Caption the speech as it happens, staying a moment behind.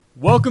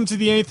Welcome to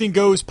the Anything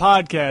Goes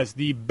podcast,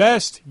 the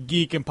best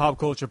geek and pop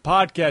culture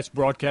podcast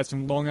broadcast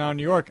from Long Island,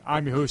 New York.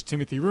 I'm your host,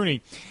 Timothy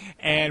Rooney,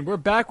 and we're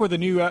back with a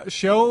new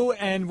show,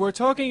 and we're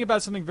talking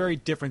about something very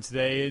different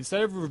today.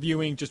 Instead of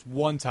reviewing just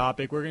one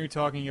topic, we're going to be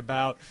talking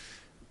about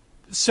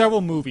several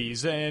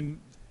movies,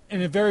 and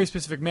in a very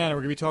specific manner.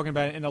 We're going to be talking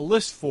about it in a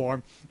list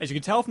form. As you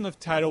can tell from the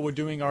title, we're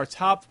doing our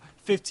top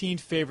 15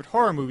 favorite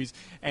horror movies,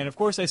 and of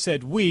course I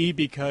said we,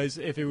 because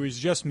if it was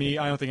just me,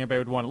 I don't think anybody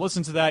would want to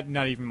listen to that,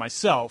 not even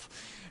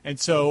myself. And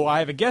so I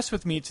have a guest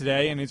with me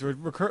today, and he's a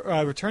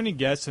returning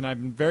guest, and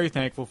I'm very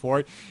thankful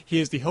for it. He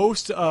is the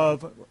host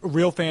of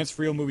Real Fans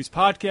for Real Movies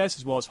podcast,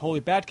 as well as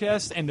Holy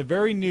Batcast, and the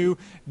very new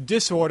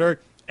Disorder,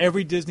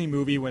 Every Disney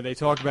Movie, when they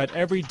talk about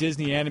every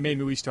Disney animated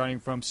movie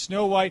starting from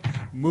Snow White,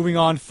 moving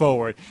on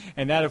forward.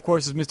 And that, of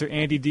course, is Mr.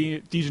 Andy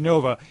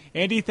DiGenova.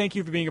 Andy, thank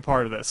you for being a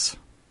part of this.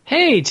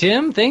 Hey,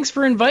 Tim, thanks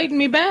for inviting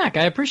me back.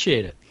 I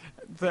appreciate it.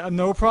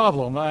 No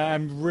problem.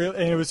 And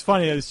it was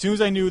funny. As soon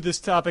as I knew this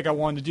topic I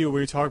wanted to do,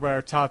 we were talking about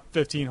our top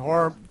 15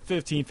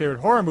 favorite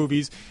horror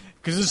movies,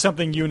 because this is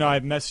something you and I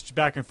have messaged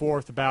back and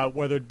forth about,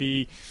 whether it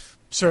be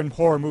certain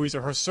horror movies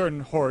or certain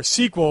horror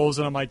sequels.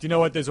 And I'm like, you know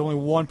what? There's only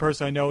one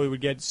person I know who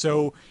would get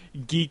so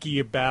geeky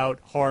about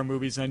horror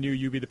movies, and I knew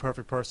you'd be the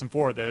perfect person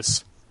for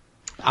this.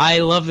 I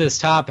love this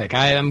topic.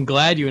 I am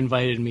glad you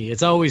invited me.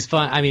 It's always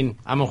fun. I mean,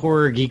 I'm a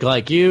horror geek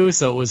like you,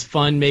 so it was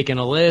fun making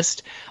a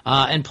list.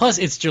 And plus,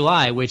 it's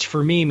July, which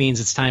for me means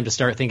it's time to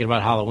start thinking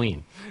about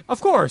Halloween. Of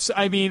course.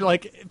 I mean,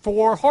 like,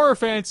 for horror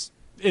fans,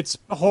 it's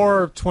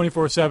horror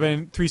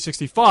 24/7,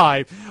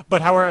 365.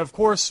 But however, of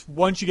course,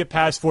 once you get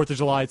past 4th of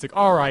July, it's like,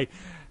 all right,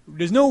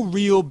 there's no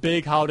real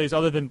big holidays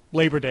other than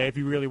Labor Day if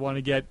you really want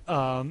to get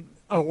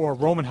or a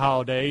Roman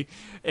holiday,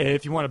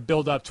 if you want to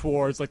build up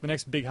towards, like, the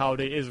next big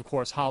holiday is, of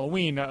course,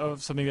 Halloween,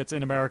 something that's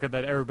in America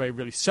that everybody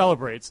really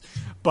celebrates.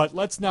 But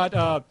let's not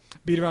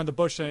beat around the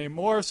bush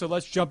anymore, so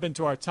let's jump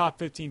into our top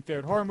 15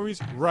 favorite horror movies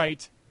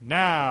right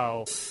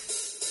now.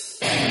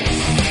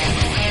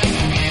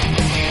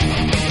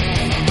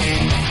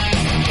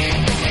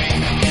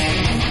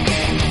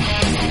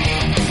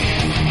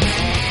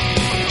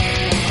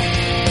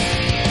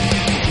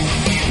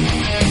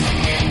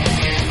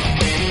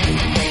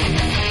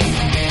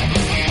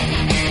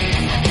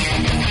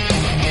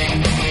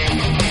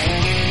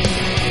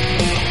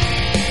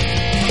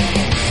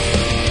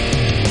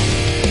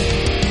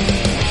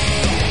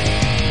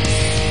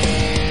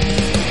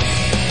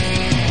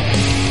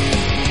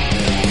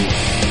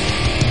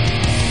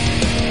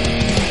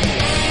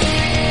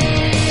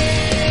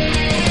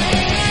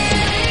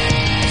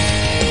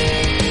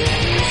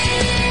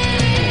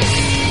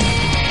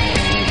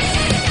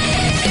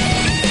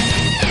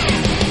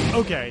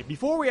 Okay,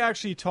 before we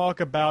actually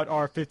talk about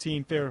our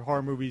 15 favorite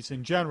horror movies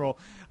in general,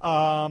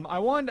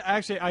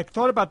 I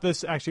thought about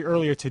this actually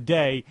earlier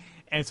today,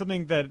 and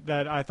something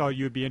that I thought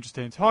you would be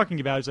interested in talking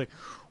about is, like,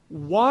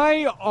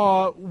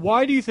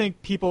 why do you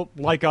think people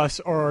like us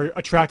are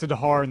attracted to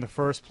horror in the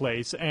first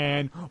place,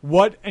 and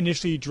what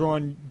initially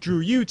drew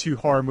you to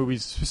horror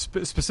movies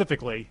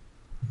specifically?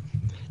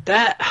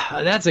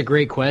 That's a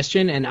great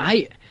question, and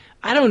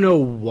I don't know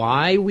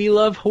why we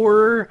love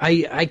horror.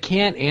 I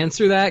can't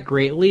answer that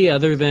greatly,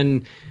 other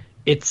than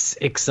it's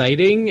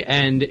exciting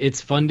and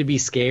it's fun to be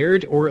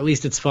scared, or at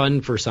least it's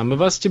fun for some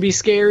of us to be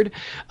scared.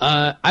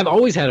 I've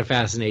always had a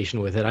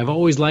fascination with it. I've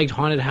always liked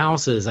haunted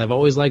houses. I've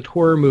always liked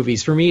horror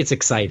movies. For me, it's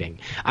exciting.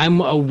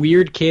 I'm a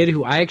weird kid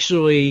who I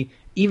actually,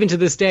 even to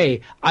this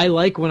day, I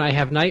like when I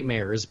have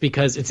nightmares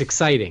because it's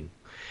exciting.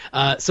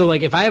 So,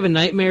 like, if I have a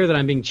nightmare that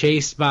I'm being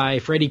chased by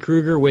Freddy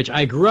Krueger, which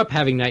I grew up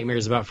having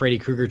nightmares about Freddy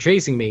Krueger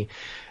chasing me,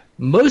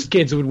 most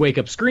kids would wake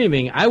up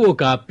screaming. I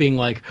woke up being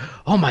like,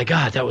 oh my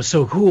God, that was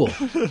so cool.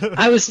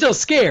 I was still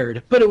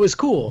scared, but it was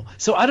cool.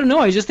 So I don't know.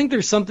 I just think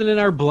there's something in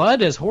our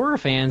blood as horror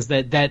fans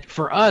that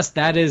for us,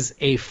 that is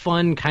a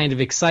fun kind of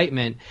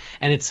excitement.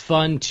 And it's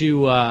fun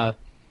to,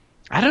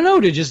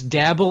 to just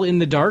dabble in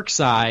the dark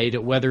side,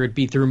 whether it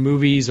be through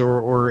movies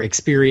or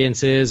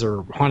experiences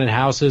or haunted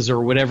houses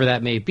or whatever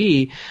that may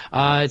be.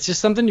 It's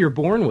just something you're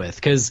born with,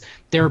 because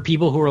there are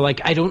people who are like,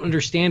 I don't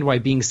understand why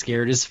being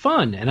scared is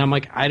fun. And I'm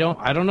like, I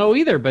don't know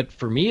either, but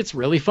for me, it's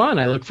really fun.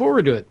 I look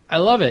forward to it. I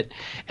love it.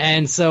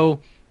 And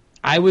so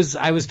I was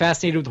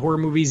fascinated with horror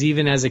movies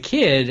even as a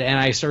kid, and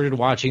I started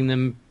watching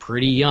them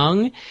pretty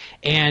young.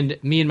 And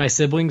me and my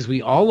siblings,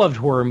 we all loved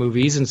horror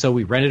movies, and so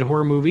we rented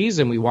horror movies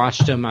and we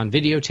watched them on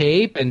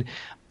videotape. And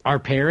our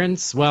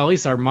parents, well, at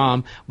least our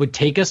mom, would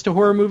take us to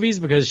horror movies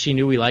because she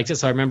knew we liked it.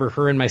 So I remember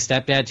her and my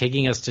stepdad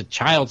taking us to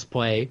Child's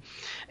Play,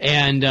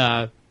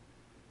 and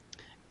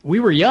we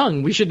were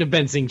young. We shouldn't have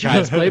been seeing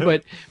Child's Play,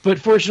 but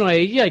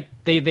fortunately, yeah,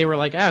 they were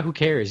like, who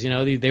cares? You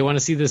know, they want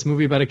to see this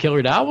movie about a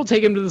killer doll. We'll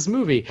take him to this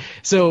movie.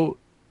 So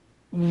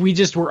we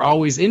just were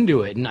always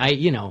into it. And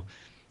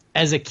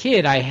as a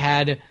kid, I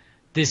had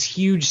this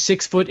huge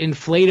 6-foot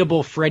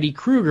inflatable Freddy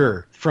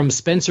Krueger from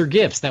Spencer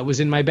Gifts that was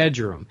in my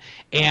bedroom.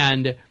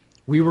 And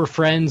we were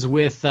friends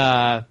with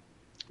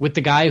with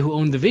the guy who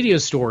owned the video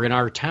store in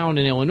our town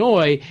in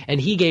Illinois,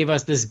 and he gave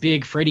us this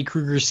big Freddy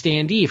Krueger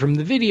standee from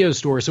the video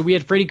store. So we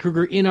had Freddy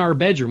Krueger in our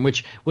bedroom,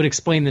 which would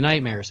explain the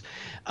nightmares.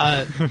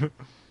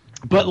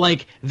 But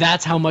like,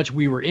 that's how much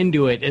we were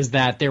into it, is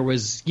that there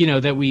was, you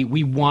know, that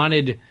we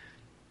wanted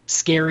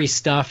scary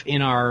stuff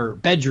in our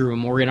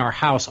bedroom or in our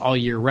house all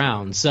year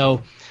round.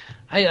 So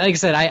like I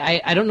said,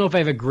 I don't know if I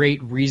have a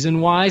great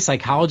reason why.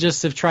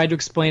 Psychologists have tried to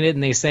explain it,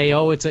 and they say,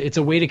 oh, it's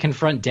a way to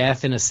confront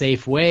death in a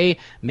safe way.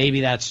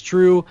 Maybe that's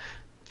true.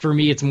 For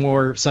me, it's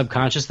more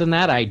subconscious than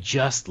that. I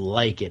just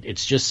like it.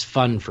 It's just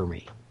fun for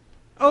me.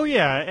 Oh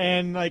yeah,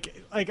 and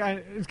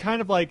it's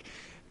kind of like,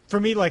 for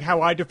me, like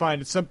how I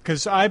define it,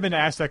 because I've been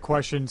asked that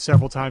question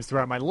several times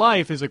throughout my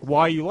life, is like,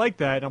 why you like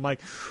that? And I'm like,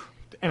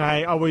 and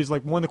I always,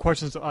 like, one of the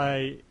questions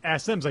I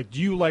ask them is like,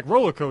 do you like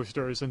roller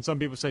coasters? And some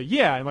people say,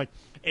 yeah. And like,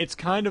 it's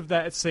kind of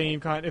that same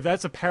kind. If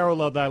that's a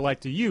parallel that I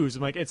like to use,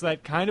 I'm like, it's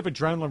that kind of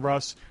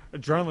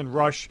adrenaline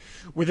rush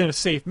within a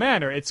safe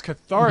manner. It's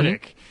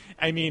cathartic.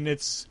 Mm-hmm. I mean,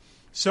 it's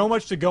so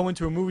much to go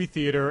into a movie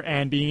theater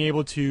and being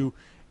able to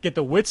get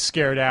the wits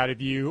scared out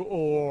of you,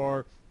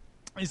 or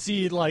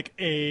see like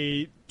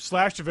a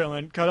slasher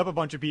villain cut up a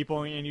bunch of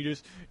people and you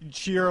just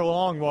cheer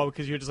along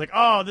because you're just like,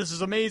 oh, this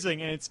is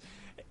amazing. And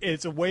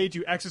it's a way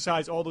to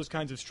exercise all those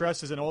kinds of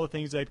stresses and all the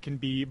things that can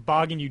be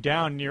bogging you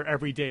down in your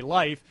everyday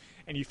life,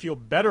 and you feel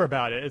better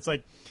about it. It's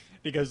like,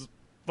 because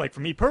like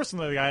for me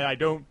personally, I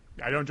don't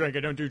drink,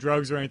 I don't do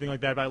drugs or anything like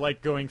that, but I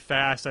like going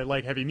fast, I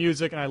like heavy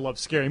music, and I love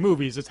scary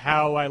movies. It's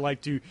how I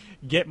like to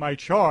get my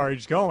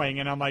charge going.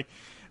 And I'm like,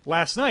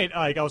 last night,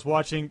 I was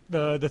watching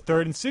the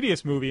third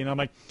Insidious movie, and I'm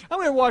like, I'm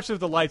going to watch it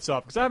with the lights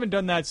off, because I haven't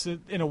done that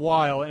in a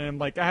while, and I'm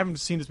like, I haven't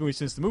seen this movie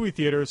since the movie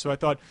theater, so I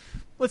thought,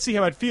 let's see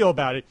how I'd feel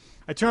about it.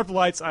 I turn off the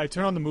lights, I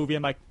turn on the movie,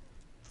 I'm like,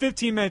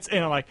 15 minutes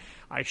in, I'm like,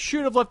 I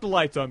should have left the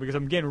lights on, because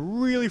I'm getting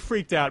really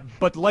freaked out,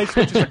 but the light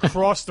switch is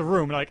across the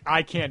room, and like,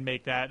 I can't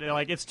make that, and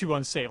like, it's too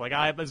unsafe, like,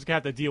 I just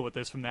have to deal with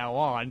this from now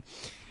on.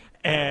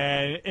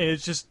 And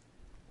it's just,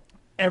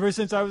 ever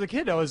since I was a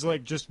kid, I was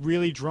like, just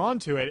really drawn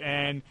to it.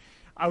 And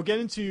I'll get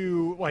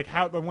into like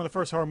how one of the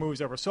first horror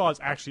movies I ever saw is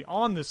actually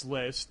on this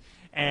list,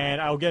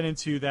 and I'll get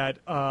into that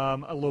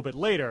a little bit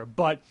later.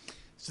 But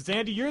since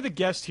Andy, you're the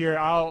guest here,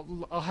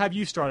 I'll have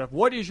you start off.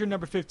 What is your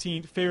number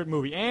 15 favorite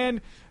movie?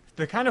 And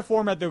the kind of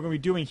format that we're going to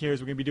be doing here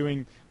is we're going to be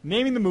doing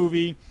naming the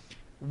movie,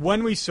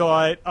 when we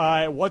saw it,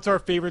 what's our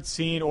favorite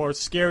scene or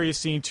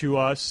scariest scene to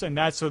us, and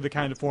that's sort of the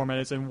kind of format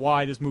it is, and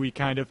why this movie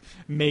kind of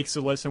makes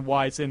the list and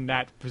why it's in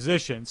that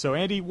position. So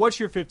Andy, what's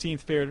your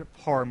 15th favorite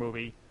horror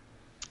movie?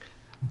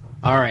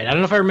 All right. I don't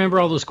know if I remember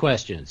all those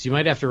questions. You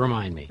might have to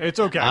remind me. It's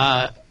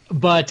okay.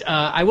 But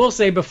I will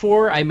say,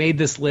 before I made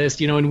this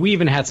list, and we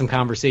even had some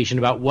conversation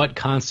about what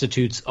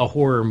constitutes a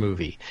horror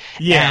movie.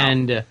 Yeah.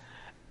 And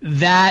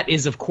that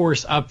is, of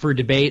course, up for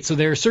debate. So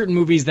there are certain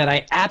movies that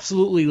I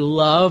absolutely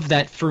love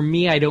that, for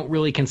me, I don't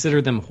really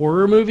consider them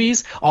horror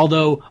movies,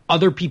 although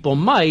other people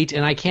might,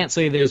 and I can't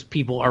say those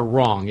people are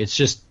wrong. It's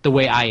just the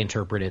way I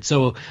interpret it.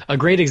 So a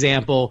great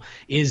example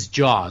is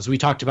Jaws. We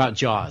talked about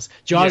Jaws.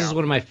 Jaws is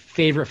one of my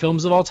favorite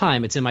films of all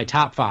time. It's in my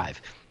top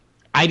 5.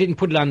 I didn't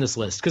put it on this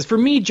list because, for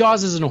me,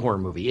 Jaws isn't a horror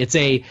movie. It's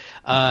a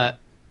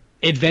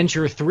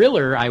adventure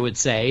thriller, I would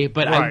say,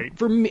 but right.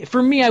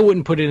 For me, I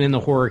wouldn't put it in the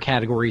horror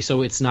category,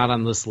 so it's not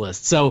on this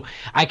list. So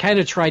I kind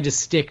of tried to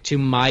stick to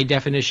my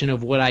definition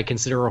of what I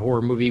consider a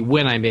horror movie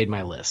when I made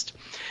my list.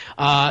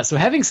 So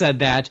having said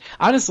that,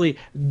 honestly,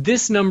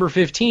 this number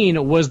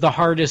 15 was the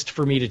hardest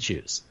for me to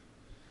choose,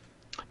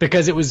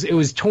 because it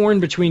was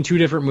torn between two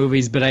different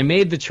movies, but I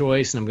made the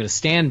choice, and I'm going to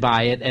stand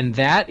by it, and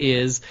that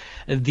is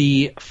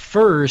the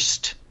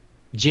first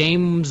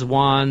James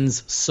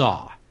Wan's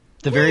Saw,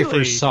 the very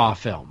first Saw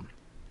film.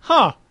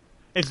 Huh.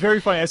 It's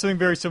very funny. I have something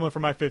very similar for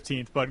my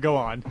 15th, but go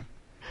on.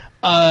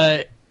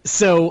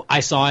 So I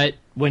saw it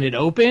when it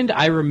opened.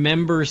 I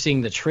remember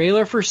seeing the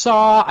trailer for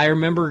Saw. I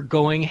remember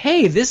going,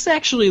 hey, this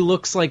actually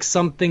looks like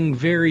something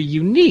very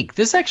unique.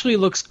 This actually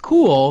looks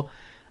cool.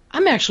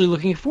 I'm actually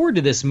looking forward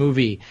to this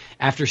movie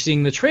after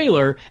seeing the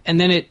trailer.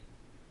 And then it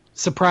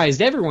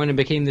surprised everyone and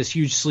became this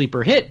huge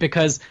sleeper hit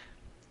because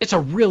it's a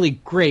really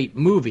great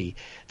movie.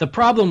 The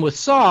problem with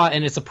Saw,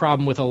 and it's a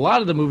problem with a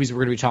lot of the movies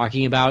we're going to be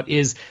talking about,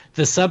 is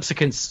the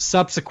subsequent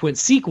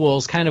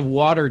sequels kind of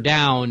water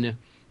down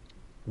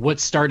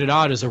what started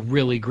out as a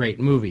really great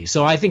movie.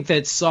 So I think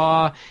that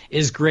Saw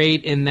is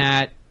great in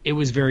that it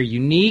was very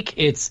unique.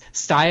 It's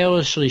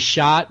stylishly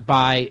shot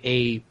by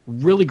a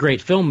really great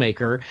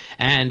filmmaker,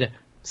 and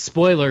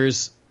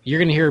spoilers,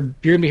 you're going to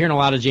be hearing a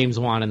lot of James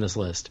Wan in this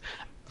list.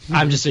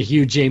 I'm a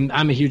huge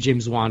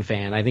James Wan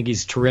fan. I think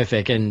he's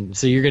terrific, and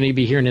so you're going to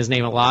be hearing his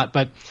name a lot.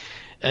 But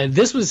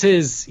this was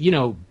his,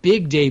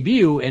 big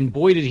debut, and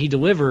boy did he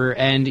deliver,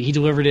 and he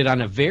delivered it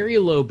on a very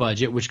low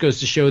budget, which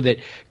goes to show that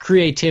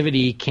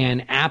creativity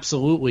can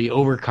absolutely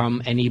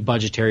overcome any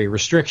budgetary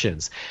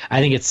restrictions. I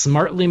think it's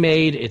smartly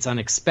made, it's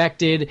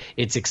unexpected,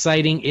 it's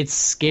exciting, it's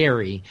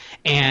scary,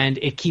 and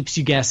it keeps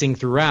you guessing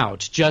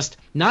throughout.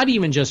 Not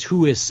even just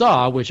who is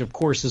Saw, which of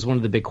course is one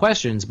of the big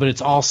questions, but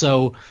it's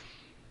also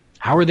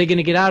How are they going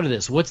to get out of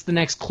this? What's the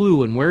next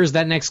clue, and where is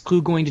that next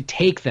clue going to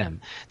take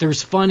them?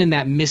 There's fun in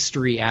that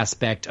mystery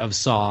aspect of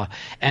Saw,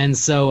 and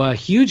so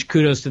huge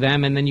kudos to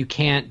them. And then you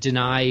can't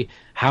deny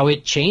how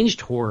it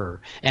changed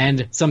horror.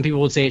 And some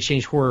people would say it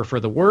changed horror for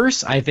the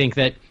worse. I think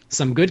that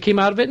some good came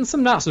out of it and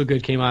some not so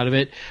good came out of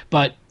it,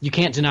 but you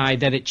can't deny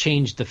that it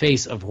changed the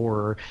face of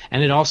horror.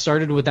 And it all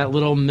started with that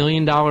little $1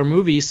 million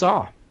movie,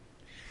 Saw.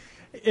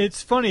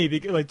 It's funny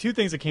because like two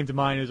things that came to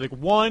mind is like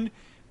one,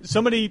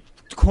 somebody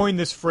coined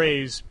this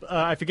phrase.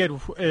 I forget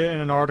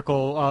in an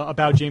article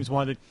about James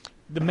Wan that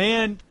the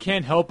man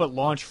can't help but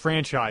launch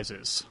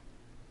franchises.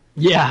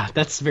 Yeah,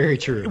 that's very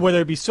true.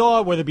 Whether it be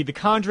Saw, whether it be The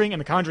Conjuring and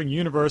the Conjuring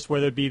universe,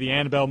 whether it be the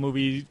Annabelle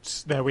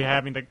movies that we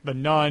have, the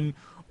Nun,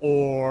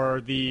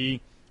 or the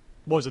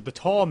the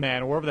Tall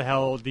Man, or whatever the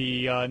hell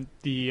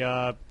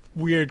the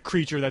weird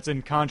creature that's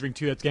in Conjuring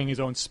 2 that's getting his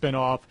own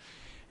spin-off.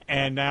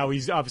 And now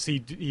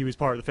he was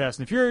part of the Fast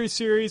and the Furious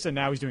series, and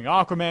now he's doing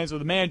Aquaman. So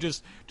the man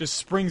just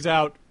springs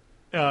out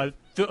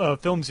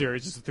film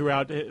series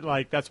throughout.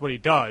 Like that's what he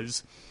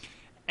does.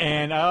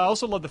 And I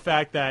also love the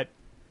fact that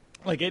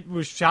like it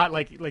was shot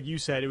like you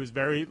said, it was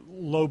very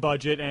low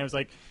budget, and it was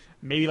like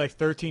maybe like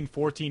 13,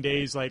 14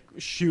 days like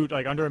shoot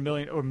like under $1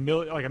 million or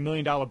like $1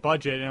 million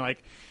budget, and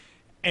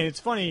it's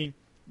funny.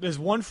 There's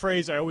one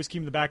phrase I always keep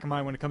in the back of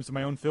mind when it comes to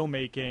my own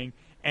filmmaking.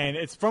 And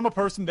it's from a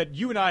person that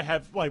you and I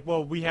have,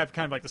 we have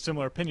kind of like the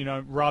similar opinion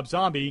on, Rob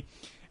Zombie.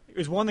 It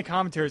was one of the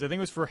commentaries, I think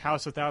it was for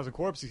House of Thousand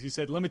Corpses. He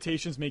said,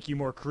 limitations make you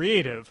more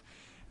creative.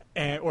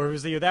 Or it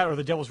was either that or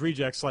the Devil's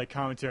Rejects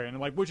commentary. And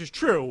which is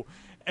true.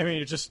 I mean,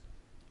 you just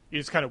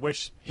kind of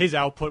wish his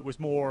output was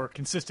more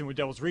consistent with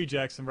Devil's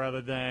Rejects and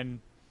rather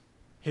than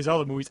his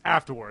other movies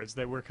afterwards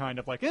that were kind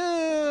of like,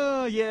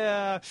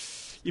 yeah,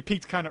 you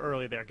peaked kind of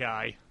early there,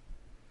 guy.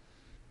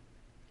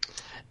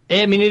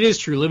 I mean, it is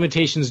true.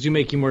 Limitations do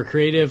make you more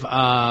creative.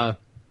 I'm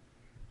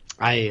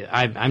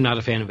not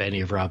a fan of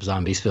any of Rob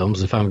Zombie's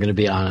films, if I'm going to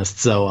be honest.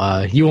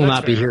 So you will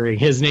not be hearing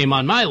his name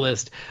on my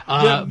list.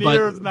 But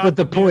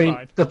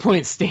the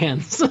point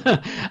stands.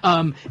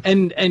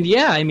 And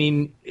yeah, I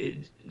mean,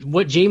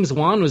 what James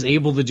Wan was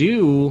able to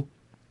do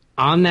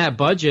on that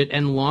budget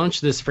and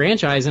launch this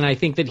franchise, and I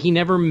think that he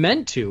never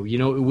meant to. You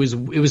know, it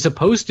was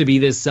supposed to be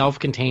this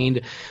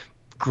self-contained,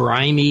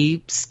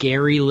 grimy,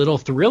 scary little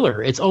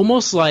thriller. It's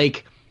almost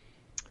like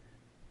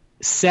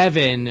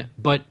Seven,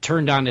 but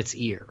turned on its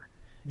ear,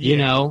 you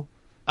know,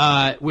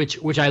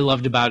 which I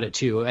loved about it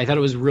too. I thought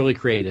it was really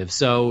creative.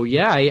 So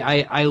yeah,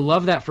 I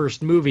love that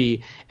first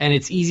movie, and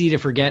it's easy to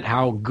forget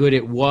how good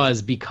it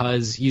was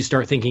because you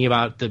start thinking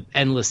about the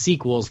endless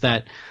sequels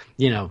that,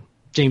 you know,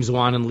 James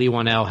Wan and Leigh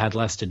Whannell had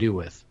less to do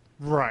with.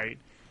 Right.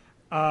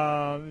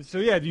 So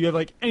yeah, do you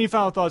have any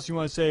final thoughts you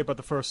want to say about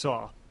the first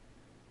Saw?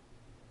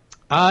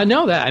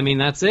 No,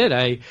 that's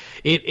it.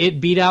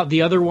 It beat out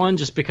the other one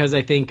just because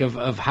I think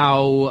of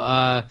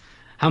how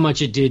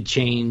much it did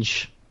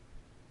change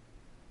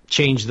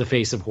the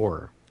face of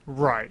horror.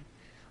 Right.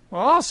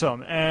 Well,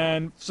 awesome.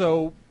 And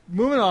so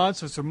moving on,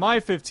 so my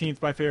 15th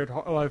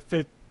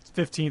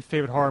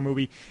favorite horror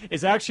movie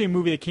is actually a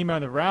movie that came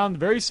out around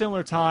very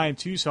similar time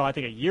to Saw, I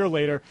think a year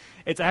later.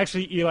 It's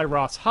actually Eli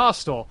Roth's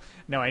Hostel.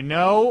 Now, I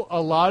know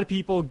a lot of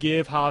people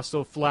give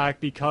Hostel flack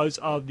because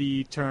of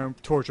the term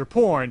torture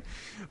porn,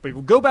 but if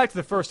we go back to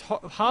the first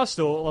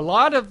Hostel, a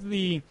lot of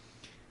the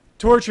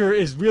torture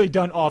is really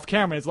done off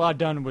camera. It's a lot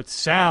done with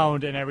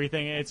sound and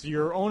everything. It's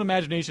your own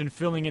imagination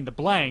filling in the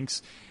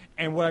blanks.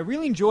 And what I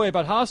really enjoy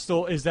about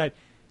Hostel is that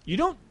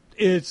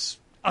it's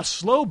a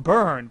slow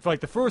burn for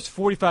the first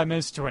 45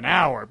 minutes to an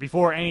hour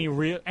before any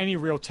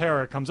real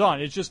terror comes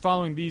on. It's just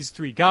following these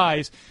three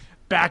guys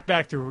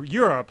back through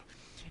Europe,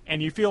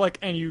 and you feel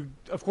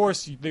of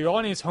course the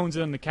audience hones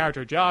in on the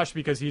character Josh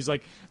because he's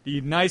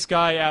the nice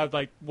guy out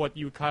of what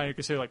you kind of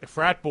consider the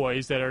frat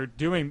boys that are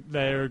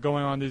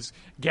going on this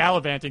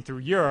gallivanting through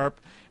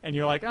Europe, and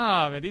you're like,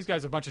 man, these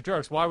guys are a bunch of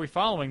jerks. Why are we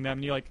following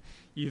them? And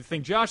you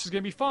think Josh is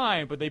gonna be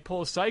fine, but they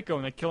pull a psycho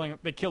and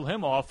they kill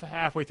him off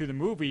halfway through the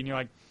movie, and you're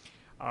like,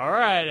 all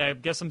right, I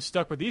guess I'm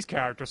stuck with these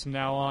characters from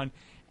now on.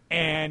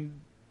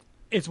 And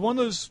it's one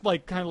of those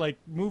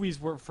movies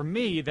where, for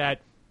me, that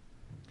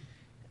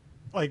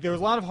there was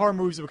a lot of horror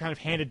movies that were kind of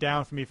handed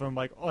down for me from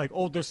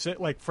older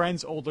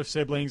friends, older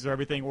siblings, or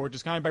everything, or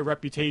just kind of by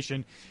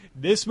reputation.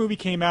 This movie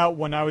came out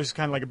when I was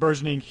kind of a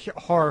burgeoning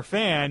horror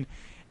fan,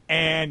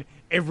 and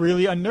it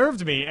really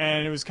unnerved me.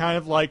 And it was kind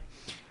of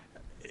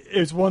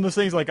it's one of those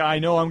things I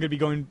know I'm going to be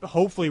going,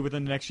 hopefully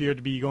within the next year,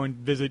 to be going to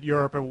visit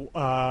Europe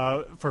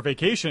for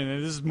vacation,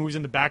 and this movie's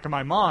in the back of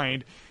my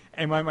mind.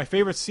 And my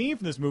favorite scene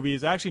from this movie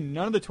is actually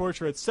none of the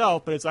torture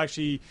itself, but it's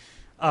actually,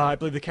 I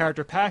believe, the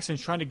character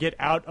Paxton's trying to get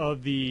out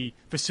of the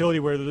facility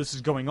where this is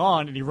going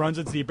on, and he runs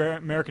into the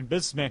American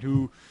businessman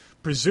who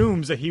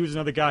presumes that he was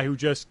another guy who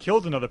just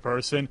killed another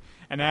person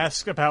and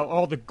asks about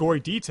all the gory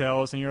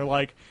details, and you're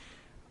like,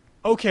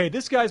 okay,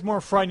 this guy's more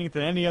frightening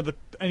than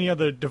any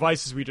other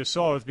devices we just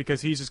saw, is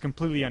because he's just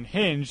completely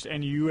unhinged,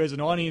 and you as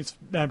an audience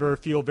member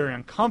feel very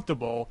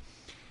uncomfortable,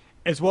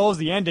 as well as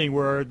the ending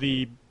where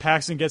the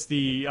Paxton gets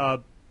the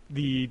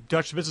the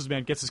Dutch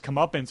businessman gets his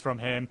comeuppance from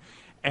him,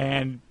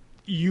 and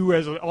you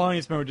as an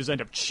audience member just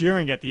end up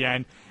cheering at the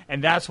end,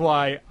 and that's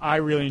why I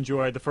really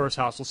enjoyed the first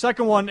Hostel.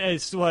 Second one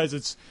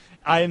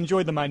I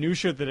enjoyed the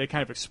minutia that it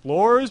kind of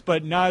explores,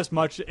 but not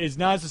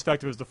as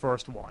effective as the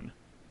first one.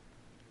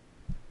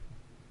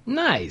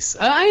 Nice.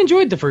 I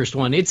enjoyed the first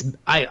one.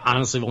 I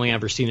honestly have only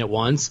ever seen it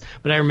once,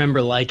 but I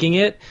remember liking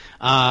it.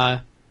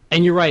 And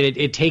you're right,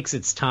 it takes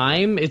its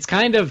time. It's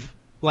kind of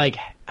like,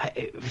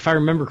 if I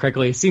remember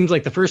correctly, it seems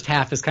like the first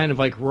half is kind of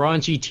like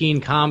raunchy teen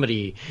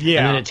comedy, and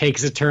then it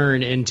takes a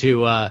turn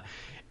into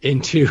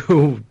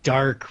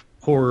dark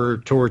horror,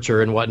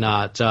 torture, and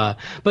whatnot.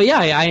 But yeah,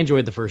 I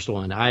enjoyed the first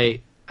one.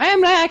 I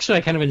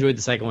kind of enjoyed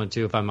the second one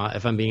too. If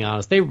I'm being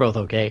honest, they were both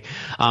okay.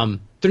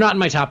 They're not in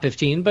my top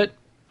 15, but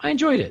I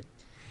enjoyed it.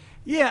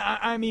 Yeah,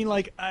 I mean,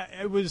 like,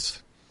 it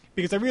was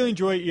because I really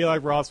enjoy Eli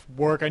Roth's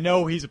work. I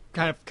know he's a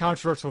kind of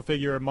controversial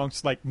figure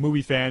amongst, like,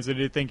 movie fans. I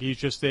did think he's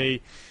just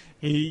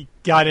he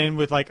got in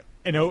with, like,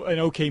 an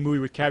okay movie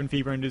with Cabin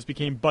Fever and just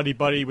became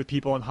buddy-buddy with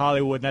people in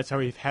Hollywood, and that's how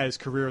he had his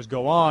careers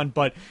go on.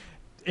 But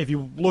if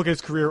you look at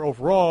his career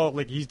overall,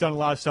 like, he's done a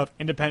lot of stuff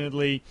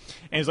independently,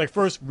 and his, like,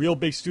 first real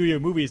big studio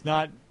movie is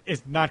not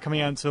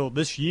coming out until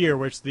this year,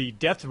 which is the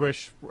Death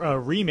Wish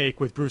remake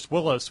with Bruce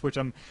Willis, which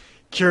I'm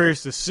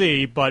curious to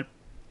see, but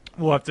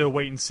we'll have to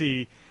wait and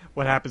see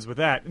what happens with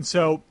that. And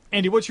so,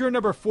 Andy, what's your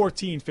number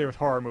 14 favorite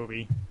horror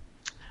movie?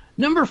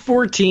 Number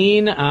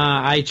 14,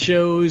 I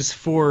chose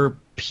for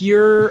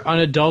pure,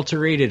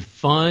 unadulterated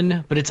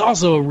fun, but it's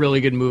also a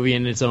really good movie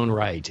in its own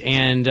right.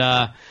 And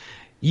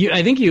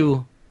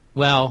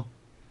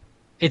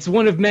it's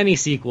one of many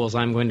sequels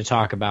I'm going to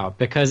talk about,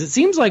 because it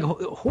seems like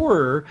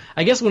horror,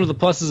 I guess one of the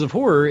pluses of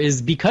horror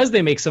is because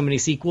they make so many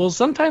sequels,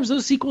 sometimes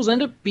those sequels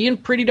end up being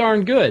pretty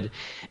darn good.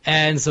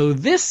 And so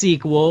this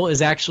sequel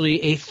is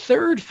actually a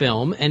third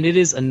film, and it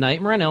is A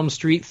Nightmare on Elm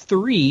Street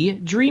 3: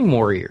 Dream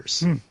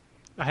Warriors.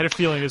 I had a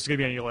feeling this was going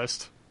to be on your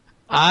list.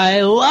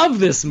 I love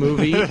this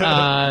movie.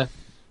 I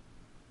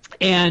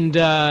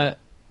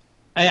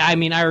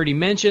already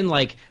mentioned,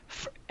 like,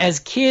 as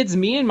kids,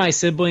 me and my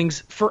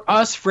siblings, for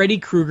us, Freddy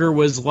Krueger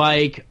was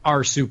like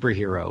our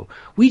superhero.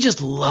 We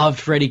just loved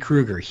Freddy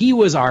Krueger. He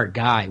was our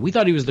guy. We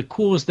thought he was the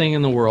coolest thing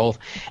in the world.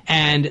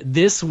 And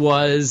this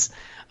was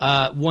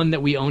one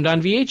that we owned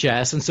on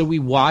VHS. And so we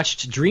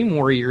watched Dream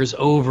Warriors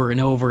over and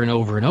over and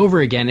over and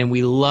over again, and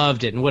we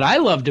loved it. And what I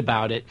loved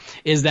about it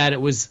is that it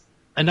was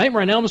a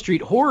Nightmare on Elm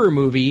Street horror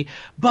movie,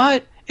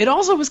 but it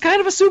also was kind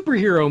of a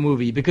superhero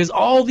movie, because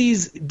all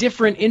these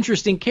different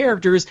interesting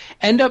characters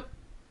end up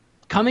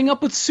coming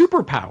up with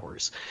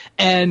superpowers.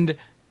 And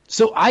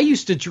so I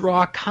used to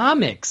draw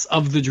comics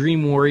of the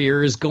Dream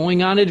Warriors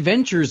going on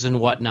adventures and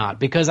whatnot,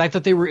 because I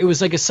thought it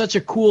was like such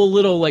a cool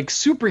little, like,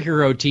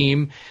 superhero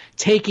team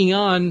taking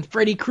on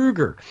Freddy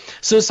Krueger.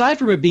 So aside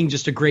from it being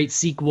just a great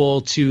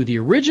sequel to the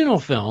original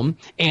film,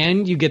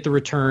 and you get the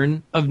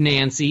return of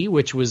Nancy,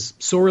 which was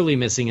sorely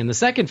missing in the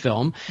second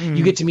film,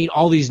 you get to meet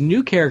all these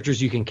new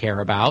characters you can care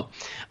about.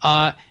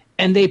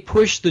 And they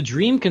push the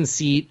dream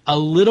conceit a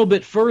little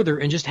bit further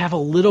and just have a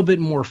little bit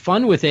more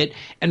fun with it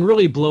and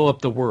really blow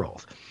up the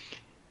world.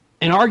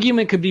 An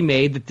argument could be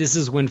made that this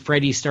is when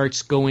Freddy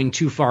starts going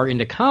too far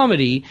into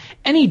comedy,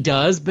 and he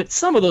does, but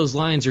some of those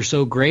lines are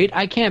so great,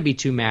 I can't be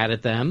too mad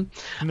at them.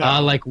 No.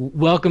 Like,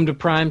 welcome to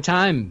prime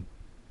time.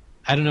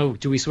 I don't know,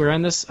 do we swear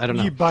on this? I don't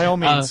know. By all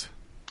means.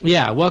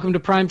 Yeah, welcome to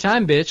prime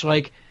time, bitch.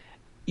 Like,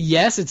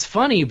 yes, it's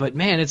funny, but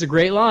man, it's a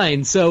great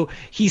line. So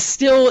he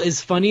still is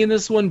funny in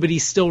this one, but he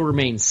still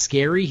remains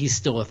scary. He's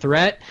still a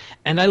threat,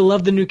 and I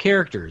love the new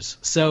characters.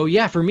 So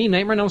yeah, for me,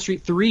 Nightmare on Elm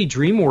Street 3: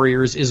 Dream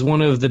Warriors is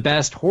one of the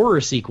best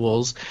horror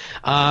sequels,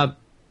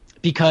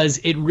 because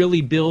it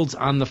really builds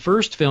on the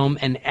first film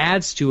and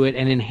adds to it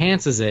and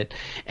enhances it,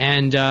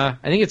 and I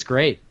think it's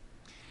great.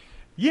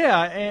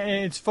 Yeah,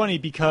 and it's funny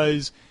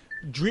because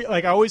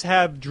I always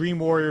have Dream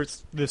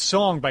Warriors, the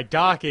song by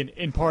Dokken,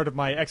 in part of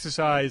my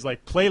exercise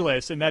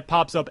playlist, and that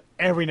pops up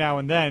every now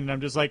and then. And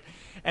I'm just like,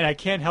 and I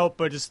can't help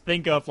but just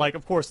think of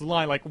of course, the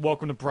line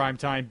 "Welcome to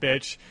Primetime,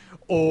 bitch,"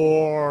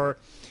 or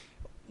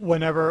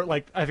whenever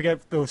I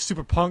forget the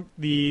super punk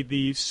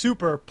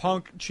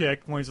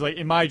chick when she's like,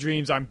 "In my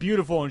dreams, I'm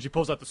beautiful," and she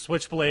pulls out the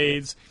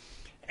switchblades,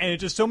 and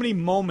it's just so many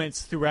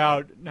moments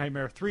throughout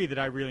Nightmare 3 that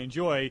I really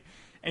enjoy.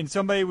 And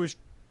somebody who's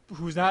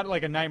not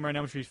a Nightmare on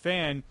Elm Street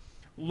fan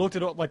looked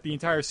at the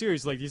entire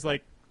series, he's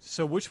like,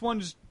 so which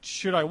ones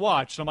should I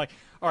watch? And I'm like,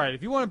 all right,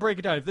 if you want to break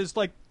it down, if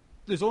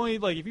there's only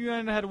if you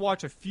had to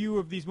watch a few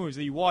of these movies,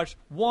 that you watch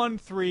 1,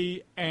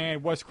 3,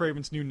 and Wes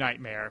Craven's New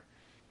Nightmare.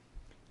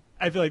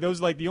 I feel like those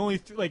the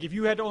only if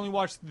you had to only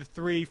watch the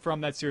 3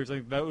 from that series,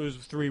 those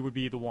 3 would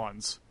be the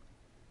ones.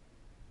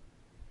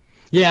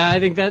 Yeah, I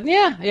think that.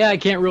 Yeah, I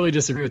can't really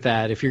disagree with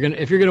that. If you're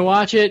gonna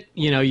watch it,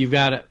 you've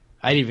got to.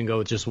 I'd even go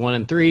with just 1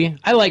 and 3.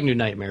 I like New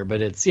Nightmare,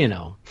 but it's it's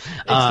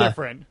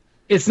different.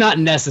 It's not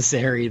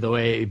necessary the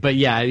way, but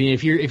yeah, I mean,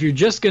 if you're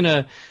just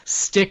gonna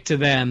stick to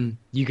them,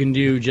 you can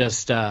do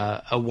just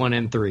a 1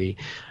 and 3.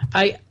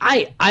 I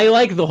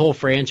like the whole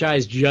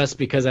franchise just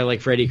because I like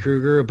Freddy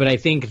Krueger, but I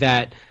think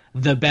that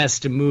the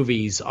best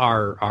movies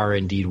are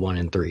indeed 1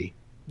 and 3.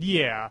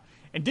 Yeah.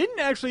 And didn't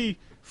actually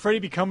Freddy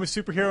become a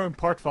superhero in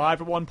Part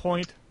 5 at one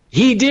point?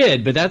 He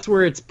did, but that's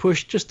where it's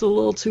pushed just a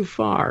little too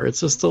far.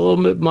 It's just a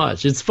little bit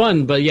much. It's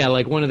fun, but yeah,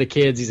 like one of the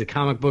kids, he's a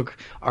comic book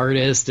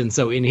artist, and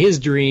so in his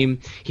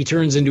dream, he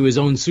turns into his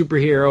own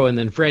superhero, and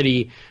then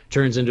Freddy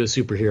turns into a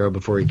superhero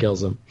before he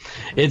kills him.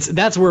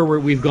 That's where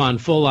we've gone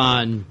full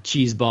on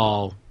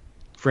cheeseball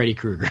Freddy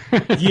Krueger.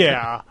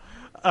 Yeah.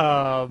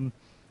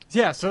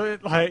 So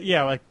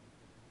like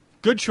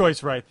good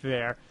choice right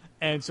there.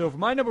 And so for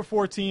my number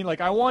 14,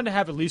 like I wanted to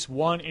have at least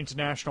one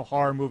international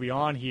horror movie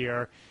on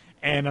here.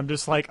 And I'm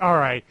just like, all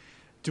right,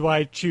 do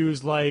I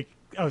choose, like,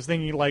 I was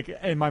thinking, like,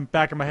 in my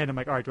back of my head, I'm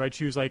like, all right, do I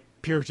choose, like,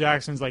 Peter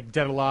Jackson's, like,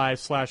 Dead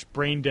Alive /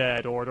 Brain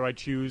Dead, or do I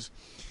choose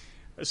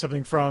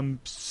something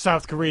from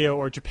South Korea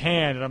or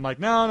Japan? And I'm like,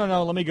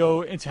 no, let me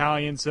go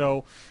Italian.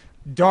 So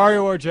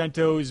Dario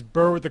Argento's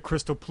Bird with the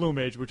Crystal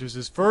Plumage, which was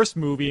his first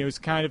movie. It was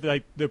kind of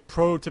like the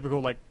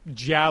prototypical, like,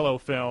 giallo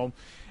film.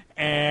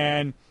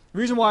 And the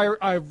reason why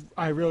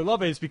I really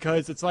love it is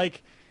because it's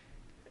like,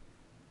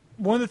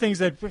 one of the things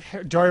that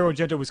Dario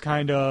Argento was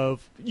kind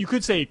of, you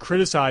could say,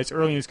 criticized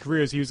early in his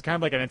career is he was kind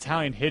of like an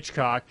Italian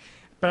Hitchcock,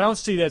 but I don't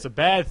see that as a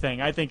bad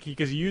thing. I think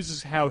because he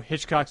uses how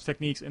Hitchcock's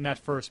techniques in that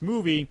first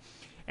movie,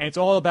 and it's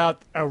all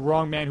about a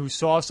wrong man who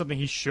saw something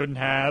he shouldn't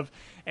have,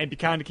 and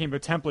kind of became a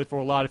template for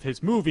a lot of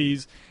his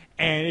movies,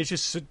 and it's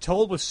just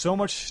told with so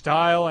much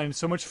style and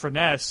so much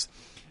finesse.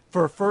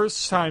 For a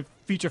first-time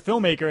feature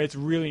filmmaker, it's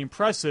really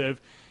impressive,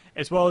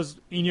 as well as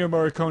Ennio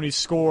Morricone's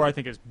score, I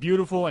think, is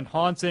beautiful and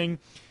haunting.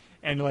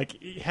 And,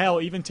 like, hell,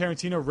 even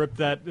Tarantino ripped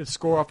the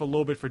score off a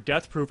little bit for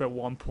Death Proof at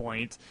one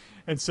point.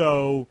 And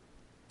so,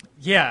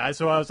 yeah,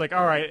 so I was like,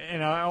 all right.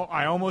 And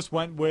I almost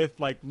went with,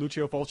 like,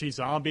 Lucio Fulci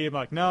Zombie. I'm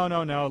like, no,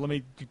 let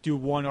me do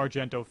one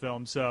Argento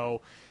film.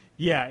 So,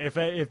 yeah, if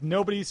you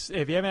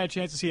haven't had a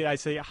chance to see it, I'd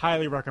say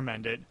highly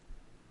recommend it.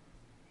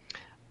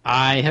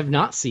 I have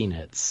not seen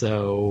it,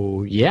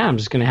 so yeah, I'm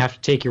just going to have to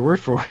take your word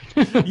for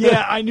it.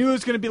 Yeah, I knew it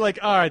was going to be like,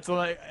 all right, so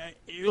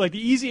like the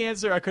easy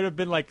answer I could have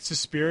been like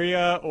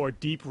Suspiria or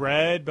Deep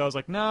Red, but I was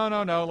like, no,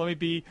 let me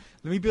be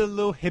a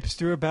little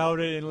hipster about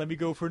it and let me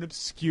go for an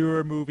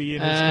obscure movie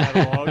in its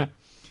catalog.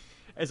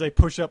 As I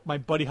push up my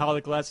Buddy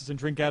Holly glasses and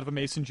drink out of a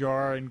mason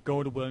jar and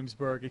go to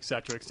Williamsburg,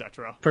 etc.,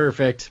 etc.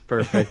 Perfect.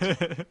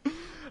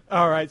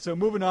 All right, so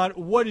moving on,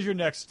 what is your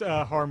next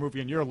horror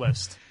movie on your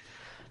list?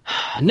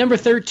 Number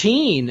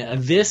 13.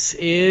 This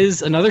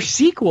is another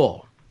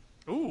sequel.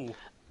 Ooh.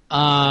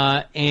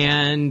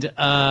 And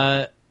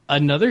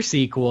another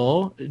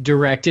sequel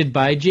directed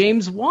by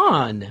James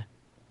Wan.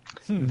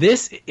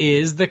 This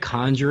is The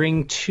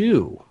Conjuring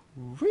 2.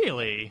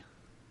 Really?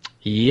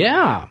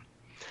 Yeah.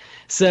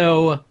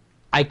 So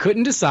I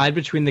couldn't decide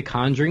between The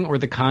Conjuring or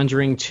The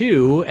Conjuring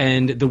 2,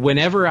 and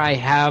whenever I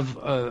have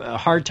a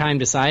hard time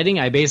deciding,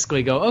 I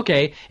basically go,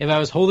 okay, if I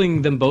was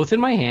holding them both in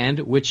my hand,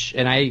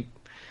 and I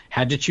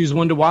had to choose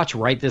one to watch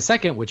right this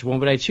second, which one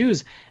would I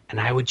choose? And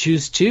I would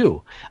choose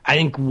 2. I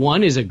think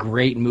 1 is a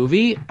great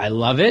movie. I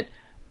love it.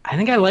 I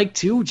think I like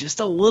 2 just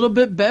a little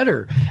bit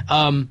better.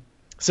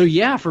 So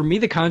yeah, for me,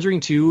 The Conjuring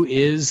 2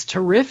 is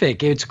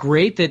terrific. It's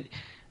great that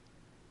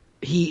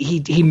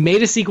he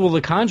made a sequel to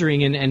The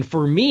Conjuring, and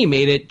for me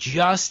made it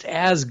just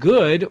as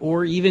good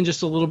or even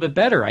just a little bit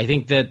better. I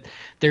think that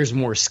there's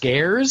more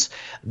scares,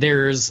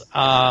 there's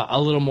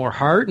a little more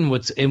heart in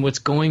what's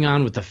going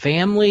on with the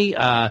family.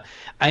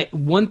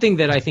 One thing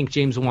that I think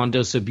James Wan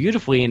does so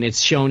beautifully, and it's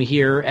shown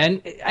here,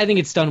 and I think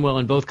it's done well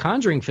in both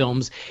Conjuring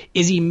films,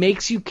 is he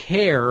makes you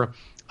care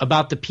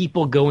about the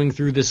people going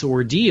through this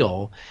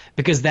ordeal,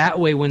 because that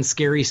way when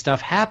scary stuff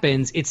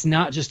happens, it's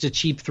not just a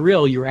cheap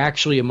thrill. You're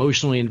actually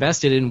emotionally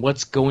invested in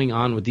what's going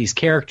on with these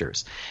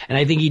characters. And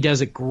I think he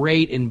does it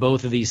great in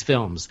both of these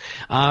films.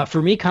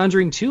 For me,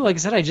 Conjuring 2, like I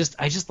said, I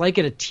just like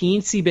it a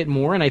teensy bit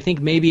more, and I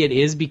think maybe it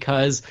is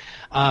because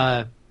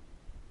I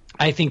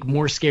think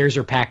more scares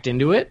are packed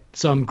into it,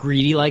 so I'm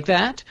greedy like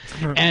that.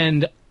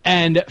 And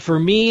for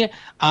me,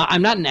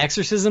 I'm not an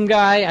exorcism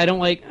guy. I don't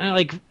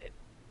like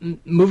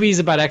movies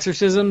about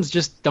exorcisms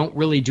just don't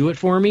really do it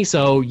for me,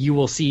 so you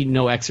will see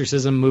no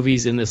exorcism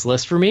movies in this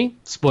list for me.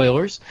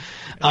 Spoilers.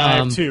 I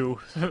have 2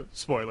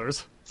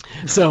 spoilers.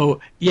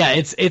 So yeah,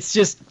 it's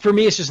just, for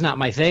me, it's just not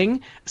my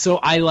thing. So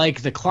I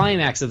like the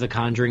climax of The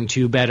Conjuring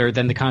 2 better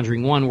than The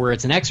Conjuring 1, where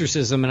it's an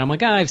exorcism, and I'm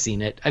like, I've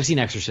seen it. I've seen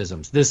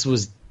exorcisms. This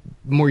was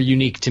more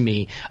unique to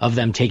me, of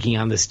them taking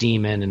on this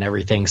demon and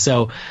everything.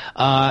 So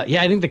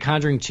yeah, I think The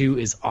Conjuring 2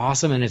 is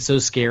awesome, and it's so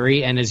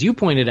scary. And as you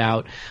pointed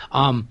out,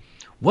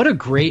 what a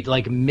great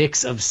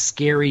mix of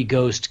scary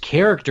ghost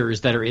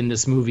characters that are in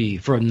this movie,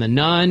 from the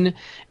nun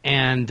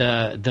and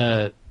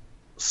the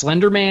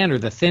Slender Man or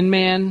the Thin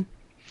Man.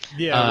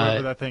 Yeah,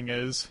 whatever that thing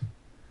is.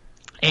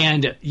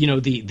 And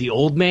the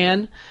old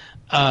man.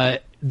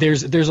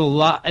 There's a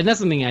lot, and that's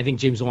something I think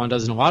James Wan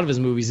does in a lot of his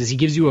movies, is he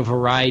gives you a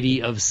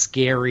variety of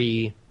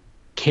scary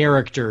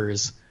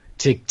characters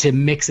to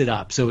mix it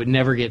up so it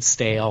never gets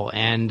stale.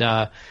 And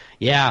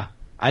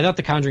I thought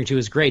The Conjuring 2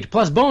 is great.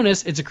 Plus,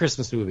 bonus, it's a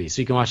Christmas movie,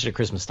 so you can watch it at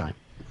Christmas time.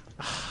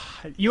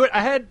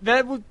 I had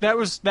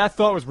that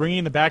thought was ringing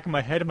in the back of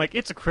my head. I'm like,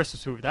 it's a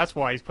Christmas movie. That's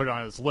why he's put it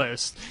on his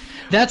list.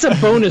 That's a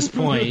bonus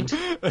point.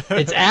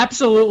 It's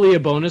absolutely a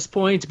bonus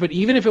point. But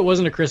even if it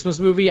wasn't a Christmas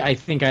movie, I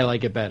think I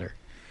like it better.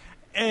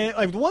 And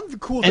like one of the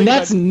cool things, and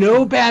that's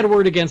no bad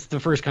word against the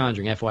first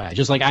Conjuring, FYI.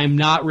 Just like I'm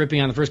not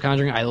ripping on the first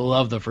Conjuring. I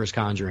love the first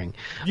Conjuring.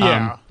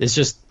 Yeah. It's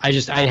just I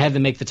had to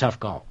make the tough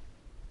call.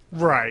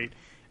 Right.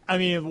 I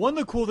mean, one of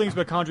the cool things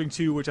about Conjuring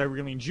 2, which I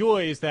really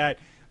enjoy, is that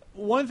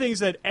one of the things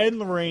that Ed and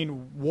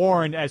Lorraine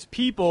Warren, as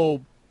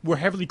people, were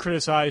heavily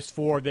criticized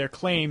for their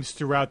claims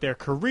throughout their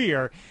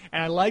career,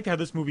 and I liked how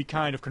this movie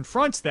kind of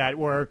confronts that,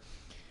 where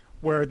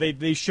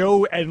they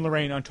show Ed and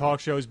Lorraine on talk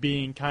shows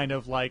being kind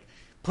of like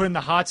put in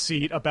the hot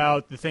seat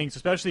about the things,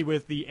 especially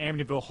with the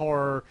Amityville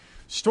Horror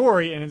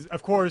story, and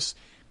of course,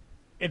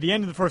 at the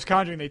end of the first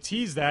Conjuring, they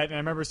teased that, and I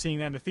remember seeing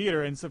that in the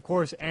theater. And of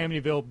course,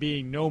 Amityville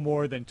being no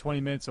more than 20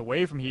 minutes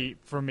away from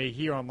me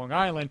here on Long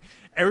Island,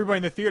 everybody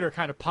in the theater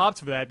kind of popped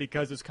for that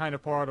because it's kind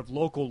of part of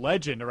local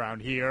legend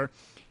around here.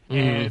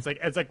 And it's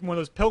like one of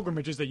those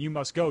pilgrimages that you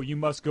must go. You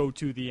must go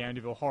to the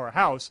Amityville Horror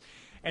House.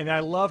 And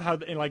I love how,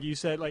 and like you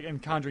said, like in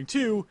Conjuring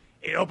 2,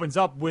 it opens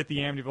up with the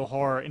Amityville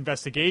Horror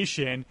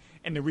investigation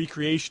and the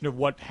recreation of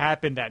what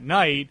happened that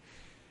night.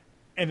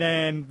 And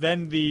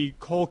then the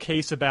whole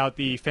case about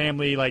the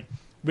family, like,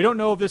 we don't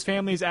know if this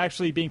family is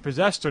actually being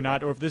possessed or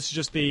not, or if this is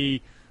just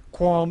a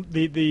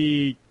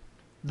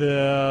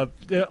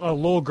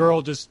little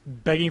girl just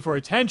begging for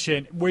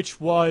attention, which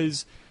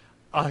was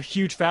a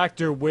huge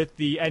factor with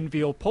the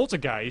Enfield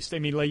poltergeist. I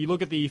mean, like, you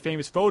look at the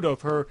famous photo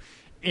of her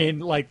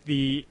in like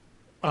the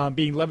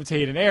being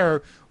levitated in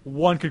air.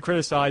 One could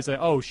criticize that,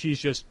 oh,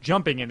 she's just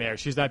jumping in there.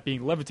 She's not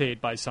being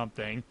levitated by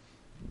something.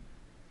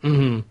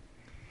 Mm-hmm.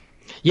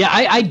 Yeah,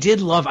 I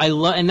love,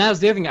 and that was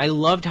the other thing. I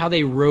loved how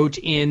they wrote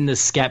in the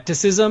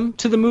skepticism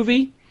to the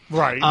movie.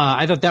 Right.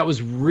 I thought that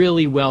was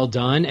really well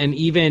done, and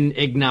even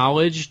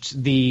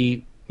acknowledged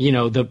the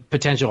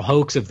potential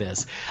hoax of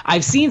this.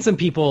 I've seen some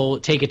people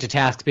take it to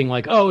task, being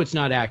like, "Oh, it's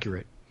not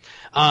accurate,"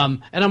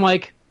 and I'm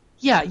like,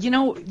 "Yeah, you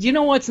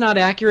know what's not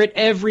accurate?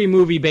 Every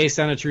movie based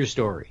on a true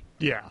story.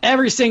 Yeah.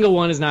 Every single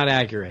one is not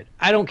accurate.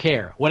 I don't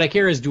care. What I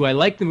care is, do I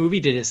like the movie?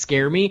 Did it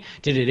scare me?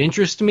 Did it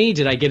interest me?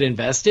 Did I get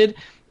invested?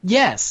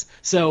 Yes.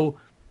 So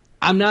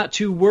I'm not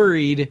too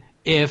worried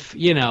if,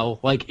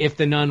 if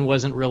The Nun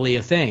wasn't really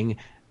a thing.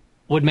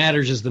 What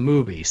matters is the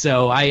movie.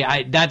 So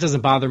I that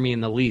doesn't bother me in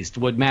the least.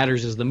 What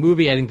matters is the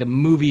movie. I think the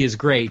movie is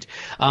great.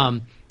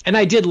 And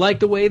I did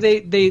like the way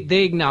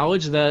they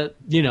acknowledge the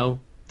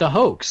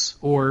hoax,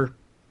 or,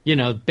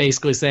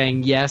 basically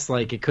saying, yes,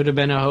 like it could have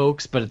been a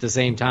hoax, but at the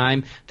same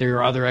time, there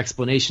are other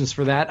explanations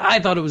for that. I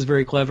thought it was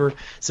very clever.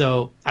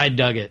 So I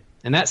dug it.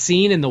 And that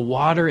scene in the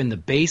water in the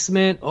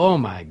basement, oh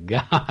my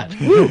God.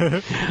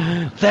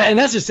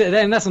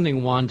 That's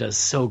something Juan does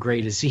so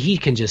great, is he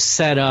can just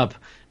set up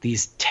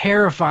these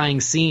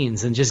terrifying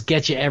scenes and just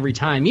get you every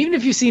time, even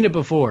if you've seen it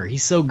before.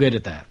 He's so good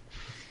at that.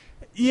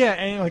 Yeah,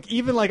 and like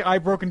even like I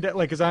broken down,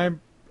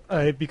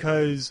 like,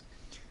 because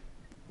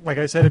like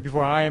I said it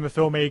before, I am a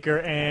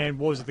filmmaker, and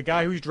the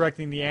guy who's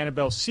directing the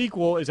Annabelle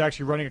sequel is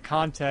actually running a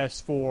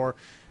contest for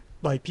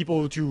like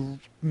people to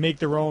make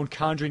their own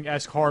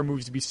Conjuring-esque horror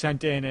movies to be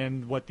sent in,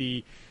 and what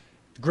the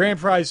grand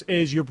prize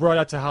is, you're brought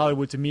out to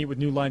Hollywood to meet with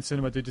New Line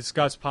Cinema to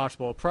discuss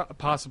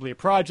possibly a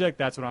project.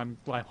 That's what I'm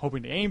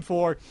hoping to aim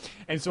for.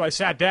 And so I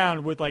sat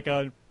down with like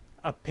a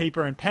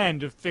paper and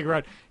pen to figure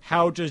out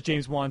how does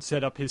James Wan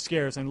set up his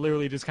scares, and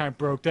literally just kind of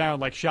broke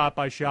down like shot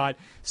by shot,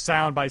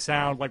 sound by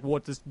sound, like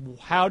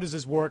how does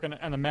this work on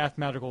a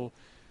mathematical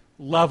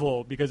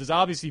level, because it's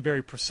obviously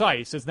very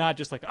precise. It's not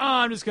just like,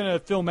 I'm just going to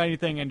film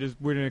anything and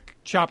we're going to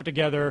chop it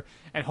together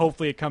and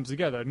hopefully it comes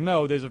together.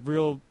 No, there's a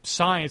real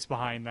science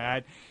behind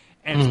that.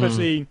 And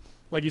especially,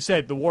 like you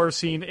said, the war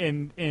scene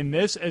in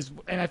this is,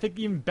 and I think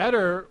even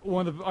better,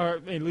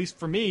 at least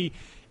for me,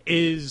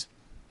 is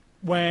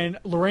when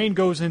Lorraine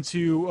goes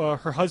into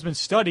her husband's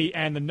study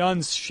and the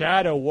nun's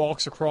shadow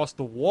walks across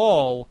the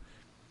wall,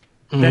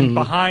 then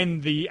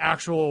behind the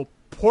actual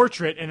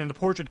portrait, and then the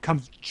portrait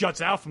juts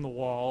out from the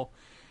wall.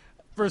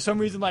 For some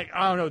reason, like,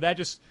 I don't know, that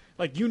just,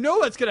 like,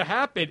 that's going to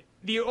happen.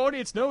 The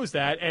audience knows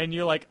that, and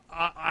you're like,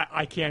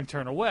 I can't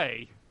turn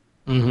away.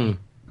 Mm-hmm.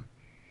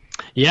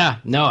 Yeah,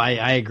 no,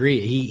 I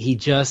agree.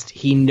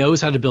 He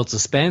knows how to build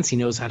suspense. He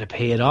knows how to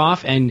pay it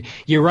off. And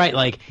you're right.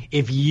 Like,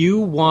 if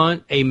you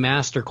want a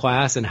master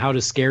class in how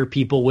to scare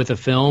people with a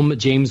film,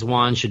 James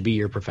Wan should be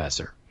your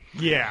professor.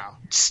 Yeah.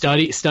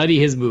 Study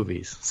his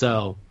movies.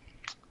 So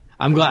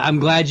I'm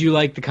glad you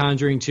like The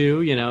Conjuring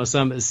 2.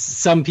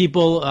 Some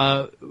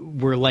people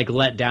were like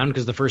let down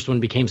because the first one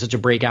became such a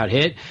breakout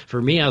hit.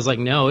 For me, I was like,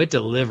 no, it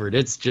delivered.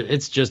 It's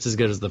just as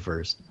good as the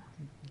first.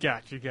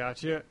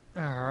 Gotcha.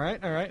 All right.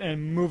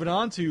 And moving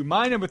on to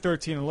my number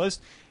 13 on the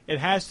list, it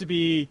has to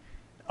be,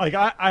 like,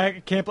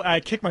 I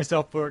kick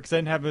myself for it because I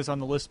didn't have this on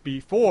the list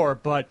before,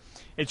 but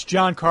it's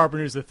John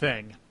Carpenter's The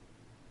Thing.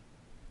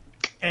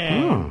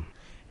 And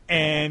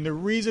the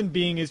reason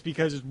being is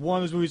because it's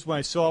one of those movies when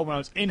I saw it when I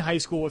was in high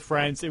school with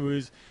friends. It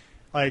was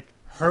like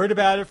heard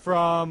about it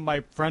from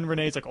my friend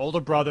Renee's like older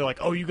brother, like,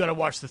 oh, you got to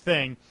watch The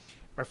Thing.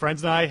 My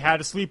friends and I had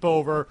a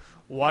sleepover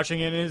watching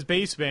it in his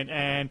basement,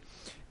 and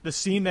the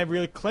scene that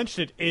really clinched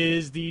it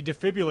is the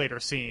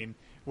defibrillator scene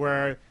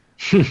where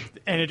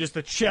and it just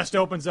the chest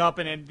opens up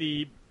and then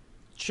the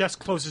chest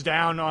closes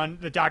down on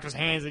the doctor's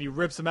hands and he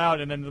rips them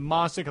out and then the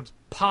monster comes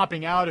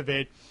popping out of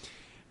it.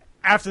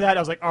 After that, I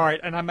was like, all right,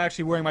 and I'm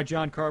actually wearing my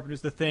John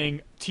Carpenter's The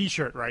Thing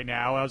t-shirt right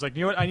now. I was like,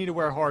 you know what, I need to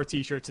wear a horror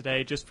t-shirt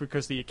today just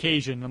because of the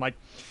occasion. I'm like,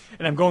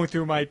 and I'm going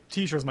through my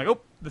t-shirts. I'm like,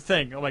 oh, The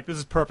Thing. I'm like, this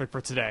is perfect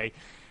for today.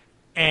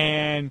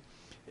 And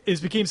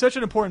it became such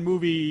an important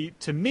movie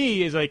to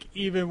me is like,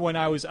 even when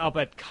I was up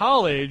at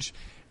college,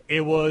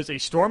 it was a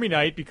stormy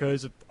night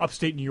because of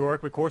upstate New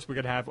York. Of course, we're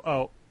going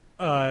to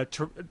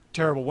have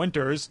terrible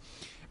winters.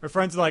 My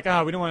friends are like,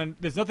 we don't want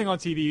to, there's nothing on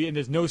TV and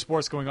there's no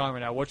sports going on right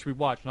now. What should we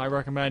watch? And I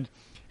recommend,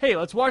 hey,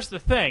 let's watch The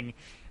Thing.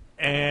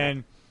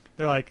 And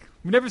they're like,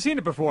 we've never seen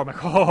it before. I'm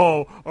like,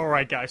 oh, all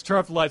right, guys, turn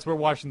off the lights. We're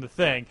watching The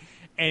Thing.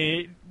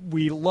 And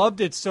we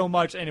loved it so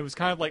much. And it was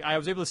kind of like I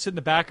was able to sit in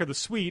the back of the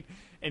suite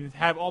and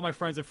have all my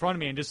friends in front of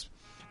me and just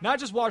not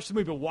just watch the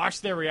movie, but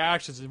watch their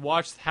reactions and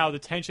watch how the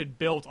tension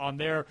built on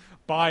their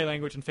body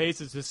language and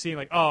faces, just seeing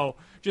like, oh,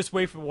 just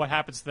wait for what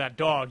happens to that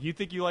dog. You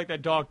think you like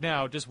that dog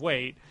now, just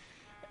wait.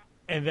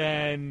 And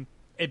then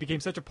it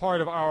became such a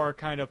part of our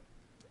kind of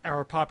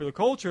our popular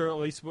culture, at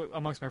least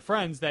amongst my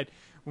friends, that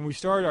when we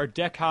started our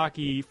deck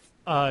hockey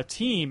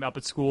team up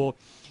at school,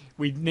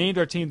 we named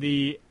our team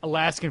the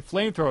Alaskan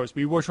Flamethrowers.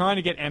 We were trying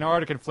to get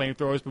Antarctican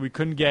Flamethrowers, but we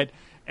couldn't get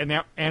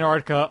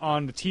Antarctica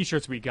on the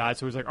T-shirts we got,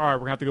 so it was like, all right, we're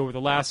going to have to go with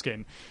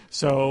Alaskan,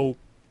 so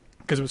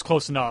because it was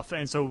close enough.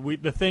 And so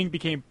The Thing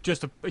became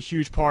just a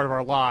huge part of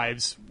our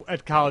lives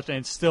at college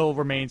and still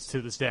remains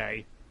to this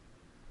day.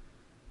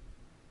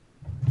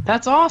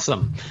 That's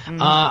awesome.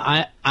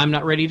 I'm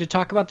not ready to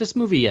talk about this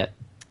movie yet.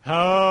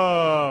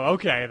 Oh,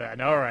 okay then.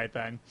 All right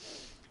then.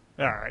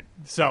 All right.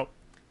 So,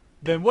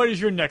 then what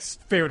is your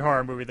next favorite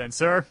horror movie then,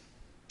 sir?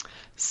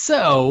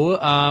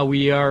 So,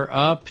 we are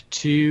up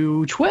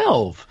to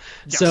 12.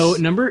 Yes. So,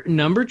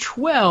 number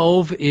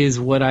 12 is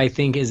what I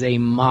think is a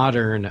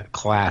modern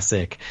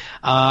classic.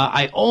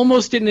 I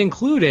almost didn't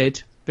include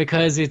it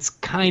because it's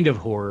kind of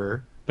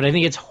horror, but I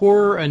think it's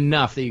horror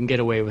enough that you can get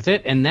away with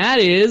it, and that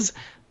is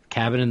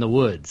Cabin in the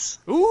Woods.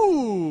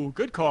 Ooh,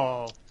 good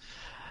call.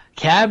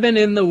 Cabin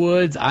in the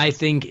Woods, I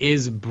think,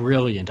 is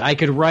brilliant. I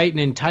could write an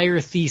entire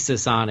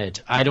thesis on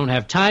it. I don't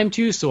have time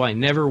to, so I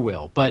never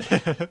will. But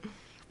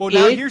well,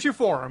 now here's your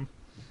forum.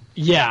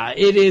 Yeah,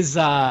 it is.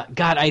 God,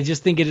 I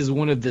just think it is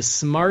one of the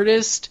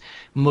smartest,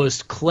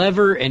 most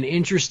clever and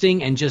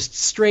interesting and just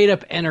straight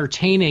up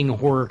entertaining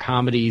horror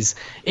comedies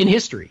in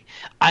history.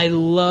 I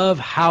love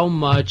how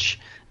much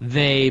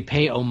they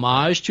pay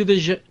homage to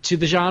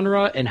the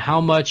genre and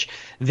how much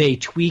they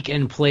tweak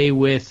and play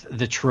with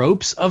the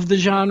tropes of the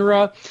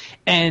genre.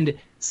 And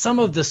some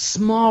of the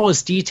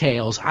smallest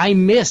details I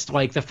missed,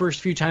 like the first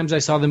few times I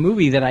saw the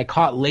movie, that I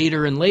caught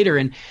later and later.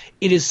 And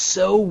it is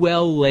so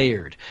well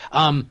layered.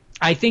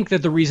 I think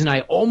that the reason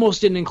I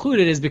almost didn't include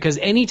it is because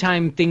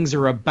anytime things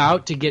are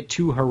about to get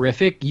too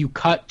horrific, you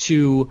cut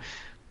to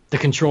the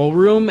control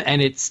room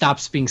and it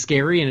stops being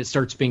scary and it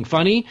starts being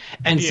funny.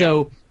 And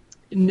so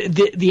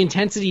the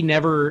intensity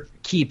never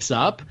keeps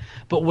up.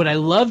 But what I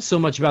loved so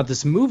much about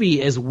this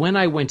movie is when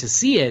I went to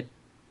see it,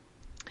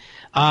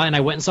 and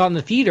I went and saw it in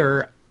the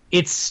theater,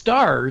 it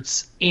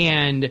starts,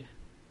 and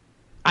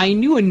I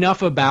knew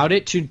enough about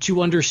it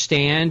to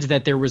understand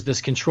that there was this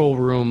control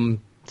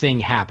room thing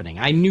happening.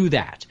 I knew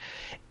that.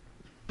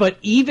 But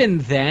even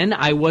then,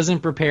 I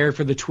wasn't prepared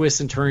for the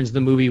twists and turns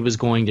the movie was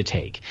going to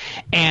take.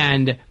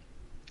 And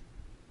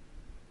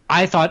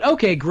I thought,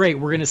 okay, great,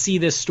 we're going to see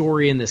this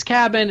story in this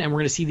cabin, and we're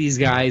going to see these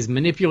guys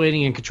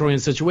manipulating and controlling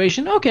the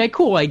situation. Okay,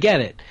 cool, I get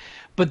it.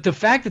 But the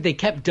fact that they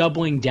kept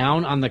doubling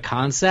down on the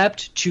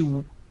concept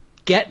to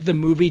get the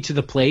movie to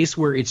the place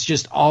where it's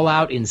just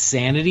all-out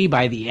insanity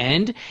by the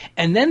end,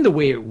 and then the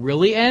way it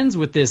really ends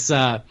with this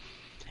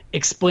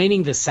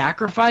explaining the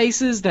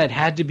sacrifices that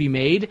had to be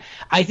made,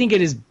 I think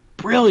it is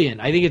brilliant.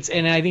 I think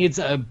it's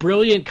a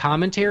brilliant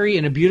commentary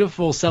and a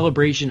beautiful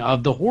celebration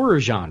of the horror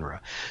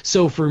genre.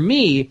 So for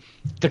me,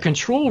 the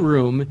control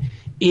room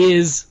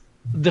is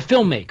the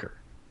filmmaker.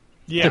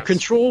 Yes. The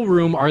control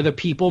room are the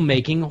people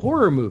making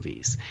horror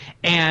movies.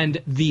 And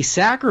the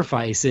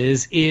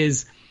sacrifices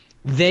is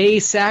they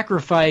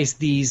sacrifice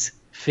these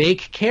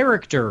fake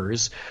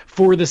characters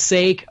for the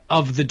sake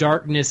of the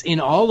darkness in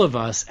all of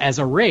us as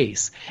a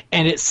race.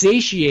 And it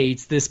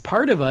satiates this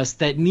part of us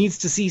that needs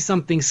to see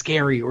something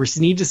scary or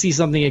need to see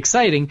something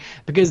exciting,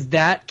 because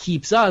that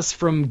keeps us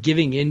from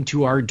giving in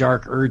to our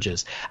dark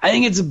urges. I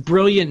think it's a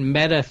brilliant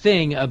meta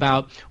thing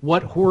about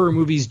what horror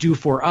movies do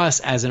for us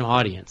as an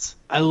audience.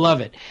 I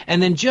love it.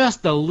 And then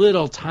just the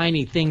little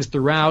tiny things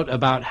throughout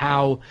about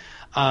how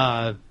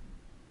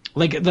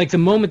like the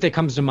moment that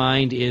comes to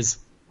mind is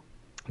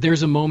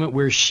there's a moment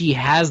where she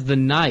has the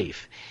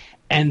knife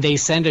and they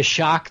send a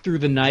shock through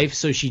the knife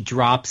so she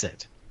drops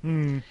it.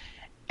 And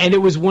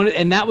that was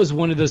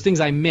one of those things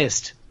I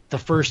missed the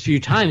first few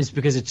times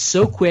because it's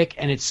so quick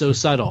and it's so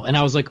subtle. And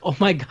I was like, oh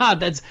my God,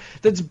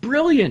 that's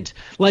brilliant.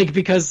 Like,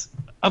 because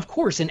of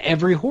course, in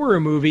every horror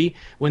movie,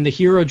 when the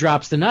hero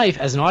drops the knife,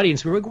 as an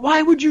audience, we're like,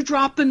 why would you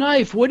drop the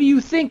knife? What are you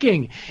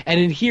thinking? And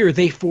in here,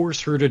 they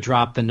force her to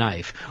drop the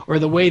knife. Or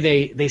the way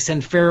they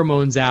send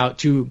pheromones out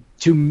to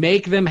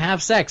make them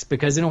have sex,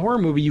 because in a horror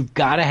movie, you've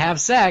got to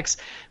have sex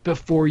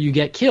before you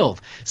get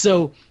killed.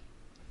 So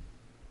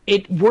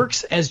it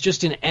works as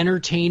just an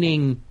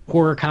entertaining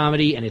horror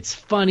comedy, and it's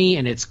funny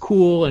and it's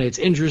cool and it's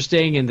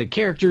interesting and the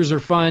characters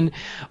are fun.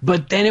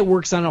 But then it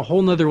works on a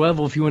whole nother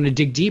level if you want to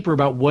dig deeper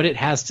about what it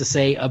has to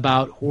say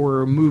about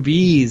horror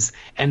movies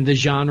and the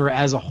genre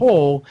as a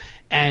whole,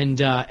 and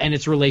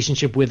its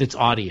relationship with its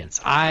audience.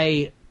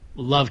 I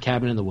love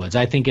Cabin in the Woods.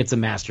 I think it's a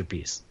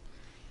masterpiece.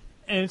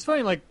 And it's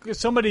funny, like,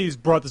 somebody's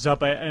brought this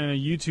up in a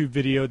YouTube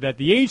video, that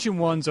the Ancient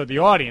Ones are the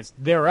audience.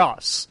 They're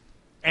us.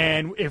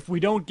 And if we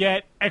don't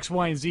get X,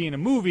 Y, and Z in a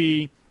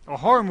movie, a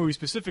horror movie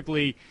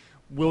specifically,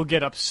 we'll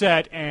get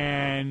upset,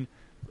 and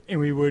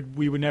we would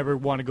never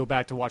want to go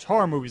back to watch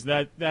horror movies.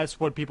 That's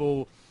what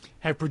people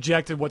have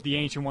projected what the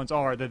Ancient Ones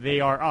are, that they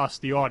are us,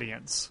 the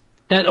audience.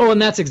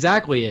 And that's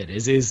exactly it.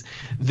 Is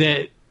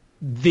that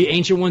the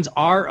Ancient Ones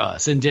are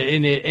us, and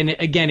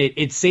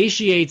it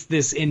satiates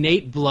this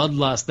innate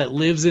bloodlust that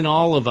lives in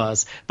all of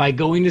us by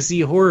going to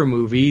see horror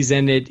movies,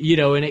 and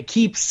it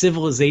keeps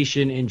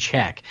civilization in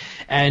check.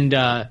 And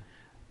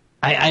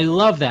I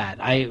love that.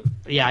 I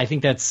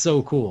think that's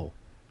so cool.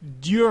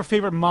 Do you have a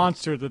favorite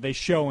monster that they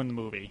show in the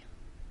movie?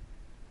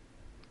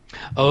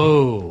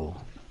 Oh,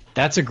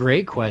 that's a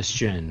great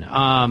question.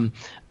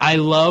 I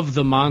love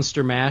the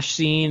Monster Mash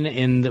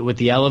scene with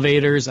the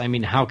elevators. I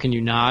mean, how can you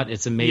not?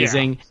 It's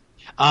amazing.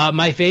 Yeah.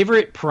 My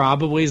favorite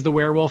probably is the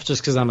werewolf,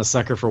 just because I'm a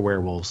sucker for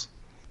werewolves.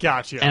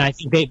 Gotcha. And I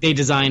think they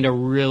designed a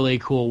really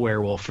cool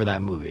werewolf for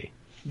that movie.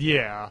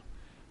 Yeah,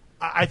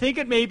 I think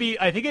it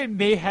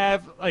may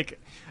have, like,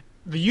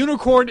 the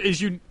unicorn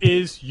is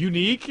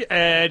unique,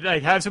 and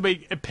like have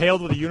somebody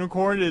impaled with a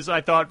unicorn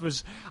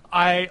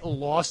I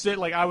lost it.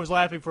 Like, I was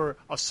laughing for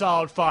a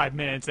solid 5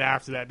 minutes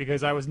after that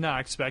because I was not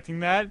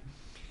expecting that.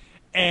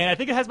 And I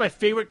think it has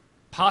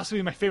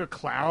possibly my favorite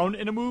clown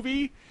in a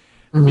movie.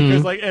 Mm-hmm.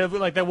 Because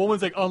like that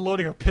woman's like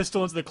unloading her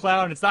pistol into the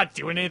clown, and it's not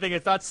doing anything.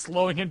 It's not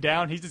slowing him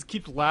down. He just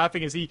keeps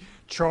laughing as he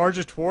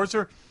charges towards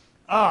her.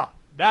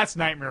 That's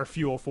nightmare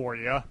fuel for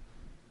you.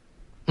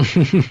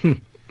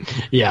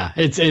 Yeah,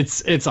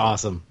 it's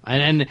awesome,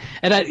 and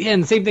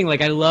same thing.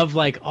 Like, I love,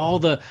 like, all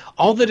the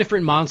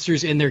different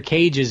monsters in their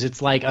cages. It's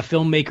like a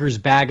filmmaker's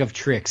bag of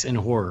tricks in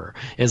horror.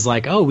 Is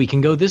like, oh, we can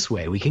go this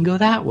way, we can go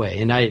that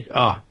way, and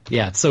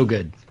it's so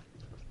good.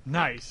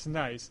 Nice.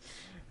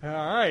 All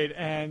right,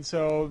 and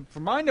so for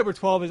my number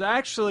 12 is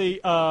actually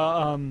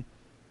a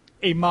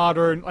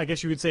modern, I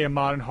guess you could say, a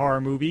modern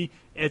horror movie.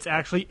 It's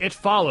actually It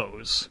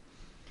Follows.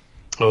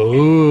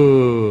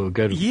 Oh,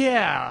 good.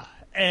 Yeah,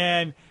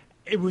 and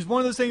it was one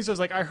of those things. I was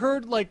like, I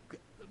heard like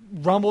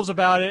rumbles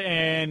about it,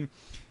 and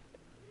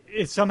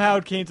it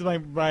somehow came to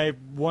my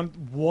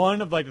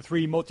one of like the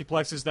 3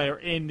 multiplexes that are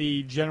in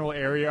the general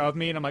area of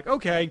me, and I'm like,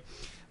 okay.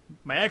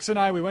 My ex and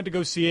I, we went to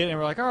go see it, and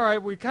we're like, all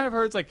right, we kind of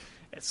heard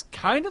it's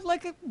kind of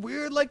like a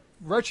weird, like,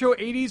 retro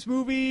 80s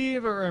movie,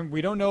 and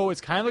we don't know,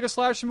 it's kind of like a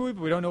slasher movie,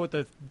 but we don't know what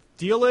the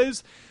deal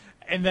is.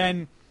 And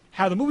then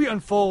how the movie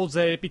unfolds,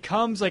 that it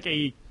becomes like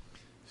a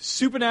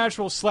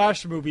supernatural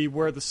slasher movie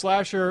where the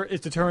slasher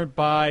is determined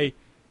by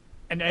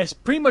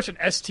pretty much an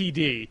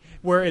STD,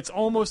 where it's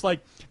almost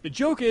like, the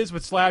joke is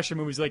with slasher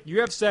movies, like, you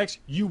have sex,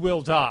 you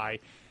will die.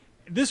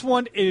 This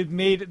one, it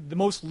made the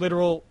most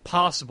literal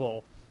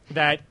possible,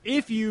 that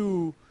if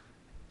you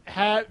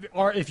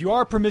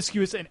are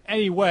promiscuous in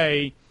any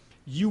way,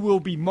 you will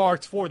be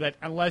marked for that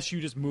unless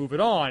you just move it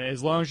on,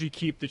 as long as you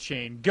keep the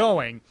chain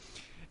going.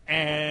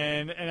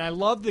 And I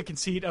love the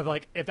conceit of,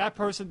 like, if that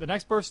person, the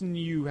next person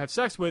you have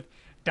sex with,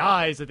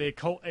 dies, that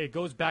it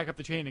goes back up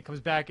the chain and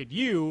comes back at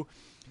you,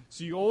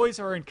 so you always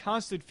are in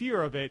constant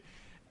fear of it.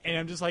 And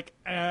I'm just like,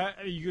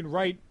 you can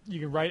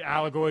write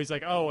allegories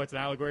like, oh, it's an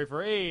allegory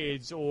for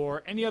AIDS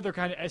or any other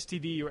kind of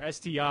STD or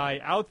STI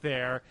out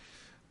there.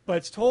 But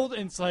it's told,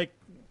 and it's like,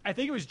 I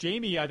think it was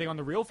Jamie, on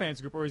the Real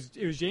Fans group, or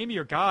it was Jamie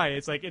or Guy.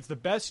 It's like, it's the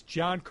best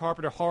John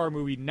Carpenter horror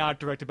movie not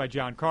directed by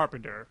John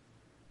Carpenter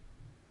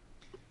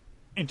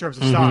in terms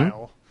of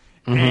style.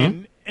 Mm-hmm.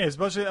 And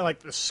especially, like,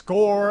 the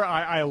score,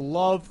 I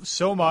love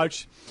so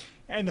much.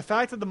 And the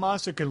fact that the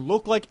monster can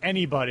look like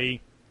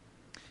anybody.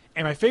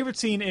 And my favorite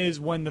scene is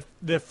when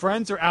the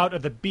friends are out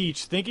at the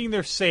beach thinking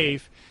they're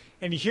safe,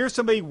 and you hear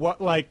somebody,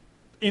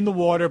 in the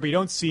water, but you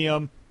don't see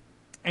them,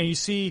 and you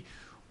see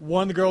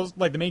one of the girls,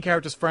 like the main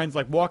character's friends,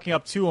 like walking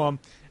up to him,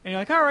 and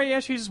you're like, all right, yeah,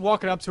 she's just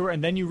walking up to her,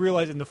 and then you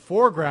realize in the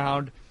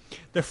foreground,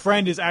 the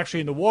friend is actually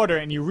in the water,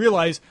 and you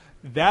realize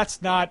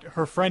that's not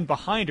her friend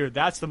behind her,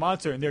 that's the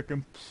monster, and they're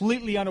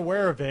completely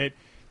unaware of it,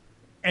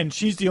 and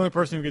she's the only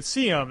person who can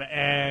see him,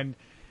 and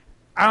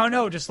I don't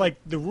know, just like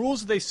the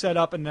rules that they set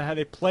up and how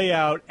they play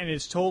out, and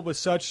it's told with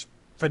such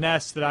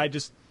finesse that I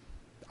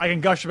can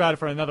gush about it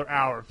for another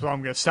hour, so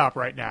I'm going to stop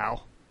right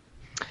now.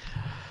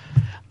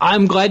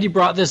 I'm glad you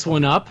brought this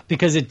one up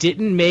because it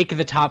didn't make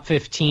the top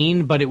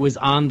 15, but it was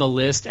on the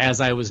list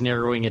as I was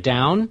narrowing it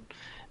down.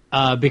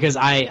 Because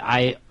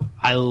I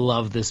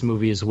love this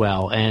movie as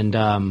well, and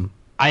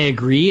I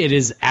agree it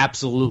is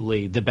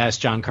absolutely the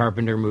best John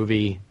Carpenter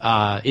movie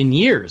in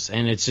years,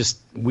 and it's just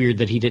weird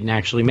that he didn't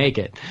actually make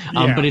it.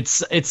 But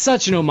it's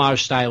such an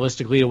homage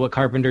stylistically to what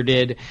Carpenter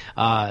did.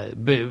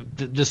 But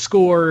the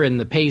score and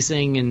the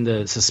pacing and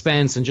the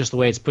suspense and just the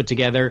way it's put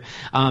together,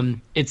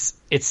 it's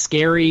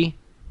scary.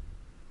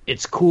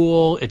 It's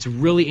cool. It's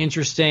really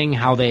interesting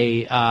how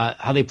they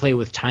play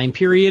with time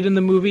period in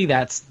the movie.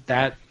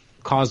 That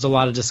caused a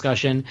lot of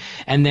discussion.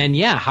 And then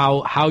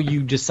how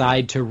you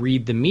decide to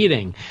read the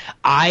meeting.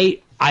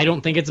 I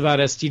don't think it's about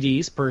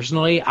STDs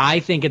personally. I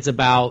think it's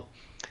about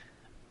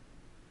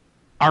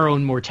our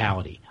own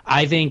mortality.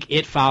 I think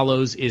It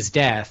Follows is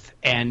death,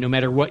 and no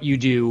matter what you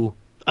do,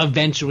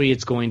 eventually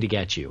it's going to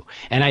get you.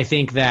 And I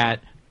think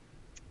that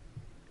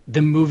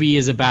the movie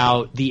is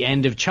about the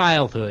end of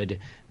childhood.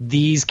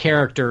 These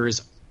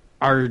characters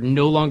are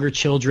no longer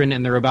children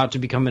and they're about to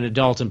become an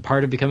adult, and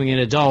part of becoming an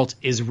adult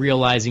is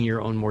realizing your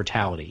own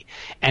mortality.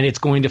 And it's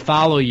going to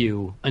follow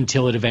you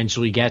until it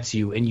eventually gets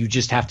you, and you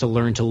just have to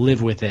learn to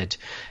live with it.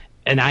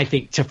 And I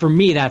think, for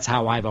me, that's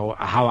how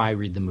I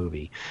read the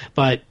movie.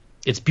 But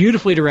it's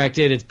beautifully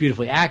directed, it's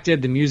beautifully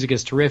acted, the music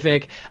is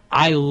terrific.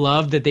 I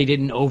love that they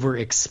didn't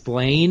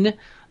over-explain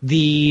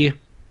the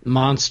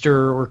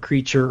monster or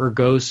creature or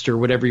ghost or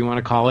whatever you want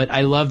to call it.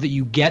 I love that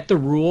you get the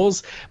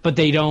rules, but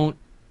they don't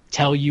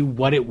tell you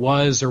what it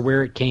was or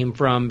where it came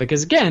from,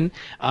 because again,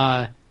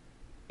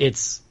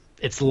 it's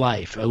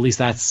life. At least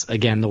that's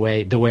again the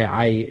way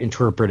I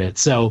interpret it.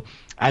 So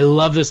I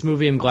love this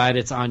movie. I'm glad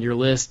it's on your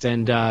list,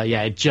 and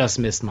it just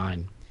missed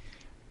mine.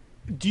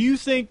 Do you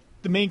think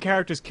the main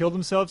characters kill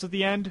themselves at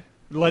the end,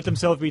 let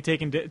themselves be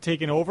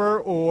taken over,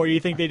 or do you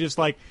think they just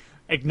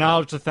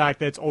acknowledge the fact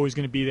that it's always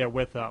going to be there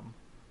with them?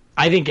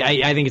 I think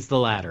it's the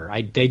latter.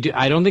 I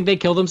don't think they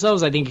kill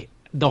themselves. I think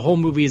the whole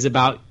movie is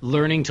about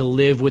learning to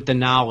live with the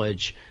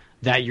knowledge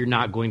that you're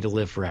not going to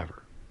live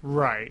forever.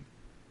 Right.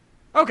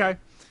 Okay.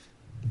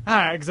 All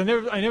right, because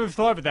I never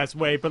thought of it that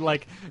way, but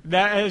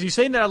that, as you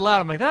saying that out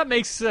loud, I'm like, that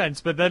makes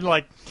sense. But then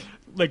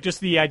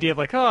just the idea of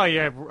oh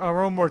yeah,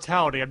 our own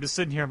mortality. I'm just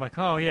sitting here, I'm like,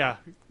 oh yeah,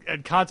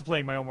 and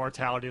contemplating my own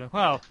mortality. Like,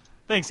 wow,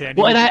 thanks,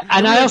 Andy. Well,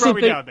 and I also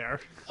think down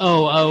there.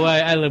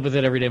 I live with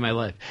it every day of my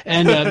life,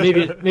 and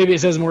maybe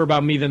it says more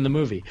about me than the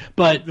movie.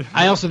 But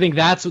I also think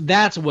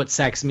that's what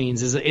sex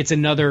means. Is it's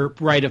another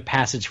rite of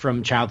passage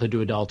from childhood to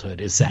adulthood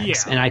is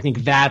sex, and I think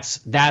that's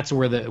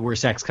where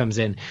sex comes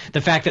in. The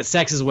fact that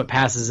sex is what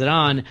passes it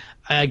on.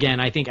 Again,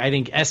 I think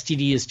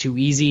STD is too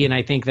easy, and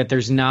I think that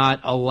there's not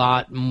a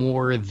lot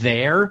more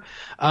there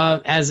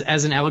as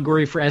an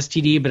allegory for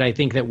STD. But I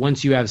think that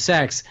once you have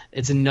sex,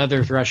 it's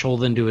another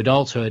threshold into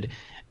adulthood,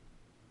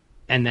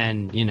 and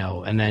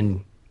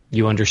then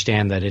you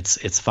understand that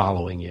it's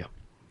following you.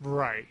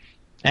 Right.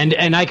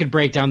 And I could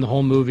break down the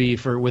whole movie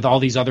with all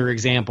these other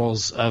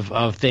examples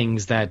of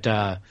things that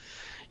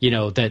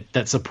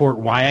that support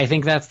why I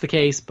think that's the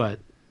case, but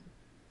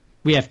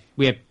we have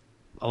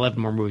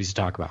 11 more movies to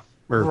talk about,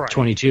 or right.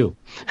 22.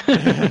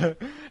 And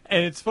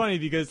it's funny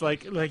because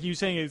like you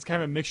saying, it's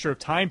kind of a mixture of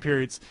time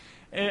periods.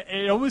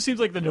 It almost seems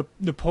like the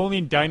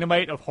Napoleon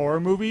Dynamite of horror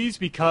movies,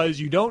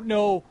 because you don't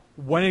know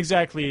when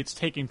exactly it's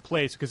taking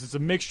place, because it's a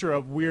mixture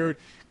of weird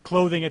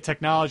clothing and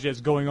technology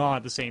that's going on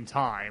at the same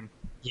time.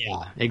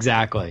 Yeah,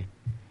 exactly.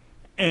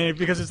 And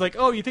because it's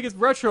oh, you think it's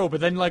retro, but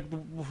then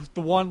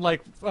the one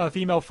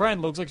female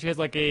friend looks like she has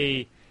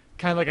a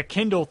kind of a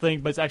Kindle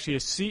thing, but it's actually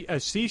a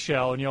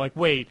seashell, and you're like,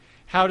 wait,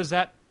 how does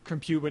that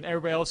compute when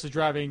everybody else is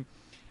driving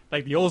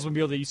the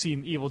Oldsmobile that you see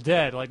in Evil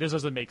Dead? This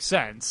doesn't make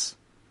sense.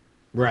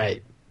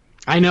 Right.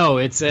 I know,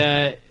 it's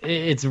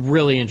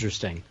really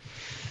interesting.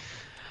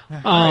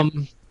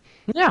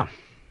 Yeah.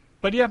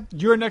 But yeah,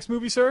 your next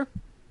movie, sir?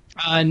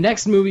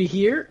 Next movie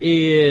here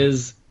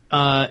is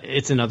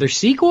it's another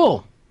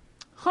sequel.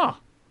 Huh.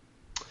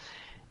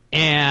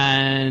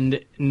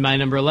 And my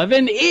number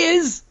 11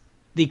 is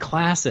the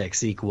classic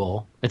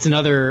sequel. It's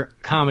another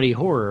comedy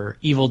horror,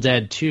 Evil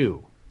Dead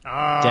 2.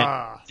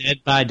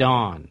 Dead by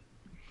Dawn.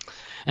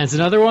 And it's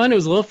another one. It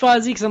was a little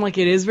fuzzy because I'm like,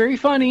 it is very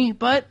funny,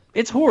 but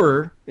it's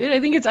horror.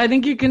 I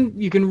think you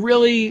can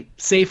really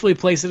safely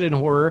place it in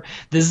horror.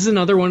 This is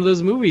another one of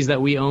those movies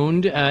that we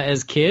owned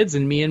as kids,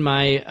 and me and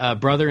my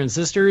brother and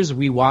sisters,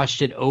 we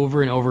watched it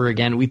over and over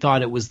again. We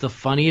thought it was the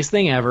funniest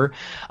thing ever.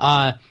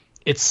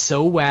 It's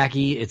so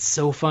wacky. It's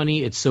so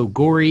funny. It's so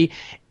gory.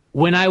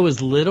 When I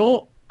was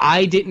little,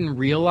 I didn't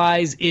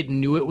realize it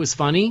knew it was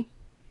funny.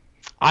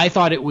 I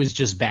thought it was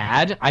just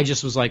bad. I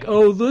just was like,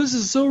 oh, this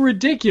is so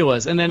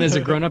ridiculous. And then as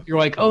a grown-up, you're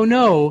like, oh,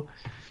 no.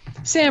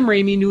 Sam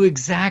Raimi knew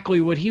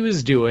exactly what he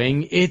was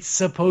doing. It's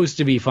supposed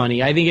to be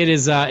funny. I think it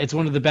is. It's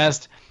one of the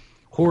best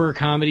horror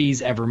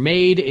comedies ever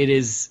made. It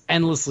is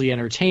endlessly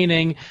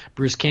entertaining.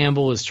 Bruce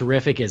Campbell is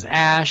terrific as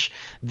Ash.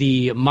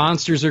 The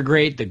monsters are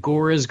great. The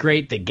gore is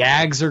great. The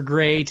gags are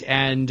great.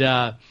 And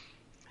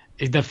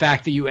the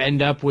fact that you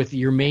end up with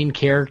your main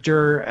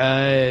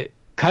character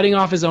cutting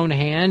off his own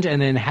hand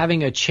and then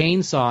having a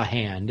chainsaw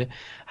hand.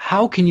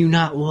 How can you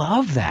not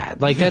love that?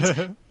 Like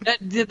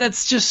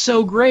that's just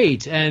so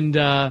great. And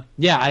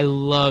yeah, I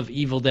love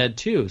Evil Dead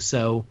 2.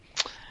 So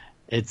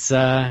it's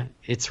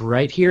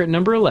right here at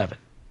number 11.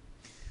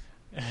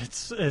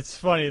 It's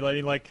funny,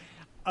 like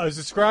I was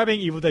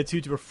describing Evil Dead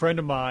 2 to a friend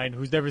of mine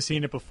who's never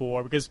seen it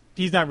before because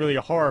he's not really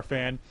a horror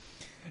fan,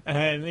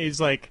 and he was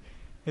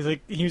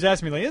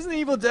asking me like, isn't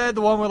Evil Dead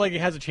the one where like he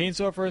has a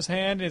chainsaw for his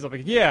hand? And he's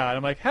like, yeah. And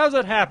I'm like, how does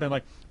that happen? I'm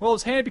like, well,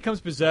 his hand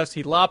becomes possessed.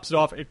 He lops it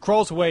off. It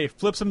crawls away. It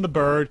flips him the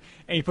bird,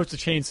 and he puts the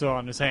chainsaw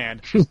on his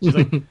hand.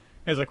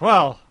 He's like,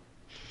 well,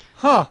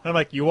 huh? And I'm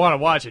like, you want to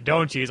watch it,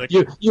 don't you? He's like,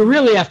 you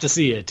really have to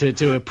see it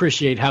to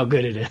appreciate how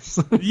good it is.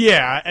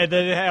 yeah. And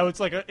then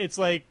it's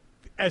like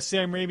as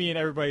Sam Raimi and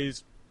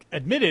everybody's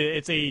admitted,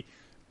 it's a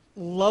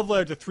love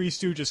letter to Three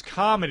Stooges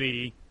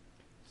comedy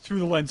through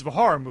the lens of a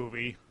horror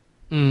movie.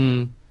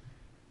 Mm.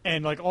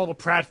 And like all the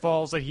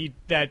pratfalls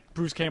that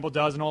Bruce Campbell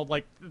does, and all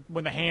like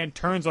when the hand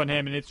turns on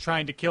him and it's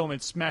trying to kill him,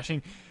 and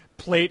smashing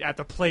plate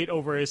after plate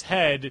over his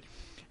head,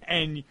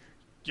 and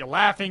you're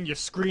laughing, you're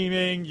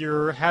screaming,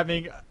 you're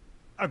having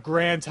a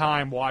grand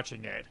time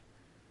watching it.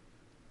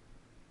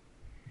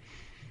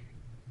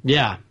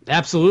 Yeah,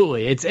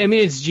 absolutely.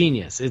 It's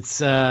genius.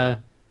 It's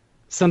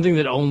something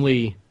that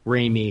only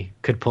Raimi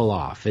could pull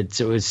off. It's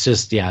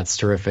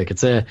terrific.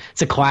 It's a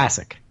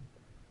classic.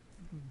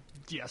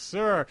 Yes,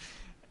 sir.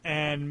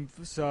 And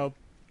so,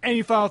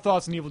 any final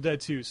thoughts on Evil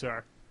Dead 2,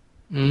 sir?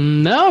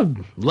 No,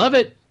 love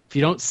it.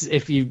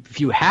 If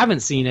you haven't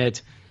seen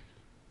it,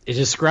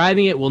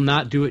 describing it will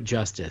not do it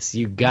justice.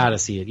 You gotta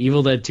see it.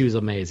 Evil Dead 2 is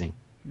amazing.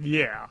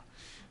 Yeah.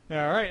 All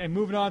right, and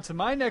moving on to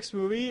my next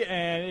movie,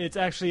 and it's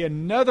actually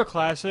another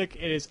classic.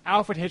 It is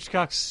Alfred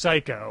Hitchcock's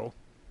Psycho.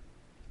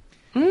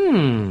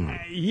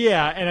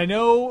 Yeah, and I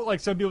know, like,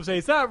 some people say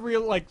it's not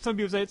real. Like, some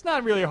people say it's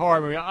not really a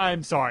horror movie.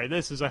 I'm sorry,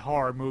 this is a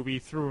horror movie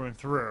through and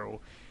through.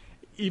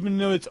 Even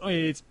though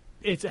it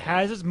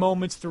has its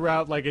moments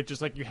throughout, like it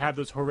just like you have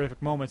those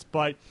horrific moments,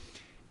 but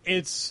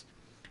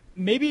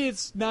maybe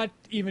it's not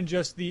even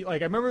just the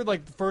like. I remember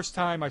like the first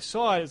time I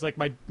saw it, it's like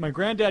my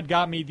granddad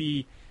got me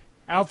the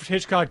Alfred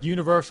Hitchcock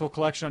Universal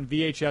Collection on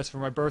VHS for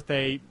my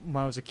birthday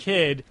when I was a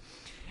kid,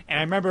 and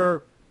I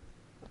remember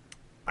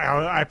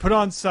I put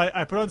on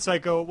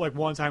Psycho like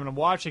one time and I'm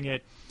watching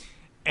it,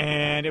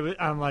 and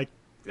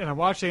I'm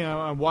watching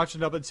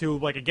it up until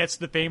like it gets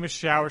to the famous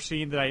shower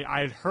scene that I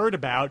had heard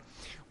about.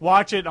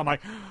 Watch it, I'm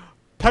like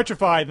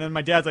petrified, and then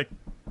my dad's like,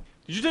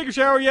 "Did you take a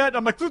shower yet?"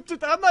 I'm like,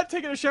 "I'm not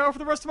taking a shower for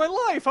the rest of my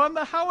life. How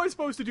am I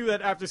supposed to do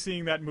that after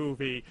seeing that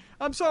movie?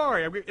 I'm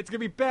sorry, it's gonna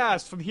be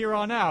Bast from here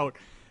on out."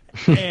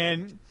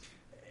 And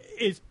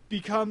it's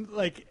become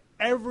like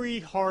every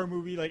horror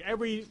movie, like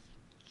every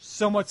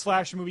somewhat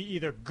slasher movie,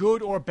 either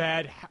good or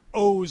bad,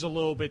 owes a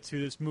little bit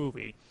to this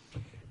movie.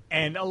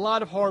 And a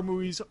lot of horror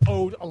movies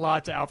owed a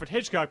lot to Alfred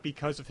Hitchcock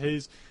because of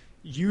his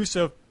use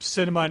of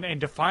cinema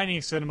and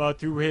defining cinema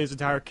through his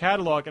entire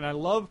catalog. And I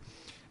love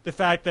the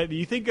fact that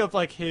you think of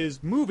like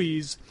his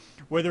movies,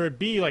 whether it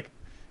be like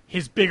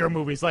his bigger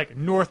movies like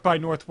North by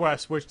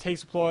Northwest, which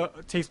takes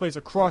place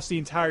across the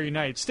entire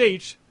United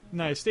States,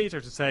 I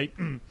should say.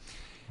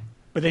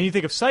 But then you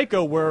think of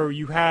Psycho, where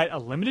you had a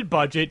limited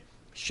budget,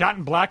 shot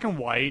in black and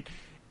white,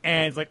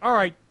 and it's like, all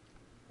right,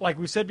 like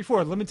we said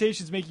before,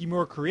 limitations make you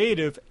more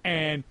creative,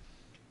 and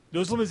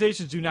those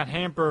limitations do not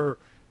hamper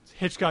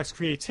Hitchcock's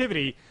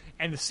creativity.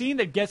 And the scene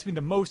that gets me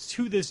the most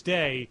to this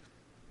day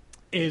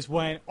is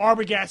when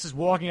Arbogast is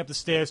walking up the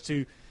stairs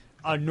to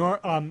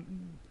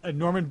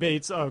Norman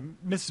Bates,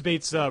 Mrs.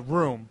 Bates'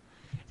 room,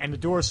 and the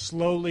door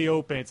slowly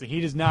opens, and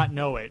he does not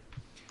know it.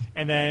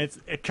 And then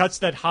it cuts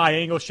that high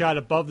angle shot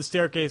above the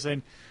staircase,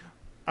 and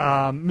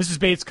Mrs.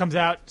 Bates comes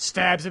out,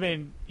 stabs him,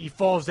 and he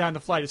falls down the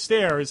flight of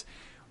stairs.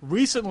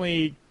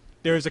 Recently,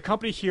 there's a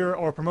company here,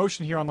 or a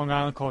promotion here on Long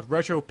Island called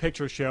Retro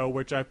Picture Show,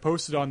 which I've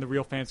posted on the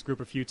Real Fans group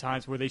a few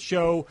times, where they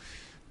show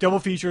double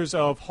features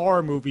of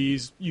horror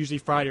movies, usually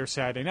Friday or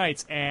Saturday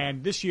nights.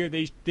 And this year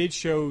they did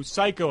show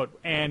Psycho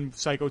and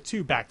Psycho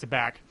 2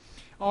 back-to-back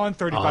on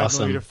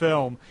 35mm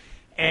film.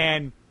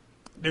 And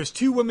there's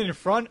two women in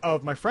front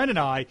of my friend and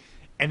I,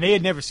 and they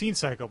had never seen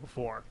Psycho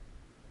before.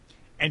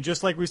 And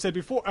just like we said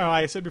before,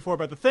 I said before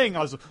about The Thing,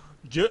 I was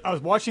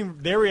watching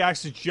their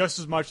reactions just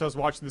as much as I was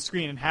watching the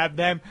screen, and had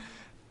them,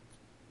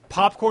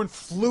 popcorn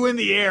flew in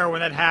the air when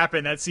that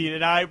happened, that scene,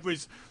 and I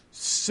was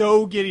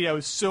so giddy. I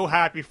was so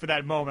happy for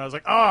that moment. I was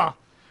like,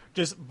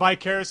 just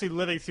vicariously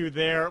living through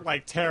their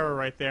like terror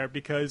right there,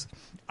 because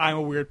I'm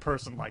a weird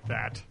person like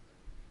that.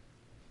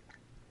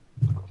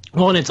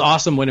 Well, and it's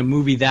awesome when a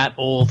movie that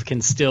old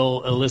can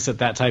still elicit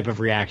that type of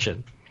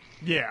reaction.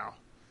 Yeah.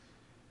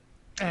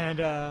 And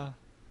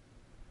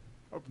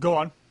go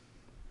on.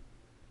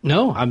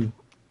 No,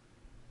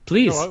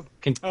 please. I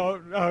thought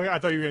you were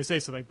going to say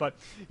something, but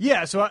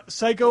yeah. So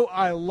Psycho,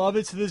 I love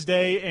it to this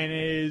day, and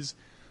it is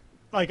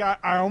like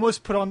I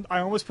almost put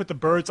The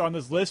Birds on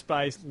this list, but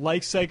I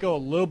like Psycho a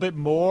little bit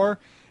more.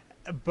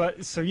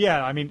 But so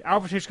yeah, I mean,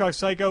 Alfred Hitchcock's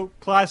Psycho,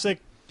 classic,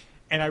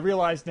 And I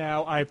realize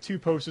now I have 2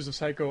 posters of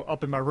Psycho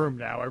up in my room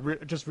now.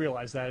 Just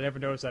realized that. I never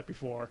noticed that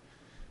before.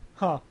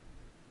 Huh.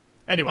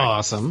 Anyway.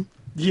 Awesome.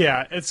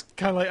 Yeah, it's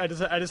kind of like I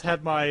just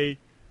had my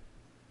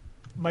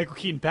Michael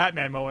Keaton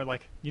Batman moment.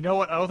 Like, you know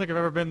what? I don't think I've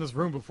ever been in this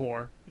room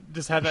before.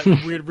 Just had that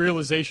weird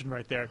realization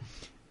right there.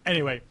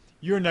 Anyway,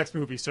 your next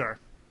movie, sir.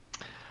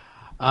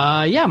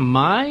 Yeah,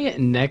 my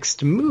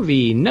next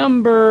movie,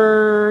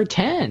 number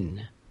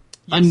 10.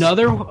 Yes.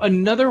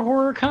 Another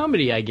horror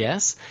comedy, I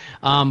guess.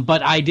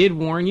 But I did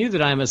warn you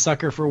that I'm a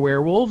sucker for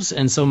werewolves,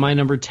 and so my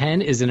number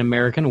 10 is An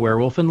American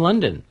Werewolf in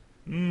London.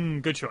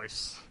 Good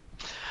choice.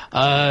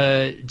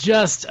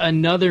 Just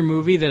another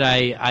movie that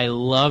I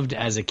loved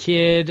as a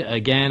kid.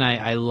 Again,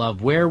 I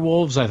love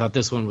werewolves. I thought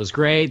this one was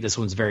great. This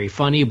one's very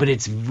funny, but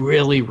it's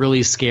really,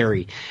 really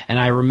scary. And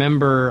I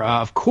remember,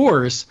 of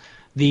course,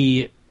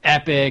 the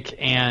epic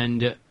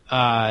and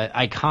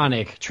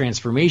iconic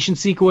transformation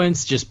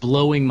sequence just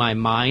blowing my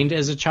mind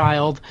as a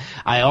child.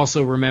 I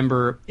also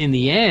remember in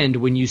the end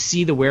when you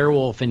see the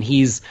werewolf and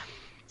he's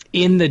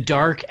in the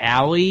dark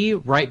alley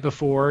right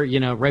before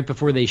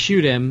they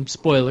shoot him,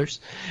 spoilers.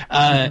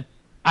 I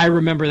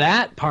remember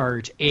that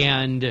part,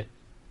 and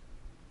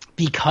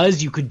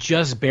because you could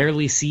just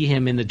barely see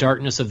him in the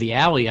darkness of the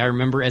alley, I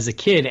remember as a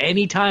kid,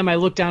 anytime I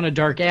looked down a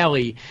dark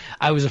alley,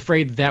 I was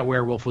afraid that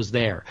werewolf was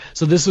there.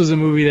 So this was a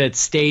movie that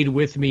stayed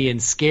with me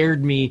and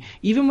scared me,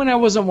 even when I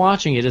wasn't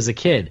watching it as a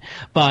kid.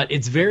 But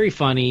it's very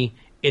funny.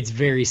 It's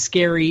very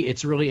scary.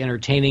 It's really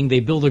entertaining.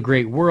 They build a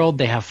great world.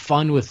 They have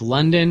fun with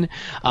London.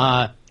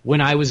 When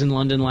I was in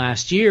London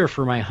last year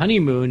for my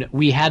honeymoon,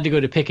 we had to go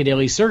to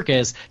Piccadilly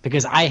Circus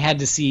because I had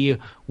to see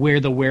where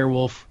the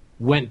werewolf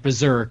went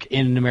berserk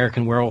in An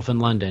American Werewolf in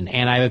London.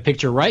 And I have a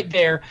picture right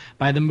there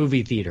by the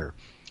movie theater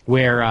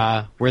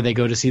where they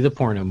go to see the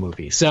porno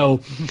movie.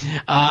 So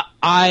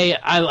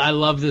I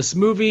love this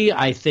movie.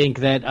 I think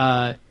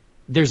that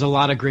there's a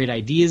lot of great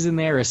ideas in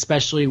there,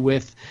 especially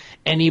with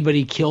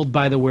anybody killed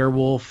by the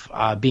werewolf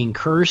being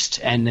cursed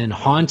and then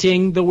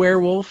haunting the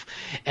werewolf,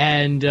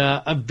 and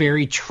a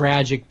very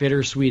tragic,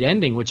 bittersweet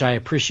ending, which I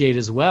appreciate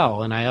as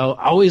well. And I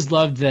always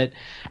loved that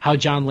how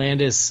John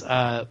Landis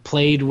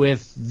played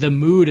with the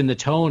mood and the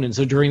tone. And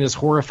so during this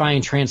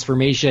horrifying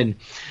transformation,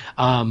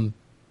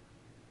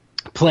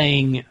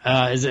 playing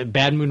is it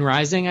Bad Moon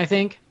Rising, I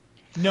think?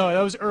 No,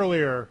 that was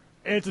earlier.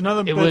 It's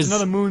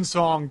another Moon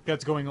song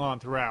that's going on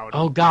throughout.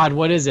 Oh God,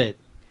 what is it?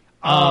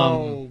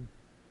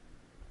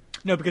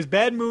 No, because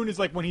Bad Moon is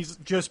like when he's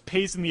just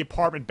pacing the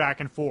apartment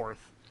back and forth.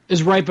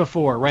 Is right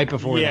before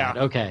yeah.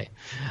 that. Okay.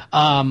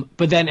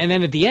 But then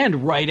at the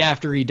end, right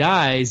after he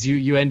dies,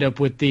 you end up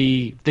with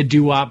the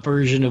doo-wop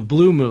version of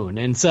Blue Moon.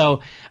 And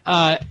so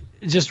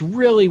just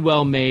really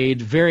well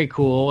made, very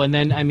cool. And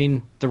then, I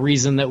mean, the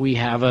reason that we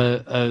have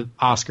a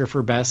Oscar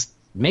for best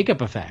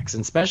makeup effects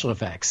and special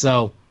effects.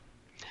 So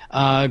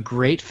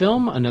great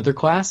film, another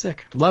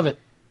classic. Love it.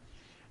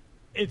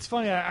 It's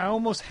funny. I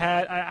almost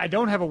had. I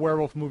don't have a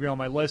werewolf movie on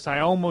my list.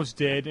 I almost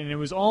did, and it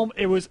was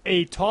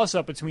a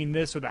toss-up between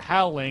this or The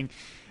Howling,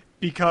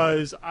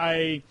 because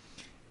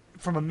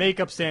from a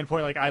makeup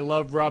standpoint, like I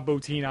love Rob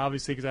Bottin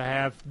obviously because I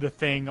have The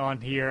Thing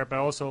on here, but I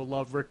also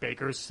love Rick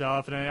Baker's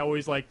stuff, and I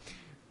always like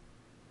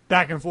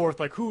back and forth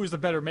like who is the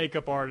better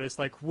makeup artist,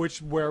 like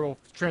which werewolf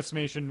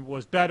transformation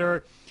was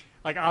better.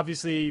 Like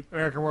obviously,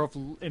 American Werewolf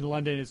in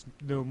London is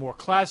the more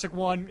classic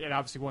one, and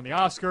obviously won the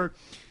Oscar.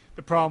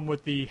 The problem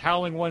with the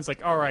Howling one's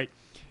like, all right,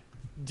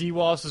 Dee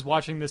Wallace is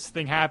watching this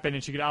thing happen,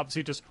 and she could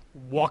obviously just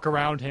walk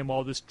around him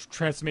while this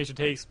transformation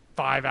takes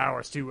 5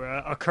 hours to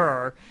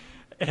occur.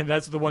 And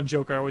that's the one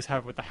joke I always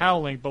have with the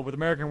Howling. But with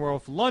American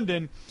Werewolf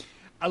London,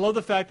 I love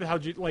the fact that how,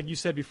 like you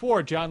said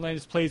before, John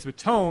Landis plays with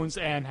tones,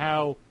 and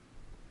how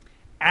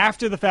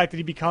after the fact that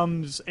he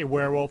becomes a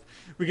werewolf,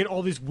 we get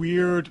all these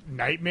weird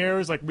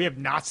nightmares. Like we have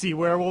Nazi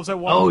werewolves at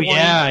one point. Oh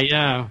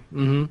yeah.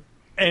 Mm-hmm.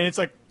 And it's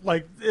like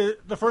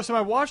the first time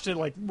I watched it,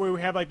 like where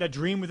we have like that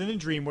dream within a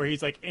dream where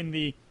he's like in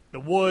the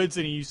woods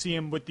and you see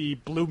him with the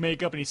blue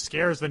makeup and he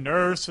scares the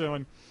nurse,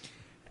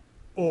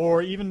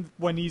 or even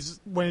when it's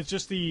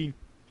just the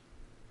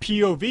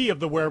POV of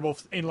the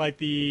werewolf in like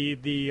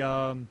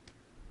when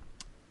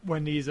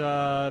he's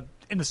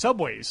in the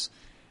subways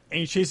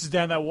and he chases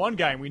down that one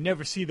guy and we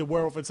never see the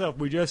werewolf itself.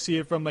 We just see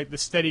it from like the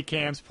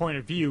Steadicam's point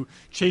of view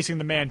chasing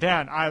the man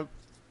down. I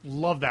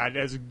love that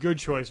as a good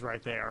choice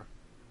right there.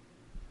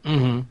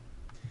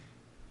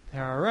 Mm-hmm.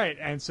 All right,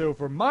 and so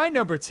for my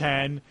number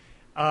 10,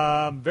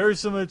 very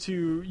similar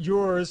to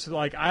yours,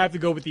 like I have to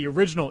go with the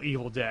original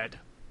Evil Dead.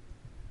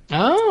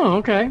 Oh,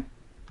 okay.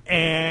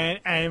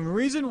 And the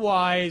reason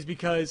why is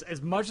because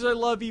as much as I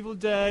love Evil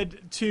Dead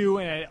 2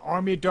 and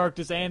Army of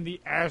Darkness and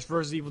the Ash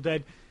vs. Evil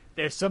Dead,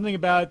 there's something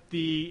about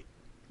the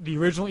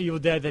original Evil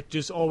Dead that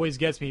just always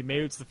gets me.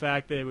 Maybe it's the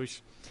fact that it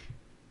was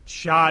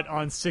shot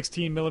on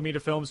 16mm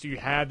film, so you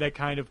have that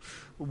kind of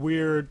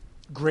weird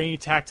grainy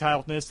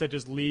tactileness that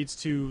just leads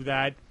to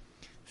that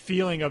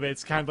feeling of it.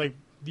 It's kind of like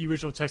the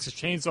original Texas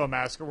Chainsaw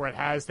Massacre, where it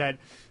has that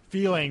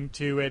feeling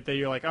to it that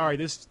you're like, all right,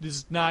 this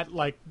is not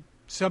like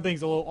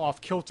something's a little off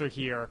kilter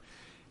here.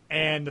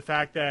 And the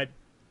fact that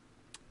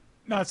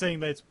not saying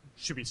that it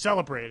should be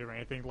celebrated or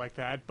anything like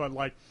that, but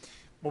like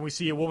when we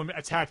see a woman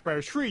attacked by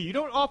a tree, you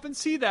don't often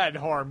see that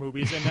in horror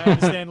movies. And I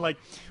understand like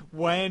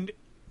when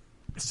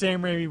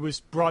Sam Raimi was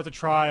brought to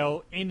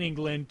trial in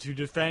England to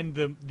defend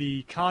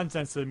the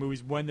contents of the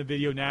movies when the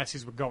video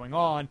nasties were going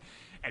on,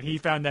 and he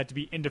found that to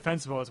be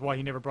indefensible. That's why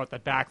he never brought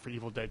that back for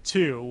Evil Dead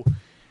 2,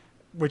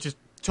 which is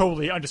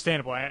totally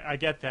understandable. I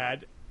get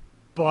that.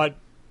 But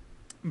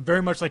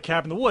very much like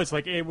Cabin in the Woods,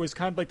 like it was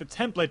kind of like the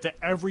template to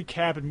every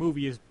Cabin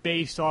movie is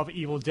based off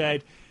Evil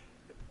Dead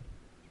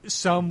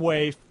some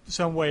way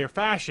or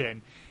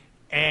fashion.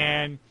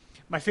 And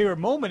my favorite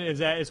moment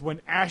is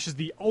when Ash is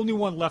the only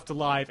one left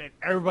alive and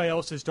everybody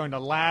else is starting to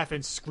laugh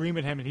and scream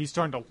at him and he's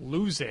starting to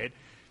lose it.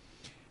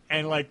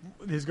 And like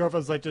his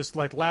girlfriend's like just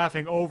like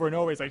laughing over and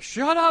over. He's like,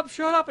 shut up,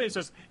 and it's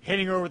just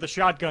hitting her with a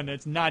shotgun and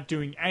it's not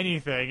doing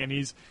anything, and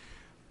he's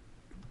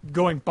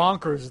going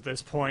bonkers at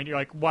this point. You're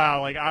like,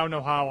 wow, like I don't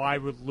know how I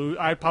would lose.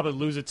 I'd probably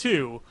lose it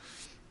too.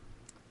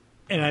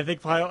 And I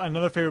think probably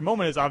another favorite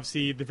moment is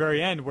obviously the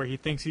very end where he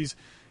thinks he's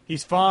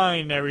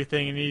fine and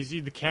everything, and he's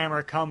the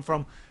camera come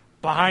from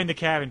behind the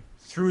cabin,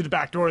 through the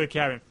back door of the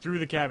cabin, through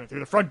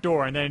the front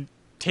door, and then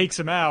takes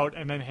him out.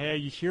 And then hey,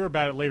 you hear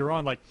about it later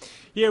on, like,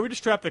 yeah, we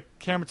just strapped the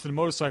camera to the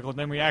motorcycle, and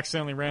then we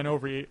accidentally ran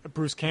over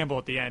Bruce Campbell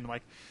at the end.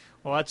 Like,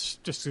 well, that's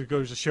just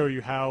goes to show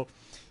you how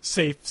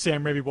safe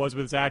Sam Raimi was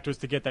with his actors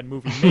to get that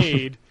movie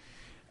made.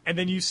 And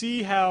then you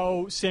see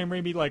how Sam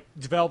Raimi like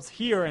developed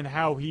here and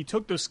how he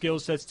took those skill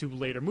sets to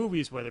later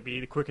movies, whether it be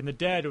The Quick and the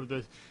Dead or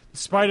the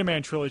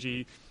Spider-Man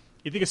trilogy.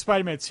 You think of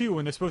Spider-Man 2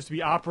 when they're supposed to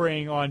be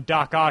operating on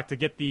Doc Ock to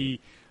get the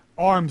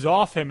arms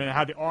off him, and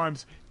how the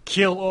arms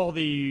kill all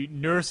the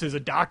nurses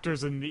and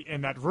doctors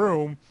in that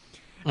room.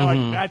 And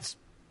like that's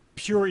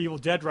pure Evil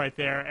Dead right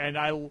there, and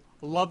I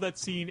love that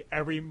scene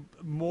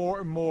more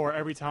and more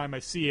every time I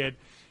see it,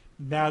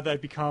 now that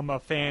I've become a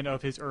fan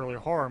of his earlier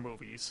horror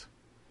movies.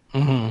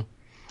 Mm-hmm.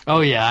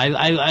 Oh, yeah.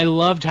 I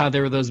loved how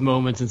there were those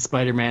moments in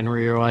Spider-Man where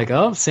you're like,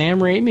 oh, Sam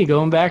Raimi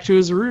going back to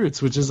his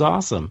roots, which is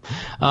awesome.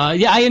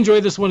 Yeah, I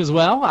enjoyed this one as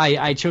well.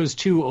 I chose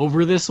 2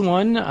 over this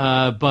one,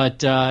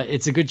 but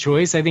it's a good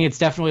choice. I think it's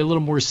definitely a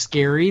little more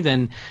scary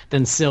than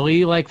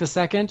silly like the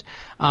second.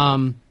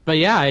 But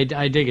yeah,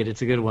 I dig it.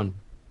 It's a good one.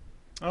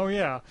 Oh,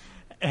 yeah.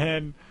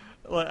 And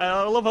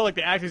I love how like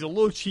the acting's a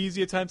little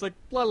cheesy at times, like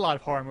a lot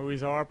of horror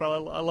movies are, but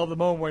I love the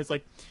moment where it's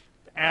like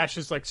Ash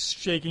is like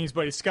shaking his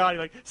buddy Scotty,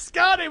 like,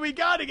 Scotty, we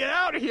gotta get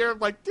out of here. I'm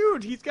like,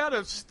 dude, he's got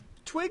a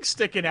twig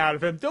sticking out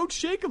of him. Don't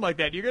shake him like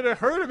that. You're gonna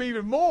hurt him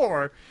even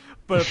more.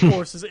 But of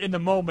course, in the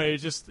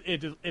moment,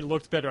 it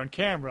looked better on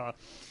camera.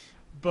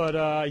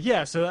 But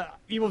yeah, so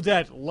Evil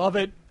Dead, love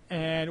it.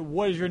 And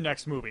what is your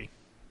next movie?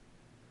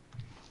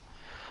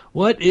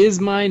 What is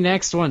my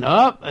next one?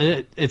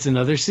 It's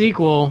another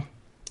sequel.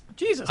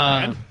 Jesus,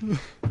 man.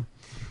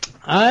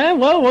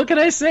 Well, what can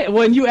I say?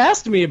 Well, you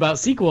asked me about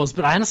sequels,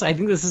 but honestly, I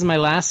think this is my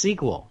last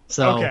sequel.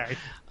 So, okay.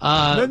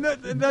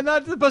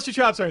 Not to bust your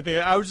chops or anything.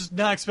 I was just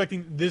not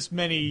expecting this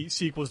many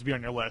sequels to be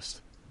on your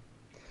list.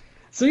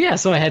 So yeah,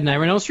 so I had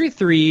Nightmare on Elm Street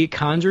 3,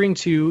 Conjuring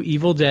 2,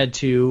 Evil Dead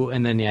 2,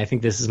 and then I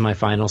think this is my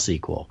final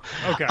sequel.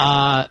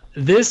 Okay.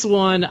 This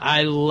one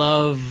I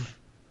love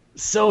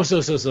so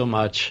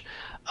much,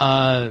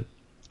 and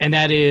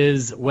that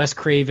is Wes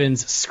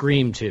Craven's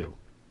Scream 2.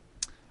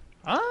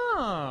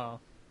 Oh.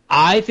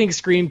 I think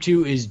Scream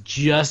 2 is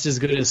just as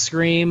good as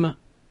Scream.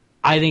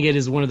 I think it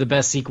is one of the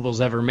best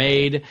sequels ever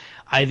made.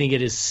 I think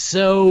it is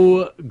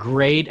so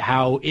great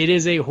how it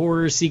is a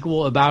horror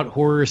sequel about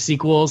horror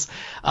sequels,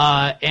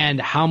 and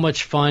how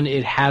much fun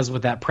it has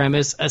with that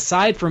premise,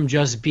 aside from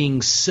just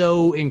being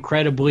so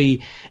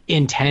incredibly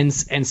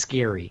intense and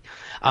scary.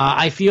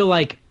 I feel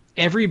like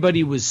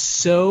everybody was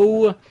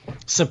so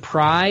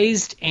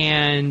surprised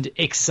and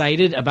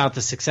excited about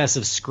the success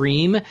of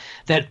Scream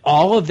that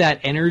all of that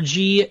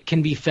energy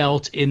can be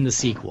felt in the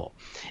sequel.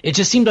 It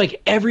just seemed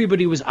like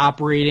everybody was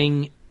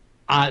operating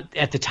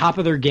at the top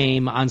of their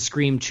game on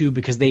Scream 2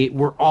 because they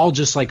were all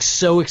just like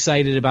so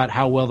excited about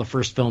how well the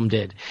first film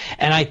did.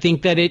 And I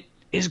think that it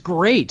is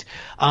great.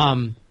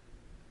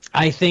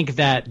 I think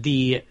that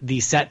the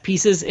set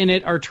pieces in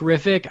it are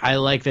terrific. I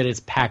like that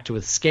it's packed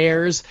with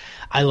scares.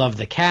 I love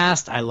the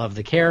cast. I love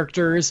the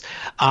characters.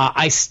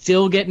 I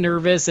still get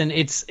nervous, and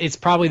it's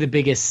probably the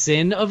biggest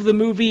sin of the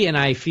movie, and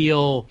I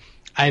feel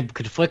I'm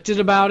conflicted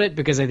about it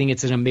because I think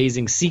it's an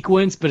amazing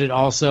sequence, but it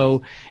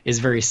also is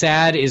very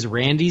sad, is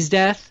Randy's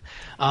death.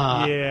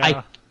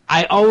 Yeah.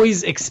 I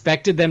always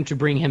expected them to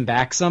bring him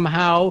back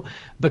somehow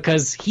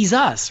because he's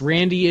us.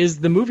 Randy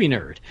is the movie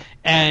nerd.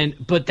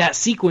 But that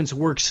sequence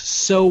works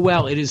so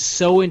well. It is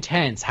so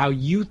intense how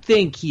you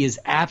think he is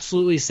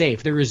absolutely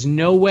safe. There is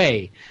no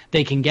way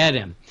they can get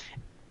him.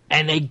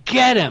 And they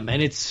get him,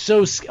 and it's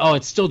so... Oh,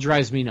 it still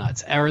drives me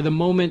nuts. Or the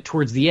moment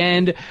towards the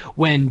end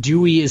when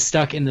Dewey is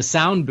stuck in the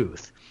sound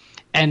booth.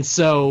 And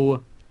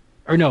so...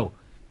 Or no.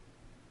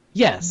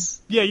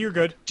 Yes. Yeah, you're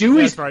good.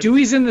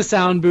 Dewey's in the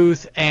sound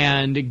booth,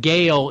 and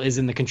Gale is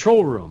in the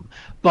control room.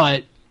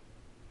 But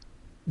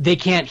they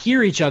can't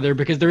hear each other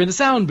because they're in the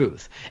sound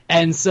booth.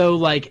 And so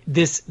like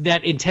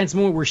that intense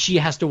moment where she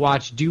has to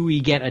watch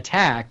Dewey get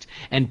attacked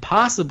and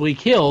possibly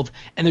killed,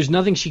 and there's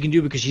nothing she can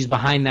do because she's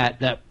behind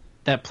that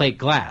plate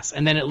glass.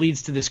 And then it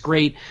leads to this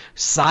great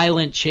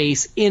silent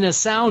chase in a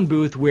sound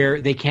booth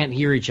where they can't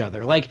hear each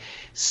other. Like,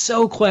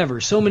 so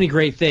clever, so many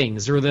great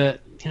things. Or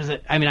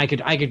I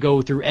could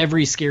go through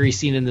every scary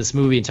scene in this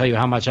movie and tell you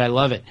how much I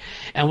love it.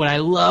 And what I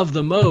love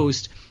the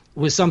most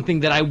was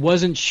something that I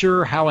wasn't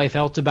sure how I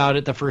felt about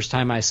it the first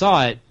time I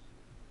saw it,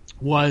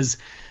 was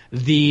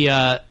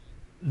the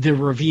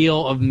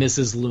reveal of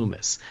Mrs.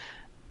 Loomis.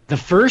 The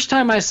first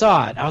time I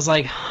saw it, I was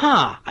like,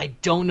 I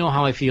don't know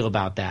how I feel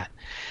about that.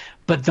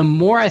 But the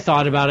more I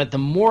thought about it, the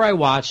more I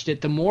watched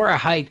it, the more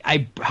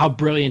how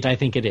brilliant I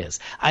think it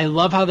is. I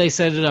love how they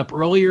set it up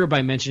earlier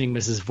by mentioning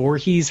Mrs.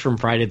 Voorhees from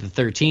Friday the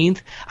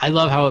 13th. I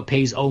love how it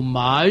pays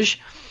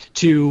homage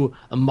to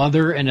a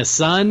mother and a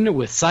son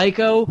with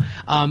Psycho.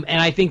 And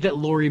I think that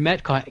Laurie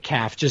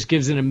Metcalf just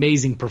gives an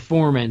amazing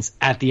performance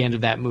at the end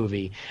of that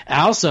movie.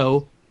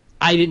 Also,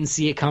 I didn't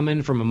see it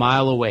coming from a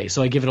mile away,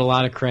 so I give it a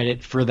lot of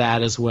credit for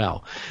that as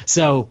well.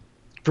 So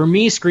for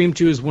me, Scream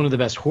 2 is one of the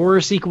best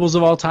horror sequels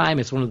of all time.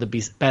 It's one of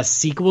the best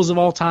sequels of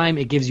all time.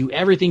 It gives you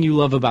everything you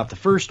love about the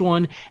first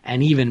one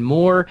and even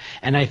more.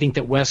 And I think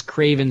that Wes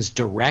Craven's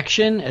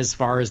direction as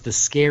far as the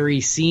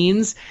scary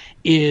scenes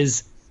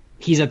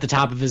he's at the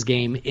top of his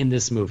game in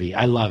this movie.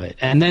 I love it.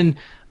 And then,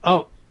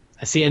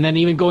 and then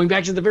even going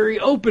back to the very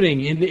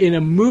opening in a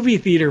movie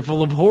theater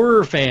full of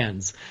horror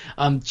fans,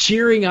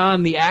 cheering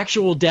on the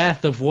actual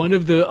death of one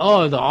of the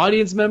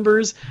audience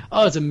members.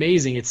 Oh, it's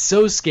amazing. It's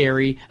so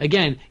scary.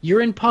 Again,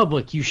 you're in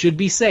public. You should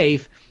be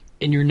safe,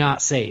 and you're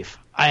not safe.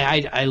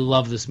 I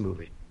love this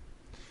movie.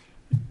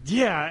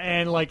 Yeah,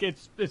 and like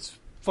it's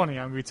funny.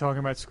 I'm going to be talking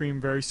about Scream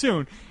very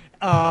soon.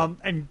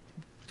 And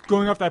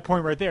going off that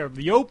point right there,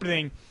 the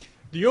opening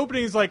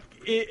is like,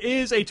 it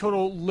is a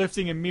total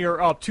lifting a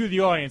mirror up to the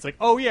audience. Like,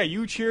 oh yeah,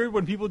 you cheered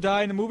when people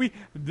die in the movie?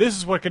 This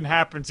is what can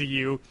happen to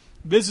you.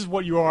 This is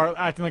what you are,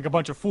 acting like a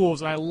bunch of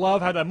fools. And I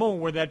love how that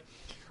moment where that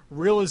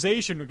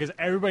realization, because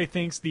everybody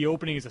thinks the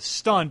opening is a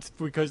stunt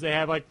because they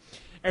have like,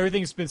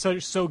 everything's been so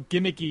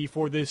gimmicky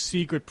for this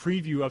secret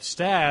preview of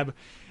Stab.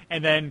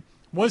 And then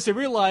once they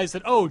realize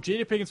that, oh,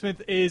 Jada Pinkett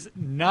Smith is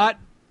not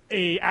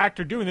a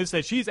actor doing this,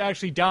 that she's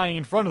actually dying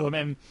in front of them.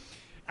 And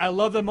I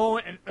love the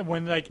moment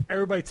when like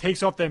everybody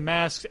takes off their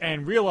masks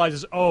and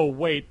realizes, oh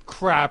wait,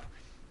 crap,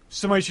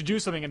 somebody should do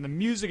something, and the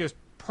music is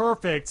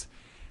perfect.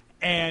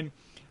 And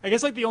I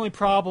guess like the only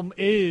problem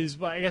is,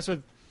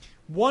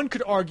 one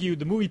could argue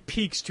the movie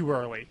peaks too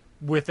early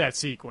with that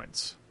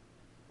sequence.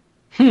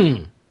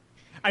 I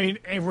mean,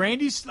 and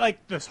Randy's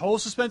like this whole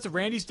suspense of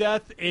Randy's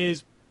death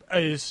is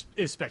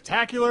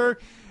spectacular,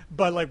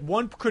 but like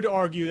one could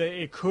argue that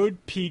it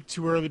could peak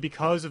too early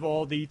because of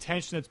all the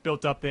tension that's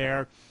built up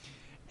there.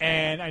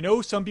 And I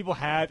know some people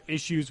have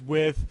issues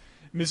with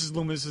Mrs.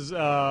 Loomis's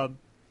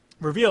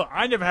reveal.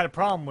 I never had a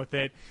problem with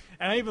it.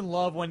 And I even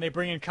love when they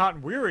bring in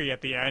Cotton Weary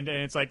at the end, and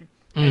it's like,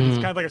 and it's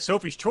kind of like a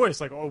Sophie's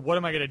Choice. Like, oh, what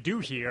am I going to do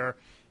here?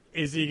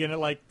 Is he going to,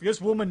 like, this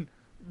woman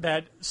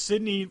that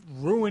Sidney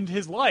ruined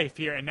his life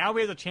here, and now he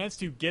has a chance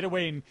to get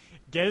away and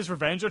get his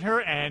revenge on her,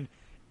 and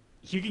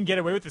he can get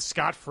away with it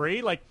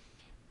scot-free? Like,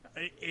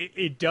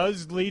 it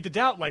does lead to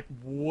doubt. Like,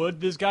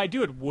 would this guy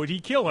do it? Would he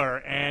kill her?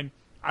 And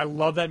I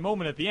love that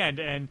moment at the end.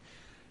 And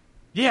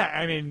yeah,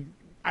 I mean,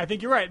 I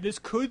think you're right. This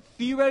could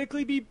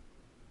theoretically be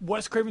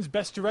Wes Craven's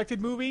best directed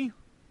movie.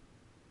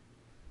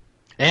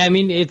 I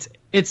mean,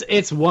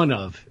 it's one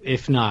of,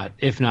 if not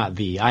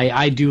the.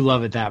 I do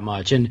love it that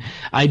much, and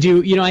I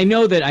do. I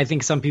know that I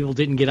think some people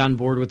didn't get on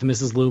board with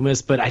Mrs.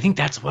 Loomis, but I think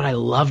that's what I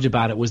loved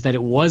about it, was that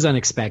it was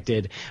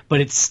unexpected,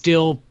 but it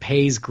still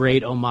pays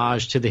great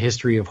homage to the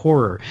history of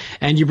horror.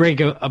 And you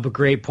bring up a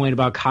great point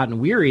about Cotton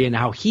Weary and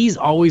how he's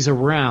always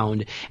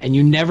around, and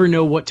you never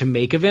know what to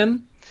make of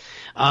him,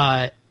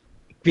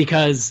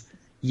 because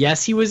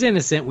yes, he was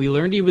innocent. We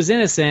learned he was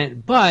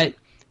innocent, but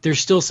there's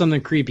still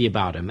something creepy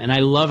about him. And I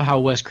love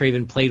how Wes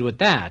Craven played with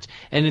that.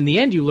 And in the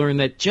end, you learn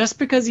that just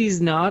because he's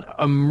not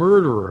a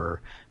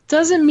murderer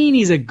doesn't mean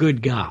he's a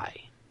good guy.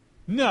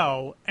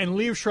 No, and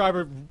Liev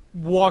Schreiber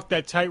walked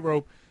that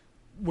tightrope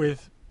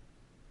with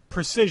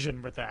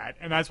precision with that.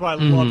 And that's why I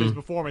love his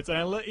performance. And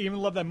I even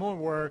love that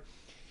moment where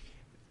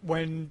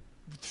when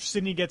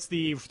Sidney gets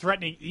the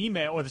threatening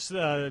email or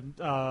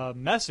the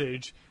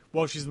message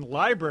while she's in the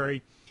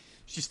library,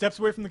 she steps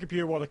away from the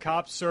computer while the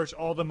cops search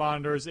all the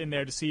monitors in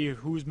there to see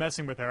who's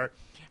messing with her.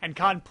 And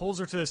Cotton pulls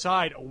her to the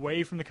side,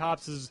 away from the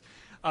cops'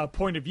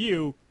 point of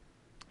view.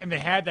 And they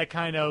had that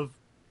kind of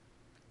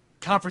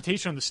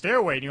confrontation on the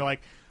stairway. And you're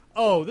like,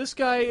 oh, this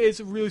guy is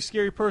a really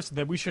scary person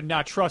that we should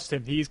not trust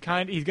him. He's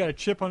got a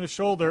chip on his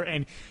shoulder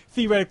and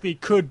theoretically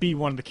could be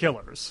one of the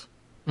killers.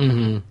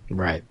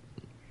 Right.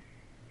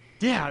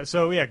 Yeah,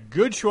 so yeah,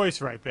 good choice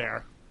right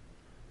there.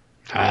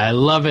 I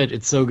love it.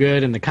 It's so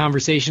good. And the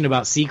conversation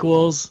about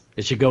sequels,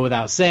 it should go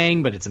without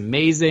saying, but it's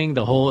amazing.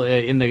 The whole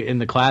in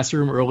the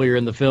classroom earlier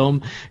in the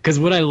film, because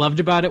what I loved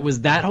about it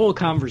was that whole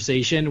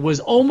conversation was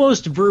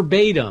almost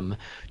verbatim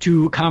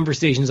to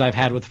conversations I've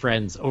had with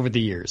friends over the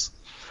years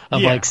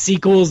of like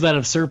sequels that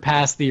have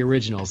surpassed the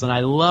originals. And I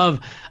love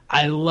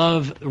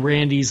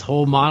Randy's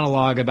whole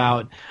monologue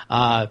about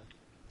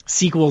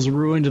sequels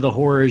ruined the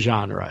horror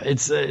genre.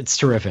 It's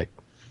terrific.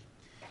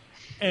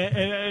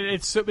 And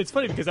it's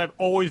funny because I've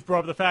always brought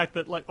up the fact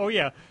that, like, oh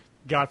yeah,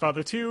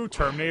 Godfather 2,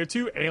 Terminator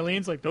 2,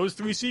 Aliens, like those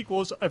 3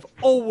 sequels have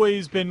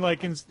always been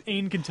like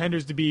in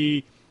contenders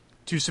to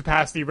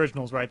surpass the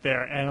originals right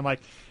there. And I'm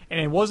like, and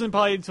it wasn't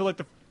probably until like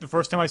the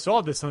first time I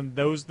saw this and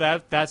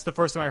that's the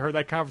first time I heard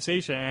that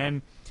conversation,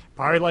 and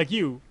probably like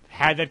you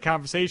had that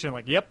conversation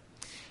like, yep,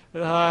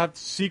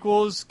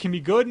 sequels can be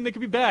good and they can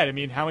be bad. I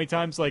mean, how many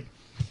times like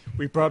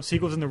we brought up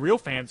sequels in the Real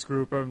Fans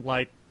group or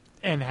like,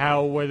 and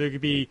how whether it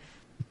could be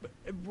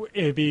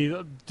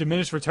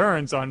diminished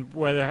returns on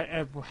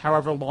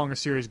however long a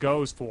series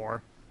goes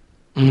for.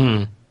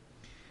 Mm-hmm.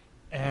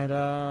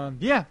 And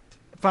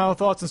final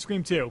thoughts on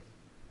Scream 2.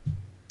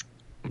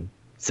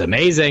 It's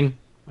amazing.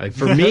 Like,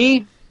 for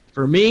me,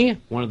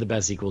 one of the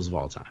best sequels of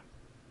all time.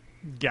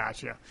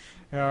 Gotcha.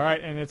 All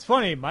right, and it's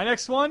funny. My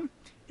next one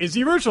is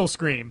the original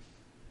Scream.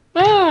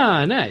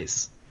 Ah,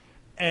 nice.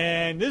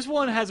 And this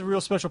one has a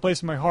real special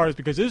place in my heart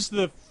because this is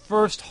the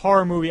first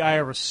horror movie I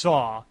ever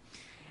saw.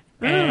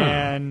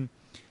 And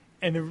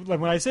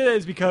when I say that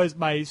is because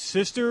my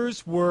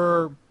sisters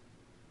were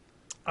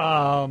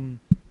babysitting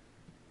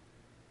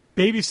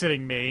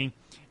me,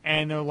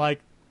 and they're like,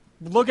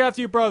 look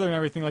after your brother and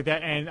everything like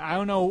that. And I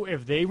don't know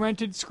if they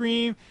rented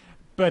Scream,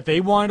 but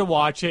they wanted to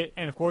watch it.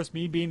 And, of course,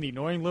 me being the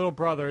annoying little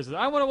brother, is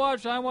I want to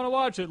watch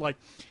it. Like,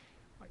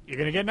 you're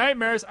going to get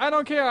nightmares. I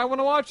don't care. I want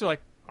to watch it. Like,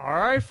 all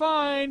right,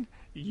 fine.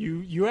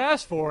 You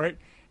asked for it.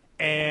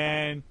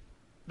 And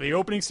the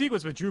opening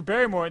sequence with Drew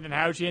Barrymore and then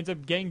how she ends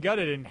up getting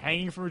gutted and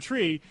hanging from a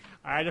tree,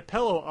 I had a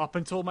pillow up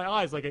until my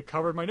eyes, like it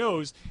covered my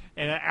nose.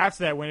 And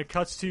after that, when it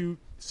cuts to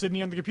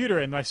Sydney on the computer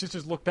and my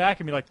sisters look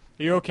back at me like,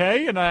 are you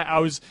okay? And I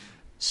was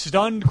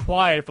stunned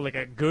quiet for like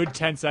a good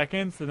 10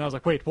 seconds. And I was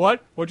like, wait,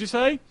 what? What'd you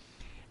say?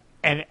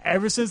 And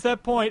ever since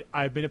that point,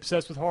 I've been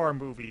obsessed with horror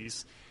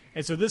movies.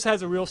 And so this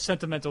has a real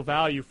sentimental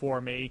value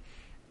for me.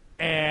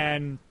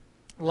 And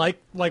like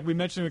we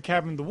mentioned with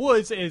Cabin in the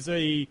Woods, is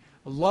a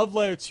love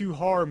letter to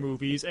horror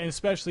movies, and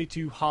especially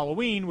to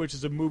Halloween, which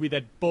is a movie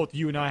that both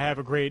you and I have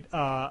a great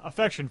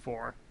affection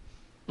for.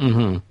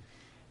 Mm-hmm.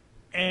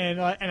 And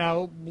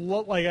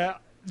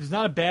there's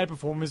not a bad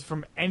performance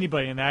from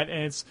anybody in that,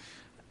 and it's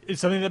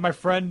something that my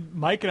friend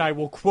Mike and I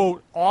will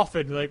quote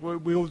often. Like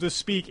we will just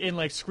speak in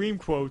like Scream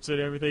quotes and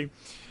everything.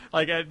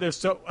 Like at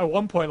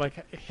one point,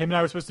 like him and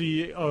I were supposed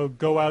to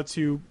go out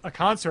to a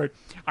concert.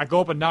 I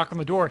go up and knock on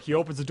the door. He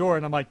opens the door,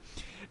 and I'm like,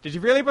 did you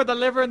really put the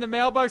liver in the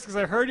mailbox? Because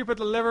I heard you put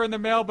the liver in the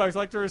mailbox,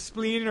 like there was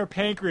spleen or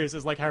pancreas,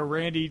 is like how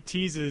Randy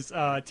teases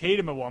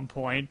Tatum at one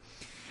point.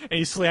 And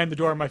he slammed the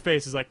door in my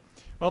face. He's like,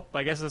 well,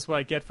 I guess that's what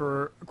I get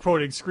for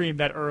quoting Scream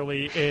that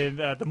early in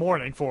the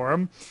morning for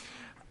him.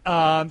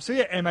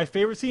 And my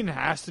favorite scene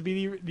has to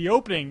be the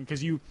opening,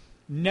 because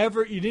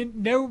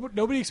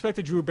nobody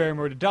expected Drew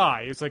Barrymore to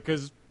die. It's like,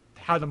 because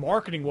how the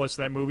marketing was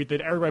to that movie,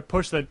 that everybody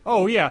pushed that,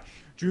 oh yeah,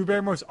 Drew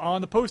Barrymore's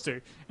on the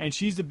poster, and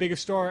she's the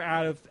biggest star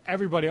out of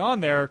everybody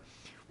on there,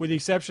 with the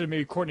exception of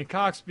maybe Courtney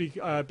Cox,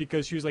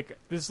 because she was like,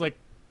 this is like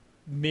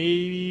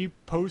maybe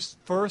post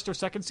first or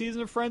second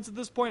season of Friends at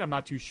this point, I'm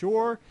not too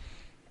sure.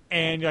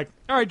 And you're like,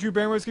 all right, Drew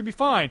Barrymore's gonna be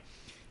fine,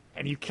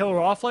 and you kill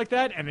her off like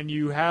that, and then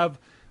you have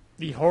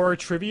the horror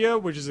trivia,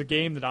 which is a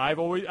game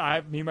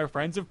that me and my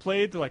friends have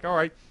played. They're like, all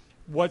right,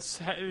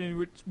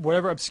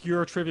 whatever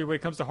obscure trivia when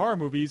it comes to horror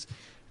movies,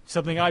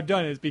 something I've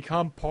done is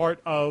become part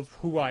of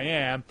who I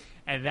am,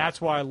 and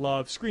that's why I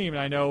love Scream. And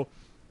I know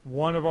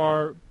one of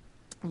our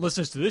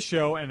listeners to this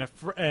show and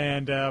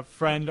a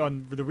friend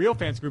on the Real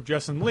Fans group,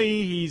 Justin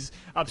Lee, he's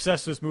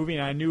obsessed with this movie,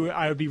 and I knew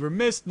I would be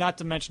remiss not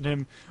to mention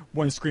him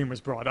when Scream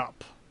was brought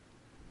up.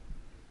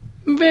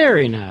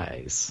 Very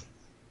nice.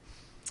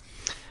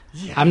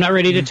 Yeah. I'm not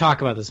ready to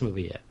talk about this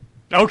movie yet.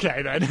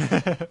 Okay,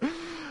 then.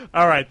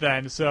 All right,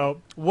 then.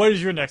 So, what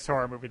is your next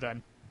horror movie,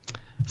 then?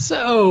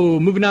 So,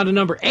 moving on to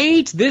number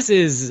 8, this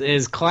is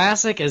as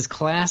classic as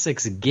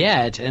classics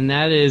get, and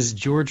that is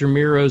George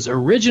Romero's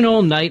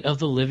original Night of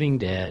the Living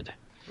Dead.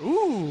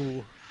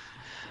 Ooh.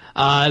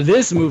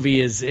 This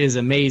movie is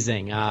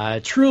amazing.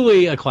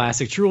 Truly a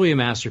classic, truly a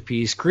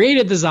masterpiece.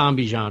 Created the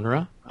zombie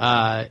genre,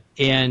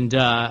 and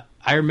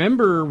I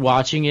remember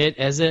watching it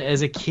as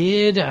a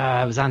kid.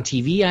 I was on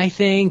TV, I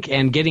think,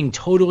 and getting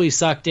totally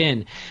sucked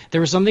in. There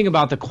was something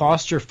about the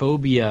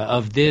claustrophobia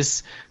of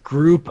this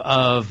group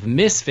of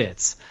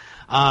misfits,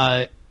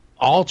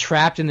 all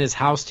trapped in this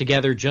house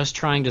together, just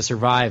trying to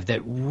survive,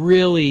 that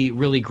really,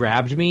 really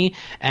grabbed me.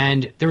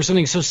 And there was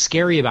something so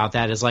scary about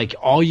that. Is like,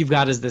 all you've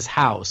got is this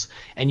house,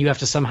 and you have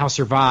to somehow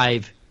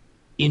survive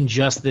in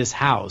just this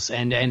house,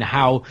 and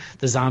how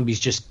the zombies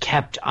just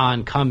kept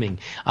on coming.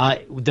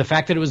 The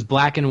fact that it was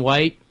black and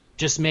white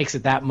just makes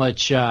it that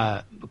much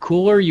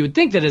cooler. You would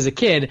think that as a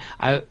kid,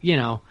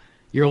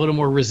 you're a little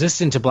more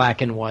resistant to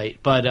black and white,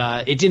 but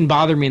it didn't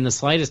bother me in the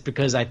slightest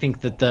because I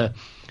think that the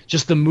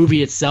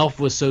movie itself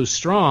was so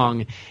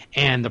strong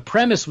and the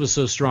premise was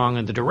so strong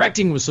and the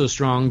directing was so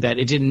strong that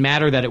it didn't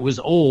matter that it was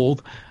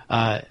old,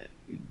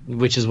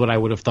 which is what I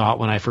would have thought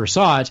when I first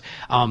saw it.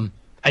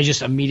 I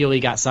just immediately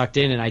got sucked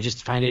in, and I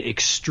just find it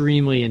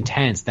extremely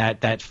intense,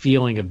 that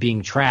feeling of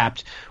being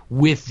trapped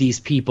with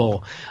these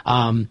people.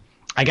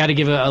 I got to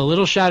give a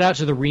little shout out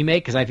to the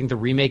remake because I think the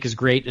remake is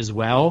great as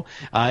well.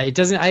 I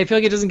feel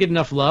like it doesn't get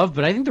enough love,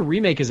 but I think the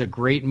remake is a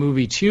great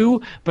movie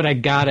too. But I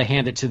gotta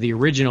hand it to the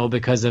original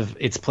because of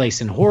its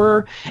place in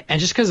horror and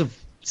just because of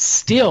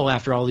still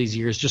after all these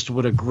years, just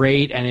what a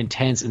great and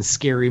intense and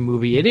scary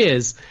movie it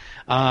is.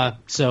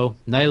 So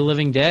Night of the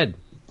Living Dead.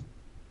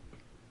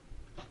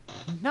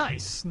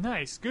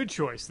 Nice, good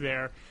choice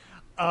there.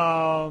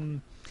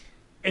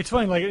 It's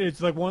funny, like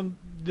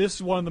this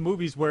is one of the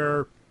movies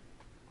where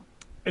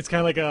it's kind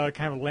of like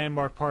a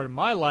landmark part of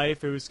my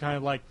life. It was kind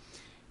of like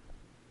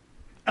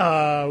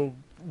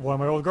one of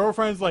my old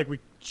girlfriends,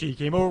 she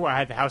came over, I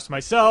had the house to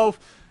myself,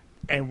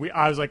 and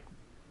I was like,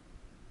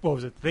 what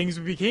was it? Things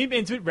became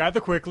intimate rather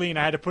quickly, and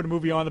I had to put a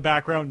movie on in the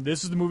background.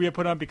 This is the movie I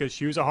put on because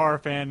she was a horror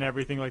fan and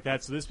everything like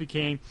that. So this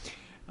became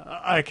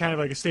kind of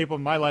like a staple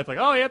in my life. Like,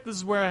 oh yeah, this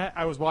is where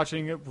I was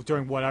watching it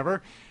during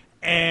whatever.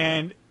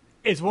 And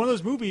it's one of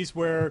those movies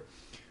where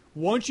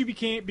once you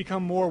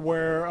become more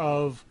aware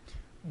of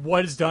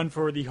what it's done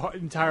for the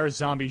entire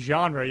zombie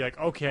genre, you're like,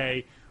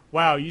 okay,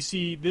 wow, you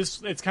see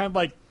this. It's kind of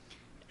like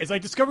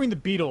discovering the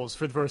Beatles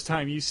for the first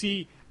time. You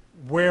see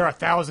where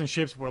 1,000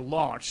 ships were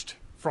launched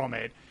from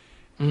it.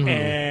 Mm-hmm.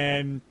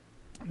 And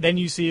then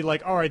you see,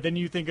 all right, then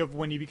you think of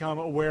when you become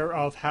aware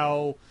of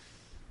how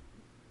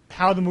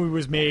the movie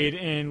was made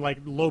in,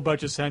 low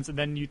budget sense, and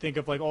then you think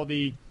of, all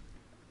the,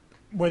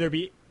 whether it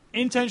be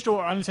intentional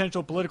or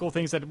unintentional political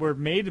things that were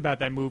made about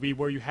that movie,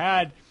 where you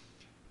had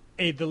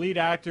the lead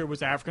actor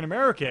was African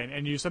American,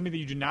 and something that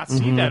you do not see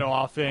mm-hmm. that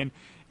often,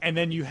 and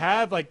then you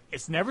have,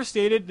 it's never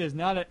stated, there's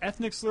not an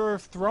ethnic slur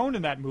thrown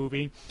in that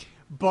movie,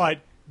 but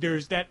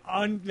there's that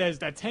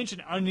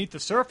tension underneath the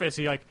surface.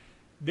 You're like,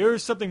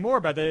 there's something more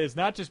about that. It's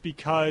not just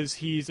because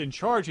he's in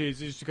charge. It's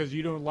just because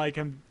you don't like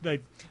him.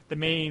 Like the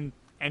main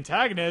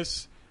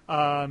antagonist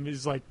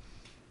is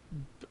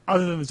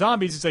other than the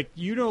zombies, it's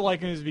you don't like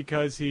him is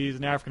because he's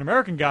an African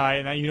American guy,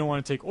 and that you don't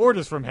want to take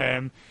orders from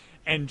him,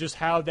 and just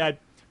how that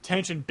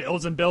tension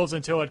builds and builds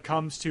until it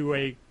comes to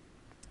a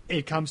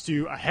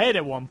head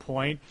at one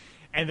point,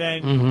 and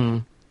then mm-hmm.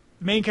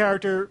 the main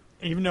character,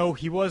 even though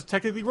he was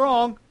technically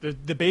wrong,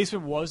 the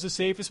basement was the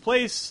safest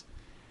place.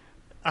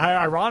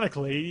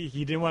 Ironically,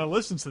 he didn't want to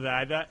listen to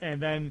that,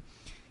 and then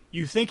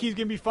you think he's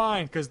going to be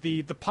fine because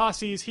the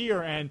posse is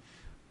here and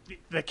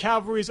the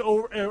cavalry's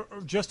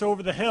just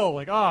over the hill.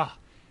 We're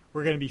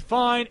going to be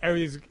fine.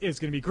 Everything is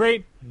going to be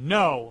great.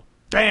 No.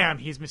 Bam!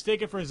 He's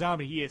mistaken for a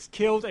zombie. He is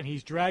killed and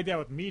he's dragged out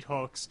with meat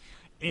hooks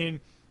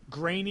in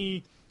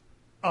grainy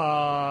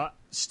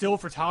still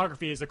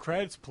photography as the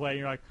credits play.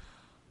 You're like,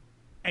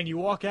 and you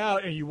walk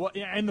out and you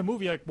end the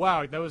movie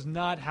wow, that was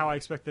not how I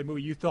expected the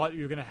movie. You thought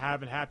you were going to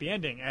have a happy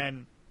ending,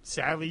 and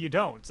sadly you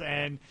don't.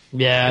 And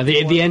yeah,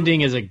 the ending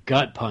is a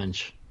gut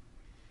punch.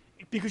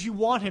 Because you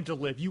want him to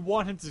live. You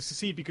want him to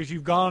succeed because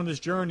you've gone on this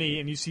journey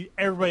and you see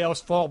everybody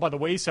else fall by the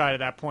wayside at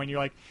that point. You're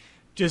like,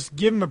 just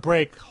give him a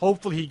break.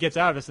 Hopefully he gets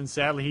out of this, and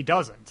sadly he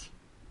doesn't.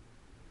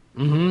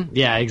 Mm-hmm.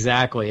 Yeah,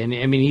 exactly. And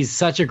I mean, he's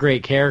such a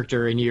great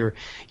character, and you're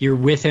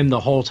with him the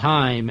whole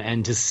time,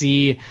 and to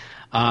see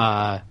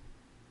how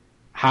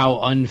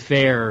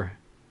unfair,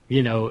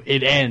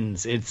 it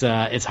ends.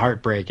 It's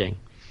heartbreaking.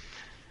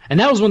 And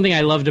that was one thing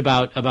I loved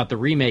about the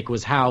remake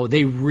was how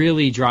they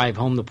really drive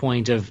home the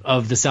point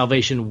of the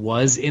salvation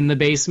was in the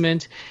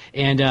basement.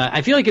 And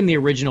I feel like in the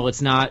original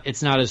it's not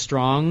as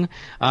strong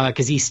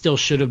because he still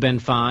should have been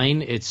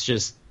fine. It's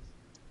just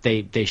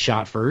they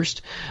shot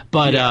first.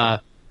 But yeah.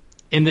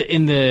 In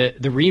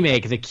the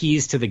remake, the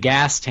keys to the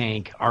gas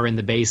tank are in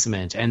the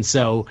basement, and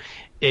so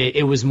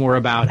it was more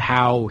about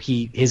how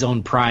his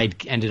own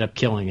pride ended up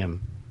killing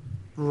him.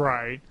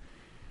 Right.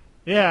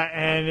 Yeah,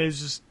 and it's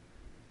just.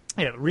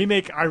 Yeah, the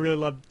remake I really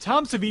loved.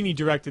 Tom Savini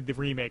directed the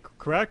remake,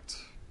 correct?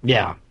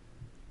 Yeah.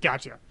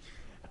 Gotcha.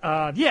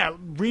 Yeah,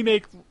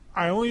 remake,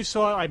 I only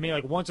saw it, I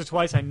mean, once or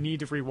twice. I need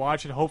to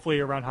rewatch it. Hopefully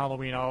around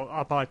Halloween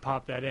I'll probably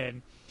pop that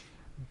in.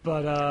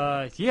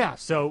 But, yeah,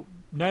 so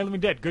Night of the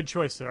Living Dead, good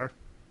choice, sir.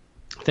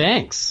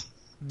 Thanks.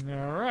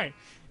 All right.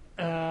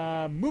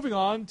 Moving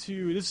on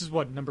to, this is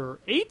what, number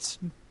 8?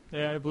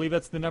 I believe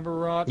that's the number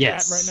we're at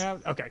right now?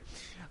 Okay.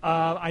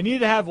 I needed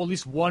to have at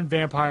least one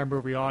vampire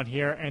movie on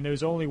here, and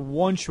there's only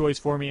one choice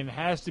for me, and it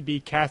has to be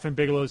Catherine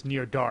Bigelow's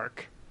Near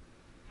Dark.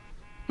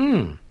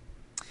 And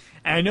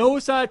I know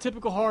it's not a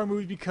typical horror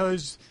movie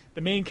because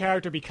the main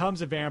character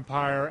becomes a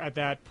vampire at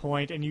that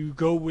point, and you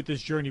go with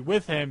this journey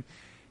with him,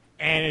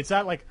 and it's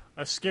not like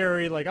a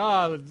scary,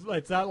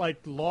 it's not like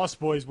Lost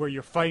Boys where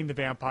you're fighting the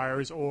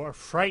vampires or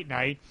Fright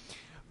Night,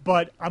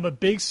 but I'm a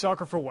big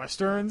sucker for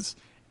Westerns,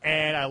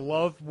 And I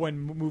love when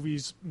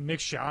movies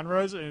mix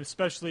genres, and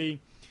especially,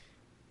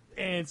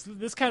 and it's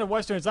this kind of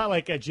Western. It's not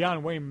like a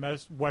John Wayne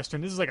Western.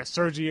 This is like a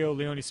Sergio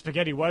Leone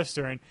spaghetti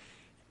Western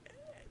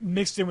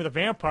mixed in with a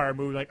vampire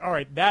movie. Like, all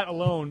right, that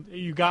alone,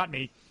 you got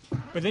me.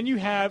 But then you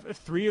have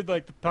three of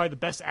probably the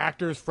best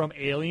actors from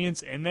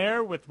Aliens in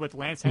there with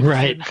Lance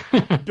Henriksen,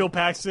 Right. Bill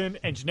Paxton,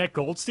 and Jeanette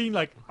Goldstein.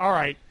 Like, all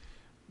right,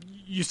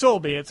 you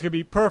sold me. It's gonna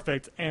be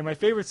perfect. And my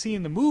favorite scene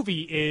in the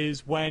movie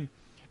is when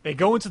they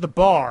go into the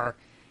bar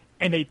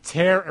and they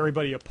tear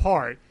everybody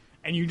apart,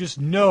 and you just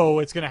know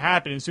it's gonna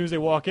happen as soon as they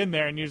walk in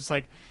there, and you're just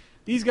like,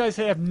 these guys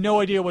have no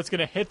idea what's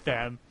gonna hit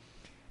them.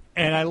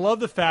 And I love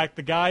the fact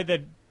the guy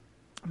that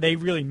they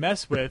really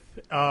mess with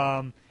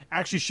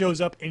actually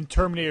shows up in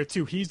Terminator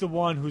 2. He's the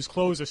one whose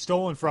clothes are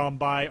stolen from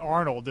by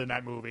Arnold in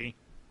that movie.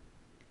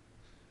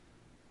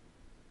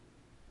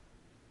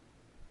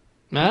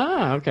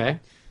 Ah, okay.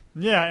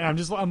 Yeah,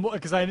 and I'm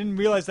because I didn't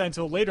realize that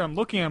until later. I'm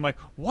looking, I'm like,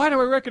 why do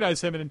I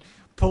recognize him? And then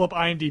pull up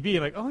IMDb,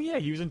 and like, oh yeah,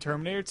 he was in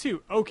Terminator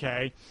 2.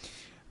 Okay,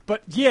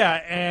 but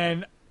yeah,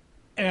 and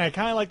I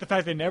kind of like the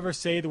fact they never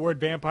say the word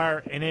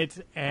vampire in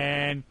it,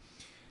 and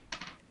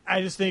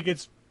I just think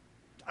it's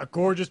a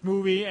gorgeous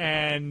movie,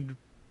 and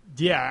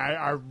yeah,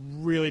 I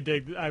really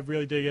dig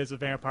it as a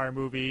vampire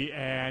movie,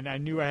 and I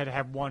knew I had to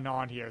have one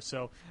on here,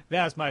 so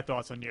that's my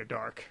thoughts on Near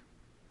Dark.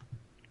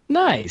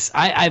 Nice.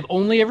 I've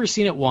only ever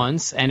seen it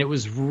once, and it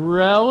was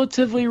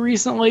relatively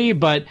recently,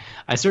 but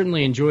I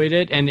certainly enjoyed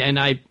it. And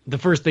the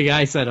first thing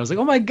I said, I was like,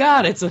 oh my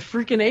God, it's a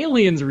freaking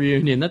Aliens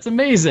reunion. That's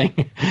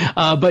amazing.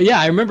 But yeah,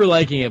 I remember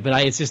liking it, but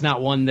it's just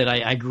not one that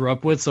I grew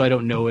up with, so I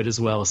don't know it as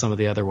well as some of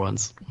the other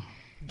ones.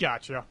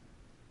 Gotcha.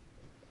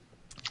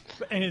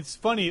 And it's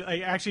funny,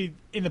 like actually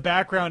in the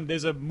background,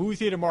 there's a movie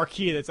theater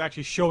marquee that's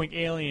actually showing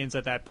Aliens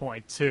at that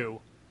point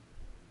too.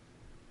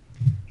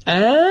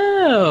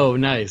 Oh,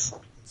 nice.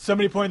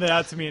 Somebody pointed that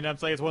out to me, and I'm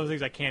like, it's one of the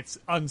things I can't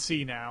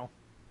unsee now.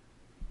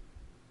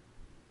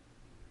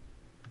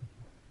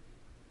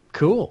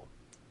 Cool.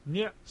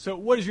 Yeah. So,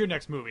 what is your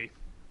next movie?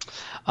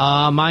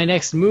 My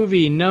next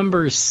movie,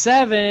 number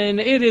 7,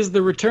 it is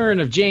the return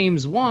of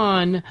James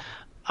Wan.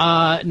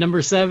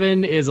 Number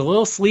 7 is a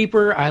little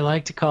sleeper I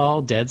like to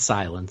call Dead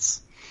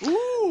Silence.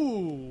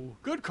 Ooh,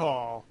 good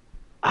call.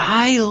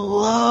 I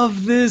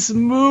love this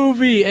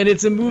movie, and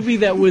it's a movie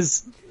that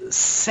was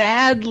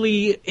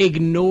sadly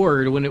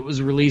ignored when it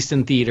was released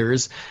in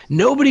theaters.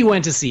 Nobody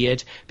went to see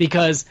it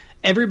because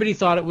everybody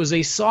thought it was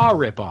a Saw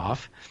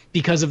ripoff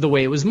because of the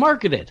way it was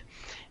marketed.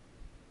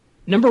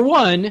 Number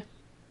one,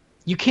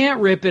 you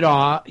can't rip it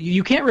off.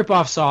 You can't rip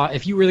off Saw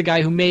if you were the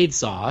guy who made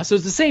Saw. So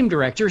it's the same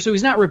director, so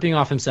he's not ripping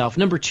off himself.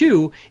 Number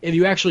two, if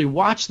you actually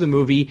watch the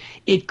movie,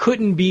 it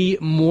couldn't be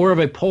more of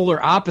a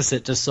polar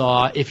opposite to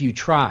Saw if you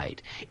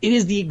tried. It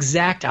is the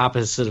exact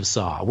opposite of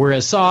Saw,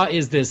 whereas Saw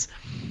is this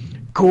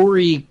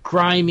gory,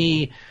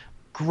 grimy,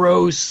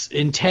 gross,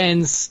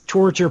 intense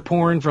torture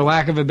porn, for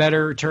lack of a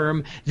better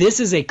term. This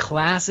is a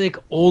classic,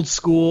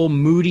 old-school,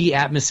 moody,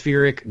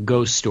 atmospheric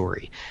ghost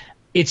story.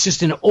 It's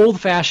just an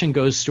old-fashioned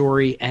ghost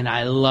story, and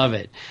I love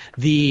it.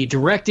 The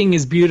directing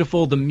is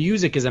beautiful. The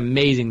music is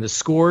amazing. The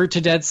score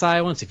to Dead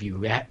Silence, if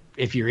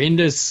you're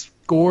into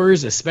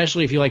scores,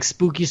 especially if you like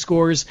spooky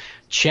scores,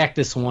 check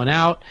this one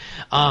out.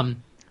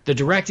 The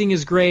directing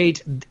is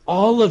great.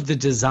 All of the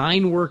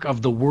design work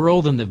of the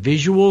world and the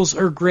visuals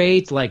are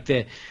great, like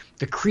the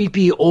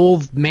creepy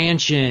old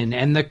mansion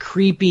and the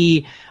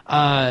creepy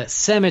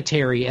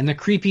cemetery and the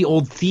creepy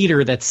old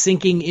theater that's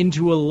sinking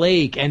into a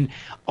lake, and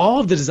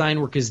all of the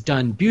design work is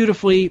done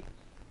beautifully.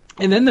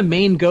 And then the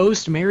main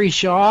ghost, Mary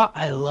Shaw,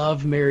 I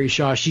love Mary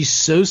Shaw. She's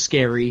so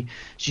scary.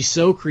 She's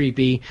so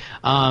creepy.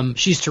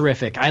 She's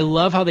terrific. I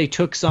love how they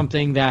took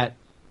something that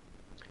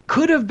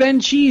could have been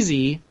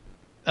cheesy,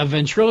 a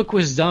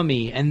ventriloquist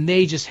dummy, and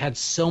they just had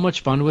so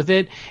much fun with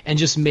it and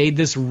just made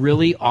this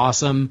really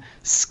awesome,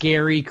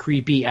 scary,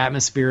 creepy,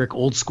 atmospheric,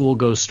 old-school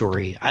ghost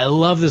story. I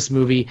love this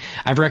movie.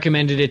 I've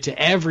recommended it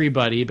to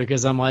everybody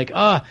because I'm like,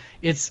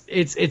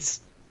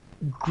 it's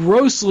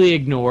grossly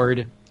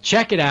ignored.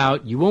 Check it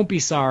out. You won't be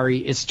sorry.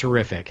 It's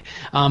terrific.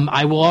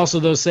 I will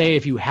also, though, say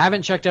if you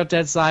haven't checked out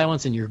Dead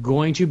Silence and you're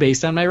going to,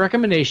 based on my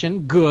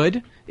recommendation,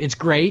 good. It's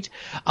great.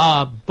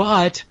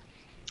 But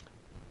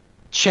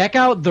check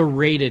out the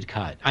rated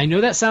cut. I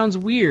know that sounds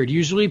weird.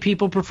 Usually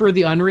people prefer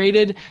the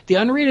unrated. The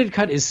unrated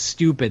cut is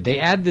stupid. They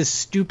add this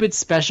stupid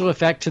special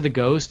effect to the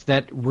ghost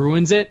that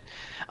ruins it.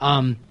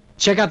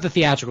 Check out the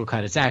theatrical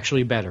cut. It's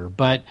actually better.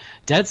 But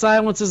Dead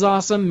Silence is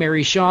awesome.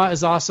 Mary Shaw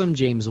is awesome.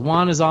 James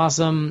Wan is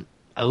awesome.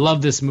 I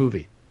love this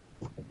movie.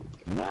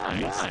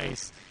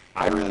 Nice.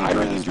 I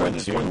really enjoyed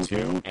this one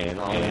too, and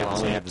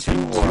only have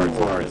two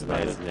words.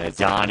 That's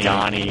Donnie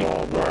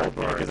Wahlberg,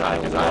 because I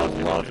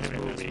love him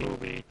in this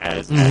movie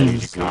as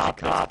a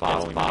cop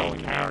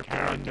following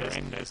character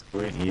in this.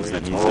 He's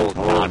a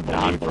total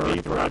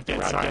non-believer of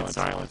Dead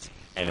Silence.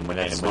 And when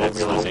that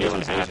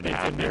realization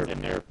happens,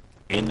 and they're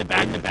in the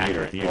back of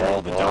the theater,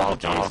 all the doll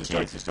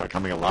cases start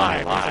coming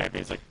alive.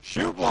 It's like,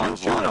 shoot one,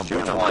 shoot them,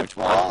 which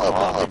one,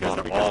 all of them,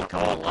 because they're all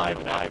coming alive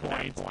at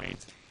that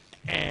point.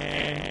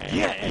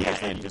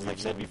 And just like I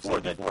said before,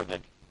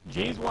 that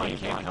James Wan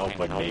can't help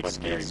but make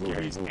scary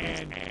movies,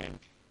 and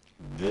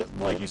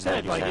like you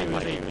said,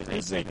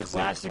 this is a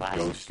classic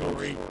ghost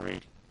story,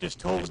 just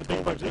told with a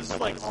big budget. This is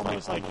like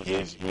almost like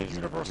his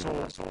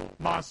Universal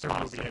monster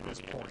movie at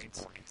this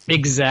point.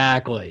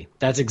 Exactly.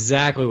 That's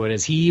exactly what it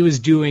is. He was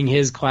doing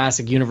his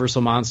classic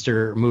Universal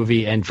monster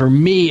movie, and for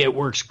me, it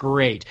works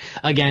great.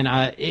 Again,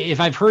 if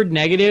I've heard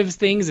negative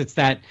things, it's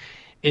that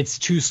it's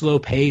too slow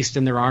paced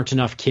and there aren't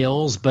enough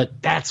kills,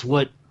 but that's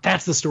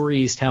the story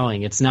he's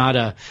telling. It's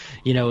not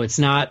it's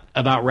not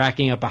about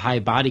racking up a high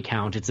body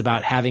count. It's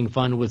about having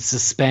fun with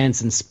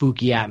suspense and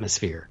spooky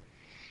atmosphere.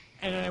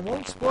 And I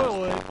won't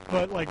spoil it,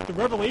 but like the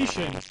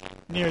revelation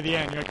near the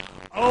end, you're like,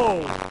 oh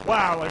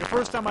wow! Like the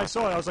first time I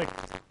saw it, I was like,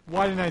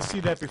 why didn't I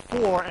see that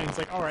before? And it's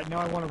like, all right, now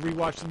I want to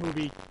rewatch the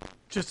movie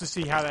just to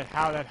see how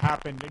that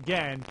happened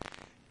again.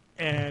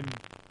 And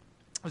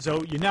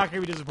so you're not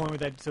gonna be disappointed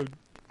with that. So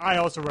I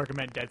also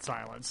recommend Dead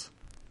Silence.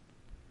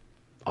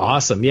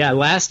 Awesome. Yeah,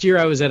 last year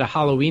I was at a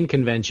Halloween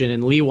convention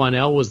and Lee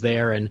Wanell was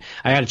there, and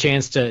I had a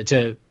chance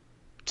to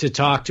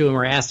talk to him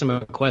or asked him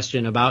a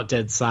question about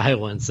Dead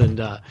Silence, and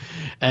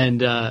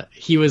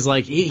he was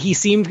like, he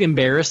seemed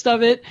embarrassed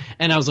of it,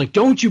 and I was like,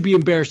 don't you be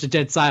embarrassed of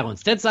Dead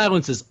Silence. Dead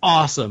Silence is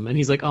awesome. And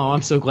he's like, oh,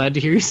 I'm so glad to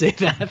hear you say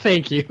that.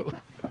 Thank you.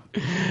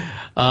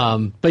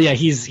 But yeah,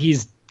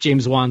 he's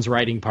James Wan's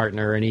writing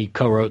partner, and he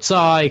co-wrote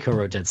Saw, he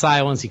co-wrote Dead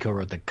Silence, he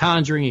co-wrote The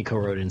Conjuring, he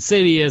co-wrote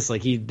Insidious.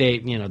 Like they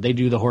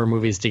do the horror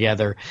movies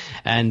together,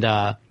 and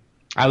I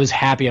was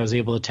happy I was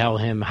able to tell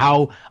him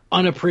how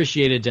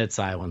unappreciated Dead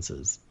Silence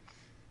is.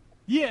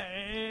 Yeah,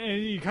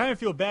 and you kind of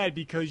feel bad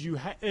because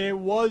it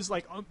was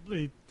like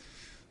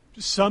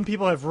some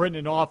people have written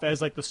it off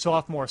as like the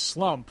sophomore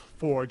slump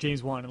for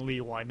James Wan and Lee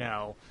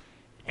Wanell,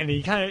 and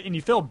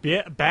you feel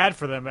bad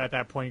for them at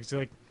that point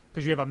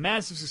because you have a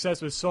massive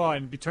success with Saw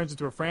and it turns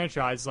into a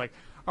franchise. It's like,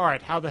 all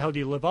right, how the hell do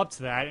you live up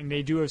to that? And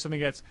they do have something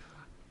that's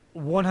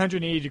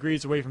 180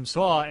 degrees away from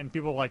Saw, and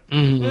people are like,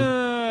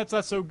 it's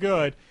not so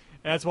good.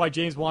 And that's why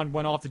James Wan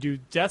went off to do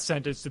Death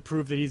Sentence to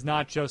prove that he's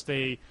not just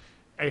a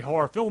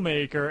horror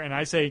filmmaker. And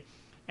I say,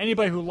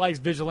 anybody who likes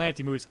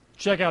vigilante movies,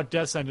 check out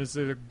Death Sentence.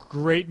 It's a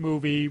great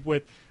movie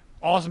with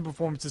awesome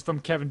performances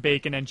from Kevin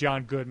Bacon and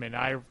John Goodman.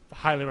 I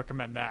highly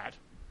recommend that.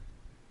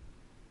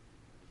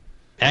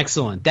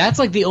 Excellent. That's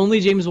like the only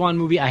James Wan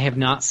movie I have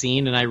not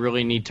seen, and I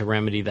really need to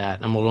remedy that.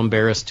 I'm a little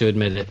embarrassed to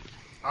admit it.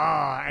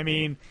 I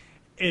mean,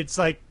 it's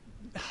like,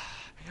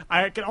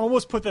 I can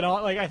almost put that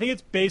on, like, I think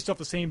it's based off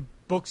the same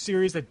book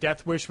series that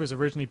Death Wish was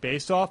originally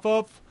based off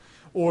of,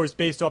 or it's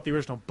based off the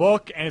original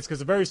book, and it's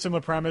because a very similar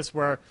premise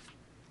where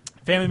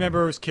family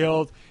member is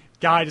killed,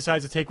 guy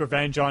decides to take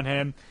revenge on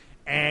him,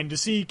 and to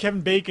see Kevin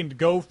Bacon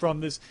go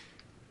from this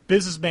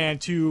businessman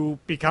to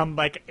become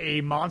like a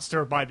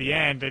monster by the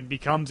end and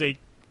becomes a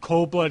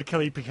cold-blooded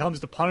killer, he becomes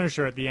the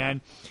Punisher at the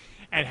end,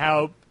 and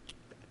how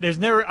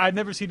I've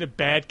never seen a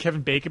bad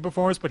Kevin Bacon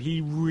performance, but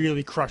he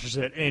really crushes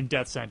it in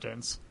Death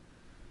Sentence.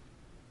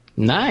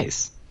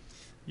 Nice.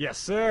 Yes,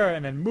 sir.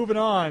 And then moving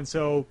on,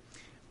 so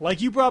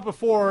like you brought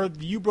before,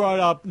 you brought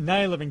up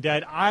Night of the Living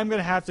Dead. I'm going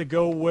to have to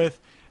go with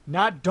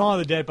not Dawn of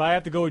the Dead, but I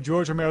have to go with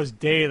George Romero's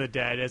Day of the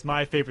Dead as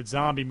my favorite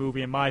zombie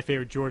movie and my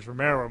favorite George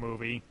Romero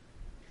movie.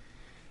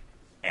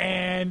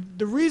 And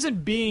the reason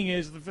being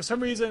is, for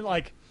some reason,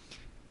 like,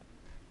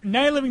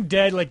 Night of the Living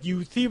Dead, like,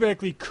 you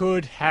theoretically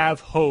could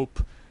have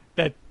hope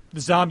that the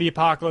zombie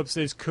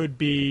apocalypses could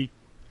be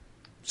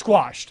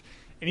squashed.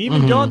 And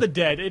even Dawn of the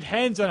Dead, it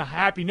ends on a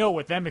happy note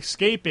with them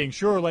escaping.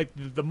 Sure, like,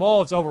 the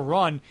mall is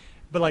overrun,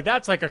 but, like,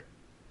 that's like a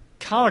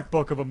comic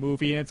book of a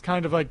movie, and it's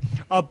kind of, like,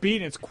 upbeat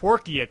and it's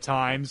quirky at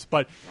times.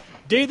 But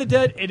Day of the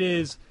Dead,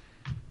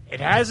 it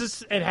has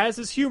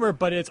this humor,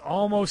 but it's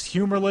almost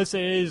humorless.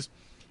 It is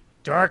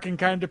dark and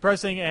kind of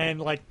depressing,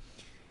 and, like,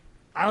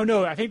 I don't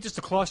know, I think just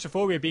the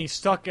claustrophobia being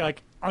stuck,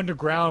 like,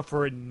 underground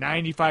for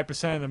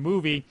 95% of the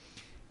movie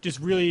just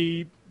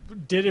really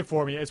did it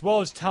for me, as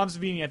well as Tom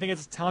Savini. I think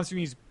it's Tom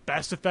Savini's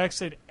best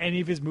effects in any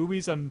of his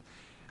movies.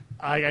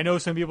 I know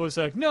some people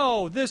say, like,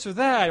 no, this or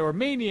that, or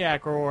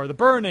Maniac, or The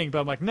Burning, but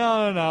I'm like,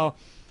 no.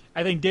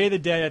 I think Day of the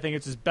Dead, I think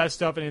it's his best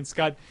stuff, and it's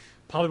got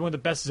probably one of the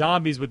best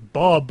zombies with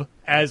Bub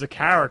as a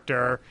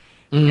character.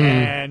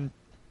 And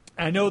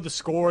I know the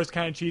score is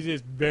kind of cheesy.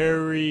 It's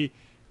very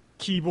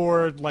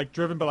keyboard like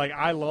driven, but like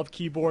I love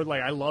keyboard,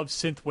 like I love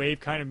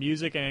synthwave kind of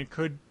music, and it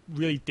could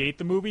really date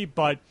the movie.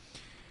 But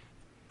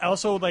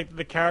also like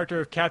the character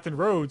of Captain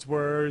Rhodes,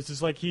 where it's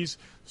just like he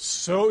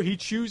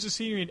chooses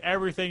scenery in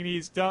everything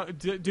he's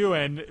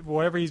doing,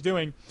 whatever he's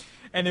doing.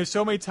 And there's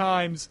so many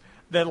times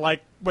that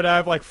like when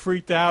I've like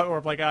freaked out,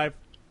 or like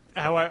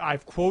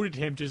I've quoted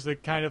him just to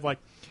kind of like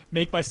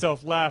make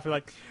myself laugh.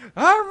 Like,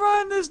 I'm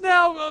running this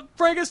now,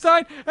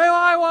 Frankenstein, and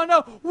I want to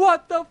know,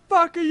 what the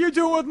fuck are you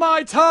doing with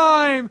my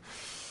time?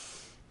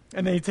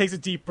 And then he takes a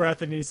deep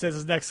breath and he says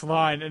his next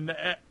line. And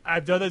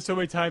I've done that so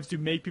many times to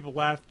make people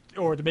laugh,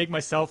 or to make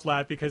myself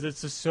laugh, because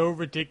it's just so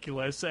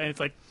ridiculous. And it's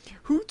like,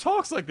 who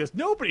talks like this?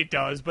 Nobody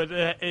does. But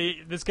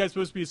this guy's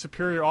supposed to be a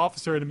superior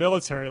officer in the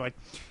military. Like,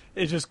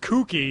 it's just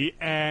kooky.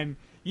 And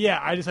yeah,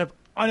 I just have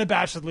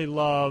unabashedly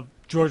love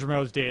George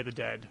Romero's Day of the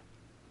Dead.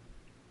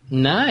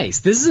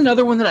 Nice. This is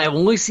another one that I've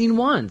only seen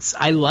once.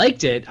 I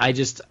liked it.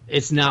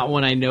 It's not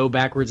one I know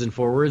backwards and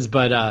forwards,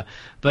 but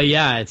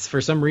yeah, it's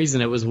for some reason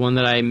it was one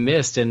that I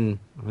missed, and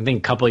I think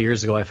a couple of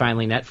years ago I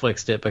finally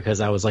Netflixed it because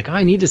I was like, oh,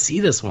 I need to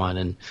see this one,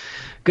 and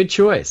good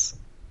choice.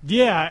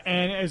 Yeah,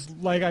 and as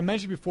like I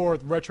mentioned before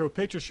with Retro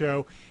Picture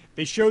Show,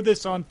 they showed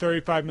this on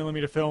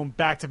 35mm film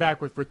back to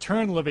back with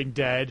Return of the Living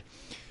Dead,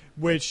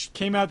 which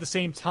came out at the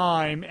same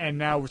time, and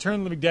now Return of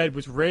the Living Dead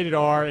was rated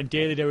R and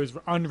Day of the Dead was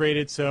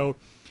unrated, so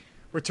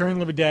Return of the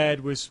Living Dead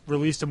was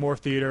released to more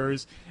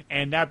theaters,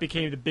 and that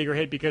became the bigger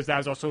hit because that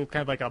was also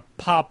kind of like a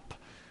pop,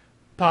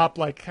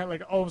 like kind of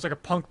like almost like a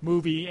punk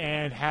movie,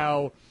 and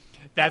how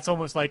that's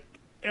almost like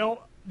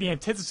the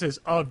antithesis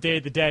of Day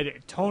of the Dead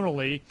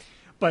tonally,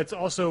 but it's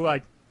also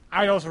like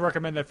I'd also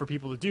recommend that for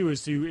people to do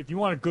is to, if you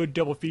want a good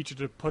double feature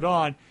to put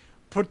on,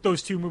 put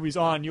those two movies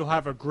on. You'll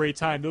have a great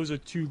time. Those are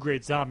two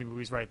great zombie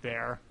movies right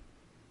there.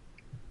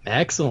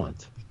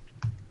 Excellent.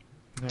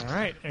 All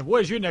right, and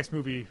what is your next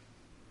movie?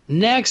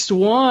 Next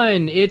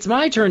one, it's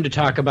my turn to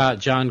talk about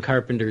John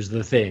Carpenter's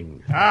The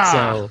Thing.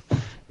 So,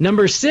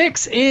 number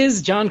 6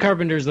 is John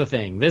Carpenter's The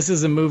Thing. This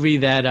is a movie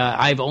that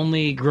I've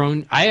only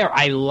grown...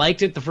 I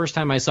liked it the first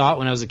time I saw it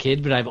when I was a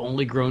kid, but I've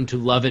only grown to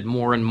love it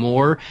more and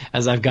more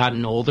as I've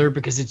gotten older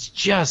because it's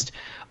just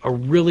a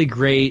really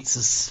great,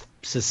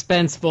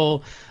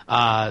 suspenseful,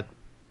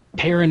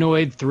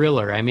 paranoid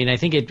thriller. I mean, I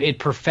think it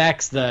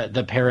perfects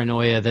the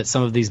paranoia that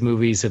some of these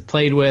movies have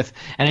played with,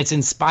 and it's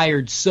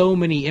inspired so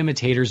many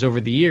imitators over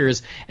the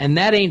years, and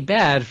that ain't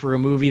bad for a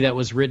movie that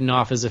was written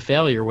off as a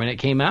failure when it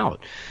came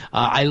out.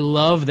 I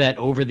love that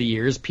over the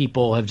years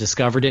people have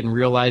discovered it and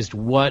realized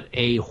what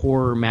a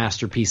horror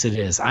masterpiece it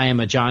is. I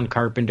am a John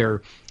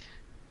Carpenter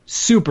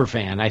super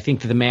fan. I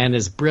think that the man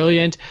is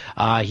brilliant.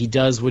 He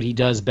does what he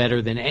does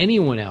better than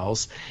anyone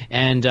else,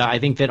 and I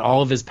think that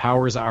all of his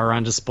powers are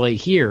on display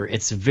here.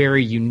 It's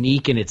very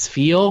unique in its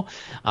feel.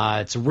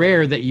 It's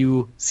rare that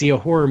you see a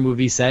horror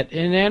movie set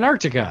in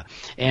Antarctica,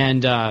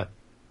 and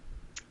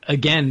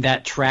again,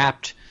 that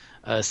trapped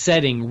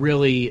setting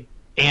really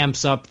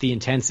amps up the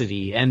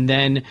intensity. And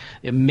then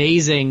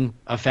amazing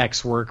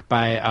effects work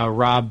by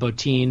Rob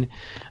Bottin,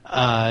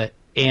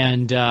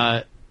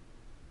 and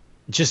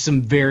just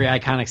some very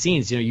iconic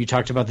scenes. You know, you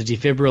talked about the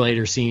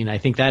defibrillator scene. I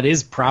think that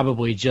is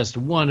probably just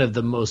one of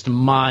the most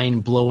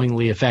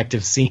mind-blowingly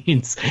effective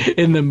scenes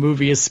in the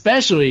movie,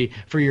 especially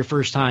for your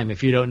first time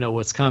if you don't know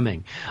what's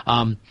coming.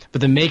 But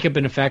the makeup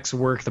and effects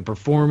work, the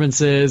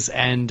performances,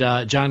 and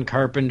John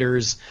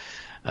Carpenter's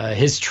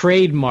his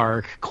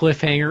trademark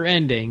cliffhanger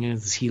ending,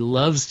 as he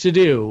loves to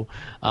do.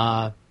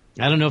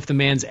 I don't know if the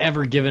man's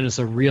ever given us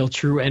a real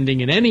true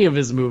ending in any of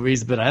his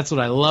movies, but that's what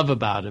I love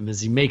about him,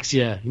 is he makes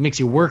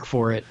you work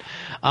for it.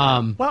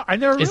 Well, I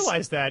never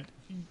realized that.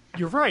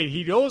 You're right.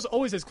 He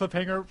always has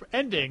cliffhanger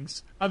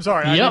endings. I'm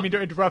sorry. I didn't mean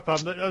to interrupt.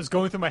 I was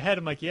going through my head.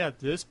 I'm like, yeah,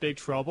 this, Big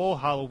Trouble,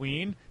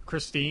 Halloween,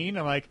 Christine.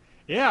 I'm like,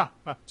 yeah.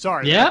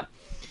 Sorry. Yeah.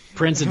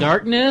 Prince of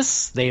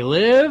Darkness, They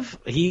Live.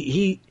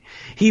 He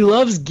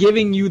loves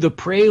giving you the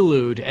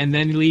prelude and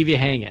then leave you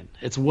hanging.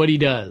 It's what he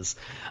does.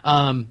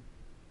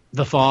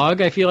 The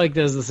Fog, I feel like,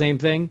 does the same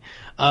thing.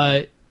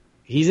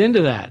 He's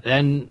into that,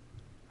 and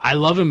I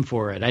love him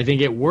for it. I think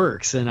it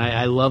works, and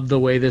I love the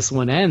way this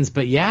one ends.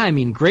 But yeah, I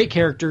mean, great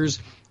characters,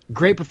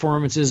 great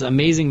performances,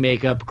 amazing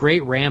makeup,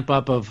 great ramp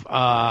up of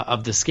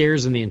the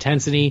scares and the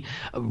intensity.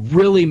 A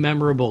really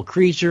memorable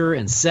creature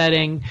and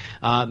setting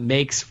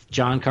makes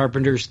John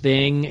Carpenter's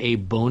Thing a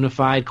bona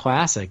fide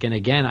classic. And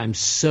again, I'm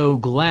so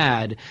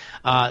glad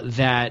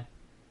that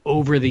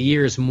over the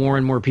years, more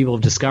and more people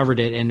have discovered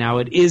it, and now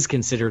it is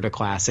considered a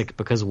classic,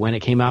 because when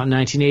it came out in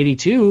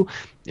 1982,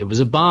 it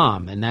was a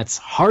bomb, and that's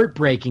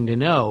heartbreaking to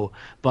know,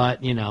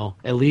 but, you know,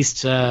 at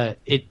least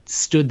it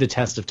stood the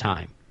test of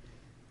time.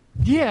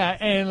 Yeah,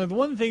 and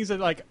one of the things that,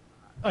 like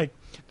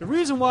the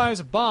reason why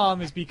it's a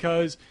bomb is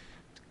because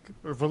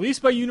it was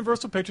released by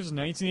Universal Pictures in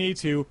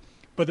 1982,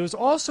 but there was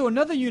also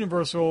another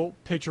Universal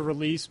picture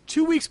release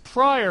 2 weeks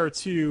prior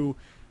to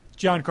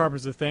John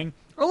Carpenter's The Thing.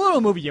 A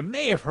little movie, you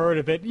may have heard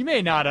of it, you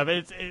may not have.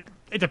 It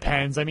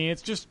depends. I mean,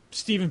 it's just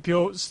Steven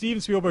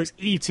Spielberg's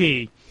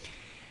E.T.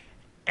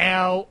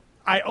 Now,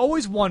 I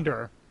always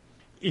wonder,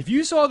 if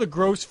you saw the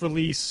gross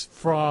release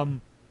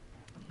from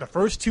the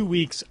first 2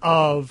 weeks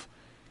of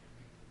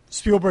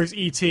Spielberg's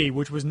E.T.,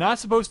 which was not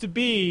supposed to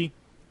be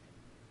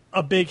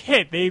a big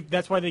hit.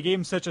 That's why they gave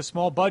him such a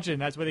small budget,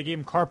 and that's why they gave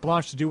him carte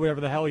blanche to do whatever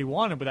the hell he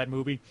wanted with that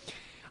movie.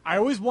 I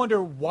always wonder,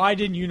 why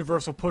didn't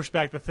Universal push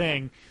back The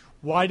Thing?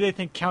 Why do they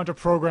think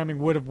counter-programming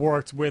would have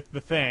worked with The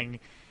Thing?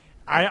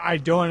 I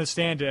don't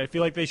understand it. I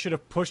feel like they should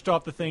have pushed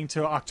off The Thing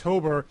to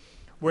October,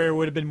 where it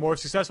would have been more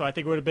successful. I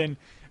think it would have been,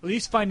 at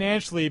least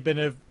financially,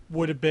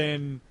 would have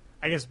been,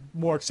 I guess,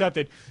 more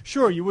accepted.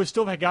 Sure, you would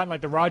still have gotten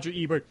like the Roger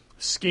Ebert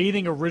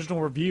scathing original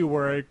review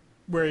where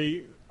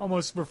he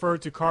almost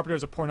referred to Carpenter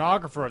as a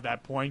pornographer at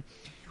that point,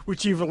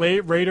 which he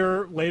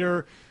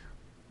later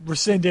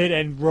rescinded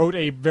and wrote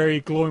a very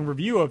glowing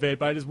review of it.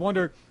 But I just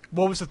wonder,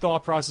 what was the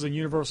thought process in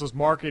Universal's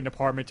marketing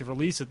department to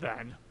release it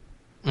then?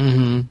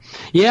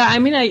 Yeah, I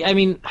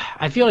mean,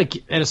 I feel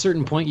like at a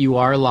certain point you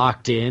are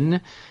locked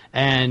in,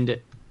 and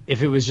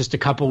if it was just a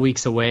couple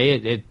weeks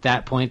away, at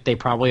that point they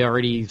probably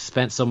already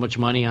spent so much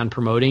money on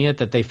promoting it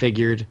that they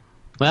figured,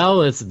 well,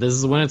 this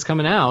is when it's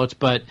coming out.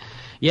 But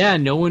yeah,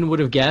 no one would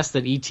have guessed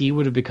that E.T.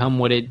 would have become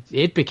what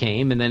it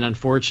became, and then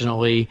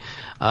unfortunately,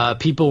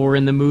 people were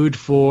in the mood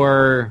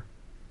for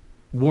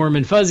warm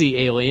and fuzzy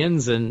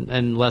aliens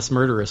and less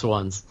murderous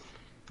ones.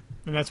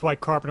 And that's why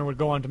Carpenter would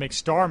go on to make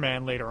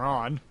Starman later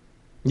on.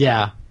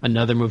 Yeah,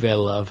 another movie I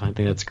love. I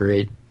think that's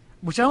great.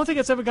 Which I don't think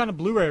it's ever gotten a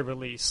Blu-ray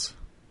release.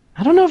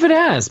 I don't know if it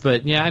has,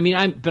 but yeah, I mean,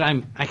 I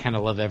kind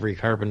of love every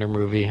Carpenter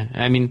movie.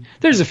 I mean,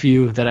 there's a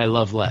few that I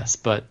love less,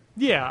 but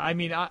yeah, I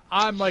mean,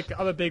 I'm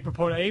a big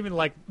proponent. I even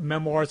like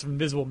Memoirs of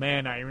Invisible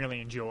Man. I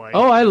really enjoy.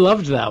 Oh, I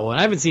loved that one.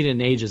 I haven't seen it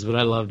in ages, but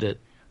I loved it.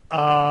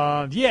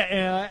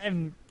 Yeah,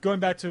 and going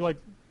back to like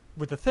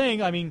with The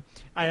Thing, I mean,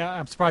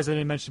 I'm surprised I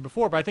didn't mention it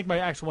before, but I think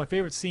my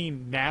favorite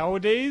scene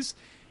nowadays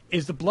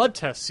is the blood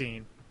test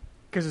scene.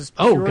 It's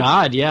pure,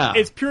 God, yeah,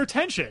 it's pure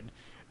tension.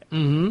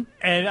 Mm-hmm.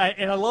 And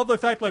I love the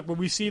fact like when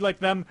we see like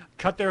them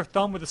cut their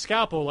thumb with a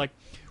scalpel, like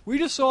we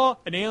just saw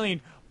an alien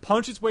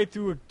punch its way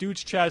through a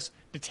dude's chest,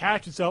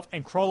 detach itself,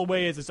 and crawl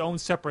away as its own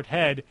separate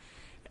head,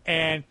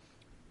 and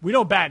we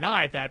don't bat an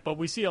eye at that, but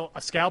we see a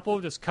scalpel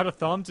just cut a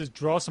thumb, just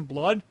draw some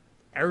blood.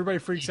 Everybody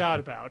freaks out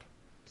about.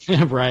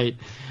 Right.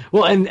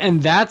 Well,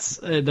 and that's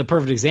the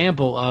perfect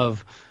example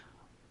of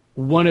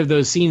one of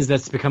those scenes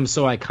that's become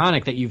so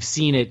iconic that you've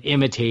seen it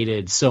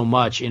imitated so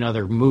much in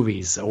other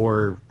movies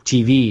or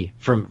TV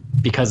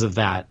because of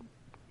that.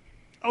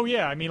 Oh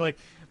yeah, I mean like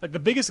the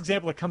biggest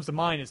example that comes to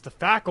mind is The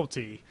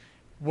Faculty,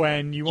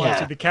 when you want to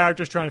see the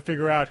characters trying to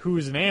figure out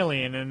who's an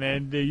alien, and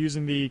then they're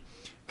using the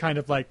kind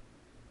of like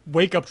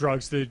wake up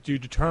drugs to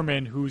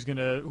determine who's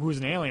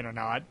an alien or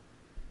not.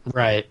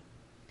 Right.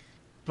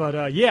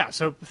 But yeah,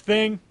 so The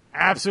Thing,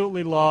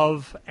 absolutely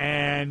love,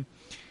 and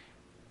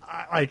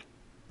I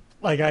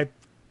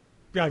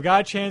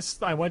got a chance.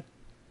 I went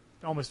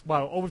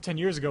over 10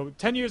 years ago.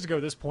 10 years ago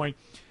at this point,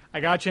 I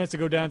got a chance to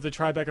go down to the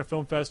Tribeca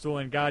Film Festival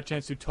and got a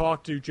chance to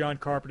talk to John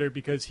Carpenter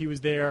because he was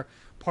there,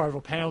 part of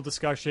a panel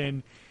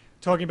discussion,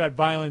 talking about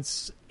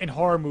violence in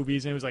horror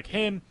movies. And it was like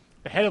him,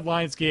 the head of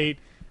Lionsgate,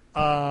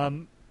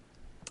 and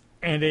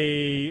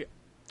a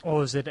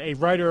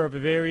writer of a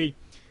very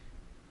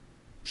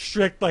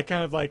strict, like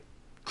kind of like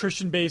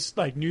Christian-based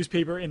like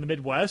newspaper in the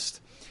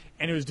Midwest.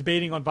 And it was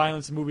debating on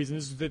violence in movies, and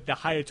this is the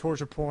height of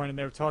torture porn, and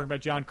they were talking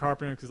about John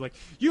Carpenter, because, like,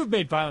 you've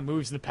made violent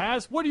movies in the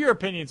past. What are your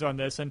opinions on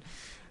this? And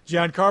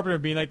John Carpenter,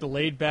 being, like, the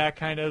laid-back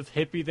kind of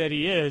hippie that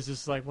he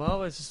is like,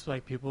 well, it's just,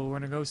 like, people are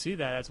going to go see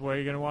that. That's what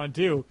you're going to want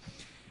to do.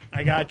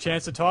 I got a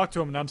chance to talk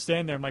to him, and I'm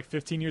standing there. I'm, like,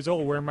 15 years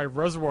old, wearing my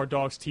Reservoir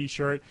Dogs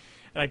T-shirt,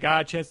 and I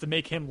got a chance to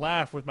make him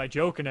laugh with my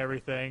joke and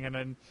everything,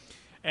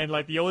 and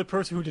like the only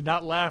person who did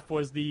not laugh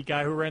was the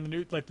guy who ran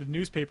the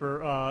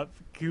newspaper,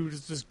 who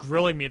was just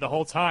grilling me the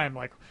whole time.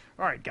 Like,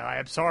 all right, guy,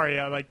 I'm sorry.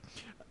 Like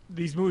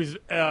these movies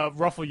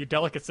ruffle your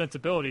delicate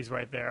sensibilities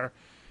right there.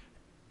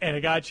 And I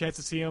got a chance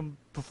to see him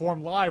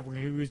perform live when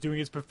he was doing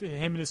him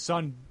and his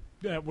son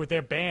with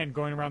their band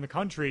going around the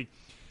country.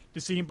 To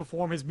see him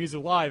perform his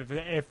music live,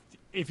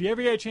 if you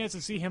ever get a chance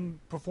to see him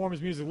perform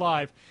his music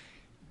live,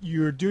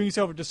 you're doing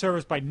yourself a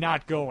disservice by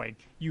not going.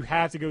 You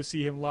have to go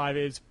see him live.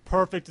 It's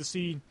perfect to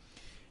see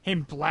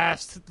him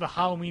blast the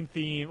Halloween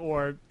theme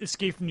or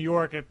Escape from New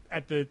York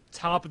at the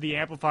top of the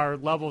amplifier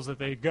levels that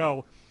they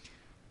go.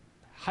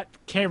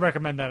 Can't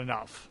recommend that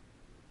enough.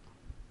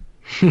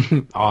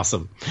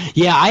 Awesome.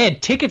 Yeah, I had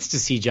tickets to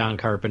see John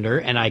Carpenter,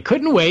 and I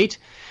couldn't wait.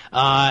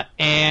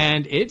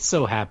 And it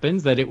so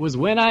happens that it was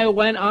when I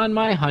went on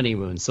my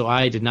honeymoon, so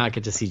I did not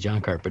get to see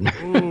John Carpenter.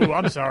 Ooh,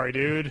 I'm sorry,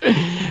 dude.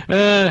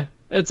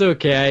 It's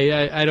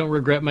okay. I don't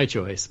regret my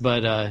choice,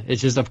 but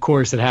it's just, of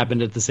course, it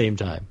happened at the same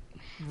time.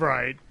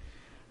 Right.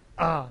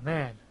 Oh,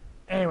 man.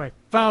 Anyway,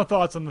 final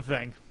thoughts on The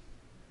Thing.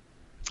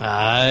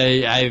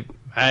 I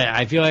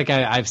feel like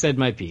I've said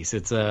my piece.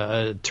 It's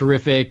a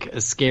terrific, a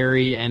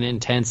scary, and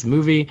intense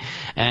movie,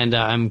 and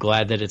I'm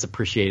glad that it's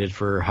appreciated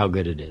for how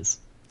good it is.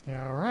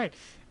 Yeah, all right.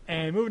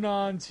 And moving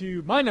on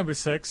to my number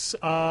 6,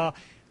 gotta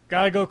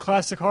go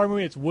classic horror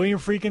movie. It's William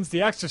Friedkin's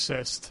The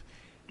Exorcist.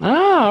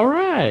 Ah, all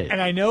right.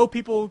 And I know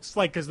people,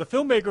 like, because the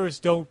filmmakers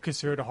don't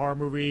consider it a horror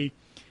movie.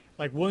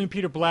 Like William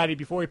Peter Blatty,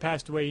 before he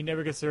passed away, he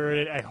never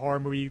considered it a horror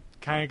movie.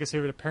 Kind of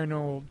considered it a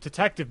paranormal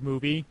detective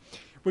movie,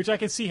 which I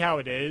can see how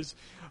it is.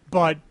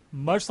 But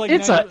much like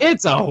it's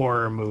a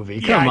horror movie.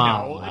 Yeah, Come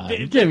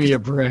on, give me a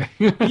break.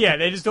 Yeah,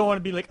 they just don't want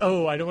to be like,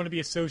 oh, I don't want to be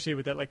associated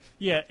with that. Like,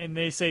 yeah, and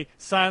they say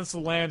Silence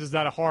of the Lambs is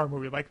not a horror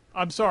movie. Like,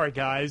 I'm sorry,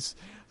 guys,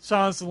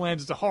 Silence of the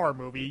Lambs is a horror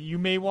movie. You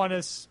may want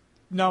to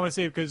not want to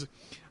say it because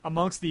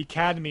amongst the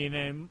academy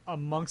and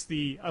amongst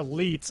the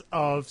elites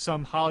of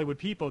some Hollywood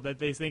people that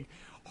they think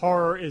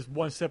horror is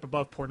one step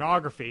above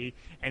pornography.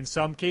 In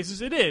some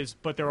cases it is,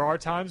 but there are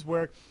times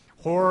where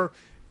horror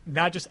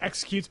not just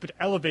executes but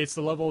elevates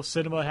the level of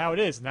cinema how it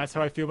is, and that's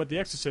how I feel about The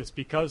Exorcist,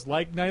 because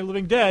like Night of the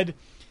Living Dead,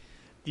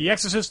 The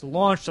Exorcist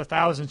launched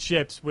 1,000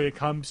 ships when it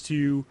comes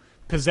to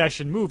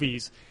possession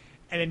movies.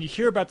 And then you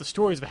hear about the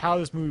stories of how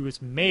this movie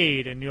was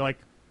made, and you're like,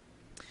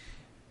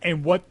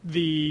 and what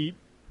the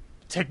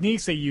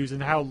techniques they used,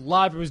 and how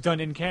live it was done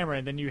in camera.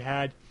 And then you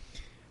had,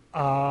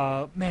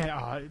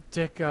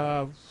 Dick,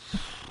 I'm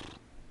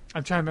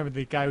trying to remember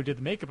the guy who did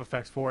the makeup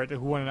effects for it, who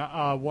won,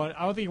 I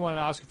don't think he won an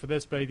Oscar for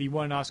this, but he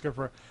won an Oscar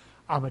for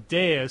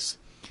Amadeus.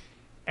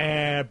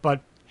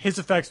 But his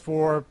effects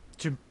to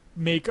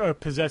make a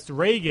possessed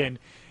Reagan,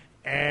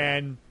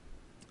 and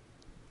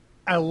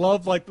I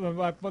love, like,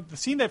 the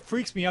scene that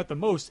freaks me out the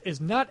most is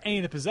not any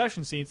of the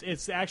possession scenes.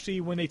 It's actually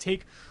when they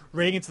take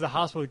Reagan to the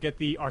hospital to get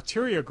the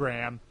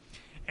arteriogram,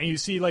 and you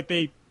see, like,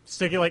 they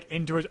stick it, like,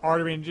 into his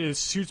artery and it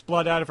just shoots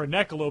blood out of her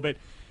neck a little bit.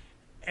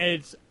 And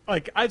it's,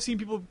 like, I've seen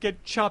people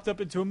get chopped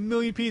up into a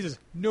million pieces.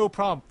 No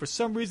problem. For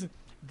some reason,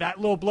 that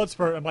little blood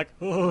spurt, I'm like,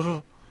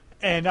 ugh.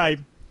 And I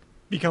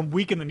become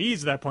weak in the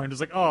knees at that point.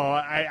 It's like, oh,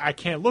 I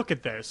can't look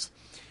at this.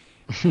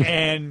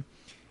 and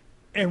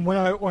when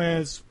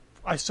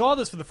I saw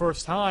this for the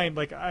first time,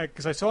 like,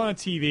 because I saw it on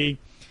TV,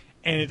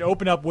 and it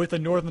opened up with the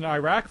Northern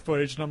Iraq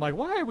footage, and I'm like,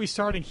 why are we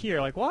starting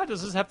here? Like, what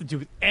does this have to do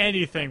with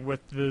anything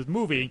with the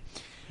movie?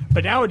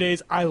 But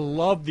nowadays, I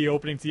love the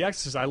opening to The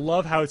Exorcist. I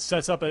love how it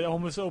sets up. It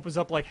almost opens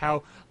up like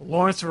how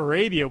Lawrence of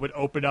Arabia would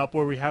open up,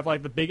 where we have,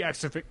 like, the big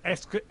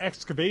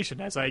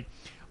excavation. As I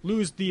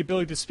lose the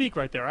ability to speak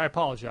right there, I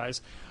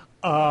apologize.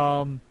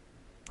 And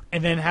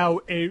then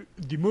how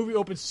the movie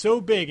opens so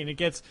big, and it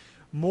gets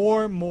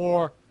more and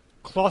more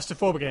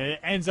claustrophobic, and it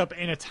ends up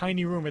in a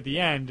tiny room at the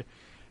end,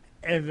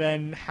 and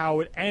then how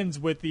it ends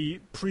with the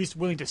priest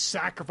willing to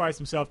sacrifice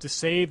himself to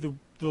save the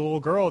little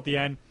girl at the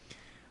end,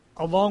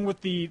 along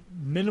with the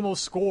minimal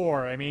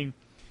score. I mean,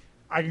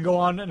 I can go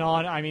on and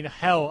on. I mean,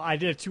 hell, I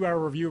did a 2-hour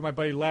review with my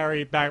buddy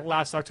Larry back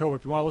last October.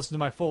 If you want to listen to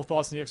my full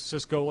thoughts on The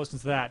Exorcist, go listen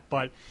to that.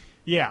 But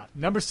yeah,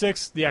 number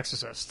 6, The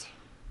Exorcist.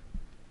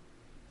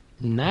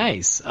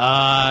 Nice.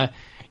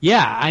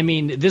 Yeah, I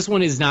mean, this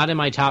one is not in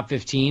my top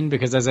 15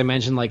 because, as I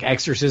mentioned, like,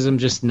 exorcism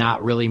just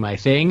not really my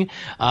thing.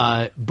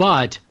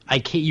 But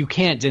you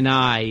can't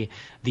deny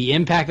the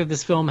impact that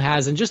this film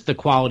has and just the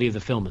quality of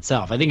the film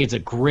itself. I think it's a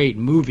great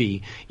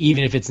movie,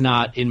 even if it's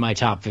not in my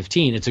top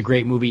 15. It's a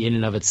great movie in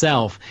and of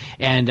itself.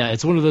 And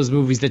it's one of those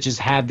movies that just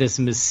had this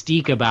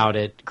mystique about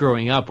it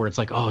growing up where it's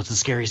like, oh, it's the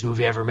scariest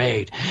movie ever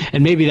made.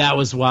 And maybe that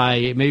was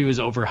why, maybe it was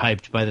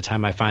overhyped by the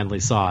time I finally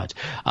saw it.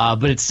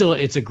 But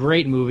it's a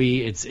great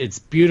movie. It's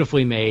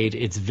beautifully made.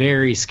 It's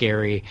very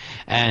scary,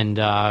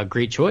 and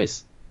great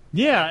choice.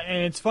 Yeah,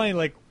 and it's funny,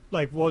 like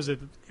what was it,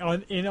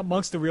 in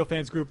amongst the Real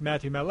Fans group,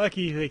 Matthew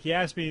Malecki, like, he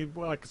asked me,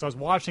 because I was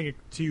watching it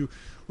to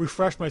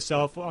refresh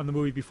myself on the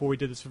movie before we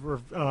did this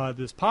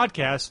this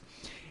podcast,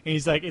 and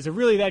he's like, is it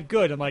really that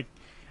good? I'm like,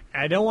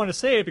 I don't want to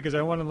say it because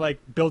I want to, like,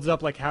 build it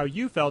up like how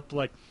you felt, but,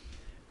 like,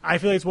 I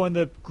feel like it's one of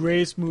the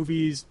greatest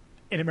movies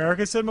in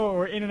American cinema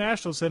or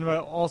international cinema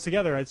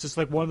altogether. It's just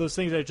like one of those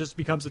things that just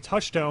becomes a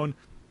touchstone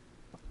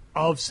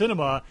of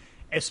cinema,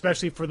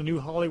 especially for the new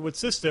Hollywood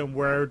system,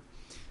 where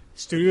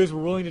studios were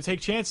willing to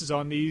take chances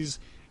on these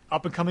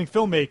up-and-coming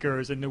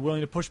filmmakers, and they're willing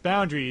to push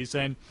boundaries.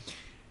 And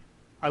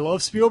I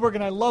love Spielberg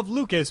and I love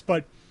Lucas,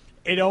 but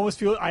I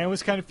almost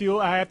kind of feel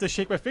I have to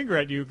shake my finger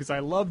at you because I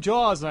love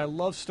Jaws and I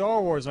love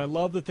Star Wars and I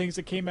love the things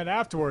that came out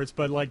afterwards.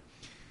 But, like,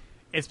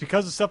 it's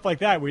because of stuff like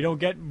that we don't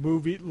get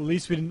movies. At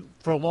least we didn't,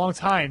 for a long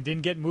time,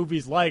 didn't get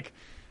movies like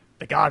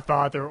The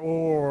Godfather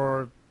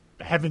or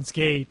Heaven's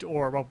Gate,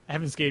 or, well,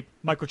 Heaven's Gate,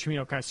 Michael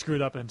Cimino kind of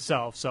screwed up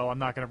himself, so I'm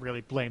not going to really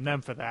blame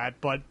them for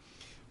that. But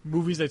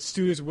movies that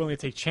studios are willing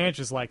to take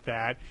chances like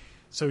that.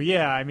 So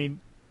yeah, I mean,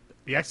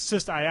 The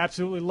Exorcist I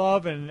absolutely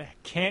love and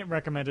can't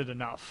recommend it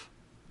enough.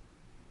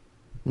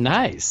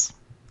 Nice.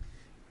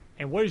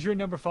 And what is your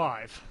number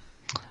 5?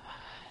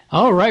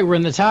 All right, we're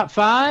in the top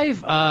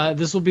 5.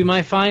 This will be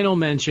my final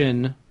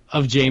mention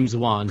of James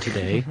Wan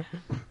today,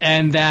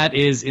 and that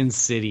is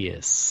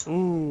Insidious.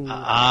 Ooh.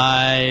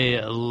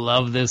 I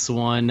love this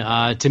one.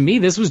 To me,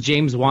 this was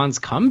James Wan's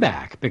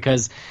comeback,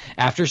 because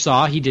after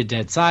Saw, he did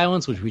Dead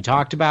Silence, which we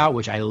talked about,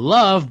 which I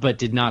love but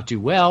did not do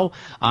well.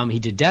 He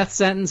did Death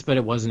Sentence, but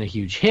it wasn't a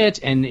huge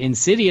hit, and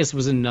Insidious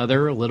was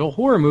another little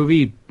horror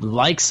movie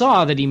like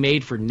Saw that he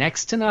made for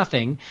next to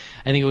nothing.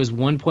 I think it was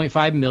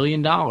 $1.5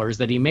 million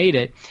that he made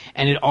it,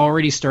 and it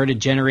already started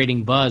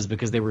generating buzz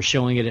because they were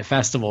showing it at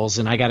festivals,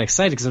 and I got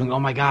excited because I'm like, oh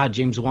my God,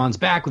 James Wan's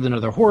back with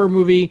another horror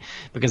movie,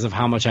 because of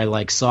how much I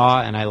like Saw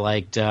and I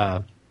liked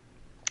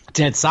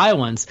Dead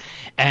Silence,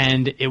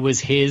 and it was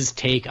his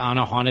take on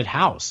a haunted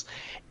house.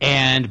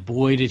 And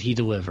boy, did he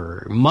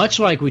deliver. Much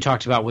like we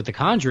talked about with The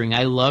Conjuring,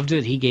 I loved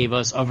that he gave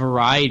us a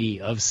variety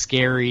of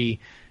scary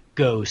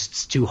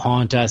ghosts to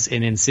haunt us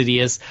in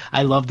Insidious.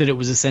 I love that it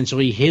was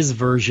essentially his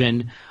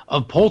version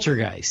of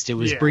Poltergeist. It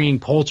was bringing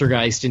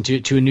Poltergeist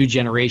into a new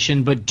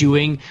generation, but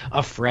doing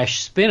a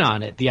fresh spin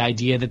on it. The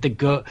idea that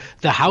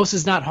the house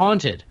is not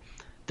haunted,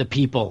 the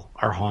people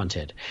are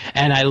haunted.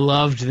 And I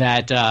loved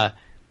that,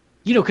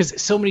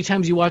 because so many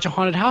times you watch a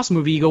haunted house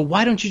movie, you go,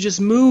 why don't you just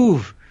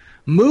move?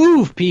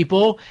 move,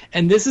 people.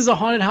 And this is a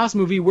haunted house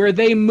movie where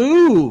they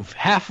move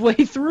halfway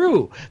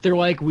through. They're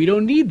like, we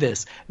don't need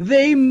this.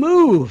 They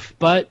move,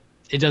 but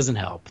it doesn't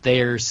help.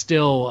 They're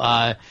still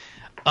up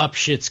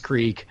Schitt's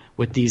Creek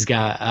with these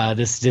guys,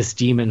 this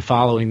demon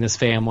following this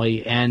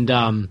family. And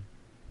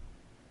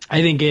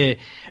I think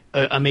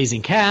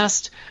amazing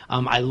cast.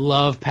 I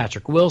love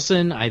Patrick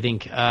Wilson. I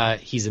think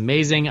he's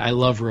amazing. I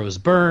love Rose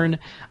Byrne.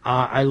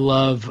 I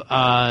love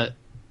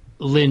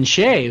Lynn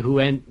Shay,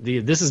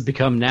 this has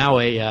become now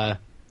a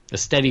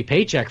steady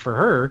paycheck for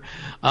her,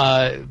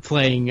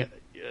 playing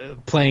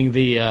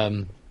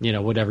the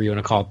whatever you want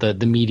to call it,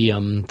 the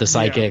medium, the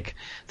psychic,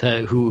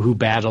 who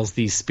battles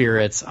these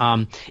spirits.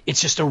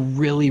 It's just a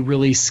really,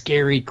 really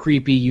scary,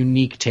 creepy,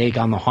 unique take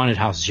on the haunted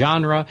house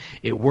genre.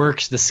 It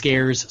works. The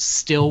scares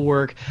still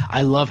work.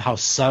 I love how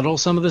subtle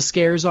some of the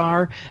scares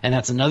are, and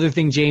that's another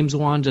thing James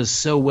Wan does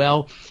so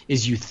well,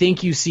 is you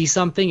think you see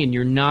something and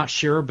you're not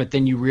sure, but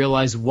then you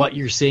realize what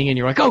you're seeing and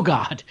you're like, oh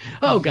God,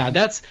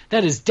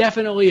 that is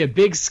definitely a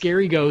big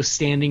scary ghost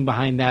standing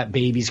behind that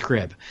baby's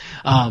crib.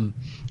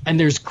 And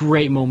there's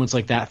great moments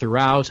like that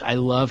throughout. I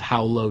love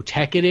how low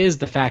tech it is.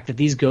 The fact that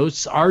these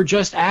ghosts are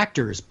just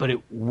actors, but it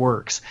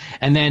works.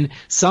 And then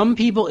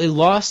it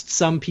lost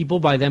some people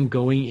by them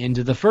going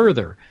into the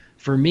further.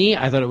 For me,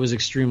 I thought it was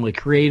extremely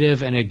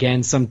creative, and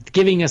again,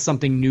 giving us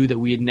something new that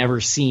we had never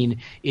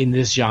seen in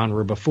this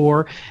genre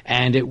before.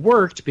 And it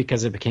worked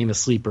because it became a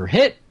sleeper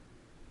hit.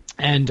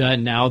 And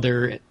now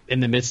they're in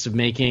the midst of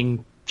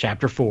making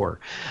Chapter 4.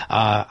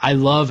 I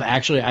love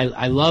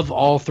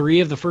all three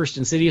of the first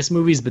Insidious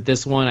movies, but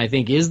this one I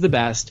think is the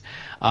best.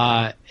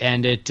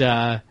 And it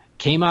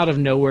came out of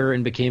nowhere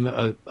and became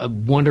a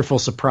wonderful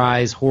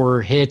surprise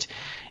horror hit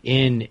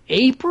in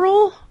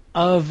April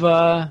of,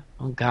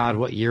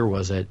 what year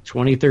was it?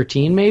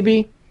 2013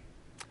 maybe?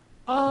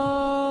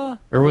 Or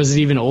was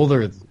it even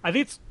older? I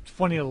think it's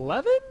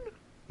 2011?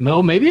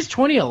 No, maybe it's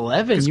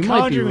 2011. You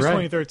might be right. Was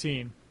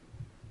 2013.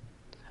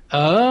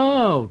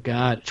 Oh,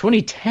 God.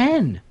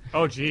 2010.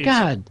 Oh, geez.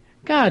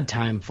 God,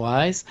 time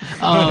flies.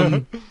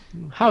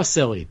 How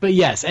silly. But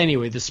yes,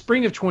 anyway, the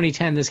spring of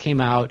 2010, this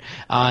came out,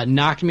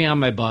 knocked me on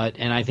my butt,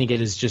 and I think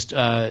it is just,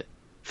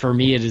 for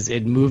me,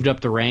 it moved up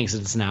the ranks.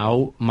 It's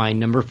now my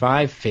number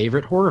 5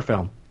 favorite horror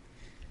film.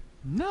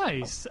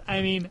 Nice.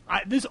 I mean,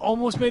 this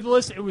almost made the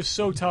list. It was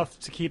so tough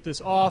to keep this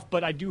off,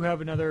 but I do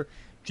have another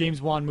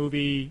James Wan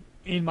movie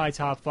in my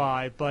top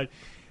 5. But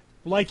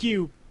like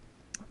you,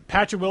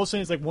 Patrick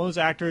Wilson is like one of those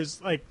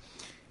actors. Like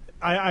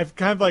I've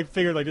kind of like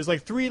figured like there's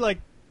like 3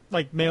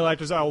 like male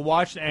actors I'll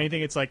watch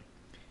anything. It's like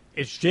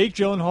it's Jake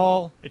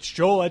Gyllenhaal, it's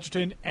Joel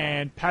Edgerton,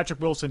 and Patrick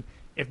Wilson.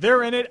 If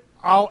they're in it,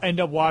 I'll end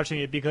up watching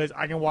it because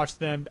I can watch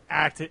them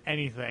act at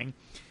anything.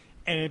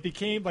 And it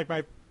became like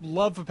my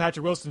love for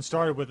Patrick Wilson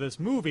started with this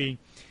movie.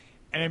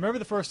 And I remember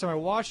the first time I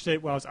watched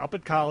it when I was up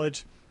at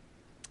college.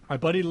 My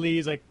buddy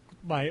Lee's like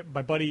my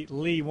buddy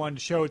Lee wanted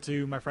to show it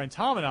to my friend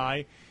Tom and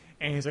I.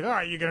 And he's like, all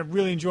right, you're going to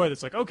really enjoy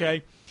this. Like,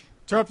 okay.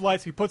 Turn up the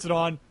lights. He puts it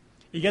on.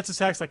 He gets a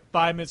text like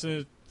 5 minutes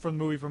from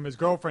the movie from his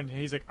girlfriend. And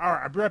he's like, all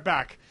right, I'll be right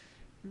back.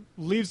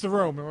 Leaves the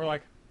room. And we're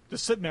like,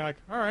 just sitting there like,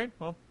 all right,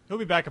 well, he'll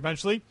be back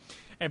eventually.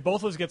 And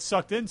both of us get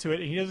sucked into it.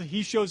 And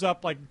he shows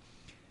up like,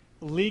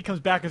 Lee comes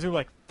back and there's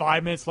like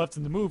 5 minutes left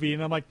in the movie.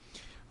 And I'm like,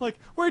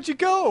 where'd you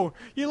go?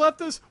 You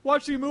left us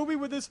watching a movie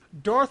with this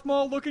Darth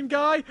Maul-looking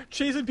guy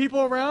chasing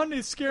people around and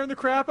he's scaring the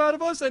crap out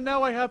of us. And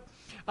now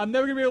I'm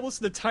never going to be able to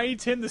listen to Tiny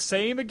Tim the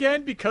Same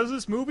again because of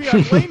this movie.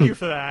 I blame you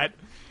for that.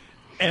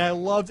 And I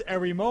loved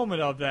every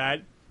moment of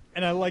that.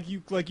 And I like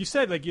you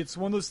said, like it's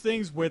one of those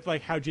things with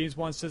like how James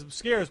Wan sets up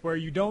scares where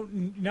you're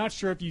not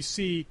sure if you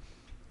see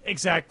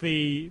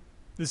exactly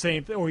the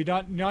same thing, or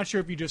you're not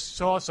sure if you just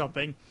saw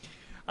something.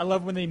 I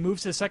love when they move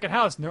to the second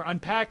house and they're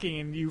unpacking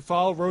and you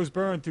follow Rose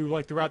Byrne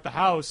throughout the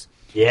house.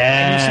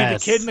 Yes. And you see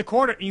the kid in the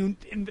corner.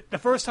 And the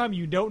first time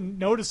you don't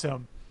notice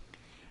him.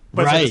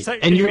 But right.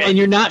 And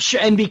you're not sure,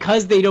 and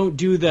because they don't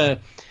do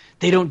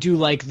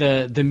like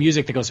the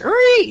music that goes,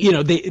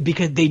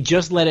 because they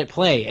just let it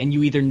play and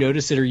you either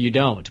notice it or you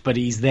don't, but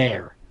he's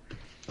there.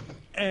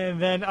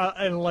 And then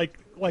and like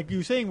you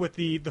were saying with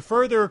the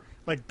further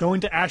like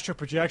going to astral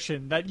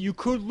projection, that you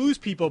could lose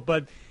people,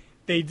 but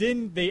they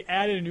didn't. They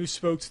added a new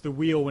spoke to the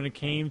wheel when it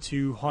came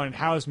to haunted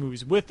house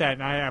movies with that,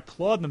 and I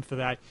applaud them for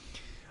that.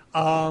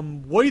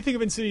 What do you think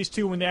of Insidious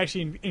 2 when they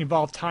actually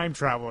involved time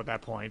travel at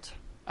that point?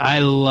 I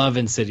love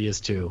Insidious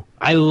 2.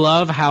 I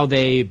love how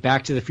they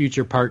Back to the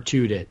Future Part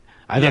 2'd it.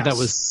 I thought that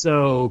was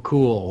so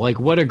cool. Like,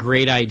 what a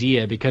great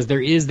idea, because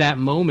there is that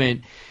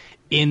moment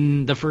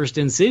in the first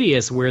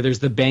Insidious where there's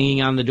the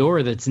banging on the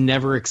door that's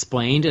never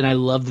explained, and I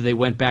love that they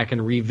went back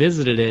and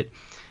revisited it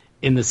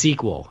in the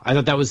sequel. I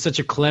thought that was such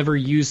a clever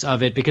use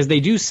of it, because they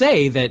do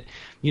say that,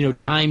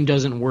 time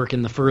doesn't work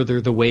in the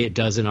further the way it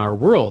does in our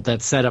world.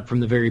 That's set up from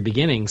the very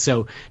beginning.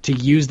 So to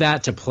use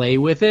that to play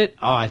with it,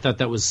 I thought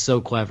that was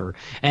so clever.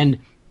 And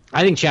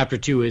I think Chapter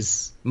 2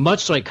 is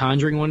much like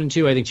Conjuring 1 and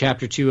 2. I think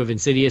Chapter 2 of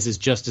Insidious is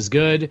just as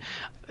good.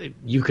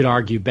 You could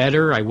argue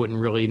better. I wouldn't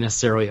really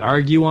necessarily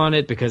argue on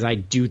it because I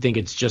do think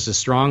it's just as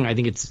strong. I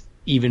think it's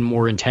even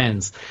more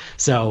intense.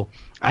 So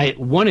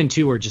 1 and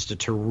 2 are just a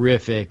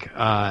terrific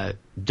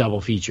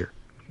double feature.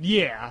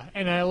 Yeah,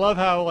 and I love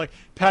how like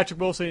Patrick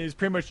Wilson is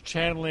pretty much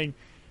channeling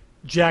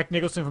Jack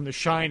Nicholson from The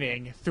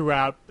Shining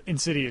throughout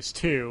Insidious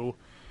 2.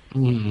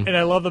 And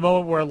I love the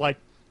moment where, like,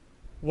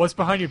 what's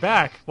behind your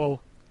back?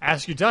 Well,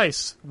 ask your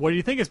dice. What do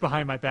you think is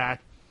behind my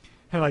back?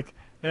 And, like,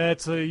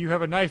 that's you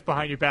have a knife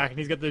behind your back, and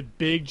he's got the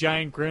big,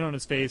 giant grin on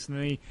his face, and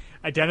then he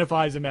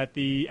identifies him as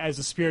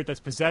the spirit that's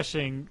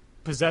possessing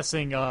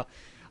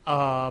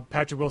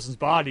Patrick Wilson's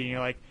body, and you're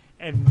like,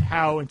 and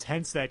how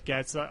intense that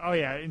gets. Oh,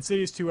 yeah,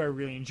 Insidious 2 I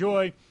really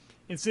enjoy.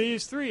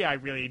 Insidious 3 I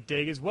really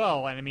dig as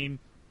well, and I mean,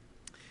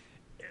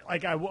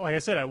 like I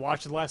said, I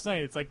watched it last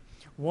night. It's like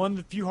one of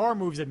the few horror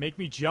movies that make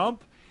me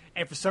jump,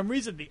 and for some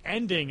reason, the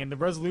ending and the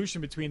resolution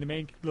between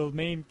the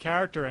main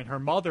character and her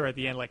mother at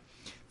the end, like,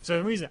 for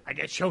some reason, I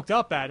get choked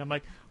up at. I'm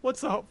like,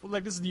 this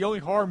is the only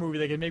horror movie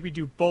that can make me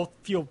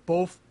feel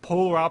both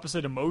polar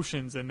opposite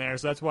emotions in there.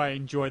 So that's why I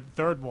enjoyed the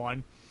third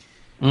one.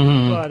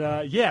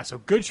 But yeah, so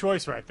good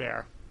choice right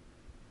there.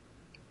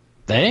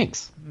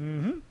 Thanks.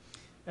 All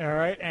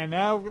right, and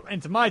now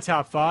into my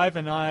top 5,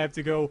 and I have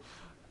to go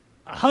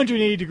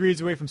 180 degrees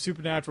away from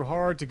supernatural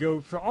horror to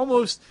go for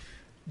almost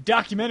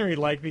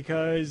documentary-like,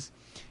 because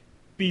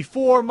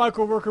before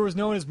Michael Rooker was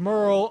known as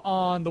Merle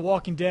on The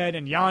Walking Dead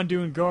and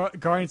Yondu in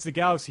Guardians of the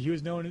Galaxy, he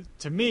was known,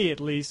 to me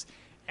at least,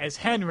 as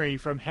Henry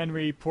from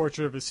Henry,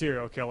 Portrait of a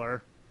Serial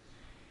Killer.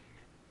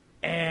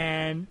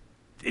 And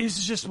this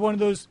is just one of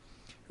those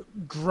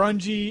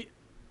grungy,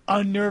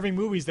 unnerving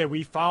movies that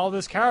we follow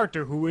this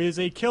character who is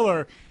a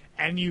killer,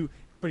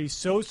 but he's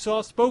so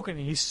soft-spoken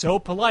and he's so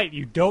polite,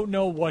 you don't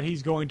know what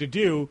he's going to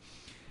do.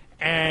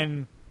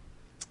 And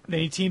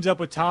then he teams up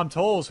with Tom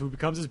Tolles, who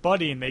becomes his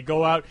buddy, and they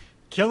go out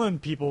killing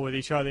people with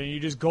each other, and you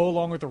just go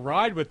along with the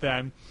ride with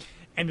them.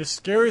 And the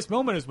scariest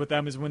moment is with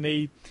them is when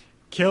they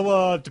kill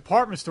a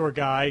department store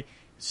guy,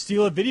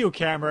 steal a video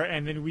camera,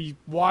 and then we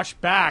watch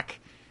back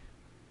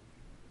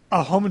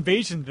a home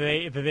invasion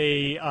that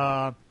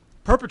they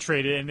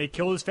perpetrated, and they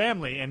kill his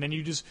family. And then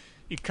you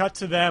cut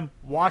to them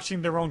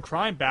watching their own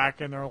crime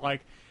back, and they're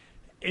like,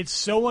 it's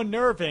so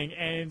unnerving.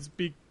 And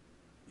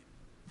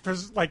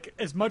it's like,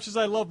 as much as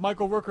I love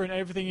Michael Rooker and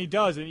everything he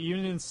does, and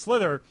even in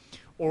Slither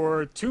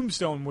or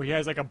Tombstone, where he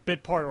has like a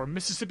bit part, or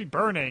Mississippi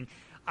Burning,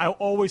 I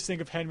always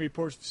think of Henry,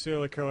 Portrait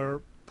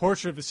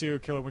of a Serial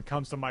Killer when it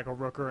comes to Michael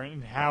Rooker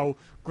and how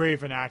great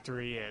of an actor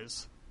he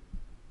is.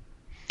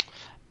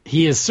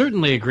 He is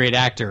certainly a great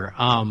actor.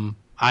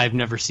 I've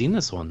never seen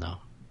this one though.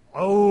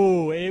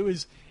 Oh,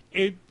 it's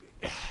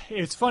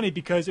funny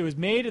because it was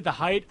made at the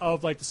height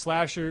of like the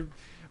slasher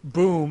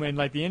boom, and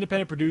like the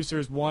independent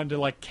producers wanted to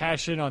like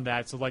cash in on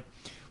that. So like,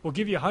 we'll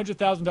give you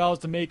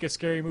 $100,000 to make a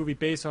scary movie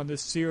based on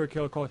this serial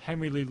killer called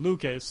Henry Lee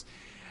Lucas,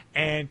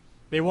 and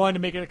they wanted to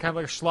make it kind of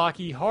like a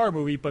schlocky horror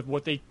movie, but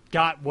what they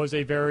got was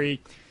a very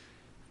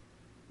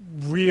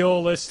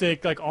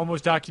realistic, like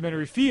almost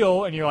documentary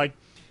feel, and you're like,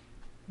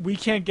 we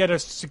can't get a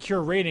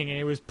secure rating, and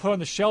it was put on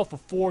the shelf for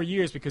 4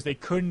 years because they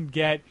couldn't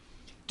get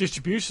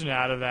distribution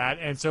out of that,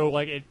 and so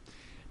like it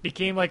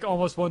became like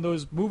almost one of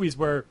those movies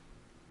where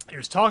it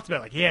was talked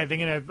about, like, yeah, they're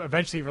going to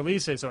eventually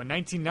release it. So in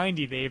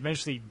 1990, they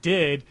eventually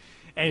did,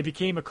 and it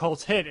became a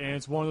cult hit, and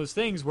it's one of those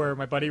things where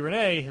my buddy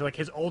Renee, like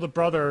his older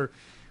brother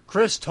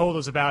Chris, told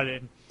us about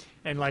it,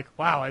 and like,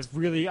 wow,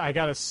 I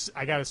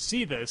gotta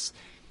see this.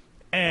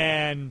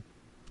 And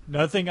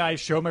another thing I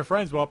showed my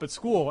friends while up at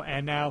school,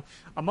 and now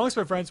amongst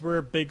my friends,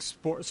 we're big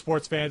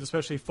sports fans,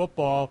 especially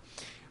football.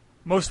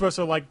 Most of us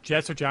are like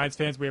Jets or Giants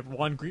fans. We have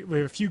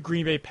a few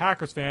Green Bay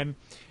Packers fans,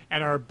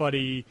 and our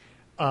buddy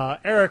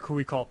Eric, who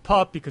we call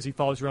Pup because he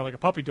follows around like a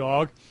puppy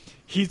dog,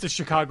 he's the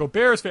Chicago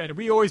Bears fan, and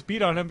we always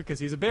beat on him because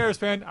he's a Bears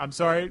fan. I'm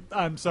sorry,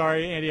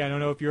 Andy. I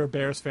don't know if you're a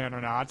Bears fan or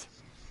not.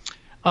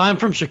 I'm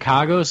from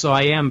Chicago, so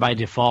I am by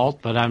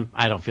default, but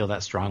I don't feel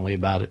that strongly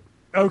about it.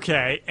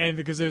 Okay, and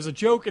because there's a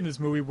joke in this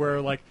movie where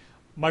like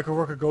Michael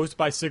Rooker goes to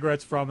buy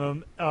cigarettes from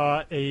him,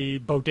 a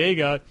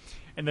bodega,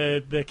 and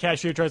the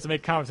cashier tries to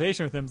make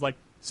conversation with him. It's like,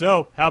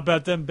 so how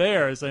about them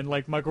Bears? And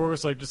like Michael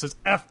Rooker's like just says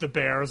F the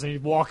Bears, and he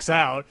walks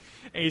out.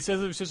 And he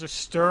says it was just a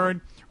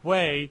stern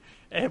way.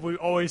 And we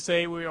always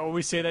say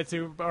that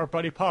to our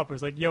buddy Pup.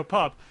 It's like, yo,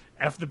 Pup,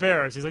 F the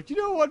Bears. He's like, you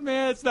know what,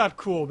 man? It's not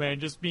cool, man.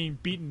 Just being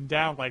beaten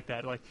down like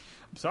that. Like,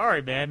 I'm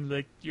sorry, man.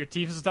 Like, your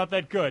team is not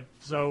that good.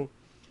 So,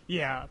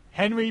 yeah,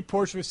 Henry,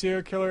 Portrait of a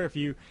Serial Killer. If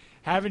you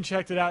haven't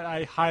checked it out,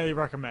 I highly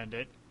recommend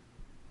it.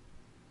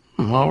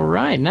 All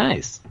right,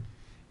 nice.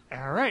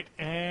 All right,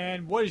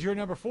 and what is your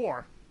number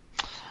 4?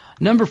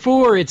 Number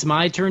 4, it's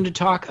my turn to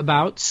talk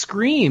about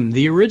Scream,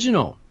 the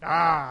original.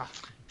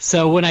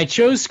 So when I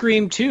chose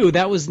Scream 2,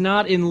 that was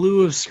not in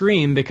lieu of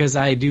Scream, because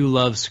I do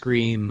love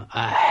Scream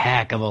a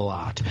heck of a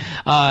lot.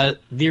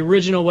 The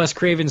original Wes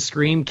Craven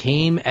Scream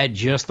came at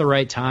just the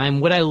right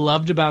time. What I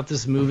loved about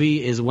this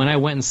movie is when I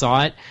went and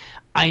saw it,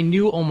 I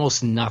knew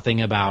almost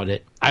nothing about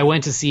it. I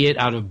went to see it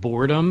out of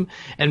boredom,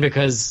 and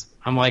because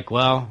I'm like,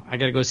 well, I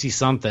got to go see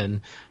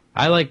something.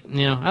 I like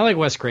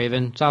Wes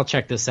Craven, so I'll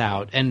check this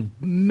out. And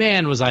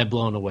man, was I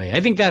blown away. I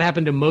think that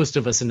happened to most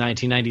of us in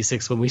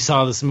 1996 when we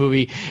saw this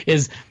movie,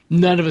 is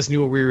none of us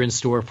knew what we were in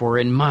store for,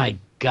 and my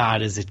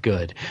God, is it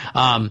good.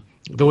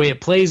 The way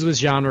it plays with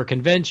genre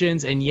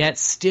conventions and yet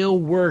still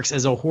works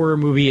as a horror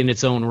movie in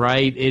its own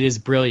right, it is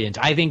brilliant.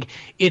 I think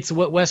it's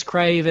what Wes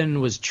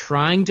Craven was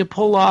trying to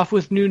pull off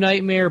with New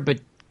Nightmare, but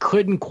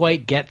couldn't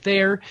quite get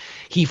there.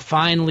 He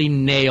finally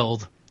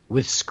nailed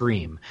with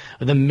Scream.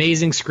 An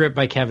amazing script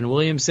by Kevin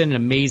Williamson, an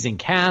amazing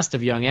cast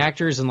of young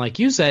actors, and like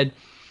you said,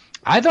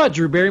 I thought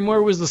Drew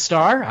Barrymore was the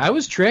star. I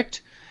was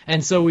tricked.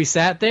 And so we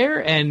sat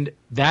there, and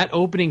that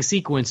opening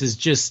sequence is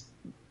just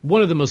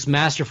one of the most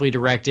masterfully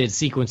directed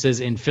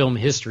sequences in film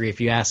history,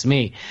 if you ask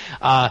me.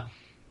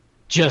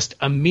 Just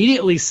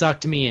immediately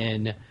sucked me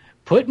in,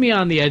 put me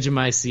on the edge of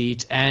my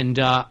seat, and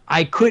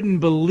I couldn't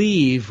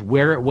believe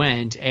where it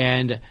went,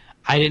 and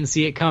I didn't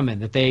see it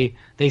coming, that they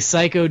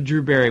psychoed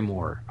Drew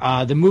Barrymore.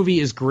 The movie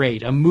is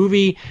great. A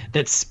movie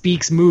that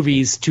speaks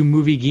movies to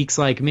movie geeks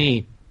like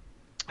me.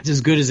 It's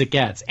as good as it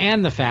gets.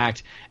 And the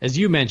fact, as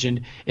you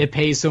mentioned, it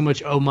pays so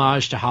much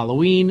homage to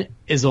Halloween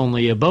is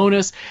only a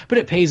bonus, but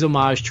it pays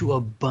homage to a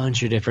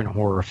bunch of different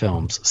horror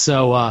films.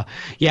 So,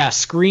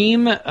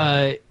 Scream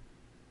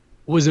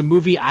was a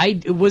movie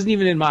it wasn't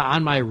even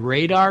on my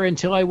radar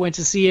until I went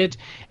to see it,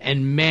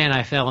 and man,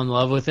 I fell in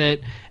love with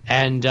it.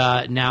 And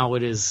now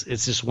it's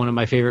just one of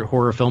my favorite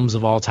horror films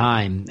of all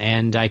time,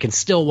 and I can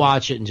still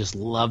watch it and just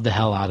love the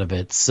hell out of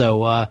it.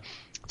 So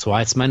that's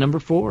why it's my number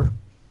 4.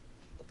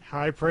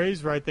 High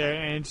praise right there,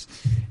 and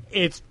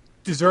it's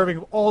deserving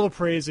of all the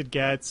praise it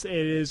gets. It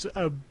is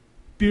a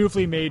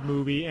beautifully made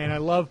movie, and I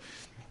love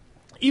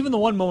even the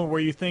one moment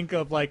where you think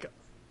of like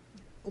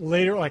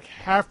later, like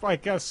half, I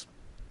guess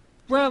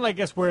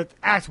where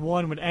Act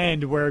 1 would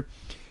end, where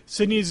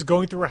Sydney's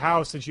going through her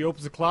house and she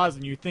opens the closet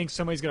and you think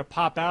somebody's going to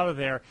pop out of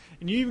there,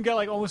 and you even got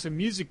like almost a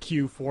music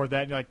cue for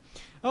that, and you're like,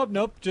 oh,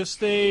 nope,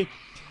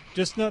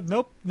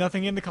 nope,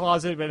 nothing in the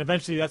closet. But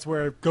eventually that's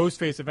where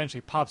Ghostface eventually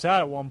pops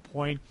out at one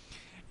point.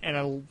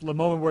 And the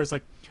moment where it's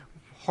like,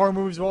 horror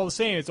movies are all the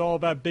same. It's all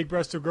about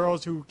big-breasted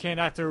girls who can't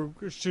act or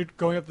shoot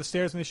going up the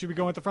stairs when they should be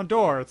going at the front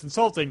door. It's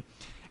insulting.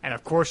 And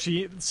of course,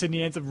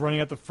 Sydney ends up running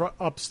up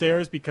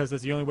upstairs because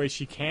that's the only way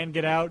she can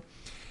get out.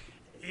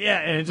 Yeah,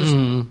 and it just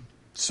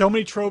so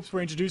many tropes were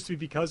introduced to me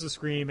because of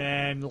Scream,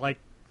 and like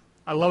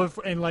I love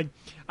it. And like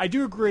I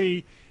do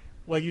agree,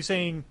 like you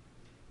saying,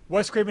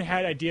 Wes Craven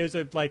had ideas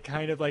of like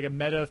kind of like a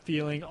meta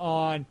feeling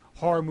on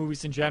horror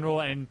movies in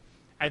general, and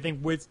I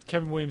think with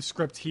Kevin Williams'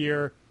 script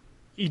here,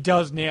 he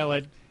does nail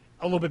it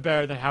a little bit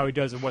better than how he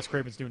does in Wes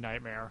Craven's New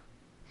Nightmare.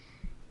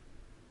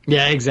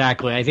 Yeah,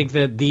 exactly. I think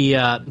that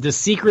the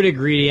secret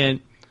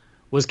ingredient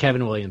was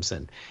Kevin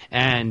Williamson,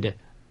 and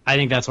I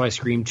think that's why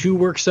Scream 2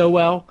 works so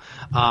well.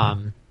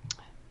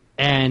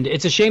 And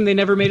it's a shame they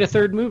never made a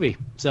third movie.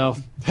 So,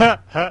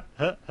 then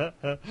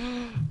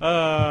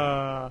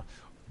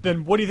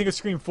what do you think of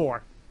Scream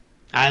 4?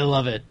 I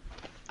love it.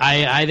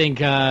 I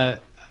think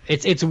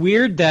it's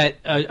weird that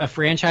a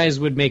franchise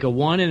would make a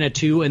 1 and a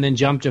 2 and then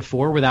jump to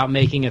 4 without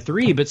making a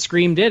 3, but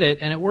Scream did it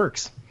and it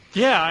works.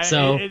 Yeah,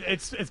 so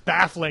it's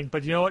baffling,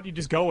 but you know what? You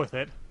just go with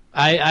it.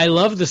 I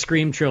love the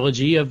Scream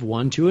trilogy of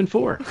 1, 2, and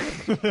 4.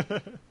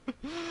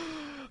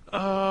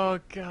 Oh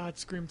God,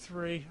 Scream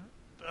 3.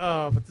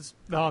 Oh, but this.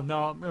 No, I'm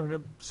gonna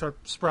start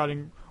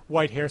sprouting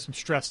white hair, some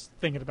stress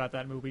thinking about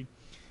that movie.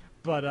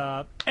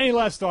 But any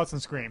last thoughts on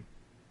Scream?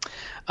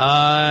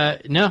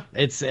 No,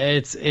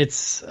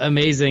 it's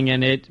amazing,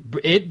 and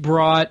it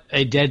brought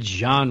a dead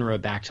genre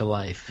back to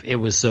life. It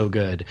was so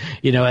good.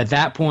 You know, at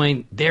that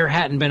point, there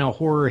hadn't been a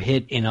horror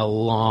hit in a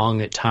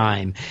long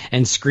time,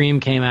 and Scream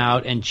came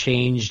out and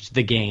changed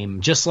the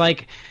game, just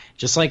like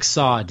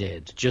Saw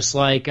did, just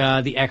like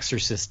The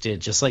Exorcist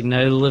did, just like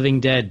Night of the Living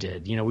Dead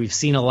did. You know, we've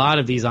seen a lot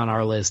of these on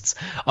our lists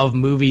of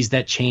movies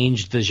that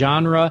changed the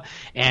genre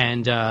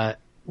and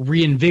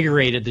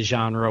reinvigorated the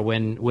genre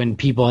when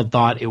people had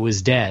thought it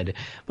was dead.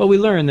 But we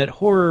learned that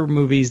horror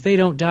movies, they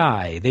don't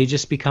die. They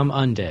just become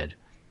undead.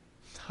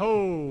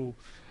 Oh,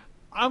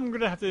 I'm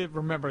going to have to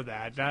remember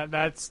that.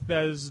 That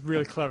is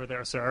really clever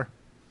there, sir.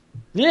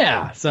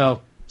 Yeah,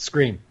 so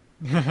Scream.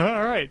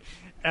 All right,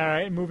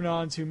 moving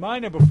on to my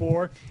number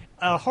 4.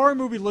 A horror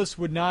movie list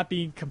would not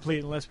be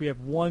complete unless we have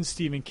one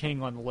Stephen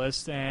King on the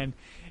list, and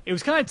it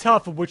was kind of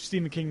tough of which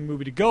Stephen King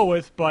movie to go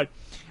with, but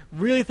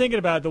really thinking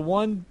about it, the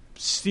one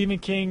Stephen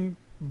King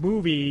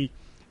movie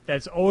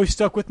that's always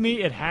stuck with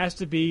me, it has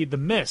to be The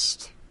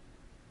Mist.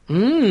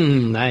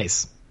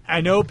 Nice.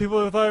 I know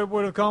people thought I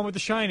would have gone with The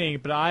Shining,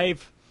 but I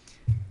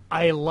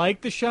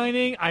like The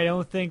Shining. I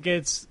don't think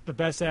it's the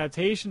best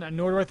adaptation,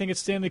 nor do I think it's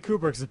Stanley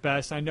Kubrick's the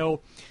best. I know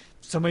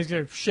somebody's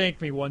going to shank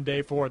me one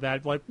day for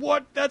that. Like,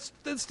 what? That's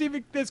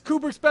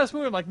Kubrick's best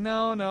movie? I'm like,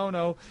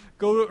 no.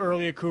 Go to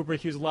earlier Kubrick.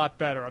 He was a lot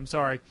better. I'm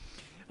sorry.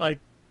 Like,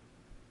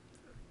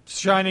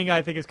 Shining,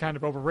 I think, is kind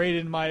of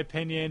overrated in my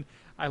opinion.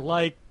 I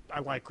like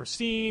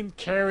Christine.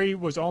 Carrie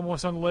was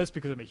almost on the list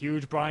because I'm a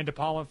huge Brian De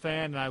Palma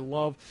fan, and I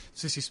love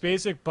Sissy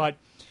Spacek. But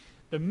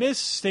The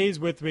Mist stays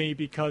with me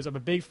because I'm a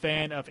big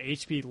fan of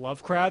H.P.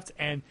 Lovecraft,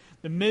 and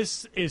The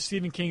Mist is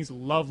Stephen King's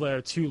love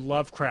letter to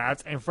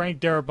Lovecraft, and Frank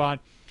Darabont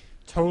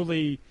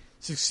totally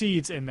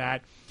succeeds in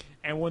that.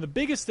 And one of the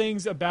biggest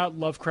things about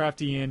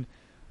Lovecraftian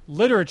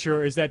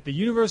literature is that the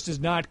universe does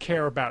not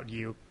care about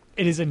you.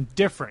 It is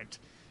indifferent.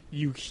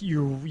 You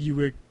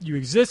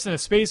exist in a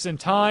space and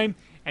time,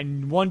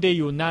 and one day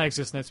you will not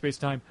exist in that space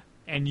and time,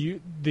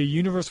 and the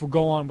universe will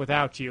go on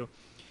without you.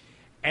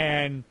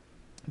 And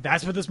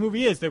that's what this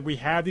movie is, that we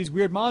have these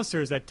weird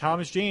monsters, that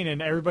Thomas Jane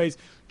and everybody's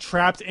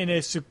trapped in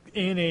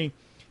a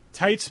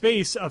tight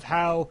space of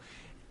how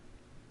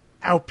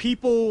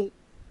people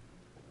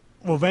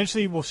will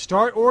eventually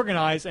start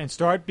organized and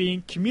start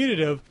being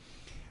commutative,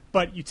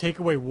 but you take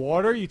away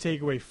water, you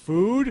take away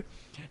food,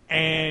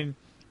 and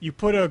you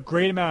put a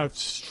great amount of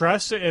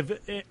stress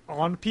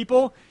on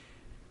people.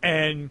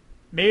 And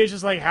maybe it's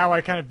just like how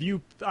I kind of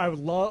view.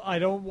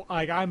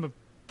 I'm a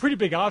pretty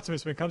big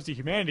optimist when it comes to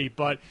humanity,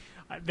 but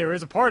there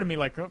is a part of me,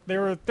 like,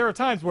 there are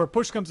times where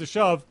push comes to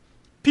shove,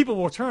 people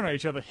will turn on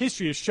each other.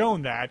 History has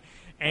shown that,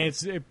 and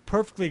it's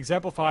perfectly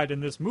exemplified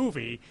in this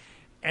movie.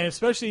 And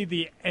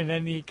especially and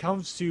then he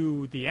comes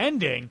to the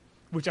ending,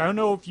 which I don't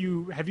know if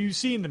have you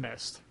seen The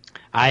Mist?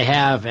 I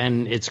have,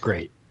 and it's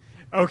great.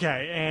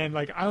 Okay, and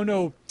like, I don't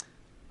know,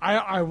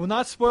 I will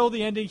not spoil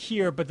the ending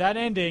here, but that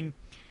ending,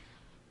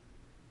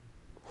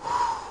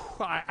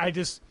 I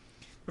just,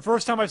 the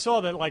first time I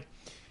saw that, like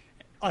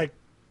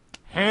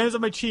hands on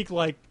my cheek,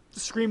 like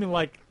screaming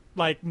like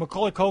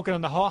Macaulay Culkin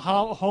on the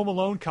Home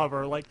Alone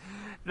cover, like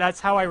that's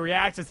how I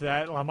reacted to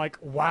that. I'm like,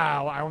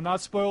 wow, I will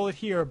not spoil it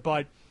here,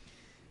 but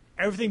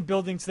everything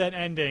building to that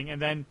ending.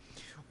 And then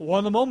one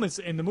of the moments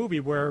in the movie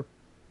where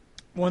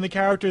one of the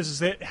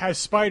characters has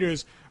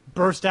spiders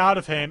burst out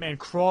of him and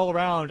crawl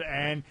around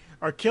and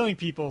are killing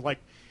people. Like,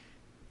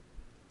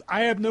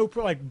 I have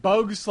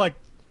bugs, like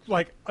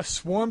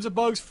swarms of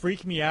bugs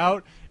freak me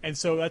out, and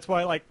so that's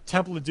why, like,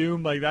 Temple of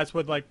Doom, like, that's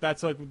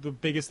the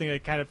biggest thing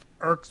that kind of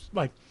irks,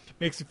 like,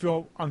 makes me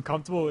feel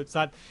uncomfortable. It's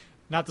not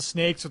the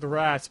snakes or the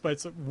rats, but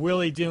it's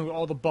Willie dealing with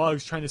all the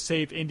bugs trying to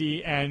save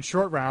Indy and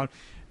Short Round.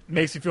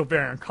 Makes me feel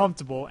very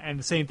uncomfortable. And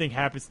the same thing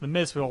happens in The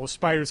Mist with all the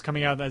spiders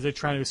coming out as they're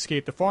trying to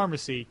escape the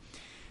pharmacy.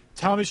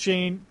 Thomas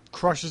Jane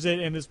crushes it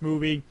in this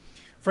movie.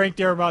 Frank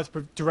Darabont's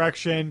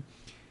direction.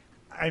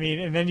 I mean,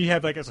 and then you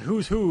have like a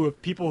who's who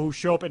of people who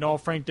show up in all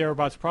Frank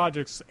Darabont's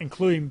projects,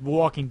 including The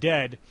Walking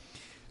Dead.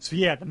 So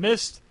yeah, The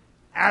Mist,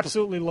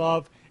 absolutely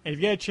love. And if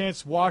you get a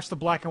chance, watch the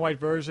black and white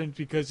version,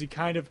 because you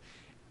kind of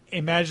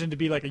imagine it to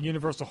be like a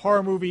Universal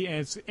horror movie, and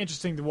it's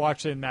interesting to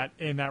watch it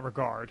in that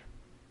regard.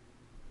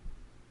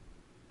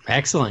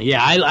 Excellent.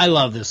 Yeah, I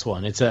love this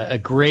one. It's a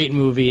great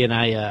movie, and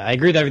I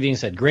agree with everything you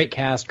said. Great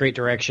cast, great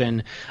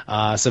direction,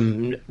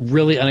 some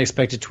really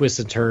unexpected twists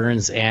and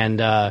turns, and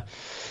the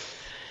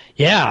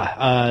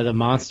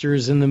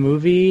monsters in the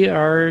movie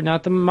are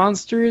not the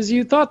monsters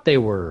you thought they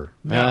were.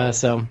 No.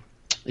 So,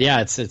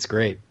 yeah, it's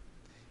great.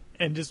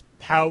 And just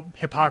how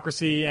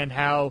hypocrisy and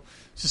how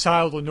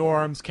societal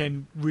norms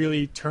can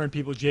really turn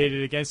people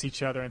jaded against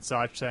each other and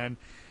such, and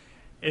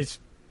it's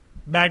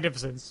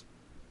magnificent.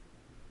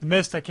 The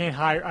Mist, I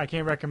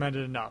can't recommend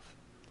it enough.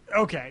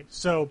 Okay,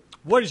 so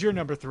what is your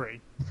number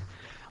 3?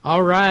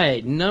 All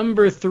right,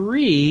 number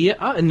 3,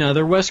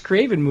 another Wes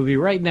Craven movie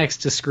right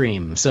next to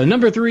Scream. So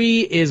number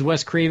 3 is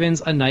Wes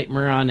Craven's A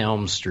Nightmare on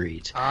Elm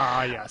Street.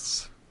 Ah,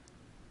 yes.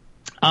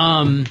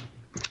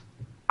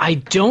 I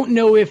don't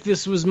know if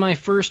this was my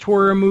first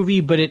horror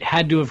movie, but it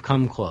had to have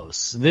come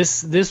close.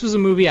 This was a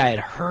movie I had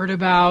heard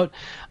about,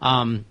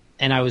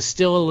 and I was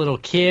still a little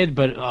kid,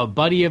 but a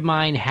buddy of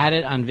mine had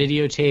it on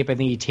videotape. I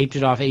think he taped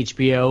it off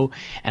HBO,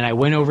 and I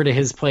went over to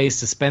his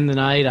place to spend the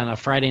night on a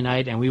Friday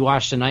night, and we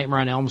watched A Nightmare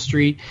on Elm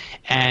Street,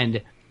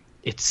 and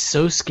it's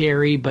so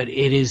scary, but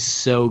it is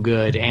so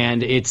good.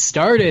 And it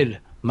started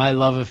my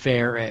love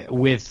affair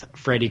with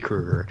Freddy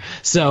Krueger.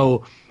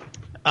 So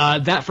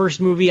that first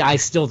movie I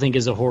still think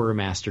is a horror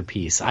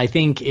masterpiece. I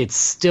think it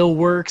still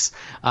works,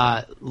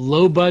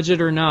 low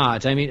budget or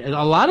not. I mean,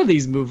 a lot of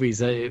these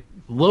movies,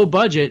 low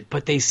budget,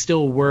 but they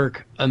still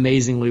work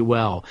amazingly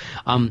well.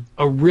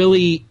 A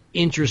really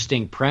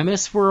interesting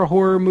premise for a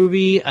horror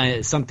movie,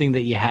 something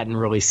that you hadn't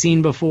really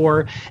seen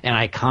before, an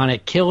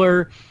iconic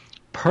killer,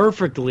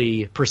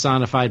 perfectly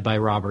personified by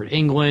Robert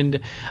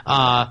Englund.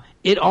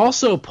 It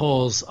also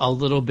pulls a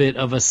little bit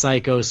of a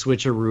Psycho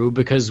switcheroo,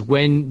 because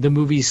when the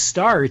movie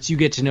starts, you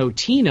get to know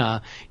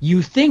Tina.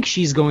 You think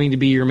she's going to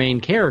be your main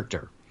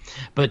character.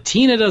 But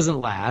Tina doesn't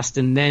last,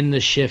 and then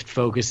the shift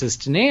focuses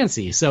to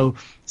Nancy. So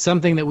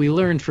something that we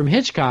learned from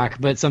Hitchcock,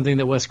 but something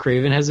that Wes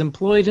Craven has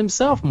employed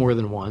himself more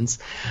than once.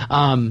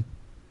 And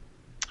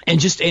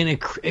just an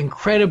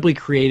incredibly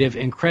creative,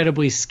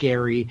 incredibly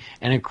scary,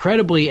 and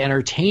incredibly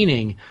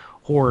entertaining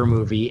horror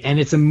movie. And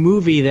it's a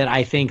movie that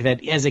I think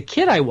that as a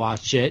kid I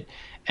watched it,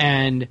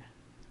 and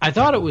I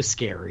thought it was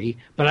scary,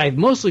 but I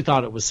mostly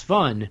thought it was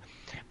fun.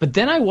 But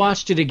then I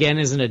watched it again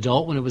as an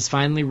adult when it was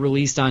finally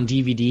released on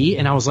DVD,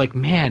 and I was like,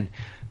 man,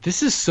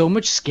 this is so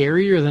much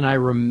scarier than I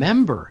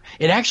remember.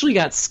 It actually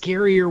got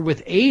scarier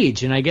with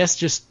age, and I guess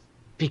just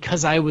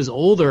because I was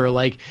older.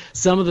 Like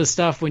some of the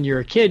stuff when you're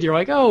a kid, you're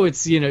like, oh,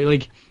 it's,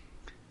 like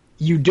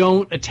you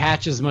don't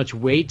attach as much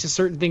weight to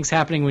certain things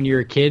happening when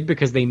you're a kid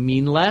because they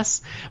mean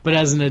less. But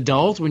as an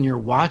adult, when you're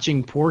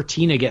watching poor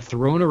Tina get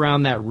thrown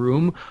around that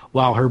room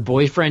while her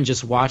boyfriend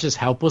just watches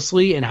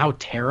helplessly and how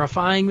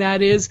terrifying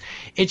that is,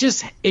 it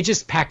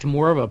just packed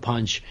more of a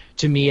punch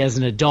to me as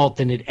an adult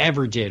than it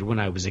ever did when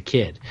I was a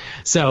kid.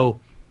 So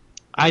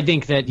I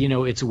think that,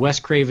 it's Wes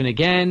Craven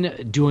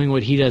again doing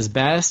what he does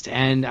best.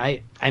 And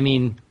I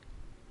mean,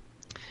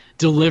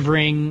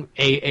 delivering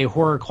a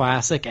horror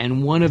classic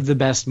and one of the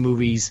best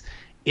movies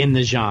in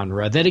the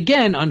genre that,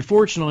 again,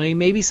 unfortunately,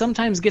 maybe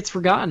sometimes gets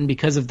forgotten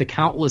because of the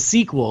countless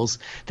sequels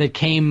that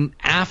came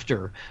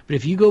after. But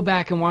if you go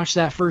back and watch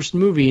that first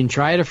movie and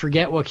try to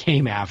forget what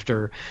came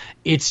after,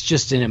 it's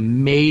just an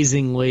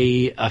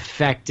amazingly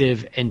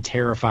effective and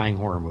terrifying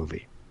horror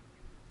movie.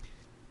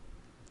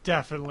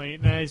 Definitely.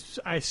 And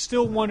I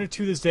still wonder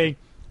to this day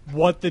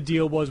what the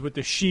deal was with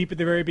the sheep at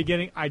the very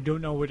beginning. I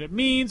don't know what it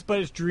means, but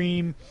it's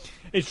dream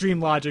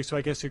logic, so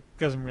I guess it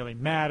doesn't really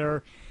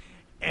matter.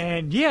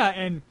 And yeah,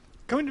 and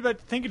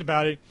thinking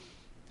about it,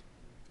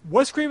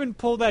 Wes Craven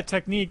pulled that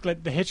technique,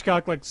 like the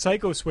Hitchcock, like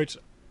psycho switch,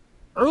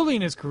 early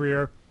in his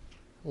career.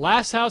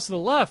 Last House to the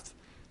Left,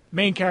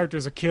 main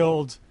characters are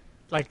killed,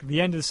 like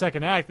the end of the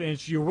second act,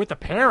 and you're with the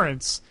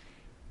parents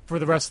for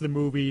the rest of the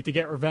movie to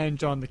get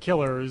revenge on the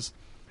killers.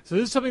 So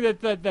this is something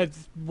that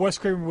Wes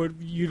Craven would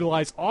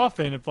utilize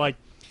often. If like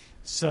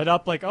set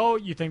up like, oh,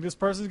 you think this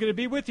person's going to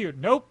be with you?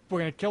 Nope, we're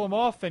going to kill him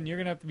off, and you're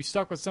going to have to be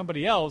stuck with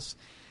somebody else.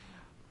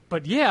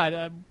 But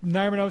yeah,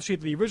 Nightmare on Elm Street,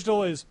 the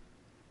original is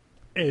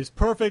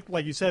perfect.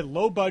 Like you said,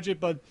 low budget,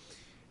 but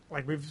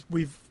like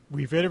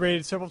we've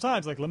iterated several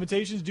times. Like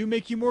limitations do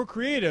make you more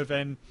creative,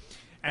 and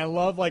I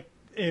love like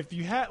if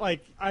you had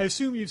like I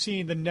assume you've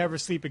seen the Never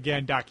Sleep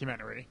Again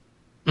documentary.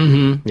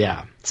 Mm-hmm.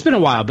 Yeah, it's been a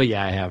while, but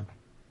yeah, I have.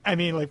 I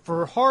mean, like,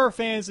 for horror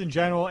fans in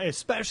general,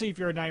 especially if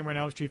you're a Nightmare on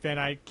Elm Street fan,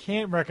 I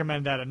can't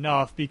recommend that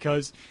enough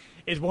because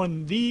it's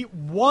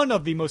one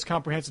of the most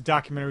comprehensive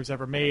documentaries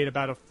ever made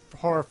about a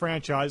horror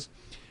franchise.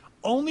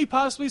 Only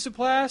possibly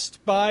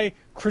surpassed by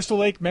Crystal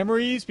Lake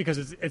Memories because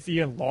it's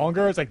even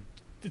longer. It's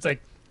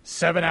like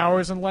 7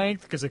 hours in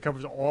length because it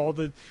covers all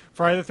the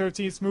Friday the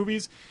 13th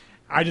movies.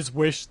 I just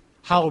wish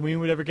Halloween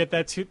would ever get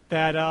that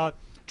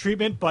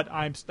treatment, but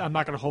I'm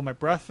not going to hold my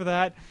breath for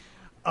that.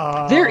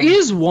 There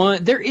is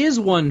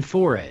one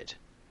for it.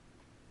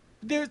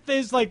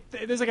 There's like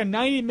a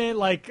 90-minute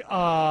like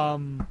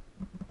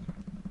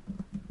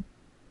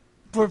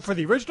for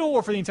the original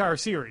or for the entire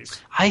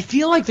series. I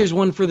feel like there's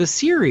one for the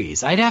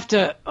series. I'd have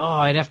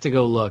to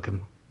go look.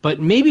 But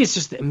maybe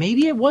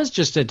it was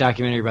just a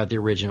documentary about the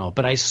original.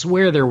 But I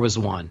swear there was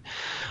one.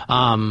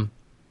 I'm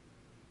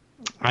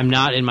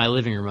not in my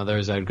living room,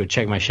 otherwise I would go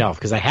check my shelf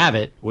because I have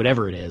it,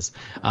 whatever it is.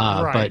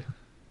 Right. But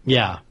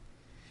yeah.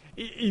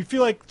 You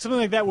feel like something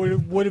like that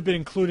would have been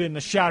included in the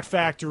Shout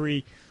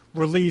Factory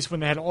release when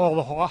they had all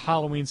the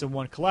Halloweens in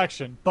one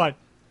collection. But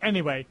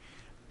anyway,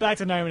 back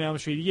to Nightmare on Elm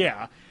Street.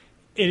 Yeah,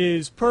 it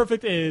is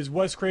perfect. It is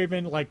Wes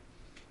Craven like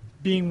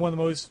being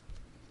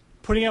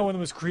putting out one of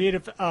the most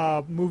creative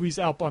movies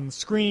up on the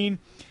screen.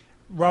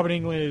 Robert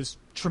Englund is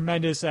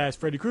tremendous as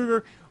Freddy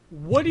Krueger.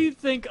 What do you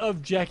think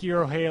of Jackie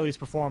Earle Haley's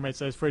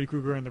performance as Freddy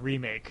Krueger in the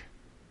remake?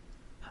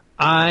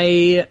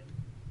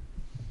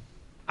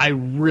 I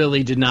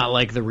really did not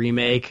like the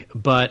remake,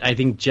 but I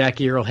think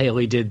Jackie Earle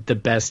Haley did the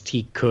best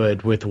he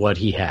could with what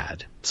he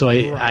had. So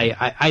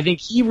I think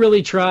he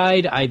really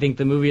tried. I think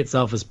the movie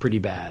itself is pretty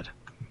bad.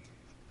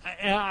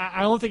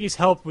 I don't think he's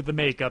helped with the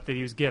makeup that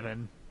he was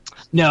given.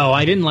 No,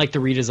 I didn't like the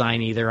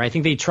redesign either. I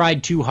think they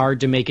tried too hard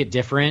to make it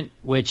different,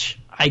 which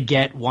I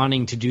get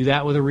wanting to do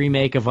that with a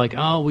remake of like,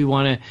 oh, we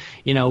want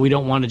to, we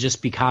don't want to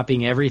just be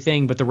copying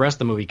everything, but the rest of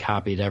the movie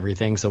copied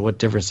everything. So what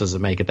difference does it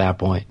make at that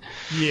point?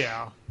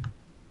 Yeah.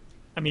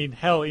 I mean,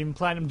 hell, even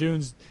Platinum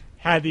Dunes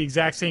had the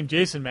exact same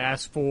Jason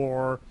mask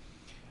for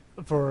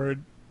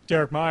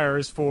Derek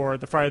Myers for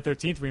the Friday the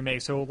 13th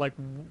remake. So, like,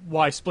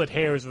 why split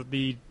hairs with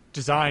the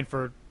design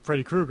for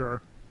Freddy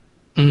Krueger?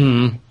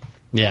 Mm-hmm.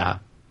 Yeah.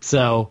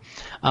 So,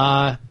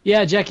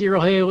 Jackie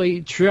Earle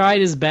Haley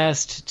tried his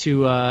best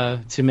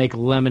to make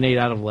lemonade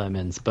out of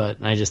lemons, but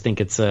I just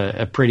think it's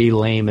a pretty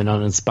lame and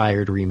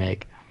uninspired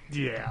remake.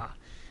 Yeah.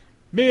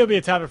 Maybe it'll be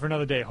a topic for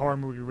another day, horror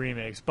movie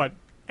remakes. But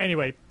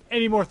anyway,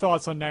 any more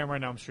thoughts on Nightmare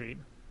on Elm Street?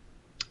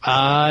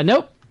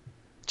 Nope.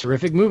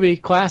 Terrific movie.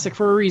 Classic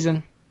for a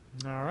reason.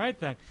 All right,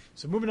 then.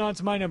 So moving on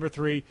to my number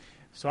 3.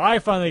 So I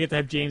finally get to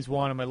have James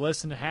Wan on my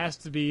list, and it has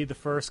to be the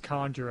first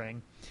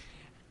Conjuring.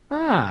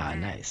 Ah,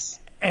 nice.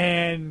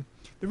 And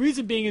the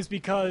reason being is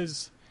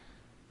because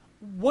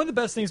one of the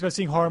best things about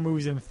seeing horror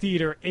movies in the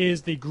theater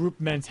is the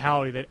group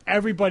mentality that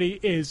everybody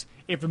is,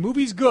 if the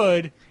movie's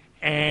good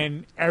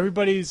and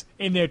everybody's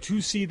in there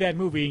to see that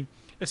movie,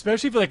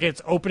 especially if like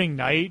it's opening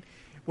night,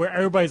 where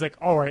everybody's like,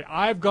 all right,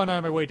 I've gone out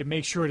of my way to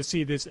make sure to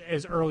see this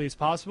as early as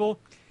possible,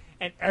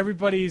 and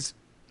everybody's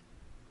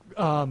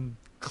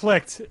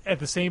clicked at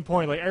the same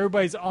point. Like,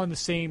 everybody's on the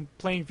same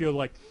playing field,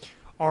 like,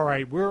 all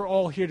right, we're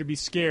all here to be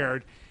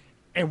scared.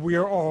 and we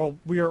are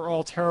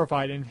all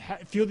terrified and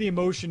feel the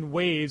emotion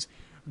waves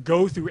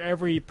go through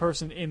every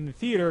person in the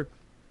theater.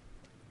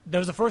 That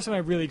was the first time I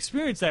really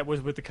experienced that,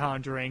 was with The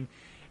Conjuring,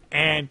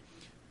 and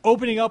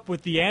opening up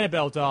with the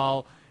Annabelle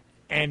doll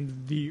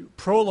and the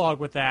prologue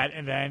with that,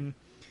 and then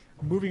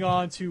moving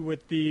on to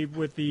with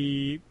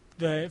the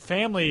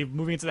family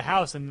moving into the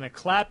house and the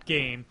clap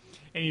game,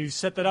 and you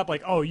set that up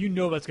like, oh, you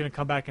know that's going to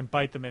come back and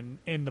bite them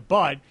in the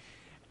butt.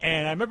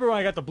 And I remember when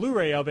I got the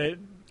Blu-ray of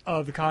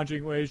The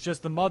Conjuring, where it's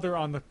just the mother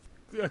on the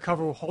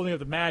cover holding up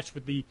the match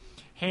with the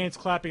hands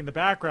clapping in the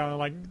background. And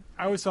like,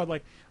 I always thought,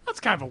 like, that's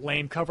kind of a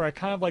lame cover. I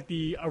kind of like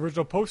the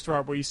original poster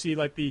art where you see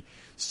like the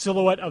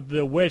silhouette of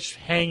the witch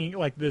hanging,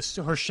 like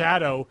her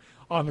shadow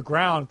on the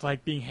ground,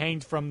 like being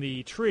hanged from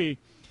the tree.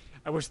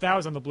 I wish that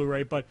was on the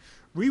Blu-ray. But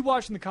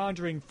rewatching The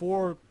Conjuring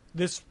for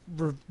this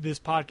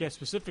podcast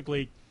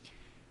specifically,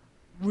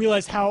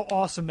 realized how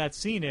awesome that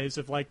scene is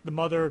of like the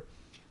mother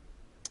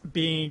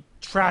being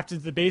trapped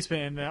into the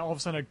basement, and then all of a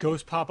sudden a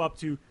ghost pop up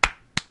to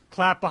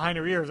clap behind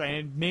her ears, and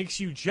it makes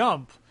you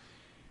jump.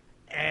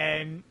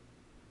 And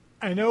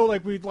I know,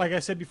 like I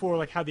said before,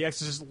 like how The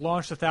Exorcist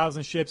launched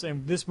 1,000 ships,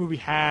 and this movie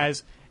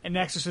has an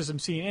exorcism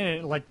scene in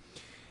it. Like,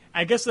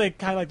 I guess like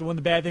kind of like one of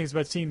the bad things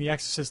about seeing The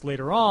Exorcist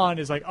later on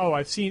is like, oh,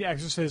 I've seen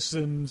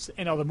exorcisms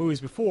in other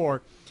movies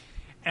before,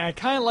 and I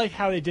kind of like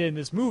how they did in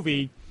this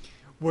movie,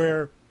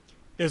 where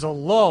there's a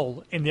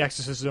lull in the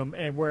exorcism,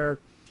 and where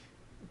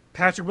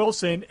Patrick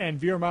Wilson and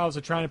Vera Miles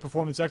are trying to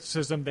perform this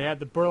exorcism. They had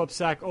the burlap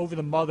sack over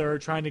the mother,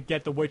 trying to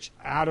get the witch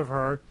out of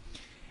her,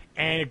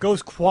 and it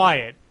goes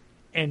quiet,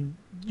 and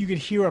you can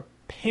hear a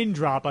pin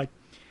drop. Like,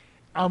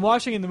 I'm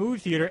watching in the movie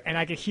theater, and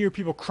I could hear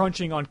people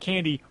crunching on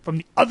candy from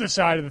the other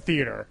side of the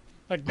theater.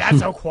 Like,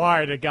 that's how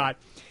quiet it got.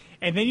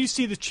 And then you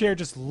see the chair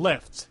just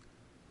lift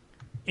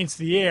into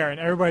the air, and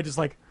everybody just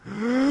like,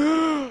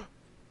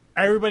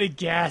 everybody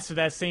gasps at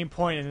that same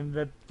point, and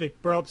then the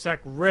burlap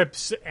sack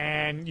rips,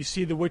 and you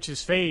see the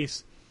witch's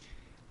face.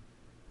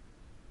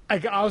 I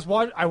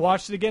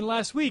watched it again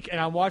last week,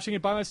 and I'm watching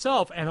it by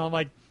myself, and I'm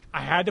like, I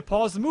had to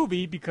pause the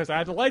movie because I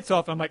had the lights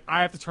off. And I'm like,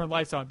 I have to turn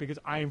lights on because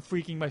I am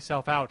freaking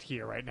myself out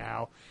here right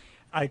now.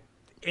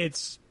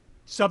 It's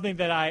something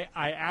that I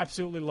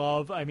absolutely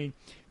love. I mean,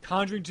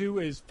 Conjuring 2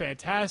 is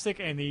fantastic,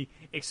 and he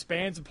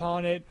expands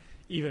upon it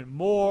even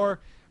more.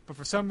 But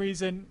for some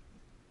reason,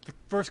 the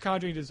first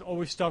Conjuring has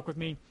always stuck with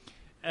me.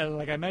 And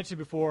like I mentioned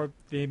before,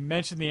 they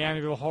mentioned the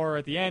Amityville Horror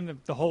at the end.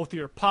 The whole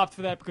theater popped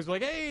for that because they're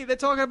like, hey, they're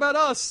talking about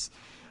us.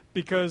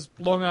 Because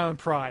Long Island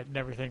Pride and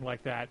everything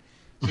like that.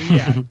 So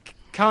yeah,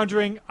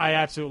 Conjuring, I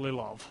absolutely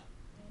love.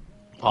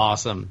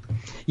 Awesome.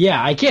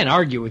 Yeah, I can't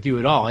argue with you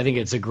at all. I think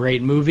it's a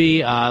great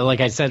movie. Like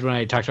I said when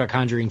I talked about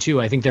Conjuring 2,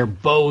 I think they're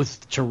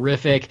both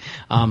terrific.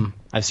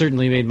 I've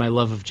certainly made my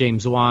love of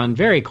James Wan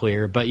very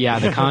clear. But yeah,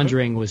 The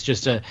Conjuring was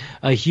just a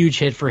huge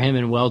hit for him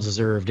and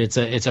well-deserved. It's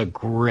a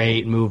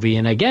great movie.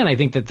 And again, I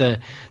think that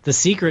the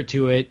secret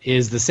to it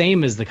is the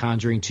same as The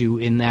Conjuring 2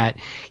 in that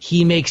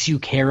he makes you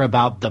care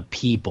about the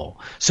people.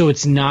 So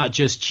it's not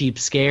just cheap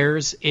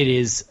scares. It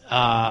is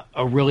a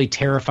really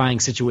terrifying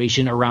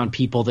situation around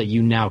people that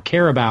you now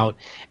care about,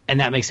 and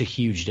that makes a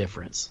huge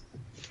difference.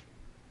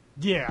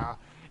 Yeah,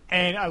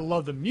 and I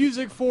love the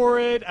music for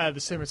it. The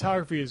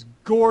cinematography is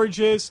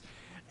gorgeous,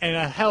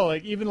 and hell,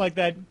 like even like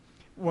that.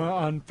 Well,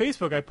 on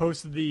Facebook, I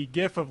posted the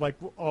GIF of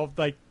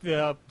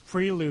the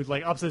prelude,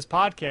 like up to this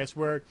podcast,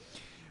 where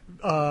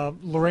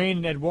Lorraine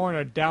and Ed Warren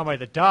are down by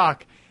the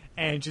dock,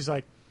 and she's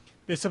like,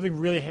 "There's something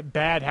really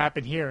bad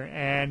happen here,"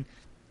 and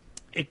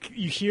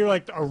you hear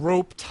like a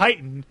rope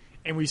tighten.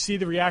 And we see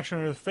the reaction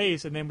on her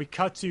face, and then we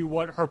cut to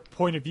what her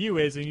point of view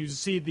is, and you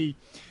see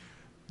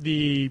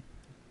the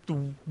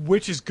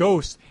witch's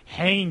ghost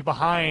hanging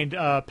behind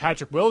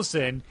Patrick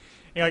Wilson. And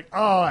you're like,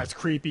 oh, that's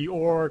creepy.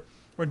 Or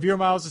when Vera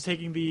Miles is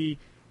taking the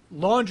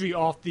laundry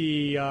off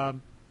the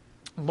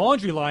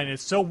laundry line, and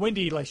it's so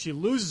windy, like she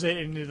loses it,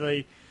 and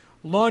the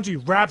laundry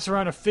wraps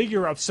around a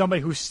figure of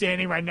somebody who's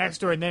standing right next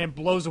to her, and then it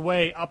blows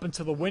away up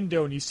into the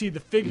window, and you see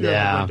the figure in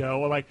the window.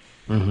 Or like,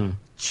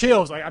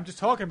 chills. Like, I'm just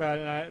talking about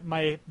it,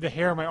 and the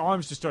hair on my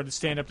arms just started to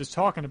stand up just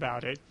talking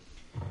about it.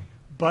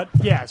 But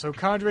yeah, so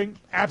Conjuring,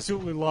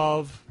 absolutely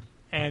love.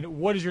 And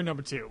what is your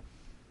number 2?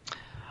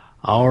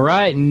 All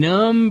right,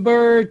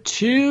 number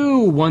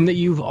 2, one that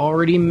you've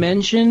already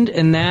mentioned,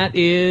 and that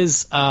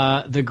is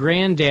the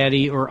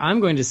granddaddy, or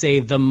I'm going to say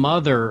the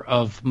mother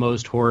of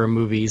most horror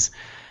movies,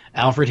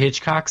 Alfred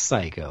Hitchcock's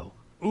Psycho.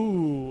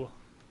 Ooh.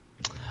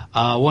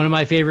 One of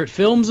my favorite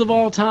films of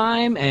all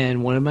time,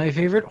 and one of my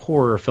favorite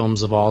horror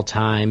films of all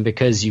time,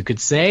 because you could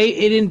say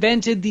it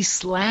invented the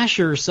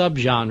slasher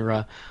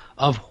subgenre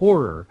of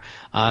horror.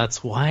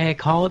 That's why I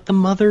call it the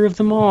mother of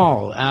them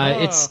all.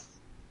 It's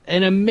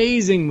an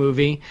amazing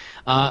movie.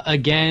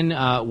 Again,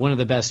 one of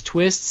the best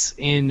twists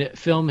in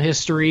film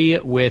history,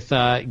 with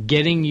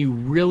getting you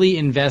really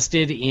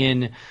invested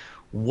in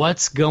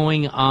what's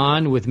going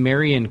on with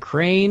Marion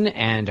Crane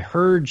and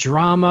her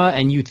drama,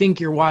 and you think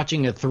you're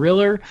watching a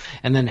thriller,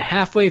 and then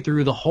halfway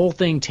through the whole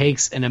thing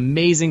takes an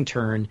amazing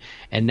turn,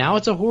 and now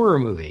it's a horror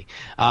movie.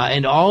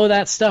 And all of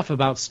that stuff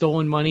about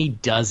stolen money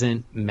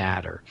doesn't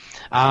matter.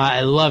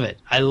 I love it.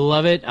 I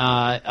love it.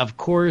 Of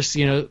course,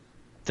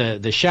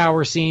 the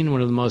shower scene,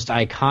 one of the most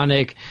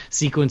iconic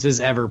sequences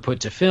ever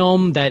put to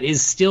film, that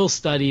is still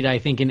studied, I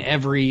think, in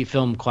every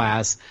film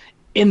class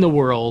in the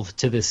world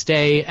to this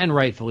day, and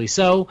rightfully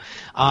so.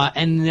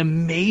 And an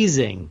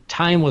amazing,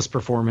 timeless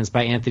performance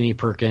by Anthony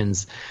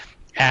Perkins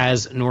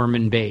as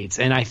Norman Bates.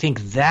 And I think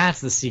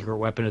that's the secret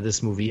weapon of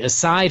this movie.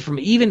 Aside from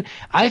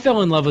I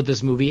fell in love with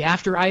this movie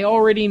after I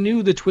already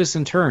knew the twists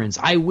and turns.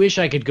 I wish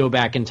I could go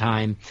back in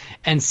time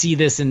and see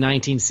this in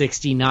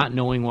 1960, not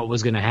knowing what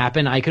was going to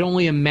happen. I could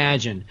only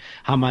imagine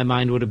how my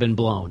mind would have been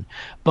blown.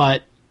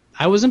 But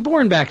I wasn't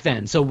born back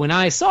then. So when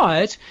I saw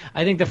it,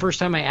 I think the first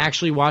time I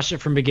actually watched it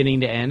from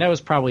beginning to end, I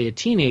was probably a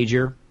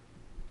teenager.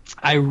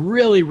 I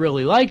really,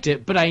 really liked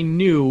it, but I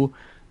knew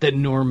that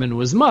Norman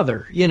was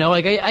mother.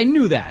 I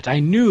knew that. I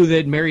knew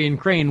that Marion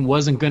Crane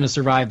wasn't going to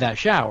survive that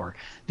shower.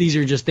 These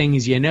are just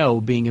things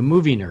being a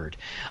movie nerd.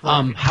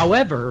 Right.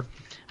 However,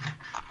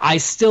 I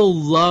still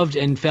loved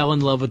and fell in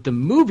love with the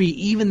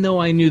movie, even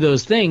though I knew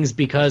those things,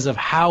 because of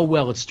how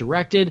well it's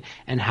directed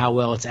and how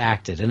well it's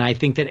acted. And I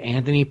think that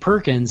Anthony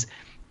Perkins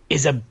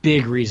is a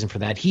big reason for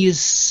that. He is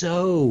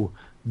so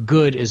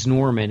good as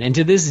Norman. And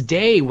to this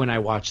day, when I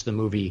watch the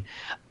movie,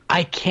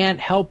 I can't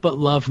help but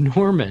love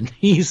Norman.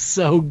 He's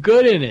so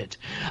good in it.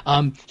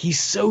 He's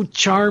so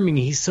charming.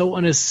 He's so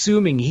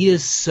unassuming. He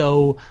is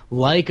so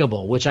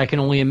likable, which I can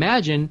only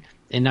imagine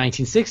in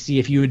 1960,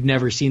 if you had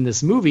never seen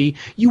this movie,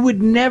 you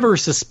would never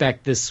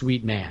suspect this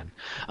sweet man.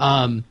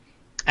 And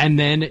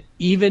then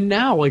even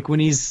now, like when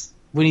he's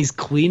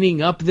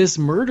cleaning up this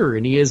murder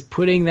and he is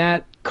putting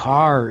that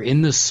car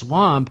in the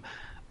swamp,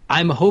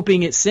 I'm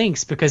hoping it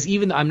sinks, because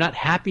even though I'm not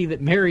happy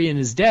that Marion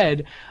is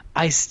dead,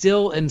 I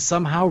still am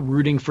somehow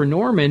rooting for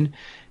Norman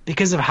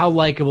because of how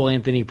likable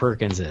Anthony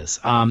Perkins is.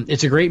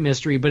 It's a great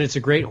mystery, but it's a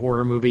great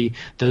horror movie.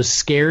 Those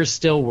scares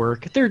still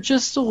work. They're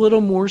just a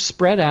little more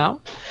spread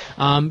out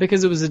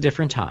because it was a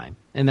different time,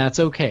 and that's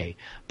okay.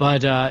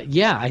 But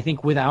I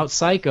think without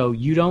Psycho,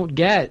 you don't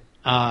get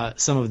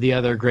some of the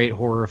other great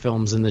horror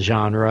films in the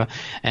genre,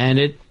 and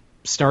it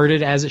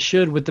started as it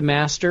should with the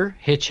master,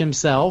 Hitch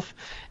himself,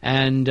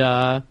 and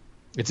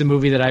it's a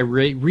movie that I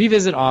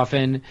revisit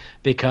often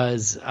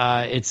because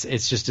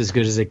it's just as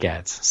good as it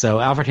gets. So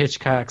Alfred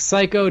Hitchcock's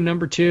Psycho,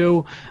 number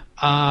 2,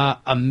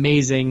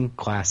 amazing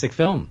classic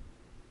film.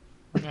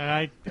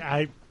 And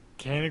I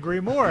can't agree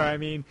more. I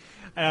mean,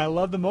 I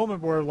love the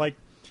moment where, like,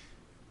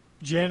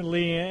 Janet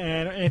Leigh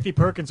and Anthony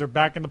Perkins are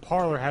back in the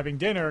parlor having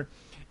dinner,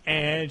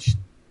 and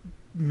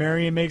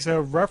Marion makes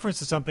a reference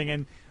to something,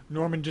 and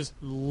Norman just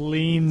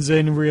leans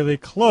in really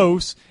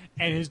close,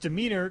 and his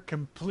demeanor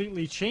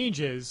completely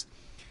changes,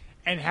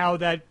 and how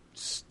that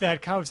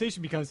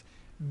conversation becomes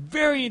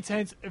very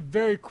intense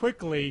very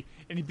quickly,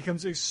 and he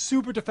becomes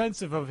super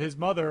defensive of his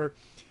mother,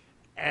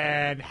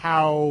 and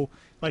how,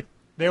 like,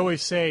 they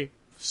always say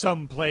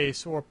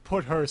someplace or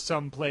put her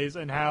someplace,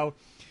 and how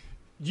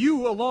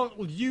you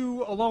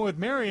along with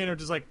Marion are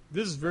just like,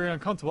 this is very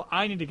uncomfortable.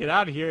 I need to get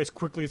out of here as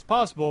quickly as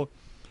possible.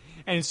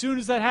 And as soon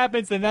as that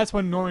happens, then that's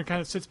when Norman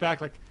kind of sits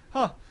back like,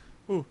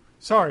 ooh,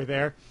 sorry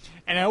there.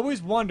 And I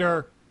always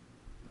wonder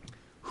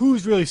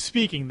who's really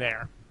speaking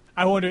there.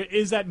 I wonder,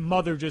 is that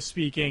mother just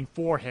speaking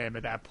for him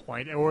at that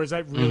point, or is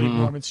that really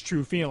Norman's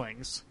true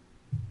feelings?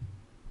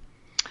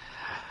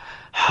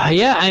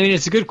 Yeah, I mean,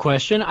 it's a good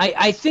question.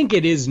 I think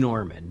it is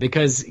Norman,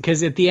 because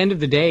at the end of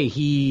the day,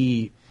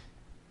 he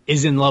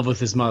is in love with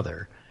his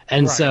mother.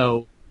 And right.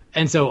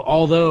 so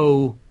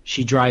although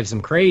she drives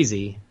him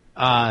crazy,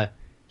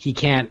 he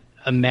can't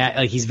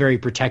he's very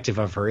protective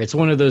of her. It's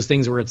one of those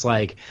things where it's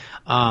like,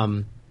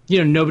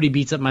 nobody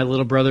beats up my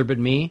little brother but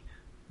me.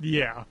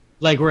 Yeah.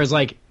 Like, whereas,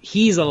 like,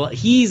 he's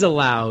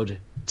allowed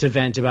to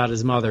vent about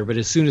his mother, but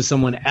as soon as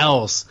someone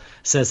else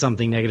says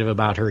something negative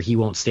about her, he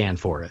won't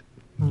stand for it.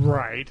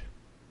 Right.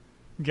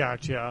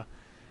 Gotcha.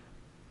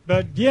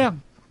 But, yeah,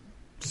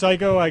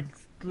 Psycho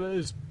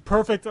is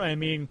perfect. I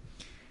mean,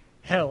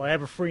 hell, I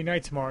have a free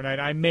night tomorrow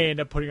night. I may end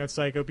up putting on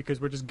Psycho because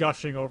we're just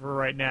gushing over it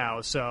right now,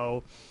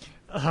 so...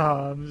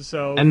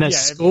 and the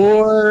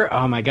score,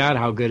 oh my god,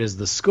 how good is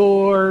the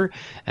score,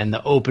 and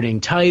the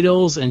opening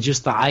titles, and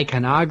just the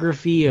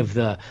iconography of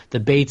the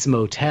Bates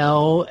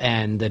Motel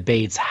and the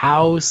Bates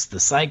house, the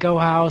Psycho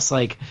house.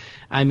 Like,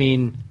 I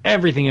mean,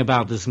 everything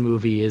about this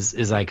movie is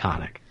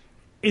iconic.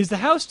 Is the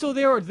house still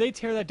there, or did they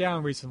tear that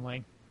down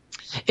recently?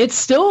 It's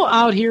still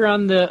out here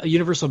on the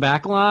Universal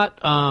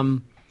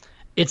backlot.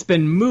 It's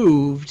been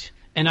moved,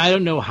 and I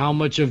don't know how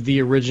much of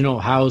the original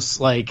house,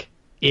 like,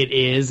 it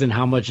is, and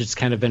how much it's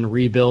kind of been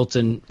rebuilt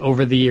and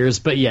over the years.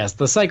 But yes,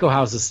 the Psycho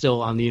house is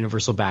still on the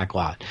Universal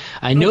backlot.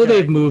 I know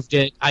they've moved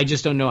it. I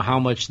just don't know how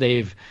much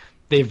they've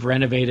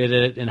renovated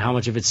it and how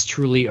much of it's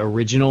truly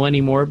original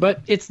anymore.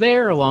 But it's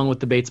there along with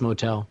the Bates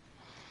Motel.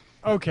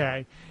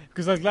 Okay.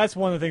 because like that's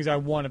one of the things I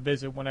want to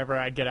visit whenever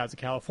I get out to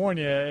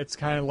California. It's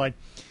kind of like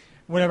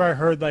whenever I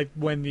heard like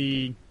when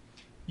the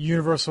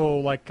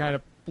Universal like kind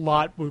of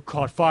lot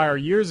caught fire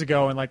years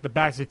ago, and like the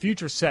Back to the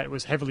Future set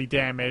was heavily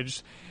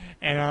damaged,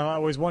 and I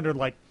always wondered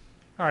like,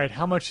 all right,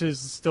 how much is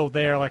still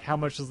there? Like how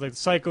much is like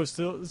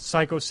the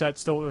Psycho set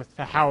still with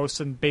the house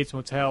and Bates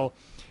Motel,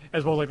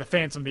 as well as like the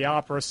Phantom of the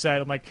Opera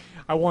set. I'm like,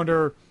 I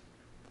wonder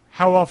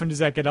how often does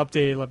that get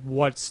updated, like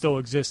what still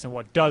exists and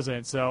what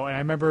doesn't. So, and I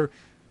remember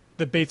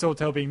the Bates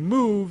Hotel being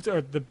moved,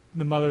 or the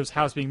mother's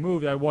house being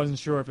moved. I wasn't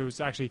sure if it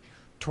was actually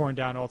torn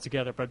down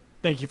altogether, but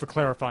thank you for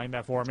clarifying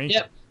that for me.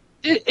 Yep.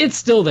 It's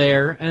still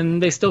there,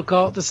 and they still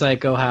call it the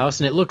Psycho House,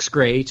 and it looks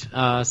great.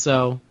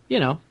 So, you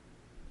know.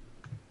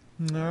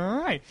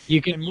 All right.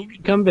 You can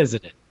come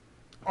visit it.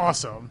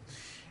 Awesome.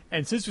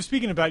 And since we're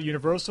speaking about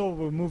Universal,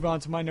 we'll move on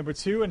to my number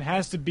 2, and it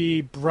has to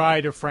be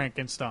Bride of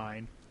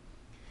Frankenstein.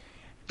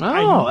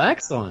 Oh,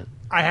 excellent.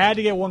 I had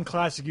to get one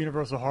classic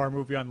Universal horror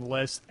movie on the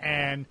list,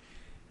 and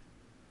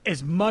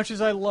as much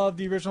as I love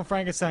the original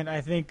Frankenstein, I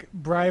think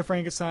Bride of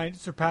Frankenstein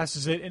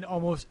surpasses it in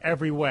almost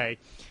every way.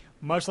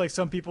 Much like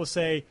some people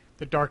say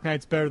The Dark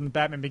Knight's better than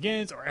Batman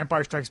Begins, or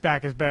Empire Strikes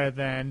Back is better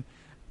than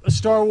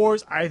Star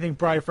Wars, I think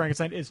Bride of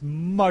Frankenstein is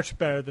much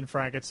better than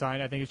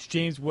Frankenstein. I think it's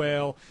James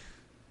Whale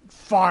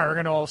firing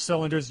on all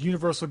cylinders,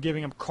 Universal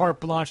giving him carte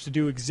blanche to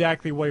do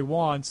exactly what he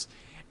wants,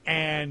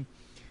 and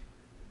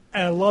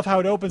I love how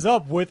it opens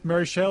up with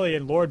Mary Shelley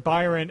and Lord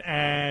Byron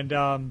and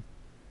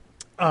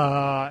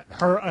I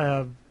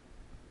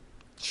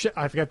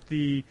forgot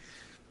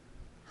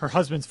her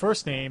husband's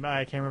first name.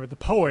 I can't remember, the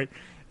poet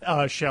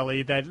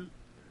Shelley. And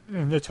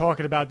they're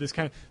talking about this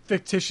kind of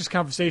fictitious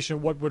conversation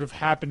of what would have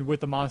happened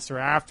with the monster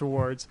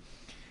afterwards.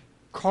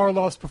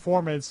 Karloff's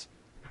performance,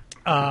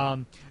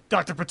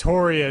 Dr.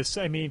 Pretorius.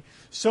 I mean,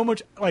 so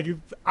much like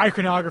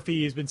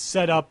iconography has been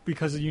set up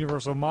because of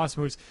Universal monster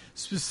movies,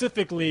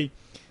 specifically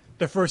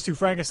the first 2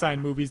 Frankenstein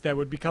movies that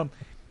would become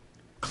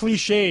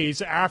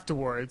cliches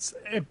afterwards.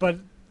 But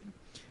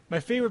my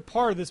favorite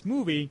part of this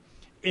movie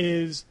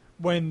is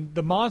when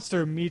the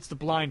monster meets the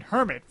blind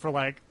hermit for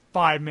like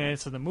 5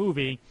 minutes of the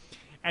movie,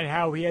 and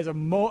how he has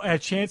a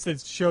chance to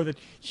show that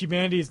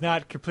humanity is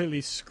not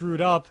completely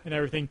screwed up and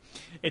everything.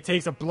 It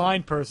takes a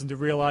blind person to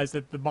realize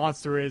that the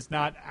monster is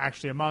not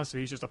actually a monster.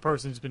 He's just a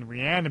person who's been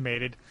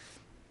reanimated.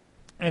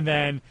 And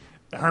then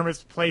the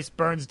hermit's place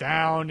burns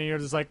down, and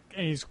just like,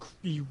 and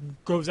he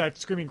goes out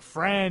screaming,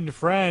 "Friend,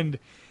 friend,"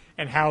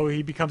 and how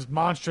he becomes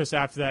monstrous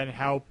after that, and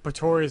how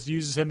Pretorius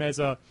uses him as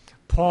a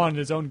pawn in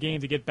his own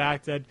game to get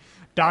back to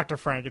Dr.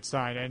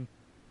 Frankenstein. And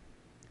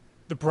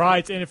the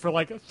bride's in it for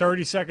like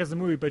 30 seconds of the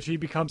movie, but she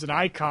becomes an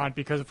icon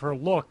because of her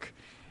look,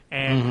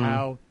 and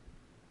how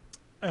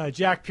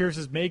Jack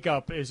Pierce's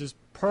makeup is just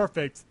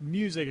perfect.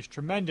 Music is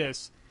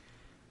tremendous.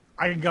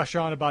 I can gush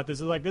on about this.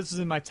 It's like, this is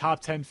in my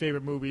top 10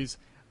 favorite movies.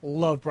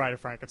 Love Bride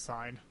of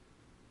Frankenstein.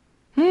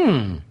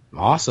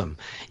 Awesome.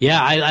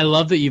 Yeah, I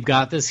love that you've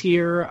got this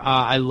here.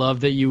 I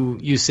love that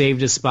you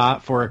saved a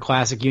spot for a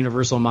classic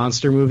Universal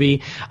monster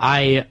movie.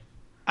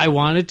 I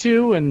wanted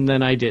to, and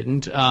then I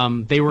didn't.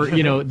 They were,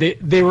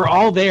 they were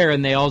all there,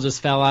 and they all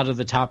just fell out of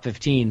the top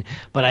 15.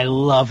 But I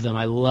love them.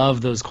 I love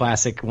those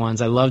classic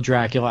ones. I love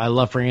Dracula. I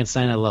love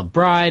Frankenstein. I love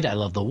Bride. I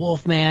love The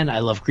Wolfman. I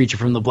love Creature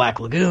from the Black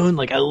Lagoon.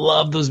 Like, I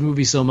love those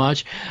movies so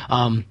much.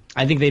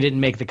 I think they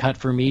didn't make the cut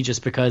for me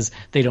just because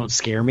they don't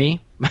scare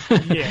me.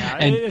 Yeah,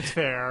 and, it's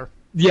fair.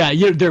 Yeah,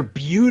 they're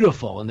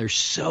beautiful, and they're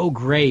so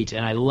great,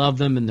 and I love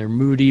them, and they're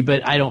moody,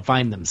 but I don't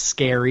find them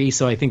scary,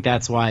 so I think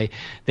that's why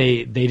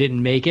they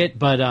didn't make it.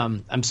 But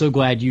I'm so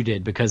glad you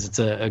did, because it's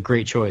a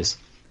great choice.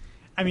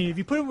 I mean, if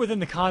you put it within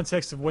the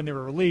context of when they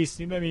were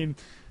released, I mean,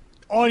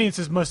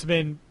 audiences must have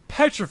been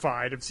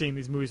petrified of seeing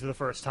these movies for the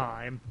first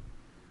time.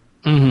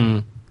 Mm-hmm.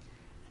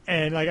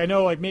 And, like, I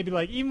know, like, maybe,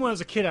 like, even when I was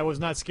a kid, I was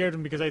not scared of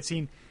them because I'd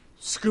seen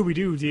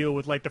Scooby-Doo deal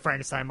with, like, the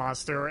Frankenstein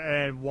monster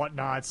and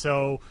whatnot,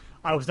 so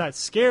I was not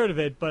scared of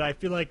it, but I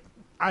feel like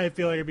I'd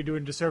be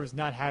doing a disservice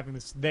not having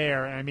this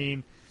there. And I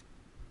mean,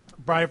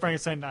 Bride of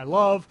Frankenstein I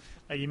love.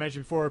 Like you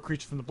mentioned before,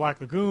 Creature from the Black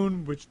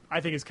Lagoon, which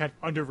I think is kind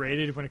of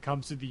underrated when it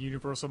comes to the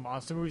Universal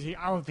monster movies.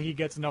 I don't think he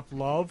gets enough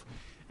love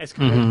as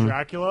compared to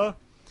Dracula.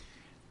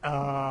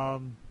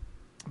 But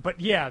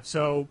yeah,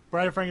 so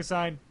Bride of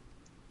Frankenstein,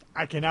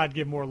 I cannot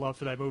give more love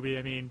for that movie.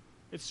 I mean,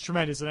 it's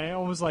tremendous. And I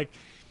almost like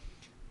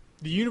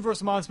the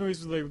Universal monster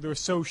movies, they were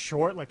so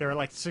short, like they were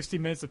like 60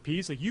 minutes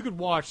apiece. Like you could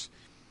watch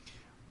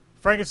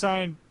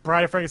Frankenstein,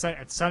 Bride of Frankenstein,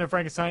 and Son of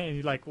Frankenstein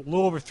in like a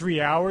little over 3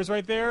 hours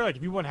right there. Like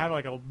if you want to have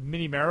like a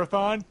mini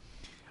marathon,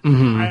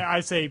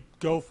 I say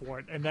go for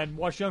it, and then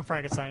watch Young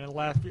Frankenstein and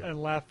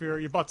laugh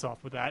your butts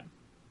off with that.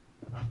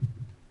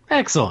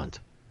 Excellent.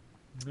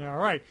 All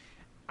right,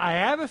 I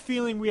have a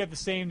feeling we have the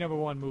same number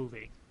one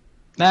movie.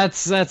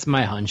 That's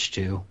my hunch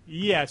too.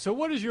 Yeah. So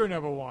what is your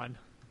number one?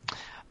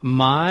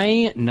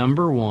 My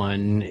number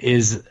one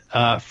is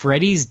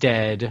Freddy's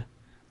Dead: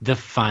 The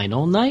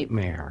Final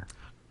Nightmare.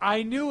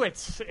 I knew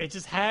it. It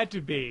just had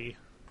to be.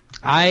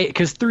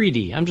 Because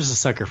 3D. I'm just a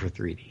sucker for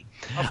 3D.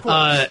 Of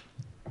course.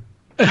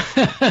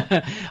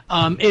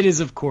 It is,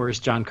 of course,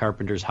 John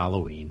Carpenter's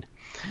Halloween.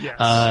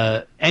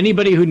 Yes.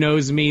 Anybody who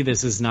knows me,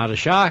 this is not a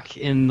shock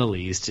in the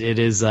least. It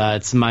is.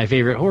 It's my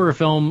favorite horror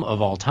film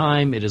of all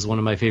time. It is one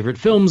of my favorite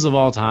films of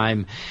all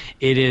time.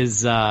 It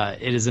is.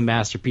 It is a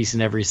masterpiece in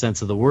every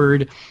sense of the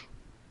word.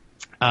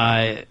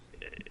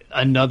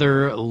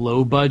 Another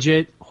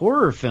low-budget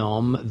horror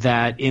film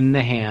that, in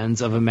the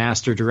hands of a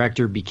master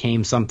director,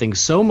 became something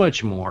so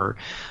much more.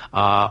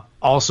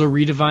 Also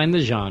redefined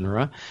the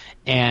genre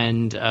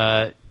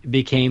and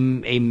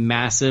became a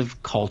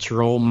massive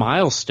cultural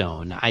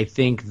milestone. I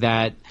think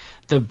that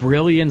the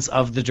brilliance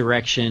of the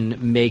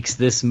direction makes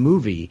this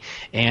movie.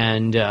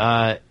 And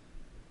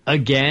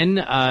again,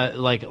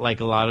 like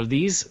a lot of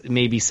these,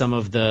 maybe some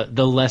of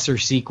the lesser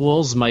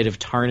sequels might have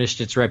tarnished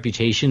its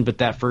reputation, but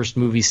that first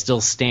movie still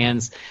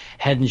stands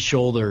head and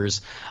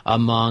shoulders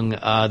among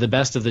the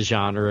best of the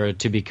genre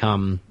to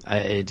become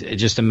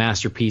just a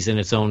masterpiece in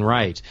its own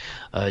right.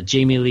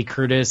 Jamie Lee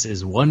Curtis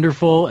is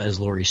wonderful as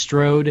Laurie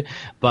Strode,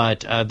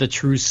 but the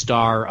true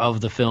star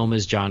of the film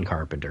is John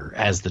Carpenter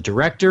as the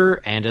director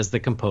and as the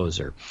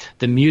composer.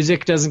 The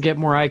music doesn't get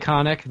more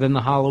iconic than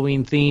the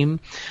Halloween theme.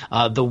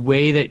 The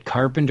way that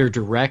Carpenter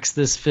directs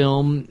this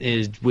film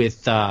is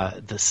with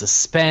the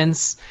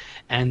suspense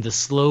and the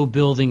slow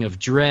building of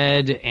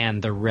dread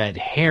and the red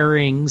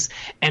herrings,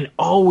 and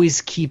always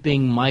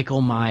keeping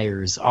Michael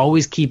Myers,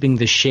 always keeping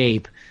the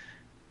Shape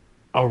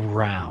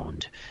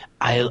around.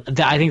 I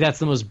think that's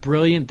the most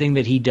brilliant thing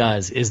that he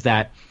does, is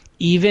that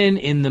even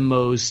in the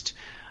most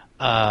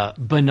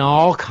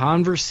banal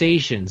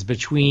conversations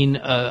between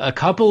a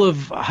couple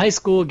of high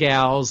school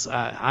gals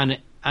on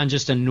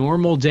just a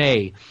normal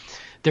day,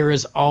 there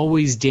is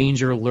always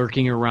danger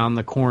lurking around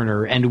the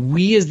corner, and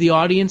we as the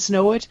audience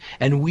know it,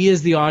 and we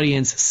as the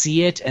audience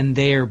see it, and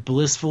they are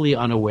blissfully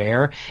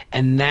unaware,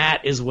 and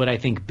that is what I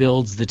think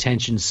builds the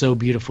tension so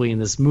beautifully in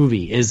this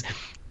movie, is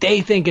they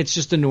think it's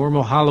just a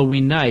normal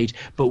Halloween night,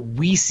 but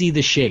we see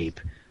the Shape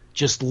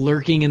just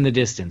lurking in the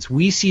distance.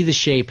 We see the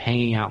Shape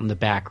hanging out in the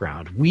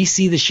background. We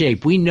see the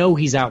Shape. We know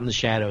he's out in the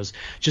shadows,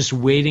 just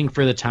waiting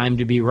for the time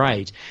to be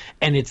right,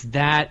 and it's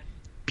that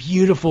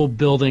beautiful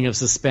building of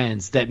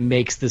suspense that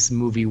makes this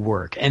movie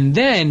work. And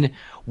then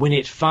when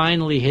it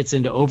finally hits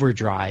into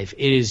overdrive,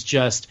 it is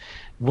just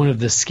one of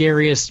the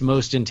scariest,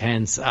 most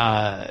intense,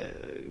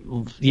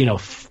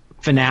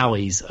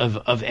 finales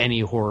of any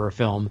horror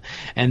film.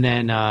 And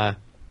then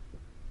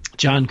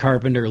John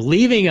Carpenter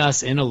leaving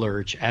us in a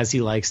lurch, as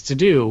he likes to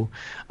do,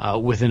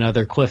 with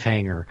another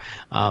cliffhanger.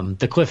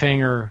 The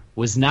cliffhanger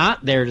was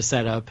not there to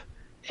set up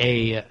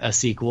a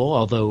sequel,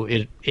 although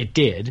it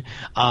did.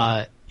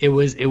 It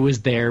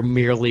was there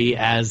merely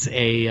as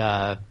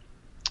a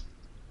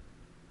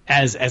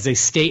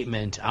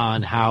statement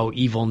on how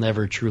evil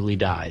never truly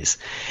dies.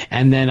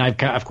 And then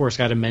I've of course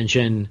got to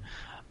mention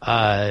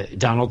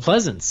Donald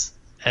Pleasance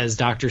as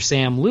Dr.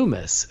 Sam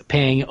Loomis,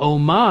 paying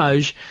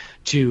homage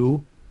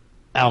to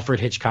Alfred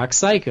Hitchcock's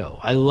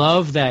Psycho. I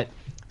love that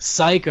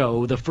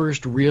Psycho, the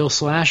first real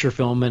slasher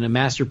film and a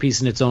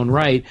masterpiece in its own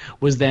right,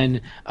 was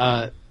then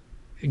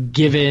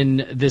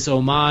given this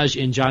homage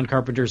in John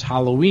Carpenter's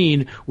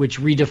Halloween, which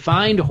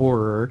redefined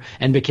horror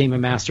and became a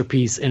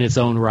masterpiece in its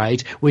own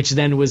right, which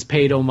then was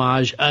paid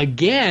homage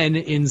again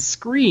in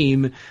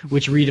Scream,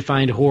 which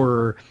redefined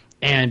horror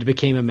and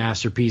became a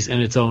masterpiece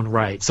in its own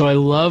right. So I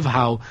love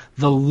how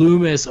the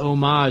Loomis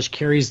homage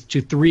carries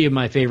to three of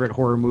my favorite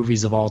horror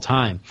movies of all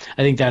time.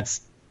 I think that's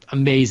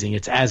amazing.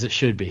 It's as it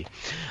should be.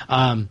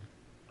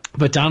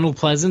 But Donald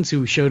Pleasance,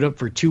 who showed up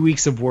for 2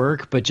 weeks of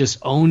work, but just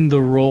owned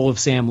the role of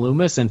Sam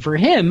Loomis. And for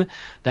him,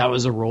 that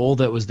was a role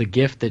that was the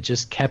gift that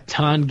just kept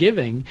on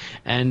giving.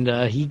 And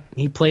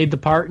he played the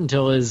part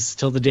until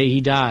the day he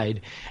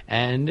died.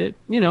 And it,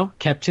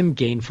 kept him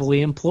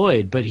gainfully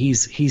employed. But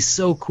he's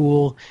so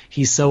cool.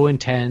 He's so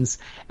intense.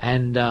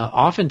 And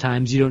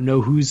oftentimes you don't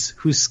know who's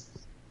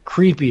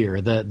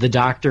creepier, the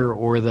doctor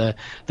or the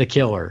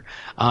killer.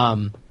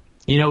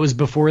 It was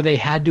before they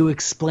had to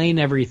explain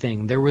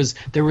everything. There was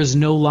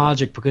no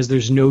logic, because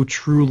there's no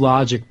true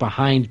logic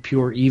behind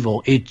pure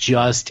evil. It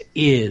just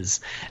is.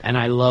 And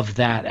I love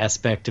that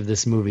aspect of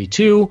this movie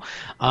too.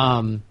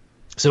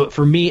 So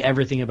for me,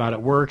 everything about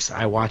it works.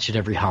 I watch it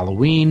every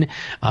Halloween.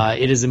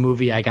 It is a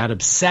movie I got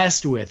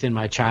obsessed with in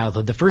my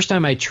childhood. The first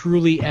time I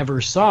truly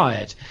ever saw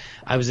it,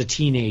 I was a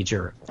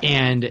teenager,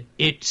 and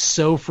it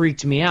so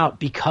freaked me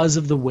out because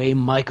of the way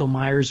Michael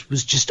Myers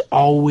was just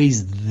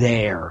always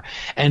there.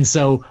 And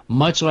so,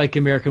 much like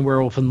American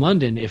Werewolf in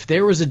London, if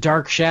there was a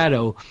dark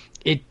shadow,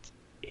 it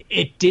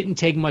didn't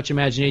take much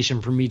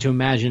imagination for me to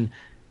imagine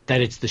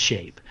that it's the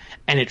Shape.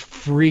 And it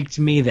freaked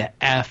me the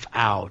F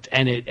out.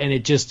 And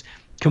it just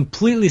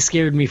completely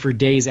scared me for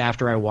days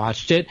after I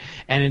watched it,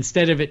 and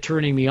instead of it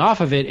turning me off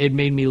of it, it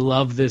made me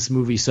love this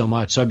movie so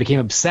much. So I became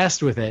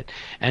obsessed with it,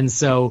 and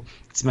so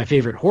it's my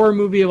favorite horror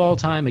movie of all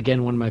time.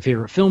 Again, one of my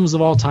favorite films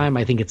of all time.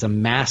 I think it's a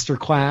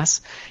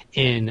masterclass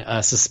in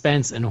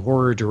suspense and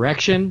horror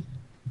direction.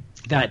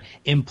 that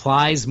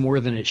implies more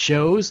than it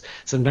shows.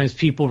 Sometimes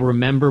people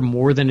remember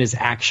more than is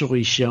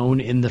actually shown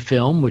in the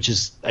film, which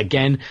is,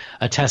 again,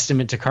 a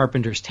testament to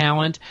Carpenter's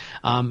talent.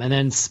 And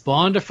then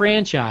spawned a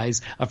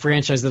franchise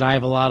that I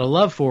have a lot of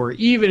love for,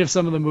 even if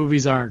some of the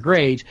movies aren't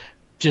great,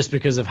 just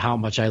because of how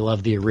much I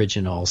love the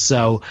original.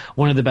 So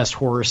one of the best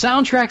horror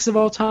soundtracks of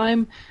all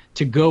time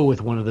to go with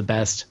one of the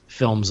best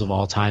films of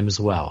all time as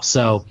well.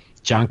 So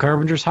John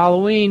Carpenter's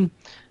Halloween,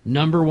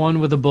 number one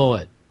with a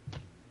bullet.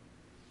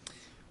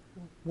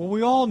 Well,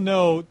 we all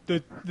know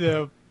that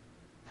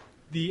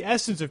the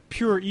essence of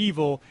pure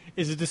evil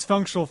is a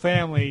dysfunctional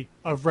family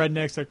of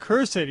rednecks that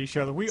curse at each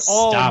other. We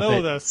all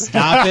know this.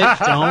 Stop it.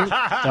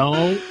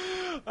 Don't.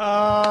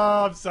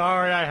 Oh, I'm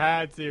sorry. I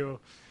had to.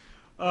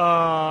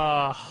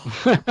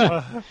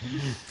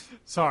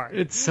 Sorry.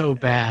 It's so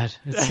bad.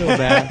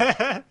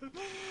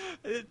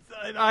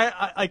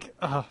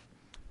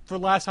 For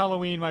last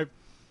Halloween, my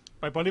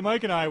buddy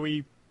Mike and I,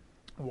 we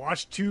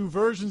watched two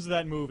versions of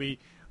that movie.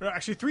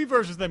 Actually, three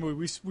versions of that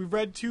movie. We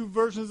read two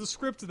versions of the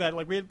script of that.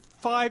 Like, we had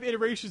 5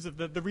 iterations of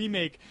the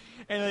remake,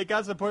 and it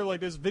got to the point where,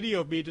 like, this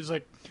video of me just,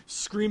 like,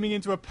 screaming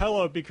into a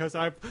pillow because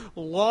I've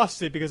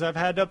lost it, because I've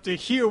had up to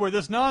here with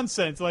this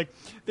nonsense. Like,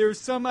 there's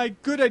some,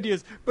 like, good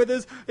ideas, but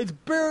it's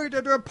buried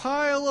under a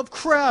pile of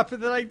crap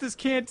that I just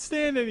can't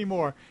stand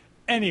anymore.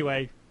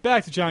 Anyway,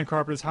 back to John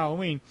Carpenter's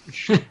Halloween.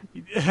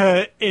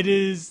 It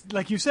is,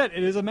 like you said,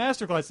 it is a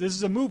masterclass. This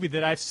is a movie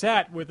that I've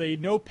sat with a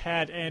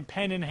notepad and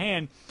pen in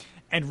hand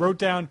and wrote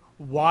down,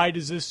 why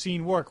does this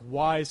scene work?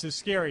 Why is this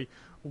scary?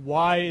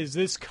 Why is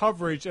this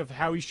coverage of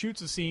how he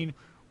shoots a scene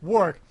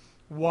work?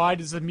 Why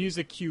does the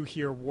music cue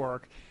here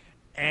work?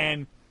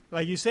 And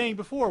like you were saying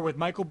before, with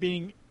Michael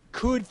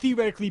could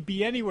theoretically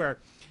be anywhere.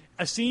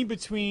 A scene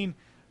between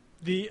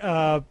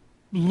the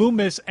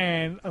Loomis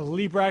and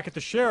Lee Brackett, the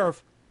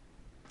sheriff,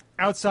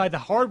 outside the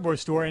hardware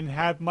store, and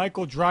have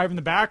Michael drive in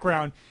the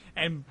background,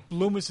 and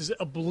Loomis is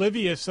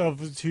oblivious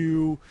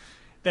to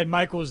that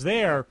Michael's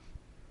there.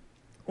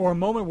 Or a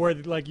moment where,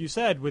 like you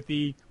said, with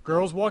the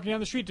girls walking down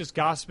the street just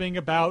gossiping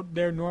about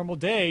their normal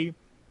day,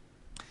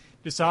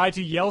 decide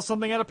to yell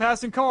something at a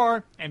passing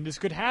car, and this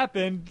could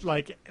happen,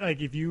 like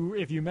if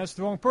you mess with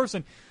the wrong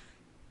person.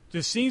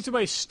 Just seeing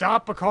somebody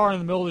stop a car in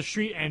the middle of the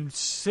street and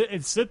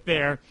sit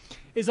there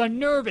is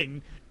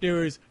unnerving.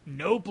 There is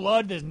no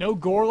blood, there's no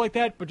gore like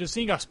that, but just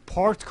seeing a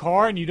parked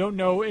car and you don't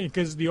know,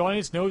 because the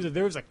audience knows that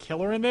there's a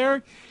killer in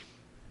there,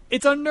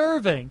 it's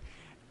unnerving.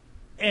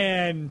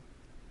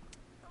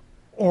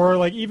 Or,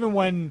 like, even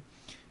when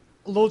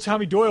little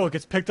Tommy Doyle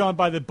gets picked on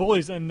by the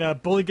bullies, and the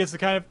bully gets to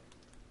kind of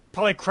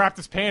probably crap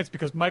his pants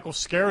because Michael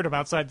scared him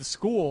outside the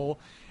school,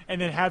 and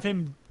then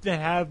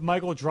have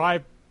Michael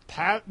drive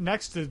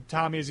next to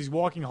Tommy as he's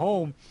walking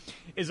home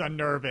is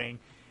unnerving.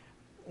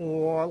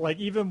 Or, like,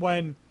 even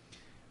when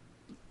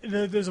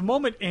there's a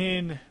moment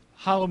in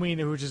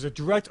Halloween which is a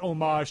direct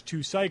homage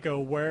to Psycho,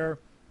 where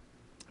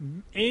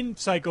in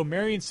Psycho,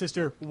 Marion's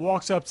sister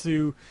walks up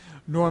to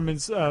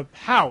Norman's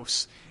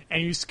house,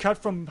 and you cut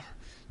from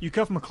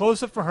a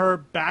close-up for her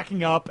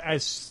backing up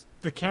as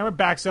the camera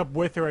backs up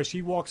with her as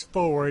she walks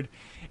forward,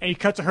 and you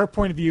cut to her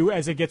point of view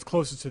as it gets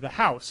closer to the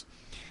house.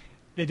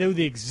 They do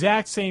the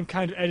exact same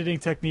kind of editing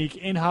technique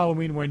in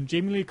Halloween when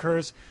Jamie Lee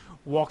Curtis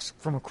walks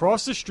from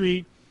across the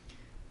street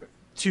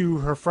to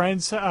her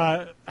friend's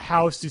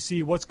house to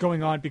see what's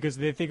going on because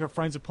they think her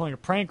friends are pulling a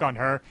prank on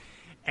her,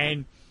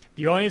 and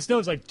the audience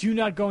knows, like, do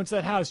not go into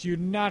that house. You're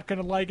not going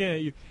to like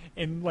it.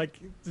 And, like,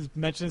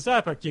 mentioned this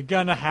epic, you're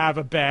going to have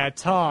a bad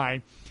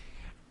time.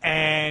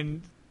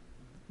 And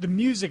the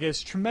music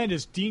is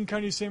tremendous. Dean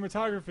Cundy's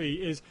cinematography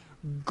is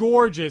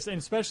gorgeous. And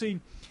especially,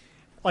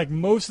 like,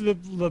 most of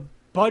the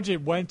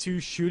budget went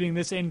to shooting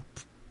this in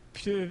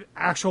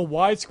actual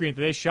widescreen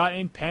that they shot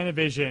in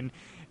Panavision.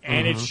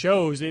 And it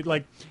shows. It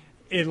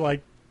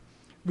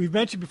we've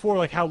mentioned before,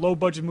 like, how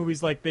low-budget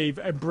movies, like, they've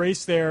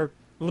embraced their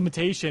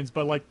limitations.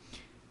 But, like,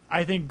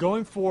 I think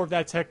going for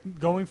that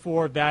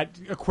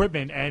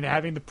equipment and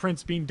having the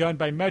prints being done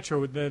by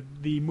Metro,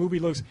 the movie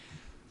looks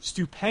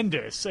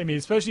stupendous. I mean,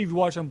 especially if you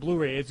watch on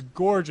Blu-ray, it's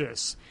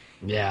gorgeous.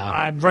 Yeah,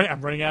 I'm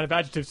running out of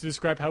adjectives to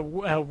describe how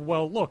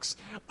well it looks.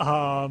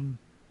 It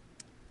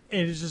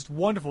is just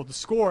wonderful. The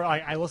score,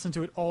 I listen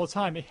to it all the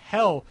time.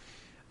 Hell,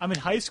 I'm in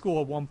high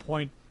school at one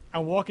point.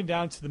 I'm walking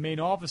down to the main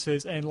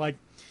offices, and, like,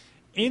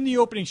 in the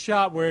opening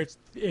shot where it's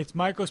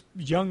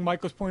young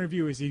Michael's point of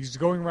view as he's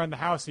going around the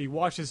house, and he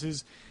watches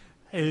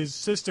his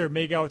sister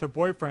make out with her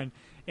boyfriend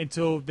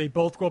until they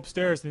both go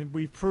upstairs, and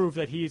we prove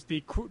that he's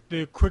the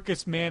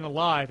quickest man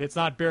alive. It's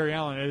not Barry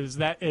Allen. It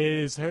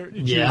is her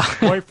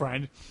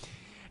boyfriend.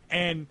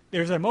 And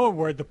there's a moment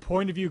where the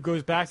point of view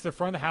goes back to the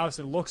front of the house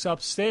and looks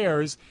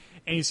upstairs,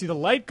 and you see the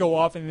light go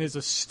off, and there's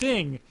a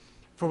sting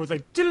for what's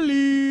like,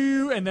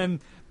 diddle-oo, and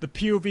then the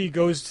POV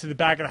goes to the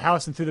back of the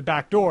house and through the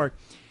back door.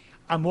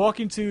 I'm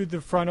walking to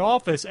the front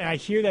office, and I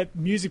hear that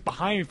music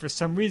behind me for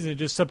some reason. It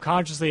just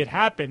subconsciously it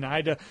happened. I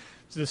had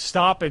to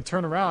stop and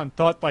turn around,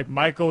 thought, like,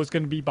 Michael was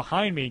going to be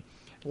behind me.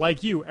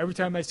 Like you, every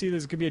time I see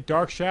there's going to be a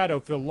dark shadow,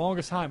 for the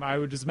longest time, I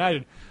would just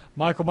imagine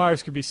Michael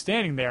Myers could be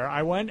standing there.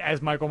 I went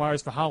as Michael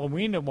Myers for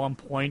Halloween at one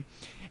point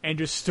and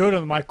just stood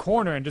on my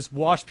corner and just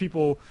watched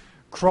people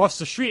cross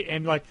the street,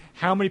 and like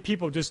how many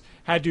people just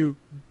had to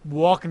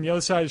walk on the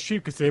other side of the street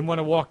because they didn't want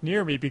to walk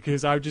near me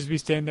because I would just be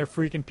standing there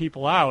freaking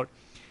people out.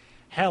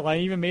 Hell, I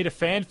even made a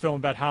fan film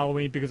about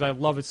Halloween because I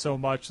love it so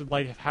much,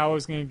 like how I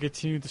was going to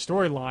continue the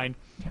storyline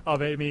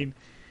of it. I mean,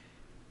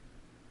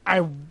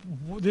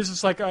 this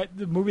is like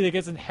the movie that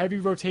gets in heavy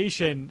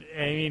rotation.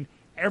 I mean,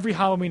 every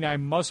Halloween I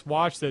must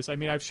watch this. I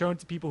mean, I've shown it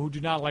to people who do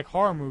not like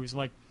horror movies.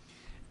 Like,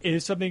 it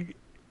is something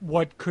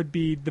what could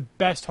be the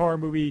best horror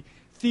movie,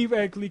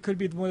 theoretically could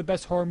be one of the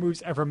best horror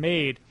movies ever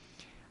made.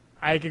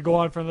 I could go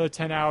on for another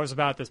 10 hours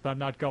about this, but I'm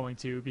not going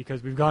to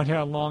because we've gone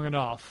here long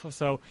enough.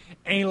 So,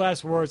 any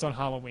last words on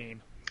Halloween?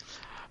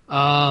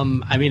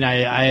 I mean,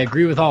 I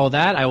agree with all of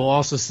that. I will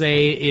also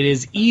say it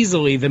is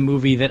easily the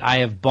movie that I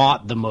have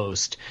bought the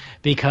most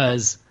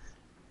because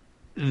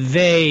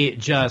they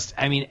just,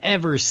 I mean,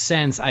 ever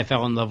since I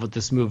fell in love with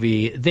this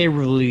movie, they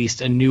released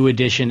a new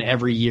edition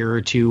every year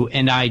or two,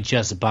 and I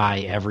just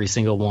buy every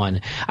single one.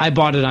 I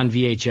bought it on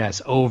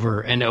VHS over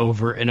and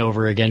over and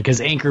over again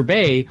because Anchor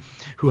Bay,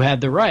 who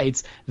had the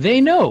rights, they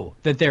know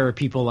that there are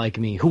people like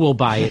me who will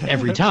buy it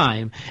every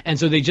time, and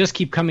so they just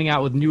keep coming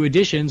out with new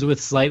editions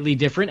with slightly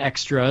different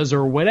extras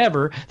or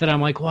whatever that I'm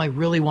like, well, I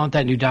really want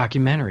that new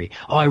documentary.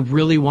 Oh, I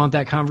really want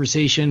that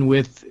conversation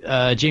with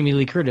Jamie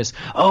Lee Curtis.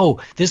 Oh,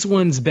 this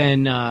one's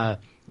been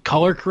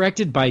color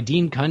corrected by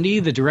Dean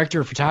Cundy, the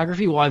director of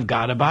photography. Well, I've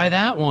got to buy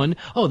that one.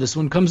 Oh, this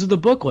one comes with a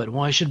booklet.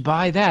 Well, I should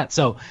buy that.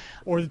 So,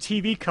 or the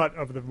TV cut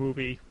of the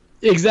movie.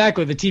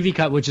 Exactly, the TV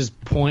cut, which is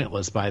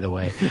pointless, by the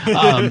way.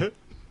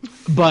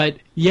 But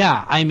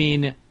yeah, I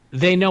mean,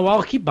 they know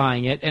I'll keep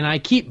buying it, and I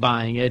keep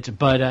buying it.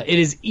 But it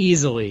is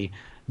easily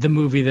the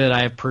movie that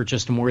I have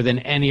purchased more than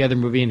any other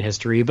movie in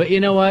history. But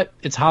you know what?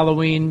 It's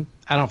Halloween.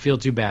 I don't feel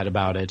too bad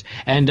about it.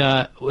 And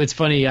it's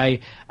funny. I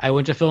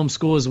went to film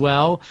school as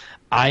well.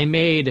 I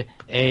made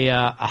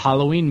a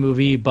Halloween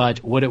movie, but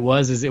what it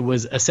was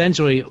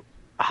essentially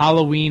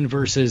Halloween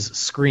versus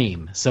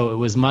Scream. So it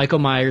was Michael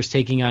Myers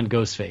taking on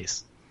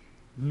Ghostface.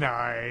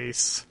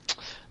 Nice.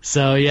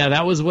 So yeah,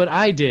 that was what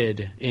I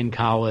did in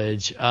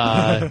college.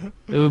 It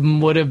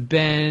would have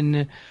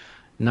been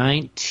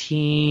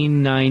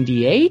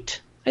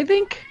 1998, I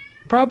think,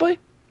 probably.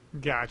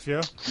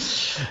 Gotcha.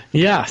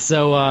 Yeah,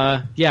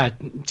 so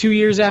 2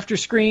 years after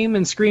Scream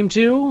and Scream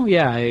 2,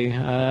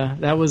 yeah,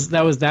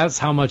 that's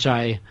how much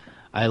I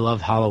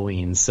love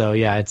Halloween. So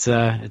yeah, it's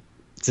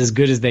as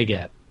good as they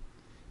get.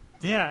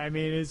 Yeah, I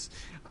mean,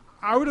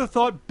 I would have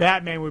thought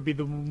Batman would be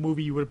the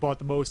movie you would have bought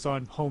the most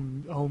on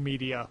home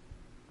media.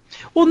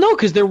 Well, no,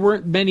 because there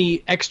weren't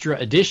many extra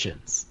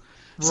editions.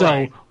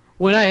 Right. So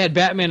when I had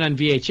Batman on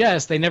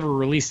VHS, they never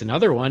released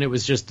another one. It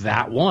was just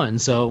that one,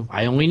 so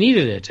I only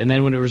needed it. And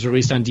then when it was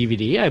released on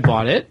DVD, I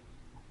bought it.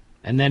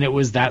 And then it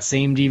was that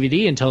same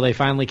DVD until they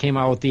finally came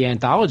out with the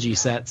anthology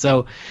set.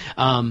 So,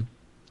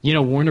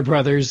 Warner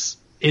Brothers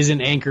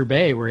isn't Anchor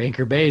Bay, where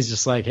Anchor Bay is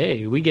just like,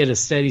 hey, we get a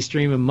steady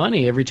stream of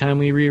money every time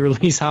we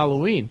re-release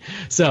Halloween.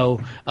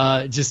 So,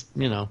 I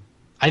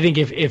think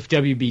if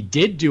WB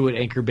did do what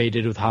Anchor Bay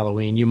did with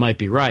Halloween, you might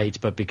be right.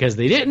 But because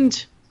they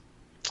didn't,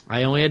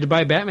 I only had to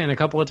buy Batman a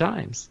couple of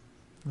times.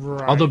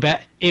 Right. Although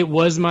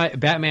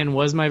Batman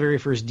was my very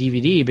first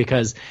DVD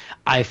because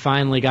I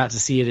finally got to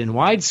see it in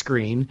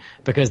widescreen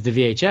because the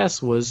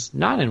VHS was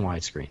not in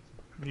widescreen.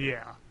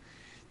 Yeah.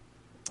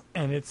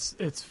 And it's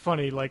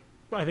funny, like,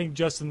 I think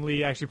Justin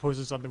Lee actually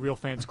posted this on the Real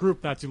Fans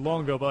group not too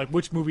long ago, but like,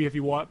 which movie have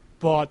you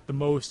bought the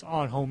most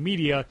on home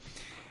media?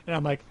 And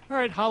I'm like, all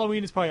right,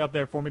 Halloween is probably up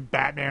there for me.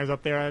 Batman is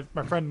up there.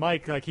 My friend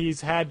Mike, like,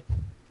 he's had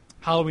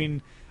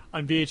Halloween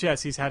on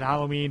VHS. He's had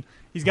Halloween.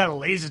 He's got a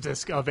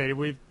Laserdisc of it.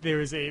 We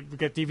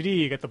got DVD.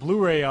 You got the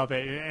Blu-ray of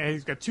it, and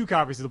he's got 2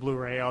 copies of the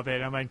Blu-ray of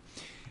it. I'm like,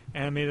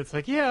 and I mean, it's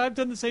like, yeah, I've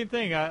done the same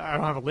thing. I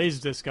don't have a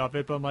Laserdisc of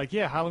it, but I'm like,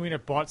 yeah, Halloween I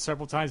bought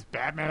several times.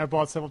 Batman I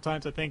bought several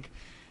times. I think,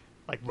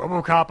 like,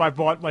 RoboCop I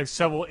bought like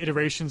several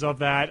iterations of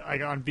that,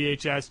 like on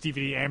VHS,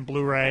 DVD, and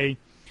Blu-ray.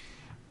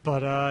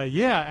 But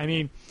yeah, I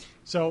mean,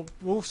 so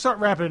we'll start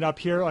wrapping it up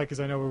here, like, because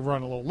I know we're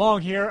running a little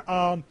long here.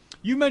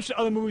 You mentioned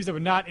other movies that were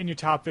not in your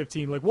top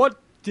 15. Like, what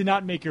did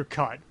not make your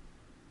cut?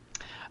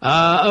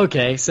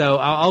 Okay, so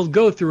I'll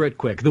go through it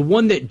quick. The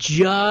one that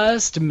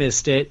just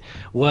missed it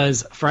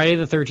was Friday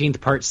the 13th,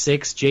 Part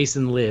 6,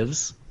 Jason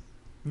Lives.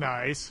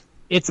 Nice.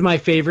 It's my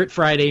favorite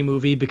Friday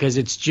movie because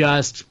it's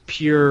just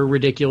pure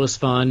ridiculous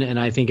fun, and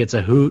I think it's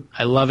a hoot.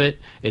 I love it.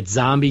 It's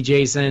zombie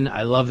Jason.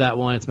 I love that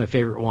one. It's my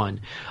favorite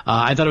one.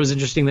 I thought it was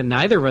interesting that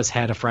neither of us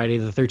had a Friday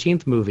the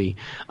 13th movie.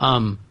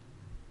 But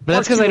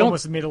that's because I don't...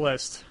 almost made a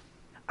list.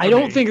 I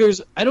don't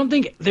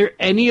think there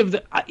any of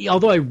the,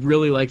 although I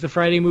really like the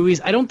Friday movies,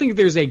 I don't think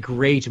there's a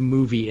great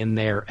movie in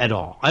there at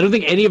all. I don't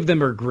think any of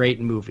them are great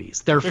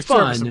movies. They're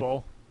fun.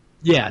 Serviceable.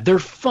 Yeah, they're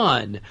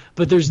fun,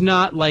 but there's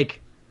not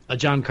like a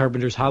John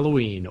Carpenter's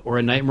Halloween or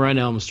a Nightmare on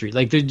Elm Street.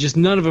 Like, they're just,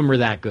 none of them are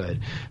that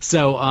good.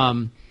 So,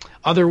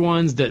 other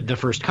ones, the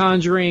first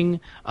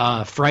Conjuring,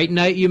 Fright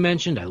Night you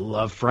mentioned, I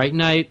love Fright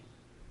Night.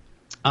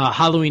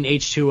 Halloween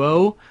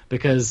H2O,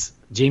 because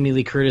Jamie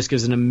Lee Curtis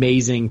gives an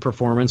amazing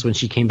performance when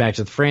she came back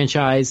to the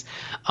franchise.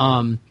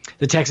 The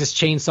Texas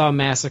Chainsaw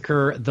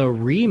Massacre, the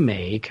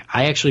remake.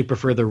 I actually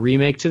prefer the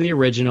remake to the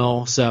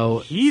original.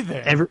 So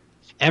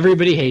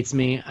everybody hates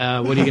me.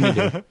 What are you going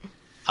to do?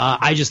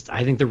 I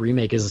think the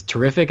remake is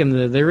terrific, and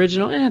the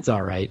original, it's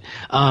all right.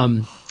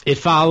 It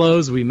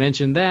Follows, we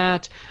mentioned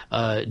that.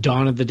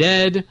 Dawn of the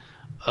Dead,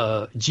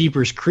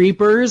 Jeepers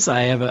Creepers.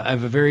 I have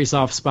a very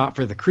soft spot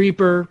for the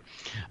Creeper.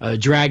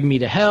 Drag Me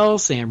to Hell,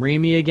 Sam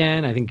Raimi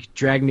again. I think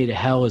Drag Me to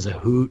Hell is a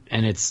hoot,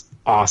 and it's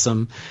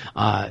awesome.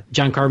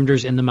 John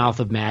Carpenter's In the Mouth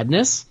of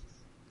Madness.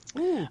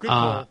 Ooh, good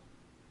call.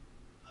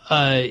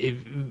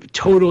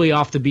 Totally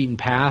off the beaten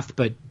path,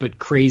 but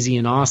crazy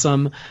and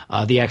awesome.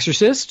 The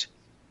Exorcist.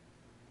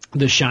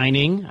 The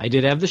Shining. I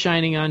did have The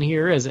Shining on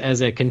here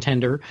as a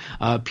contender.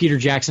 Peter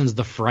Jackson's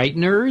The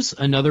Frighteners,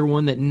 another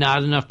one that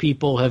not enough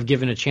people have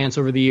given a chance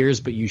over the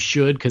years, but you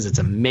should because it's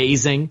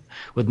amazing,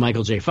 with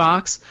Michael J.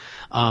 Fox.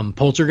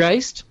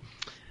 Poltergeist.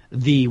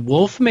 The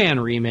Wolfman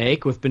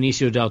remake with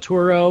Benicio del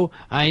Toro.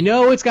 I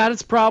know it's got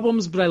its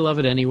problems, but I love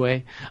it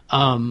anyway.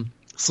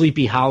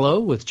 Sleepy Hollow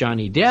with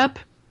Johnny Depp,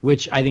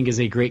 which I think is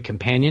a great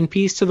companion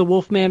piece to the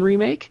Wolfman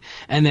remake.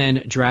 And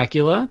then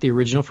Dracula, the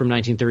original from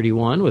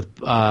 1931 with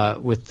Bela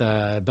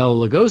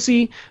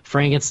Lugosi.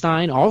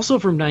 Frankenstein, also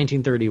from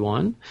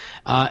 1931.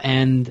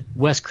 And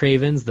Wes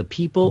Craven's The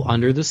People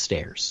Under the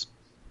Stairs.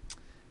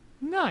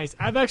 Nice.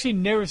 I've actually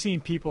never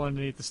seen People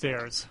Underneath the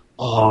Stairs.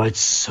 Oh, it's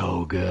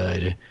so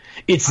good.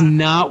 It's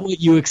not what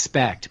you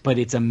expect, but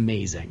it's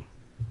amazing.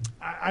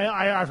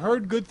 I've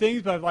heard good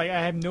things, but I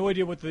have no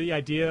idea what the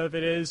idea of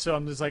it is, so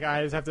I'm just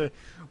I just have to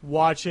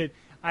watch it.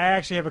 I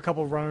actually have a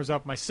couple of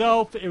runners-up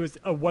myself. It was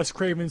a Wes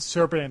Craven's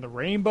Serpent and the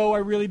Rainbow I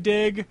really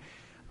dig.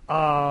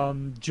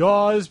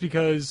 Jaws,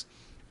 because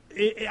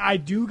I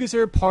do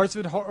consider parts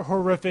of it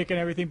horrific and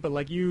everything, but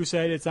like you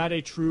said, it's not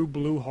a true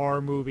blue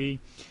horror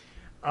movie.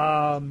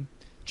 John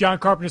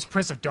Carpenter's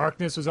Prince of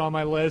Darkness was on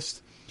my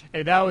list,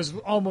 and that was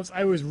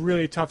it was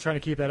really tough trying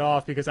to keep that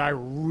off because I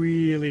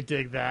really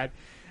dig that.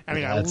 I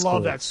mean, I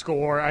love that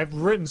score. I've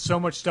written so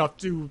much stuff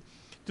to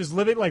just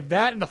live it like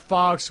that, and the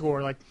Fog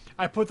score. Like,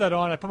 I put that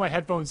on, I put my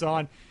headphones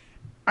on,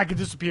 I could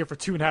disappear for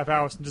 2.5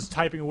 hours and just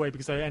typing away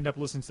because I end up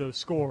listening to those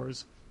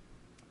scores.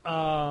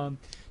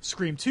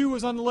 Scream 2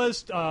 was on the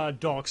list.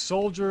 Dog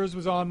Soldiers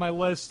was on my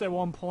list at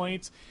one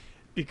point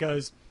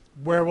because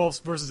werewolves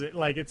versus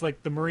it's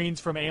like the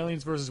Marines from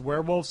Aliens versus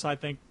werewolves. So I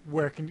think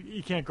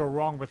you can't go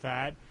wrong with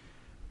that.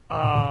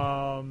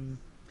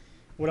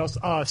 What else?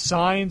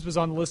 Signs was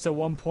on the list at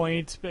one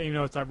point.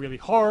 It's not really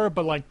horror,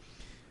 but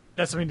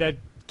that's something that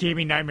gave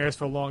me nightmares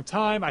for a long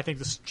time. I think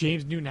this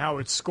James Newton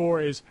Howard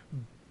score is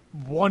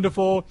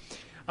wonderful.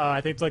 I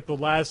think it's the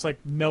last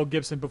Mel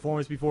Gibson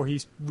performance before he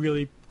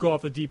really go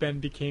off the deep end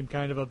and became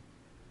kind of a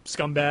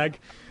scumbag.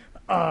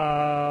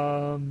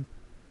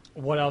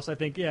 What else? I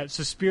think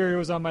Suspiria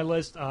was on my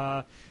list.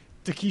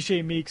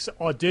 Takeshi Miike's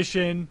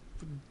Audition,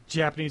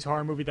 Japanese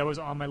horror movie, that was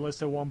on my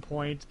list at one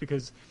point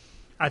because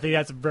I think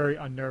that's a very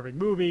unnerving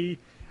movie.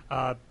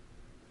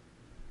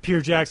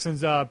 Peter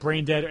Jackson's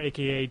Brain Dead,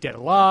 a.k.a. Dead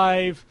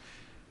Alive.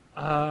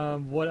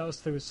 What else?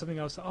 There was something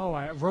else. Oh,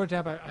 I wrote it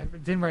down, but I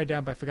didn't write it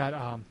down, but I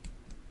forgot.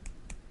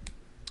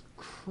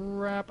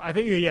 Crap. I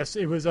think, yes,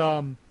 it was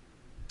not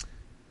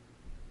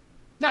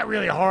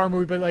really a horror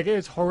movie, but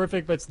it's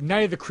horrific, but it's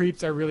Night of the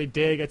Creeps I really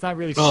dig. It's not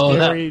really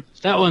scary.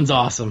 That one's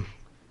awesome.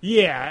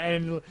 Yeah,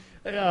 and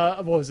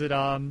what was it?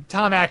 Tom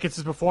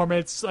Atkins'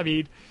 performance. I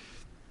mean,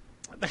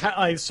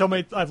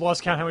 I've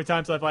lost count how many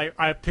times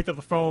I picked up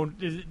the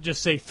phone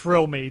just say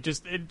 "thrill me"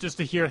 just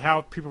to hear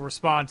how people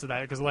respond to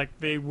that because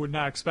they would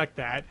not expect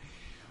that,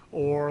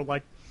 or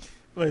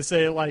let's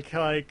say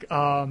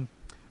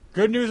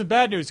good news and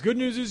bad news. Good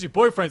news is your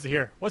boyfriends are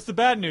here. What's the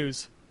bad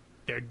news?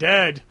 They're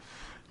dead,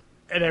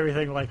 and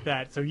everything like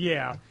that. So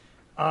yeah,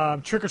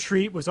 Trick or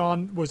Treat was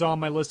on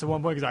my list at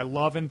one point because I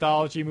love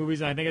anthology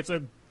movies, and I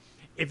think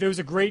if there was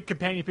a great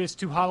companion piece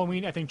to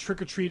Halloween, I think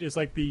Trick or Treat is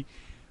the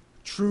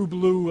true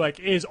blue,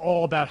 is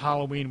all about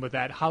Halloween with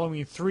that.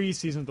 Halloween 3,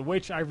 Season of the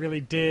Witch, I really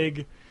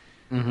dig.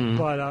 Mm-hmm.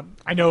 But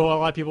I know a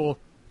lot of people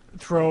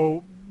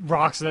throw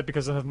rocks at it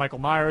because of Michael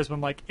Myers, but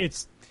I'm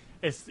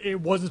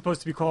it wasn't supposed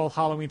to be called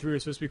Halloween 3, it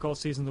was supposed to be called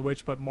Season of the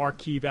Witch, but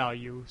marquee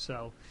value.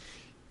 So,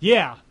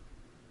 yeah.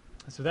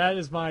 So that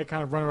is my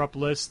kind of runner-up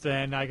list,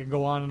 and I can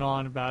go on and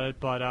on about it.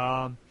 But,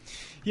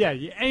 yeah,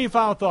 any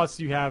final thoughts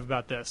you have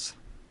about this?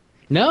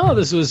 No,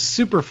 this was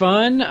super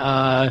fun.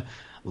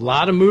 A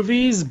lot of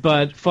movies,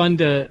 but fun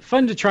to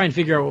try and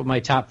figure out what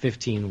my top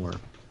 15 were.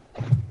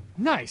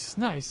 Nice.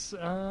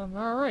 All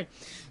right.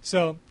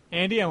 So,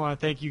 Andy, I want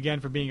to thank you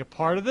again for being a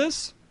part of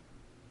this.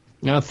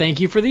 No, thank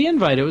you for the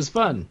invite. It was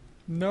fun.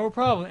 No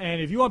problem. And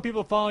if you want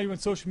people to follow you on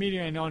social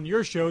media and on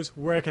your shows,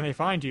 where can they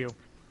find you?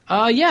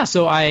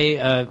 So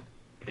I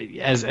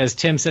as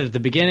Tim said at the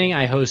beginning,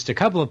 I host a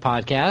couple of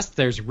podcasts.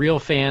 There's Real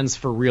Fans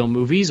for Real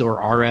Movies,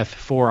 or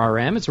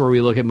RF4RM. It's where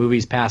we look at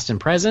movies past and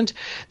present.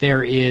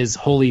 There is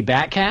Holy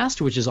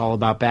Batcast, which is all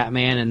about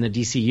Batman and the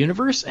DC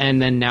Universe.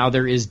 And then now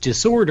there is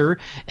Disorder,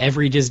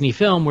 every Disney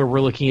film, where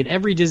we're looking at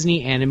every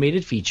Disney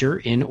animated feature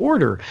in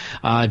order,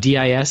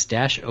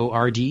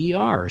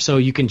 DIS-ORDER. So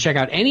you can check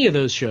out any of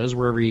those shows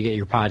wherever you get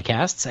your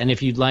podcasts. And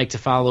if you'd like to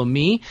follow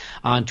me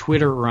on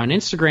Twitter or on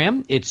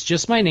Instagram, it's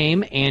just my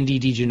name, Andy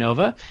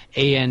DiGenova,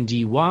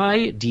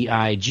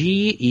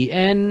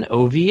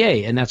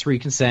 ANDYDIGENOVA, and that's where you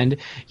can send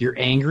your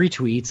angry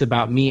tweets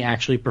about me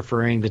actually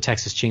preferring the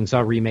Texas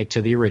Chainsaw remake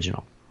to the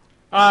original.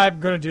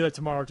 I'm going to do that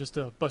tomorrow just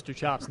to bust your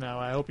chops now.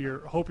 I hope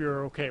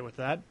you're okay with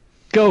that.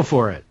 Go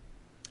for it.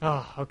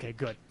 Oh, okay,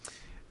 good.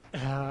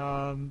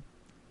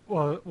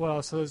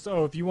 Well,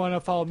 so if you want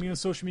to follow me on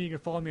social media, you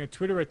can follow me on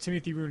Twitter at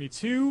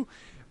TimothyRooney2,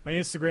 my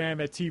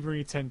Instagram at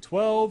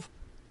TRooney1012.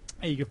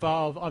 And you can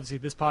follow, obviously,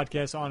 this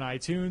podcast on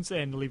iTunes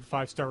and leave a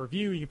 5-star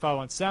review. You can follow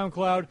on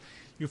SoundCloud.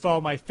 You can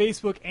follow my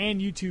Facebook and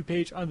YouTube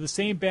page under the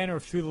same banner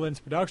of Through the Lens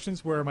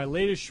Productions, where my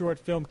latest short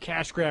film,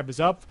 Cash Grab, is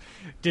up.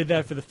 Did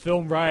that for the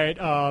Film Riot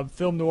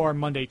Film Noir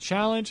Monday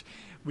Challenge.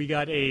 We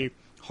got a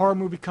horror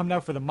movie coming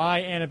out for the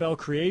My Annabelle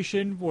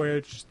Creation,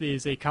 which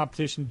is a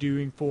competition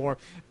doing for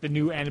the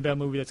new Annabelle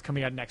movie that's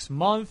coming out next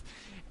month.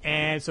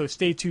 And so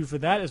stay tuned for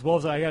that, as well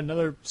as I got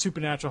another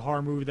supernatural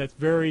horror movie that's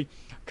very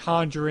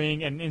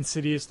Conjuring and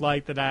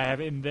Insidious-like that I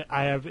have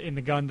in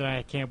the gun that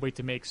I can't wait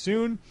to make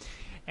soon.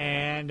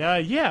 And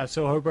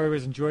so I hope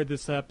everybody's enjoyed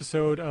this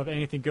episode of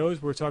Anything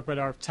Goes. We're talking about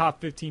our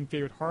top 15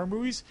 favorite horror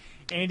movies.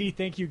 Andy,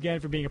 thank you again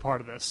for being a part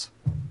of this.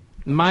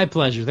 My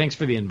pleasure. Thanks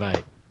for the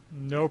invite.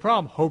 No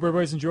problem. Hope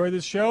everybody's enjoyed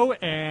this show,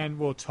 and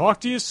we'll talk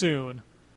to you soon.